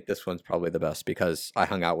 and I think this one's probably the best because I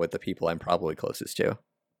hung out with the people I'm probably closest to.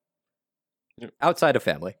 Outside of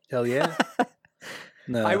family. Hell yeah.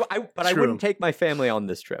 No, I wouldn't take my family on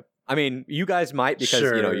this trip. I mean, you guys might because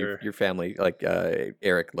your family, like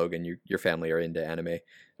Eric, Logan, your family are into anime.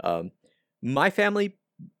 My family,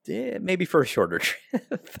 maybe for a shorter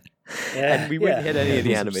trip, and we wouldn't hit any of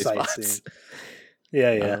the anime spots.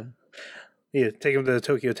 Yeah. Take them to the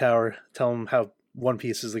Tokyo Tower. Tell them how One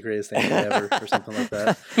Piece is the greatest anime ever, or something like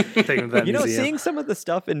that. Take them to that You know, museum. seeing some of the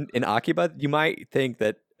stuff in Akiba, you might think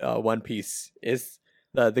that One Piece is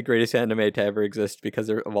the greatest anime to ever exist because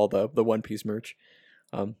of all the One Piece merch.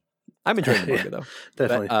 I'm enjoying the manga though.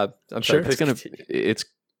 Definitely. But, I'm Sure. sorry.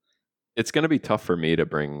 It's gonna be tough for me to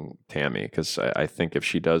bring Tammy because I think if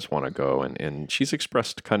she does want to go and she's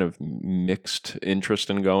expressed kind of mixed interest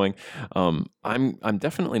in going, I'm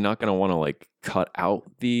definitely not gonna want to like cut out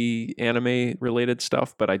the anime related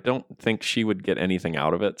stuff, but I don't think she would get anything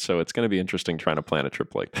out of it. So it's gonna be interesting trying to plan a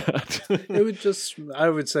trip like that. I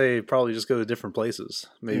would say probably just go to different places.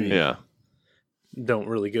 Maybe Yeah, don't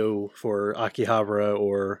really go for Akihabara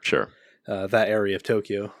or sure. that area of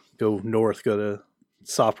Tokyo. Go north, go to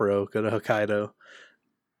Sapporo, go to Hokkaido,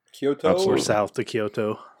 Kyoto. or Absolutely. south to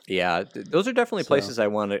Kyoto. Yeah, those are definitely So- places I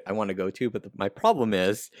want to go to. But my problem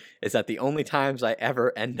is that the only times I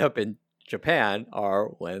ever end up in Japan are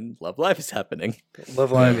when Love Live is happening.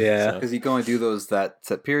 Love Live, yeah. Because you can only do those that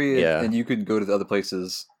set period, Yeah. and you can go to the other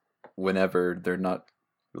places whenever they're not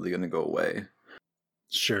really going to go away.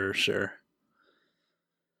 Sure.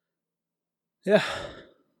 Yeah.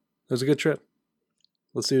 It was a good trip.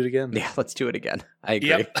 Let's do it again. Yeah, let's do it again. I agree.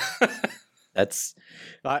 Yep. That's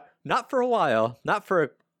not for a while. Not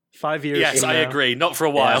for 5 years. Yes, from I now. agree. Not for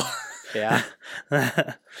a while. yeah.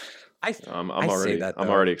 I I'm I say already that, I'm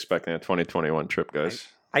though. already expecting a 2021 trip, guys.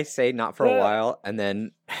 I say not for a while, and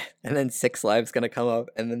then Six Live's gonna come up,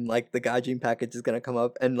 and then like the Gaijin package is gonna come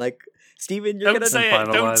up, and like Steven, you're Don't gonna say it.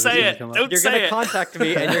 Final Don't Live is say gonna it. come up. Don't you're say gonna it. contact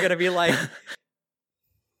me, and you're gonna be like,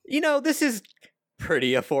 this is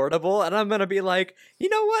pretty affordable, and I'm gonna be like, you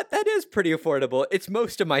know what, that is pretty affordable. It's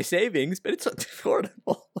most of my savings, but it's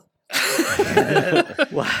affordable.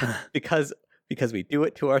 Well, because we do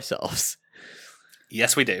it to ourselves.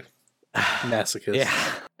 Yes, we do. Masochist. Yeah,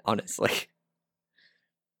 honestly.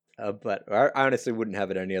 But I honestly wouldn't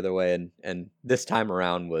have it any other way, and this time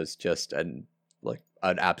around was just an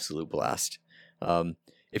absolute blast.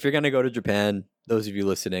 If you're gonna go to Japan, those of you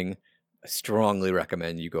listening, I strongly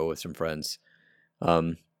recommend you go with some friends.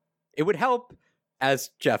 It would help,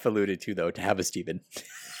 as Jeff alluded to, though, to have a Steven.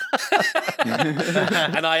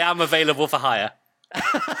 And I am available for hire.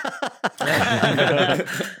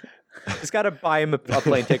 Just gotta buy him a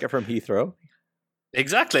plane ticket from Heathrow.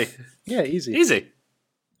 Exactly. Yeah, easy. Easy.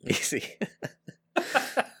 Easy.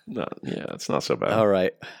 No, yeah, it's not so bad. All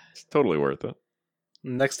right. It's totally worth it.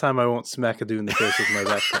 Next time I won't smack a dude in the face with my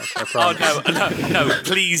backpack. I Oh promise. no,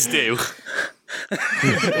 please do.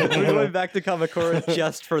 We're going back to Kamakura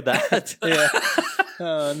just for that. Yeah.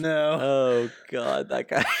 Oh no. Oh god, that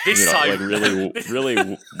guy. This You know, time, like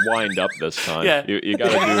really wind up this time. Yeah. You got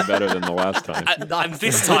to do better than the last time. and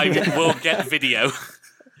this time we'll get video.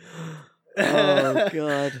 Oh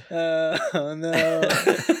god. Oh no.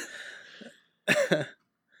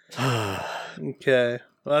 Okay.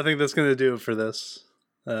 Well, I think that's going to do it for this.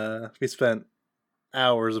 We spent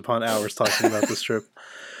hours upon hours talking about this trip.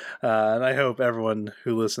 And I hope everyone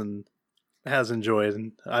who listened has enjoyed.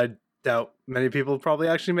 And I doubt many people probably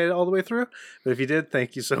actually made it all the way through. But if you did,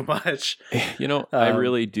 thank you so much. You know, I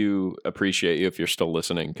really do appreciate you if you're still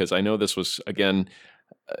listening, because I know this was, again,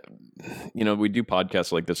 we do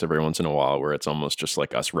podcasts like this every once in a while where it's almost just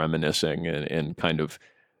like us reminiscing and kind of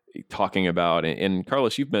talking about, and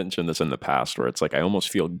Carlos, you've mentioned this in the past, where it's like I almost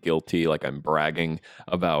feel guilty, like I'm bragging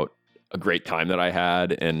about a great time that I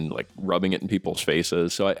had and like rubbing it in people's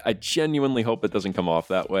faces. So I genuinely hope it doesn't come off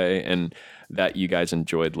that way, and that you guys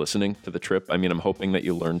enjoyed listening to the trip. I mean, I'm hoping that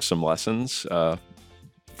you learned some lessons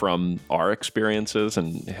from our experiences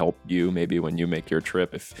and help you maybe when you make your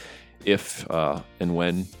trip, if and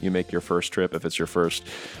when you make your first trip, if it's your first,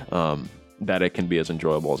 that it can be as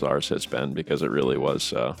enjoyable as ours has been, because it really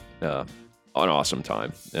was an awesome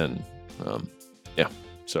time. And yeah,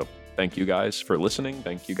 so thank you guys for listening.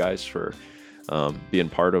 Thank you guys for being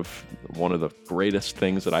part of one of the greatest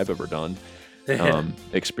things that I've ever done,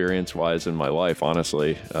 experience-wise in my life,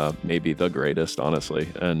 honestly. Maybe the greatest, honestly.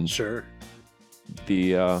 And Sure.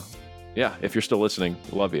 yeah, if you're still listening,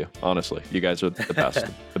 love you. Honestly, you guys are the best,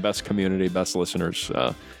 the best community, best listeners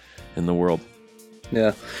in the world.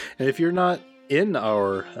 Yeah. And if you're not in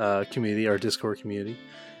our community, our Discord community,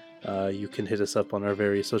 you can hit us up on our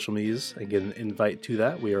various social medias and get an invite to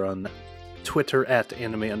that. We are on Twitter at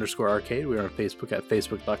 @anime_arcade. We are on Facebook at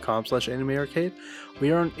facebook.com/animearcade.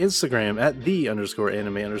 We are on Instagram at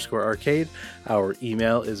 @the_anime_arcade. Our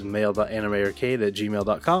email is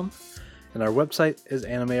mail.animearcade@gmail.com. And our website is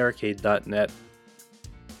animearcade.net.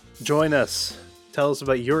 Join us. Tell us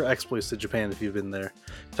about your exploits to Japan if you've been there.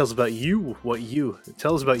 Tell us about you.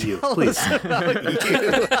 Tell us about you, please.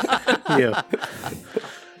 You.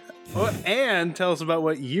 And tell us about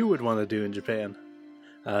what you would want to do in Japan,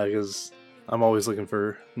 because I'm always looking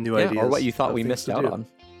for new ideas. Or what you thought we missed out on.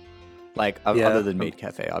 Like, other than Maid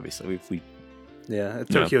Cafe, obviously.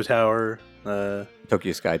 Tokyo Tower.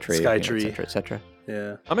 Tokyo Skytree, etc., etc.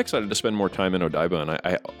 Yeah. I'm excited to spend more time in Odaiba, and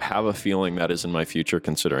I have a feeling that is in my future,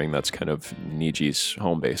 considering that's kind of Niji's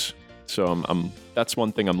home base. So that's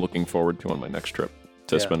one thing I'm looking forward to on my next trip,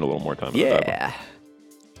 to spend a little more time in Odaiba.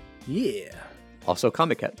 Yeah. Also,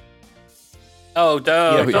 Comiket. Oh,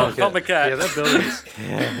 no, Comiket. Yeah, that building's...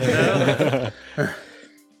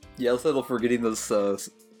 Yeah, let's settle for getting those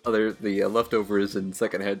the leftovers in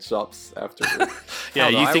secondhand shops after. Yeah,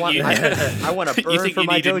 you think I want to burn you think for you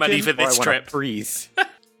my needed dojin, money for this or I trip? Freeze.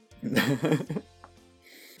 But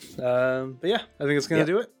yeah, I think it's going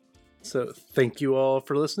to do it. So thank you all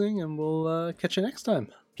for listening, and we'll catch you next time.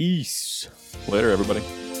 Peace. Later, everybody.